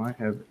 Bricka? Do I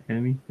have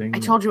anything? I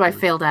told you I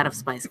failed out of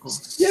spy school.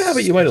 Yeah,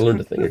 but you might have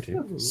learned a thing or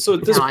two. So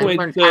at this No, I point,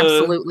 learned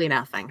absolutely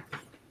nothing.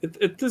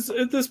 At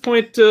this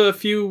point, a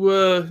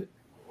few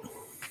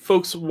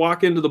folks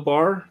walk into the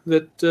bar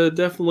that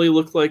definitely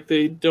look like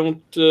they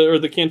don't, or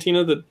the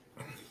cantina that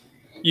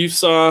you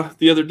saw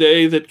the other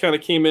day that kind of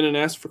came in and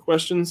asked for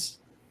questions,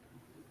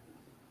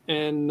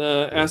 and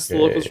asked the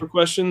locals for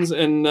questions.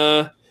 And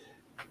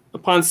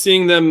upon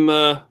seeing them,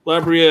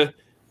 Labria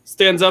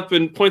stands up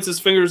and points his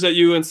fingers at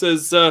you and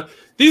says,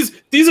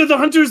 "These are the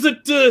hunters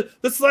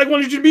that Slag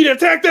wanted you to meet.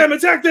 Attack them!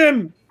 Attack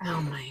them!"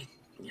 Oh my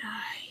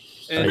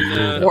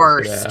And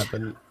worst.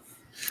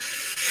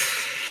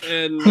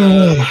 and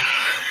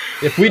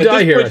If we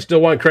die here, I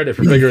still want credit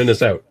for figuring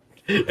this out.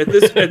 At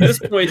this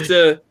point,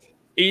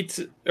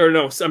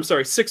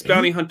 6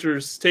 bounty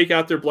hunters take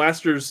out their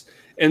blasters,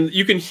 and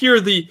you can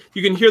hear the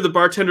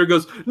bartender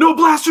goes, "No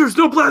blasters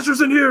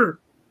in here."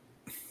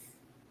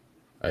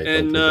 I don't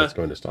think that's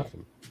going to stop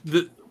them.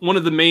 One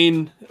of the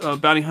main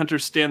bounty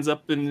hunters stands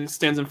up and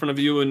stands in front of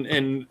you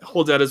and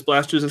holds out his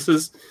blasters and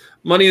says,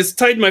 "Money is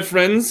tight, my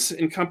friends,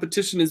 and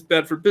competition is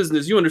bad for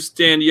business. You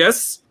understand,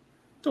 yes?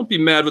 Don't be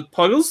mad with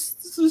Puggles.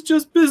 This is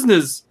just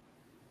business."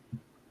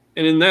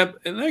 And in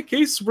that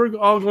case, we're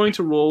all going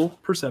to roll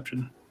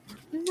perception.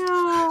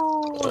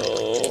 No.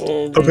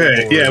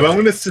 Okay, yeah, but I'm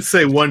going to just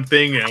say one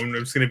thing. I'm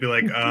just going to be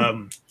like,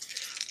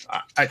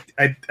 I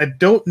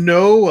don't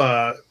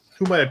know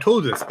who might have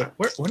told us, but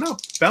we're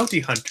not bounty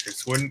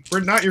hunters. We're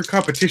not your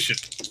competition.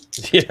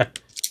 Yeah.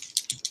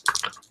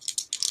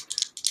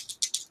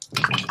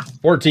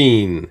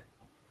 14.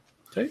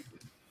 Okay.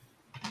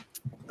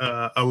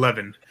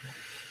 11.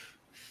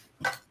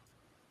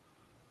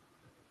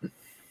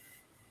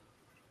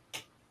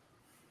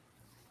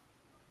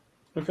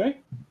 Okay.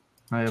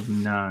 I have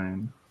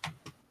 9.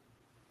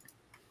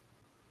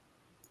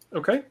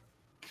 Okay.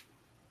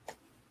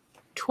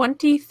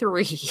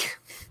 23.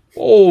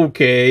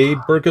 Okay,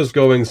 Burka's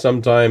going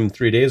sometime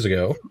 3 days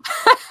ago.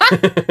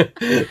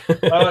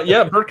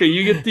 Yeah, Burka,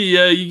 you get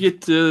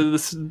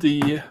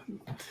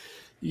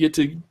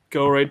to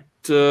go right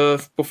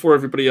before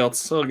everybody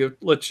else. I'll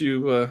let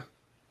you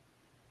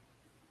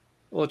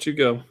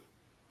go.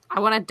 I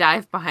want to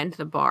dive behind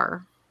the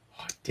bar.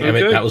 Damn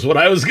it, that was what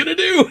I was going to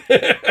do.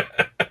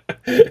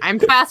 I'm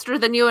faster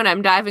than you, and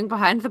I'm diving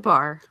behind the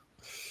bar.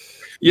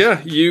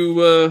 Yeah,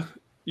 you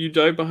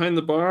dive behind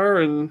the bar,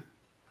 and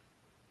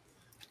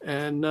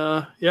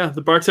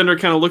the bartender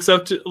kind of looks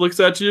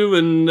at you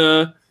and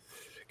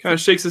kind of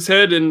shakes his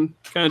head and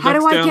kind of How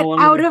ducks do I down get along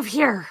out with of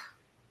here?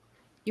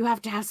 You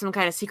have to have some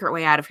kind of secret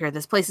way out of here.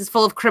 This place is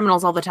full of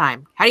criminals all the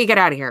time. How do you get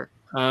out of here?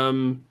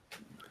 The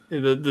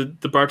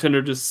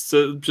bartender just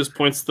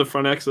points to the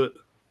front exit.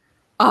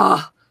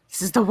 Oh,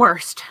 this is the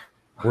worst.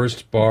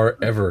 Worst bar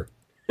ever.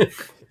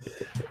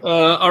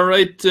 All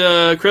right,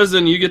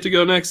 Cresden, you get to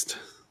go next.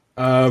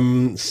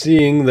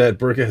 Seeing that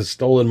Burka has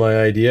stolen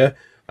my idea,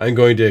 I'm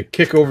going to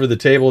kick over the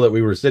table that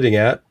we were sitting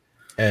at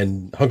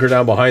and hunker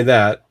down behind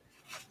that.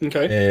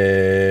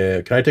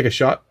 Okay. Can I take a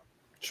shot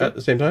at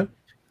the same time?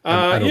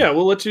 Yeah,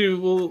 we'll let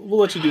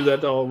you do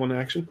that all in one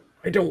action.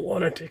 I don't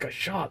want to take a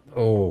shot.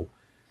 Oh,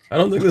 I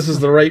don't think this is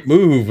the right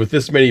move with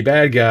this many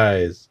bad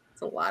guys.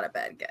 It's a lot of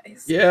bad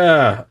guys.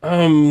 Yeah.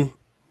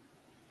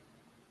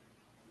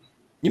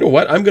 You know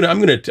what? I'm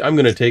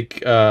gonna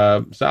take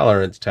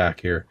Salaran's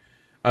tack here.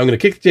 I'm gonna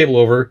kick the table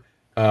over.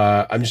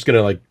 I'm just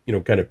gonna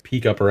kind of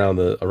peek up around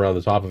the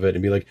top of it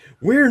and be like,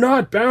 "We're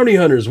not bounty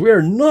hunters. We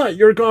are not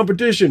your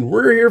competition.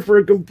 We're here for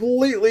a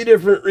completely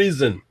different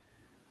reason.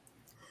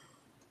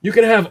 You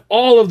can have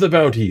all of the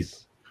bounties."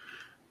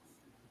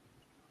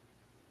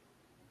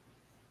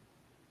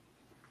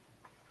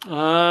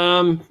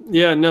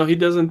 Yeah, no, he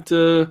doesn't.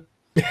 Pew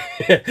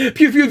pew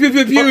pew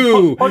pew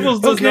pew.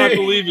 Puggles does not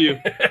believe you.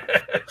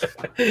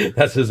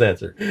 That's his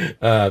answer.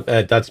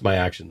 That's my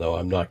action, though.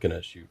 I'm not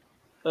gonna shoot.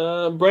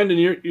 Brendan,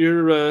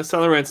 your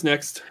Salarant's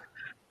next.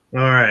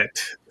 All right.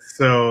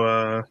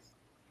 So,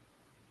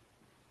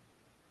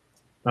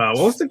 what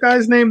was the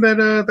guy's name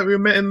that we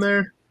met in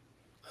there?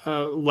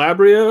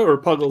 Labria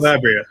or Puggles?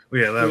 Labria.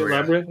 Yeah,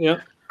 Labria. Labria,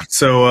 yeah.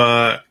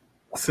 So,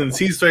 since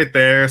he's right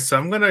there, so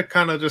I'm gonna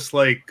kind of just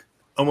like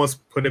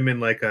almost put him in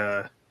like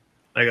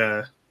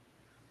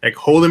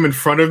hold him in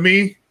front of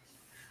me.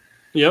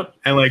 Yep.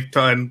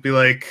 And be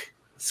like,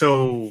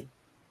 so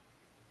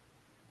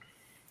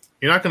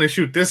you're not gonna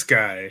shoot this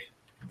guy.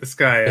 This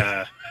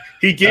guy,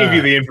 he gave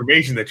you the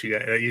information that you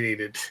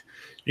needed.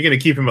 You're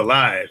gonna keep him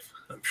alive.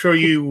 I'm sure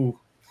you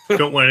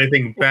don't want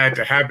anything bad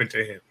to happen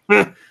to him.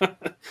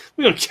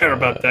 We don't care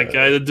about that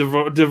guy, the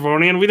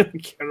Devornian. We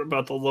don't care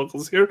about the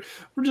locals here.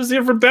 We're just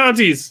here for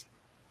bounties.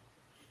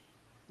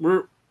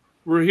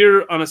 We're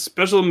here on a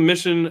special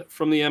mission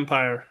from the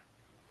Empire.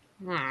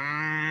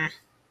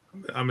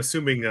 I'm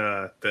assuming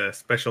the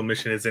special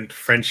mission isn't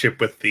friendship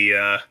with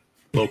the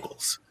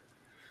locals.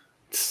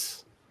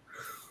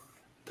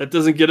 That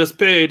doesn't get us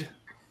paid.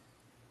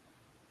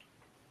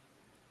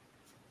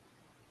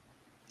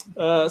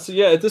 So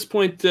yeah, at this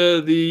point,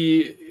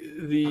 the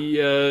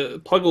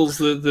Puggles,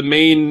 the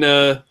main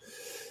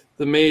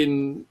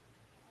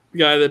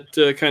guy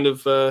that kind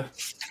of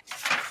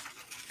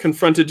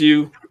confronted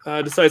you,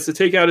 decides to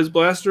take out his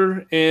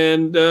blaster,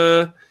 and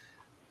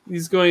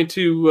he's going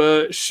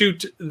to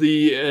shoot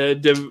the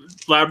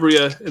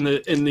Labria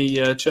in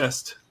the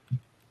chest.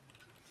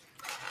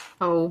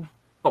 Oh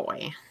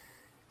boy.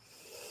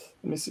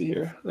 Let me see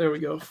here. There we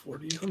go.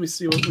 40. Let me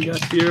see what we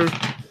got here.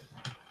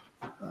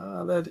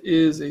 That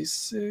is a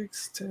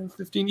 6, 10,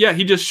 15. Yeah,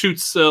 he just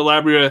shoots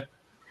Labria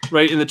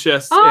right in the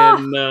chest. Ah!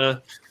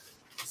 And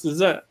says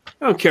that.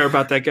 I don't care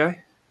about that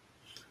guy.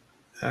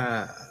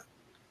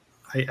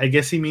 I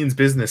guess he means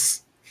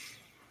business.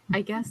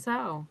 I guess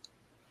so.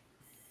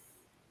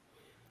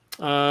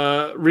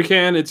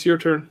 Rikan, it's your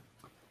turn.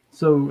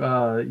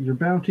 So your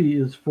bounty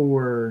is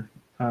for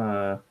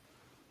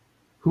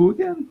who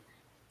again?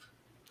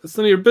 That's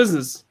none of your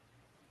business.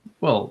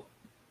 Well,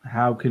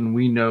 how can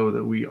we know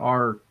that we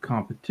are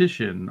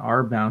competition?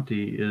 Our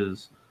bounty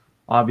is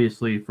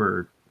obviously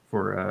for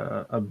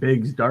a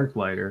Biggs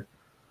Darklighter.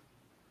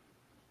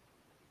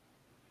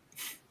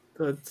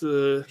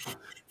 That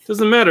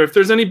doesn't matter. If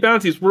there's any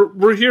bounties,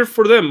 we're here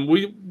for them.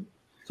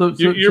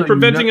 You're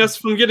preventing us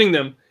from getting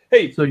them.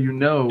 Hey, so you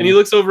know. And he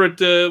looks over at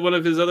one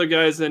of his other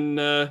guys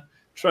and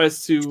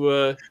tries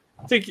to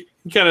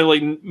kind of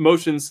like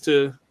motions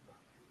to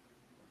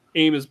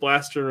aim his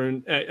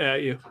blaster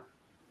at you.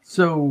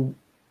 So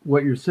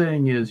what you're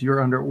saying is you're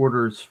under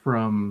orders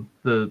from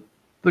the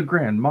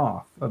Grand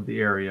Moff of the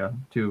area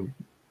to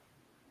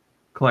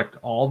collect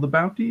all the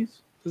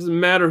bounties? Doesn't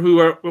matter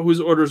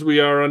whose orders we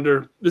are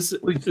under. You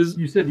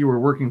said you were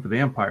working for the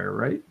Empire,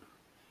 right?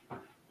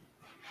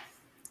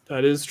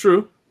 That is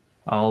true.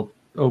 I'll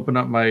open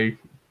up my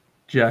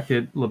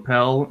jacket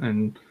lapel,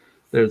 and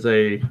there's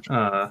a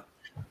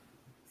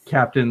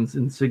captain's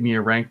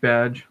insignia rank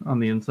badge on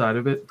the inside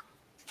of it.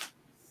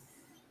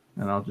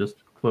 And I'll just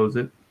close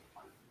it.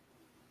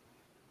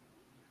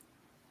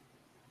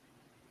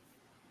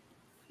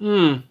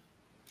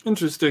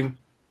 Interesting.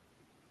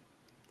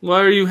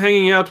 Why are you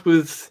hanging out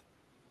with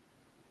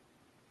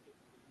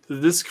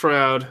this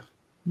crowd?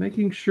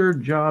 Making sure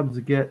jobs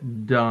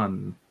get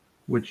done,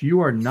 which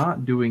you are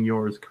not doing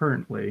yours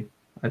currently.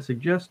 I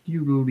suggest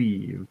you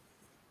leave.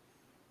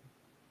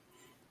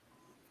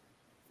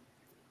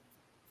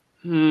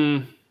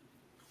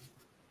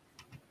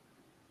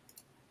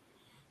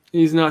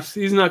 He's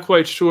not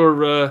quite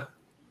sure.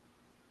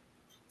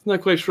 He's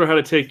not quite sure how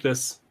to take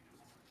this.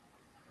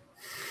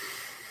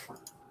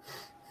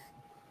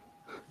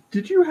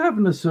 Did you have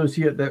an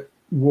associate that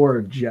wore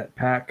a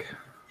jetpack?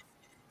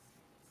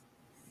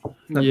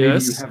 That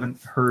Yes. maybe you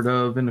haven't heard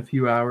of in a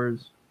few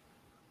hours?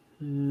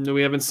 No,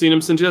 we haven't seen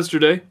him since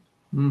yesterday.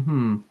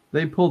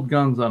 They pulled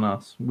guns on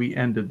us. We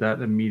ended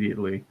that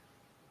immediately.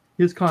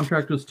 His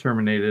contract was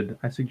terminated.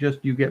 I suggest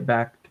you get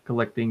back to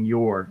collecting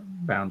your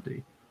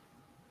bounty.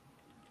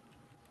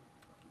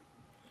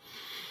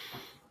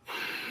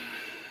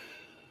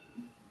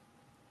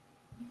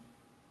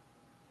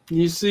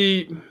 You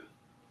see,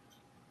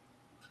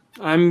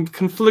 I'm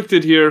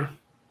conflicted here.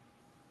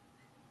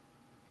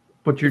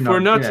 But you're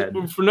If not dead.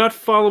 If we're not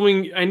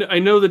following, I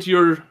know that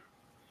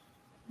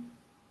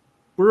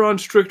we're we're on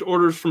strict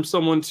orders from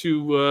someone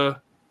to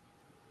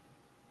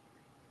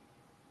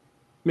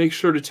make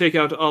sure to take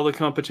out all the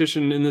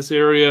competition in this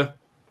area.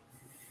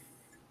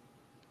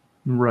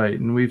 Right,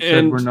 and we've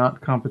said we're not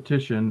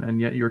competition, and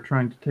yet you're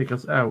trying to take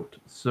us out.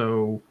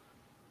 So,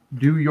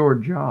 do your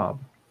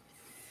job.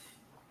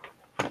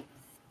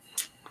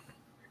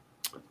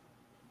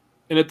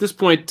 And at this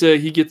point,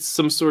 he gets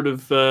some sort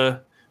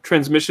of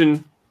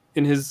transmission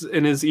in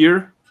his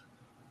ear,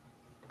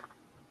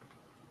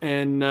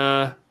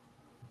 and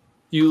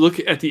you look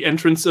at the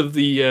entrance of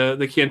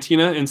the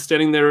cantina, and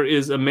standing there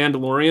is a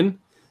Mandalorian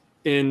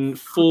in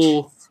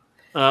full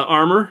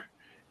armor,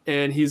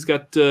 and he's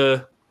got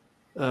a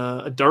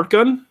dart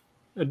gun,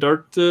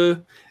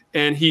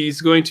 and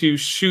he's going to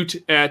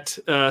shoot at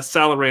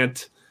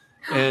Salarant.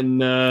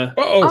 And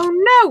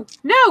oh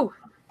no!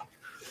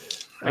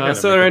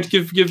 Salarant,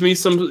 give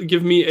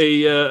me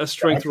a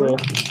strength roll.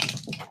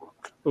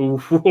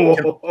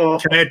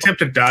 Can I attempt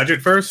to dodge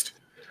it first?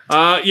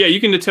 Yeah,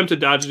 you can attempt to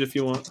dodge it if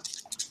you want.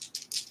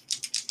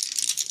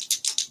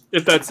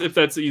 If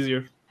that's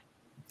easier.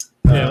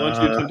 Yeah, why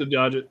don't you attempt to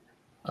dodge it?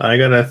 I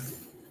got a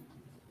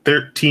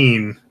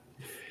 13.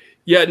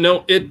 Yeah,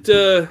 no, it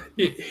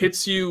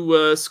hits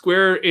you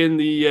square in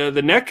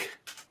the neck,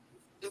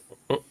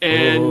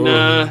 and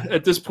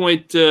at this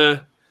point,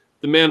 the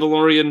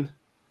Mandalorian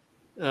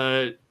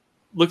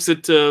looks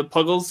at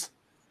Puggles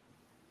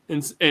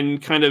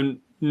and kind of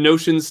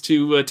notions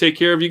to take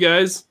care of you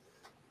guys,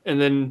 and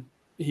then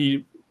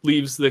he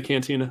leaves the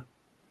cantina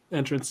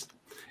entrance.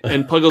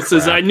 And Puggles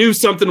says, "I knew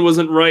something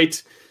wasn't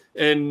right,"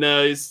 and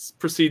he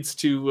proceeds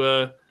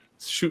to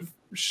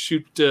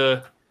shoot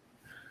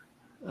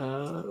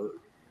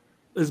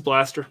his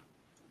blaster.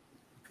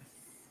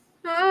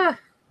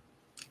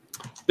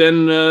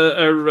 Then,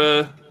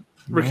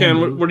 Rakan,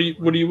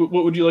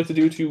 what would you like to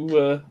do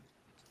to?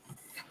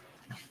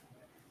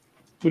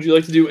 Would you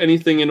like to do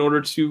anything in order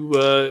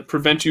to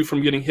prevent you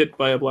from getting hit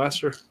by a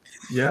blaster?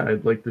 Yeah,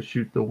 I'd like to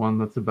shoot the one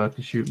that's about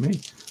to shoot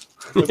me.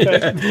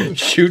 Okay.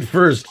 Shoot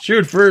first.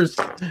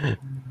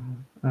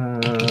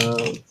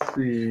 Let's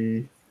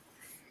see.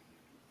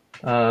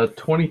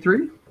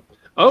 23?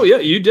 Oh, yeah,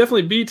 you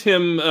definitely beat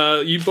him.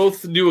 You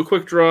both do a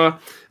quick draw.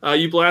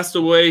 You blast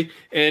away,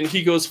 and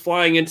he goes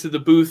flying into the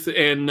booth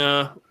and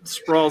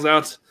sprawls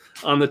out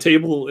on the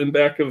table in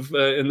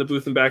the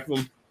booth in back of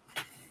him.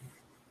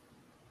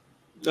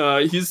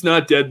 He's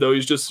not dead, though.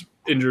 He's just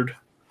injured.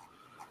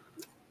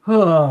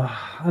 Oh,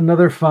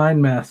 another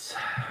fine mess.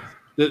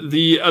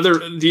 The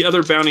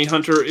other bounty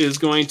hunter is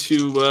going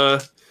to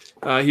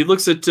he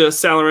looks at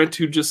Salarant,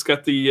 who just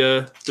got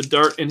the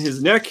dart in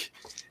his neck,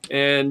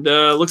 and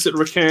looks at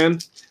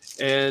Rakan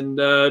and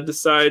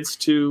decides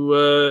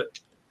to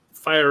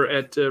fire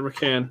at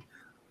Rakan.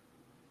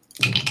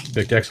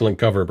 Picked excellent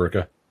cover,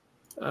 Burka.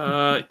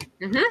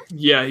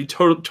 Yeah, he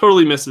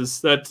totally misses.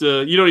 That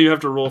you don't even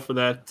have to roll for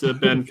that,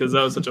 Ben, because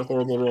that was such a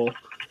horrible roll.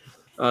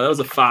 That was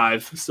a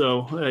 5,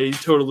 so he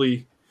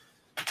totally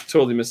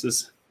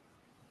misses.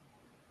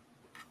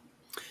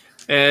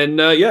 And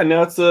yeah,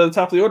 now it's the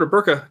top of the order.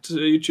 Burka,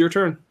 it's your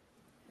turn.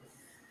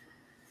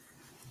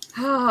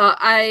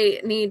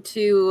 I need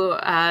to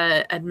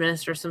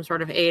administer some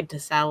sort of aid to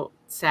Sal,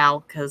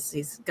 because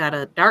he's got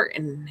a dart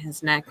in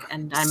his neck,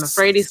 and I'm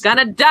afraid he's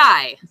gonna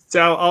die.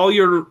 Sal, all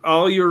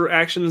your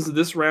actions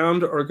this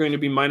round are going to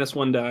be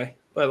 -1 die,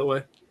 by the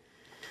way.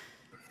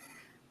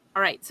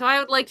 All right, so I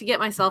would like to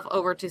get myself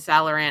over to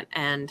Salarant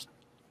and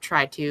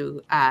try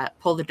to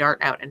pull the dart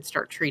out and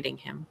start treating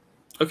him.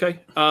 Okay.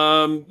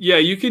 Yeah,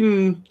 you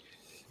can.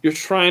 You're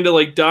trying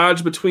to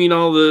dodge between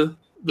all the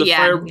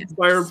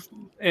fire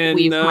and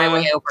weave my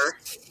way over.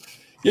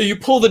 Yeah, you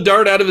pull the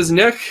dart out of his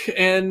neck,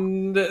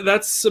 and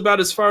that's about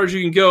as far as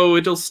you can go.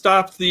 It'll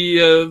stop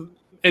the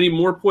any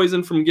more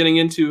poison from getting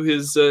into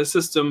his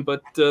system,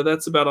 but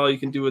that's about all you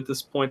can do at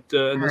this point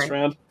in this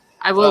round.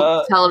 I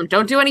will tell him,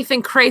 don't do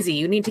anything crazy.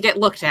 You need to get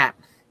looked at.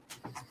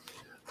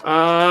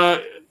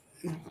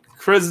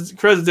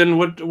 Cresden,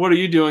 what are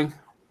you doing?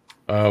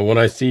 When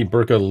I see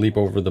Burka leap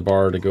over the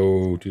bar to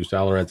go to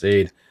Salarant's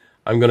aid,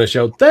 I'm going to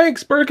shout,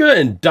 "Thanks, Burka,"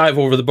 and dive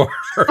over the bar.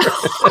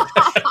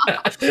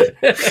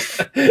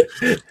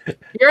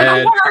 You're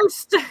the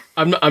worst.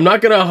 I'm not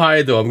going to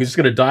hide, though. I'm just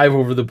going to dive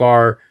over the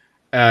bar,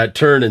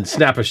 turn and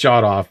snap a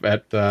shot off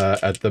at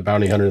the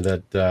bounty hunter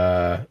that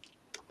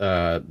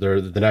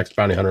they're the next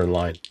bounty hunter in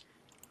line,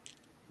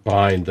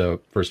 behind the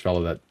first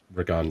fellow that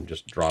Rickon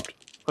just dropped.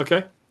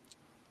 Okay.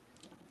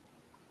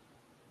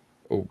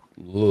 Oh,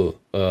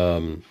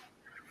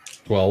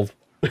 12.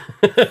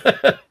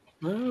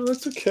 Well,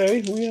 that's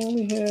okay. We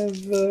only have.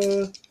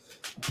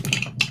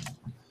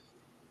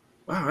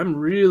 Wow, I'm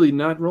really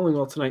not rolling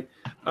well tonight.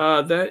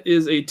 That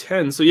is a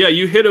 10. So yeah,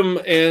 you hit him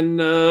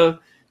and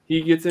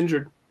he gets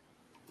injured.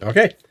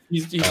 Okay.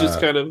 He's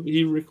just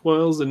he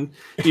recoils and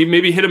he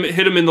maybe hit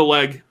him in the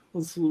leg.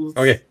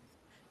 Okay.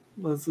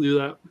 Let's do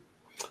that.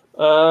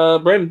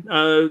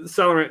 Brandon,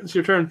 Salarant, it's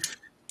your turn.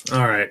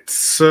 All right,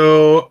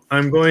 so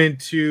I'm going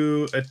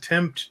to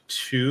attempt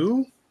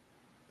to.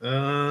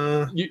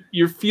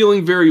 You're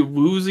feeling very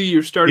woozy.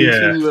 You're starting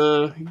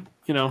to,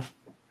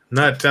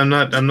 I'm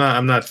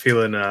not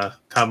feeling top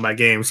of my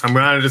game. So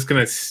I'm just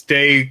gonna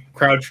stay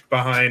crouched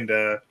behind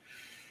the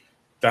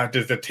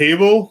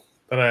table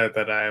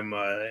that I'm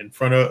in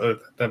front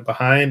of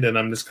behind, and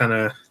I'm just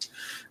gonna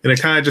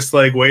just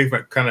like wave,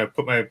 kind of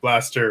put my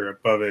blaster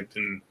above it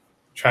and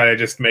try to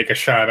just make a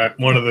shot at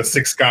one of the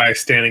 6 guys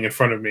standing in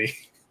front of me.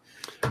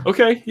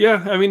 Okay,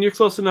 yeah. I mean, you're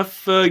close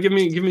enough. Give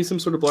me some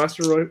sort of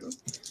blaster roll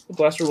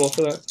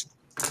for that.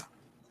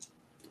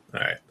 All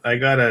right, I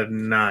got a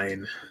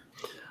 9.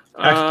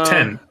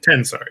 10.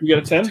 10, sorry. You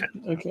got a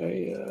 10?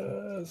 Okay.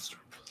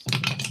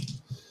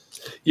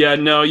 Yeah,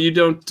 no, you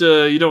don't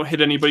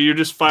hit anybody. You're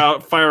just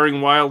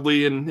firing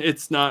wildly, and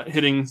it's not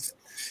hitting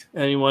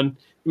anyone.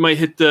 You might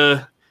hit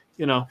the,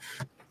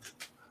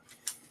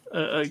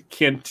 a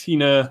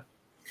cantina,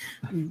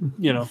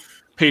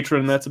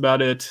 patron. That's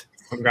about it.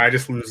 Some guy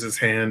just loses his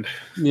hand.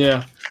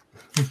 Yeah.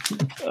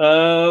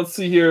 Let's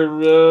see here.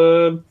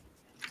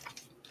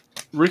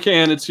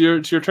 Rickan, it's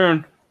your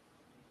turn.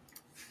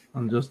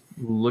 I'll just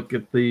look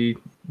at the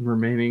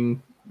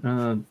remaining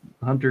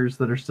hunters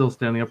that are still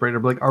standing upright.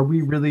 I'm like, are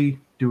we really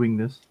doing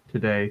this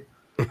today?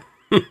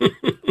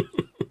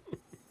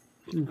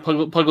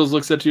 Puggles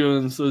looks at you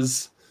and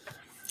says,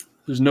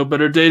 "There's no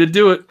better day to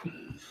do it."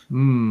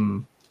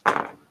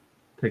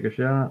 Take a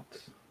shot.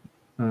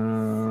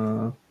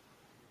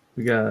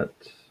 We got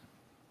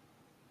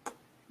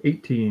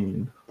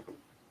 18.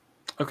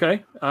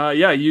 Okay.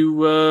 Yeah,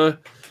 you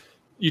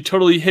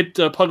totally hit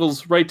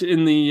Puggles right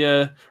in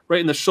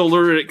the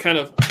shoulder. It kind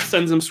of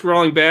sends him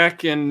sprawling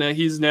back, and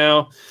he's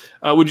now.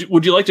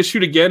 Would you like to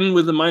shoot again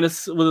with a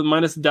minus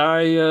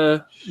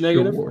die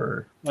negative?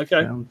 Sure.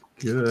 Okay. Sounds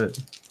good.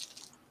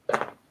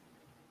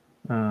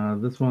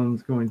 This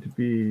one's going to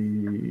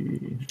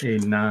be a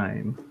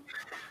 9.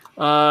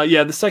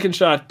 Yeah, the second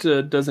shot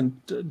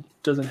doesn't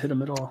hit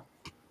him at all.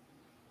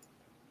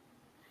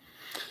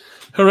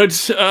 All right,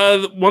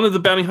 one of the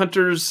bounty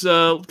hunters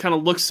kind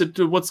of looks at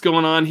what's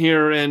going on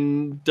here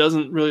and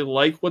doesn't really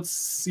like what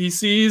he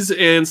sees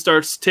and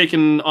starts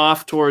taking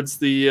off towards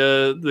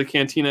the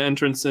cantina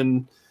entrance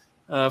and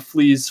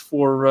flees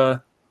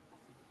for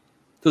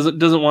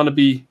doesn't want to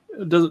be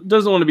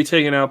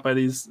taken out by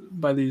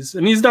these,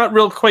 and he's not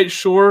real quite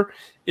sure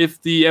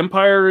if the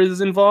Empire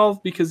is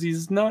involved because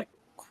he's not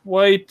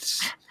quite.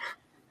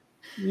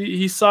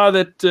 He saw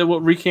that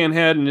what Rickan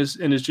had in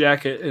his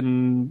jacket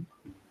and.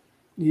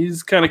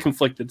 He's kind of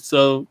conflicted,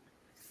 so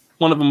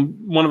one of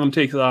them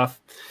takes off.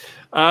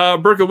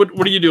 Burka,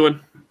 what are you doing?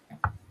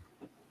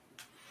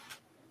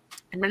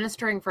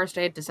 Administering first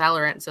aid to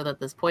Salarant so that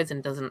this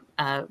poison doesn't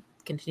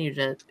continue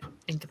to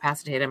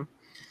incapacitate him.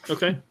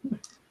 Okay.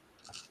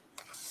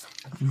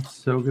 I'm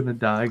so gonna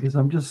die because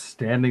I'm just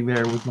standing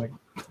there with my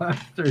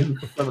blaster in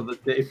front of the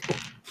table.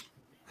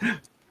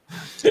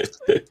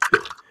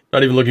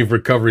 Not even looking for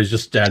cover. He's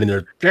just standing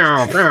there.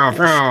 I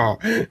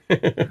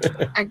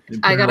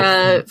got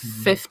a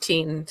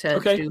 15 to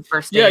do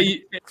first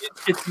aid. Yeah,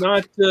 it's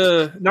not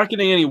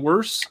getting any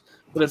worse,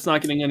 but it's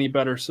not getting any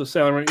better. So,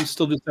 Salarant, you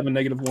still just have a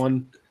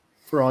 -1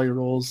 for all your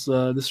rolls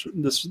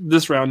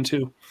this round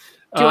too.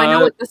 Do I know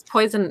what this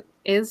poison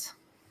is?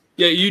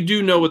 Yeah, you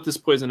do know what this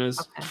poison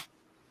is.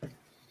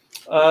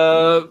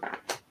 Okay.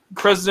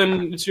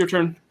 Cresden, it's your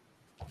turn.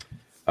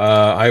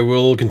 I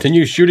will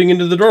continue shooting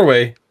into the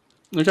doorway.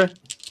 Okay.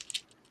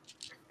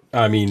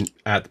 I mean,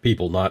 at the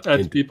people, not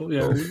at the people.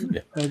 Yeah,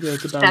 yeah. At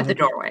the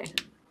doorway.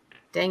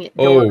 Dang it!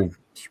 Oh,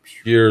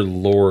 dear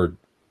Lord.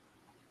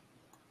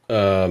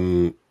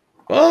 Well,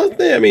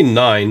 I mean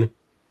 9.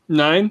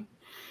 9.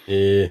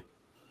 Yeah.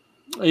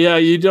 Yeah,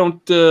 you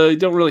don't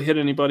really hit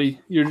anybody.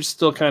 You're just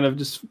still kind of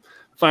just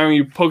firing.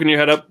 You're poking your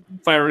head up,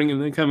 firing,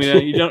 and then coming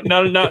out. You don't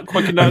not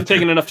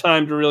taking enough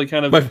time to really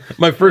kind of.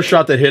 My first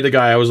shot that hit a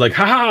guy, I was like,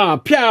 "Ha ha,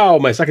 pew!"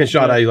 My second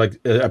shot, I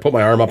put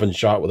my arm up and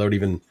shot without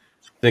even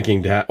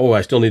thinking to.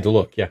 I still need to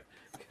look. Yeah.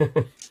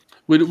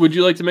 Would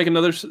you like to make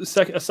another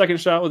second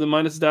shot with a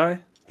minus die?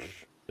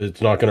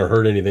 It's not going to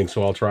hurt anything,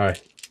 so I'll try.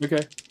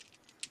 Okay.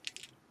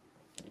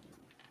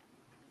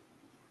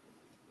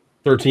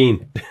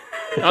 13.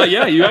 Oh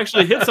yeah, you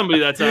actually hit somebody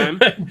that time.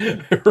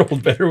 I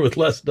rolled better with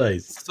less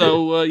dice.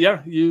 So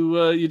yeah,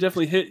 you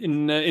definitely hit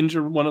and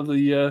injure one of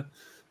the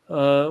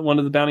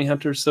bounty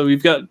hunters. So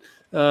you've got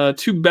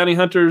 2 bounty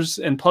hunters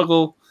and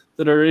Puggle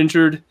that are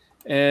injured,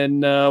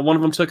 and one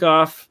of them took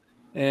off,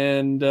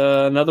 and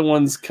another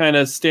one's kind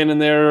of standing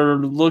there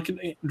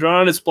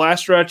drawing its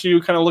blaster at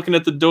you, kind of looking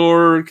at the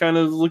door, kind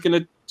of looking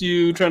at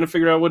you, trying to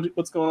figure out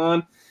what's going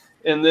on.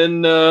 And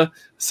then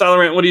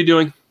Salarant, what are you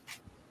doing?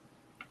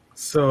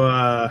 So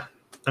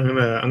I'm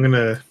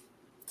gonna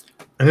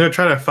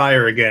try to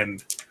fire again,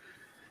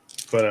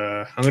 but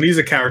I'm gonna use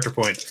a character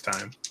point this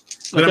time.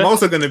 But I'm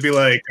also gonna be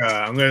like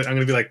I'm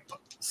gonna be like,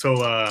 so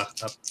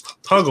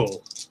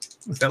Puggle,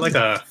 is that like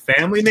a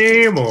family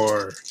name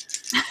or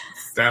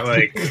is that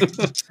like?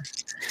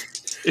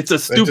 It's a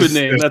stupid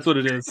name. That's what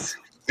it is.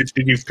 Did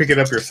you pick it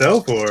up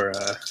yourself or?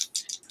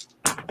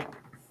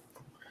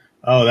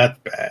 Oh, that's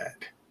bad.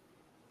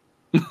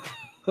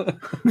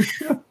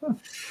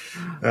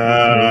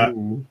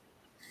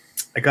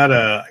 I got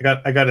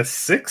a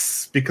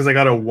 6 because I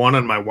got a 1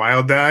 on my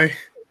wild die.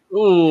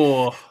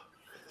 Oh.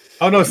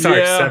 Oh no, sorry,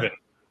 Yeah.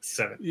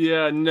 7.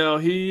 Yeah, no,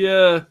 he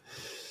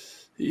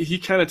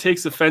kind of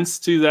takes offense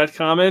to that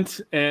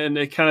comment, and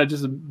it kind of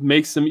just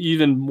makes him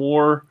even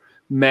more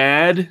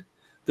mad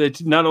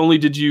that not only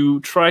did you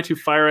try to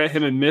fire at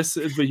him and miss,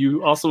 but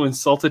you also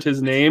insulted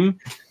his name.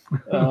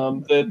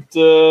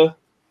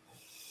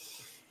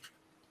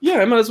 Yeah,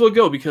 I might as well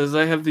go because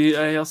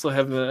I also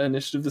have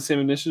the same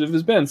initiative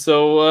as Ben.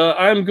 So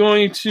I'm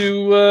going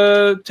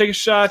to take a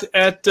shot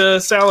at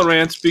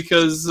Salarant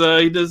because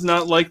he does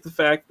not like the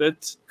fact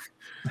that.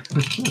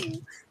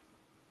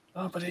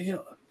 Oh, but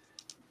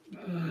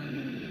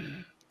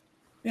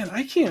man,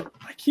 I can't.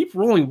 I keep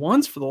rolling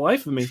ones for the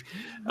life of me.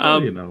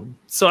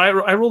 So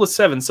I rolled a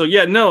 7. So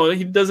yeah, no,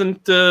 he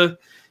doesn't.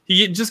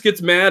 He just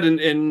gets mad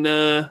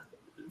and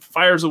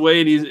fires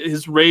away, and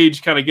his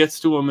rage kind of gets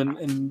to him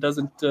and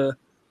doesn't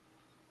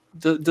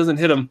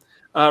hit him.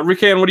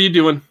 Rickan, what are you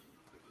doing?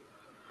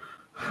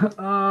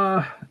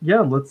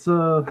 Yeah,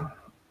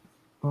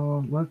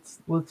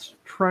 let's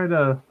try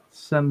to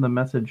send the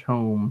message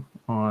home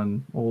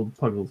on old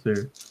Puggles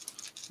here,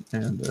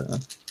 and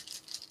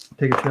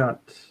take a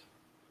shot.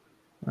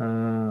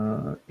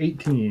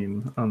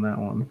 18 on that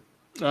one.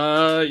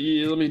 Yeah,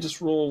 let me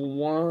just roll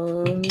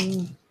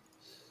 1.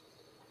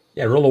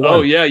 Yeah, roll a 1.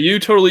 Oh yeah, you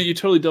totally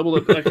doubled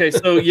up. Okay,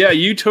 so yeah,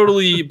 you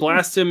totally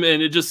blast him,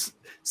 and it just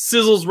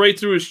sizzles right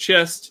through his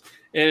chest,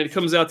 and it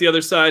comes out the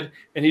other side,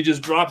 and he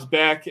just drops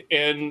back,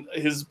 and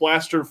his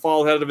blaster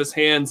falls out of his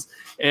hands,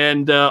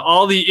 and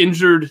all the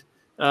injured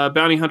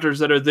bounty hunters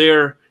that are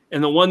there,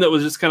 and the one that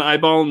was just kind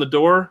of eyeballing the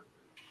door,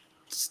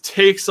 just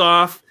takes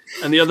off,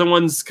 and the other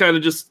ones kind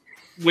of just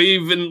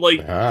wave and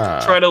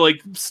try to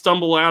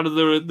stumble out of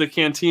the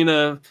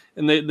cantina,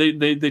 and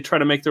they try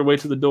to make their way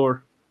to the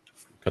door.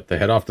 Cut the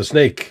head off the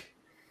snake.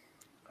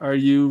 Are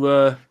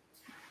you?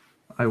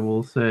 I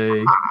will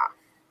say,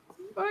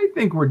 I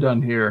think we're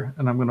done here,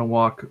 and I'm going to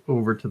walk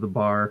over to the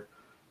bar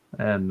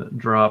and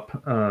drop.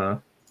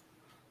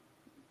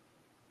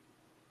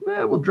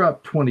 We'll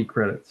drop 20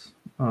 credits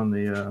on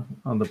the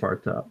bar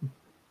top.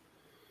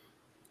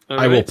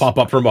 I will pop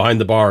up from behind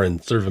the bar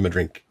and serve him a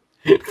drink.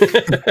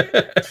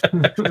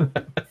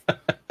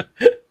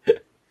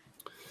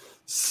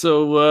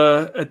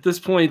 So at this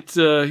point,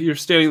 you're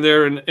standing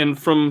there, and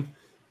from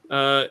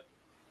out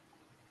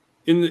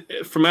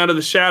of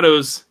the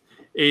shadows,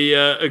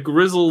 a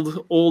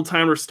grizzled old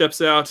timer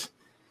steps out,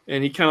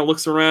 and he kind of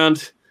looks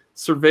around,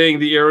 surveying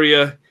the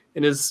area,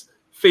 and his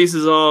face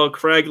is all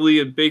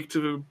craggly and baked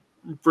to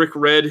brick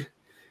red,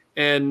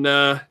 and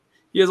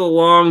he has a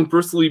long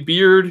bristly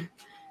beard,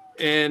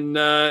 and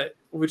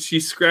which he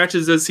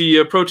scratches as he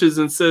approaches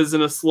and says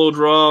in a slow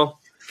drawl,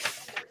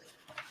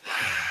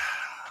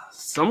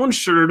 "Someone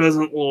sure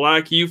doesn't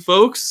like you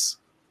folks.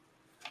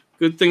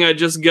 Good thing I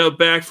just got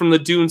back from the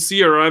Dune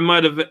Sea, or I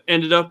might have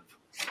ended up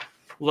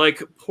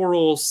like poor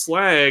old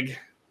Slag."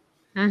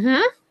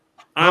 Mm-hmm.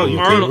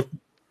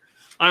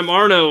 I'm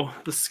Arno,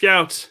 the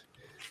scout.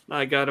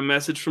 I got a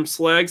message from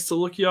Slags to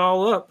look you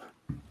all up.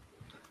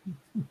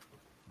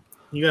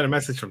 You got a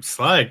message from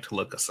Slag to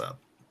look us up.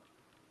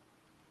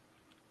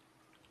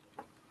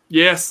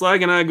 Yeah,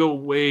 Slag and I go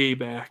way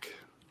back.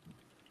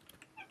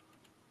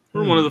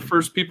 We're one of the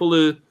first people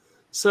to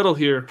settle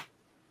here.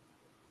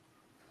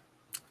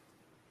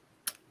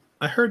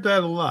 I heard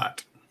that a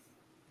lot.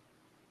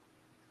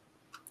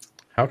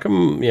 How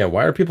come? Yeah,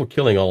 why are people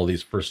killing all of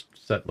these first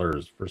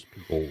settlers, first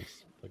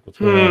peoples? Like, what's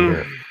going on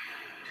here?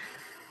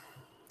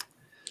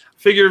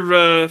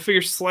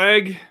 Figure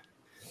Slag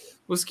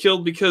was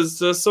killed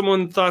because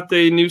someone thought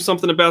they knew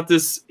something about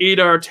this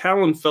Adar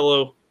Tallon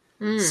fellow.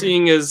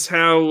 Seeing as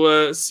how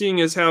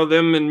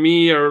them and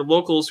me are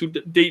locals who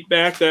date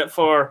back that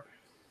far,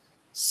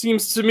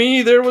 seems to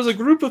me there was a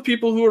group of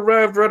people who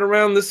arrived right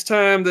around this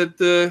time that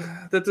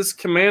this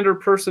commander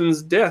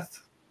person's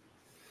death.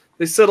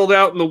 They settled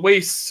out in the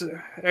wastes,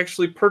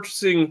 actually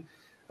purchasing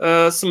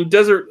some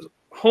deserted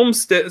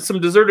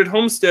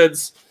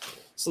homesteads.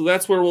 So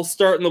that's where we'll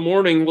start in the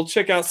morning. We'll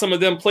check out some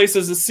of them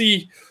places to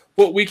see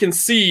what we can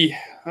see.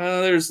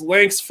 There's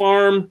Lanks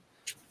Farm,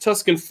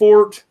 Tuscan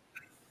Fort,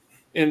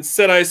 and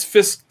Set Ice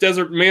Fisk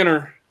Desert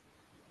Manor.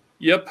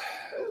 Yep,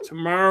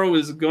 tomorrow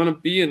is going to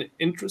be an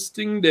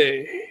interesting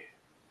day.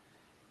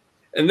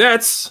 And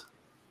that's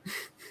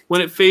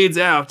when it fades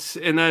out,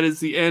 and that is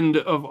the end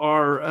of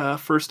our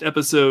first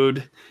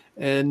episode.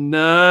 And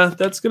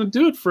that's going to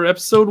do it for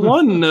episode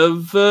 1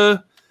 of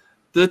the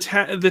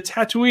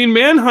Tatooine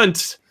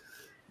Manhunt.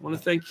 I want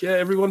to thank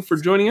everyone for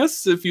joining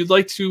us. If you'd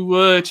like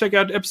to check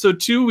out episode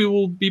 2, we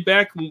will be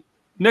back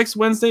next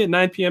Wednesday at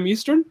 9 p.m.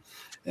 Eastern.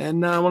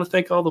 And I want to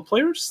thank all the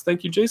players.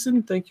 Thank you,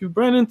 Jason. Thank you,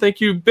 Brennan. Thank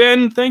you,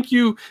 Ben. Thank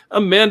you,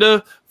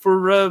 Amanda,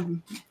 for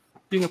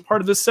being a part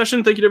of this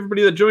session. Thank you to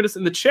everybody that joined us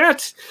in the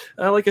chat.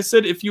 Like I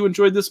said, if you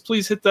enjoyed this,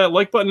 please hit that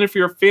like button. If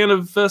you're a fan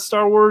of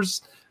Star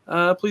Wars,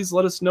 please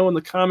let us know in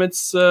the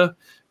comments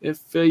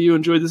if you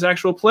enjoyed this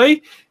actual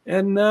play.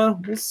 And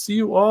we'll see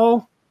you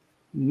all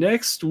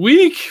next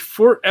week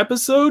for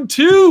episode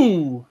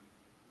 2.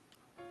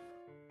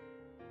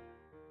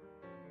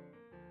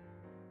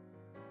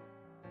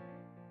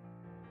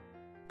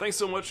 Thanks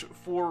so much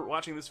for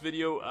watching this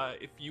video.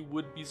 If you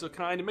would be so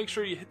kind, and make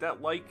sure you hit that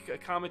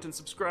like, comment, and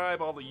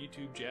subscribe, all the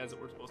YouTube jazz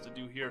that we're supposed to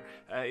do here.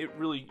 It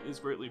really is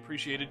greatly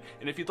appreciated.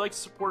 And if you'd like to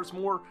support us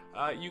more,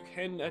 you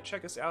can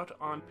check us out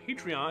on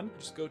Patreon.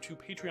 Just go to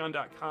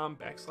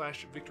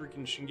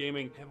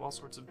patreon.com/VictoryConditionGaming. We have all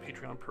sorts of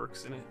Patreon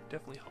perks, and it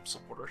definitely helps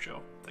support our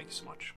show. Thank you so much.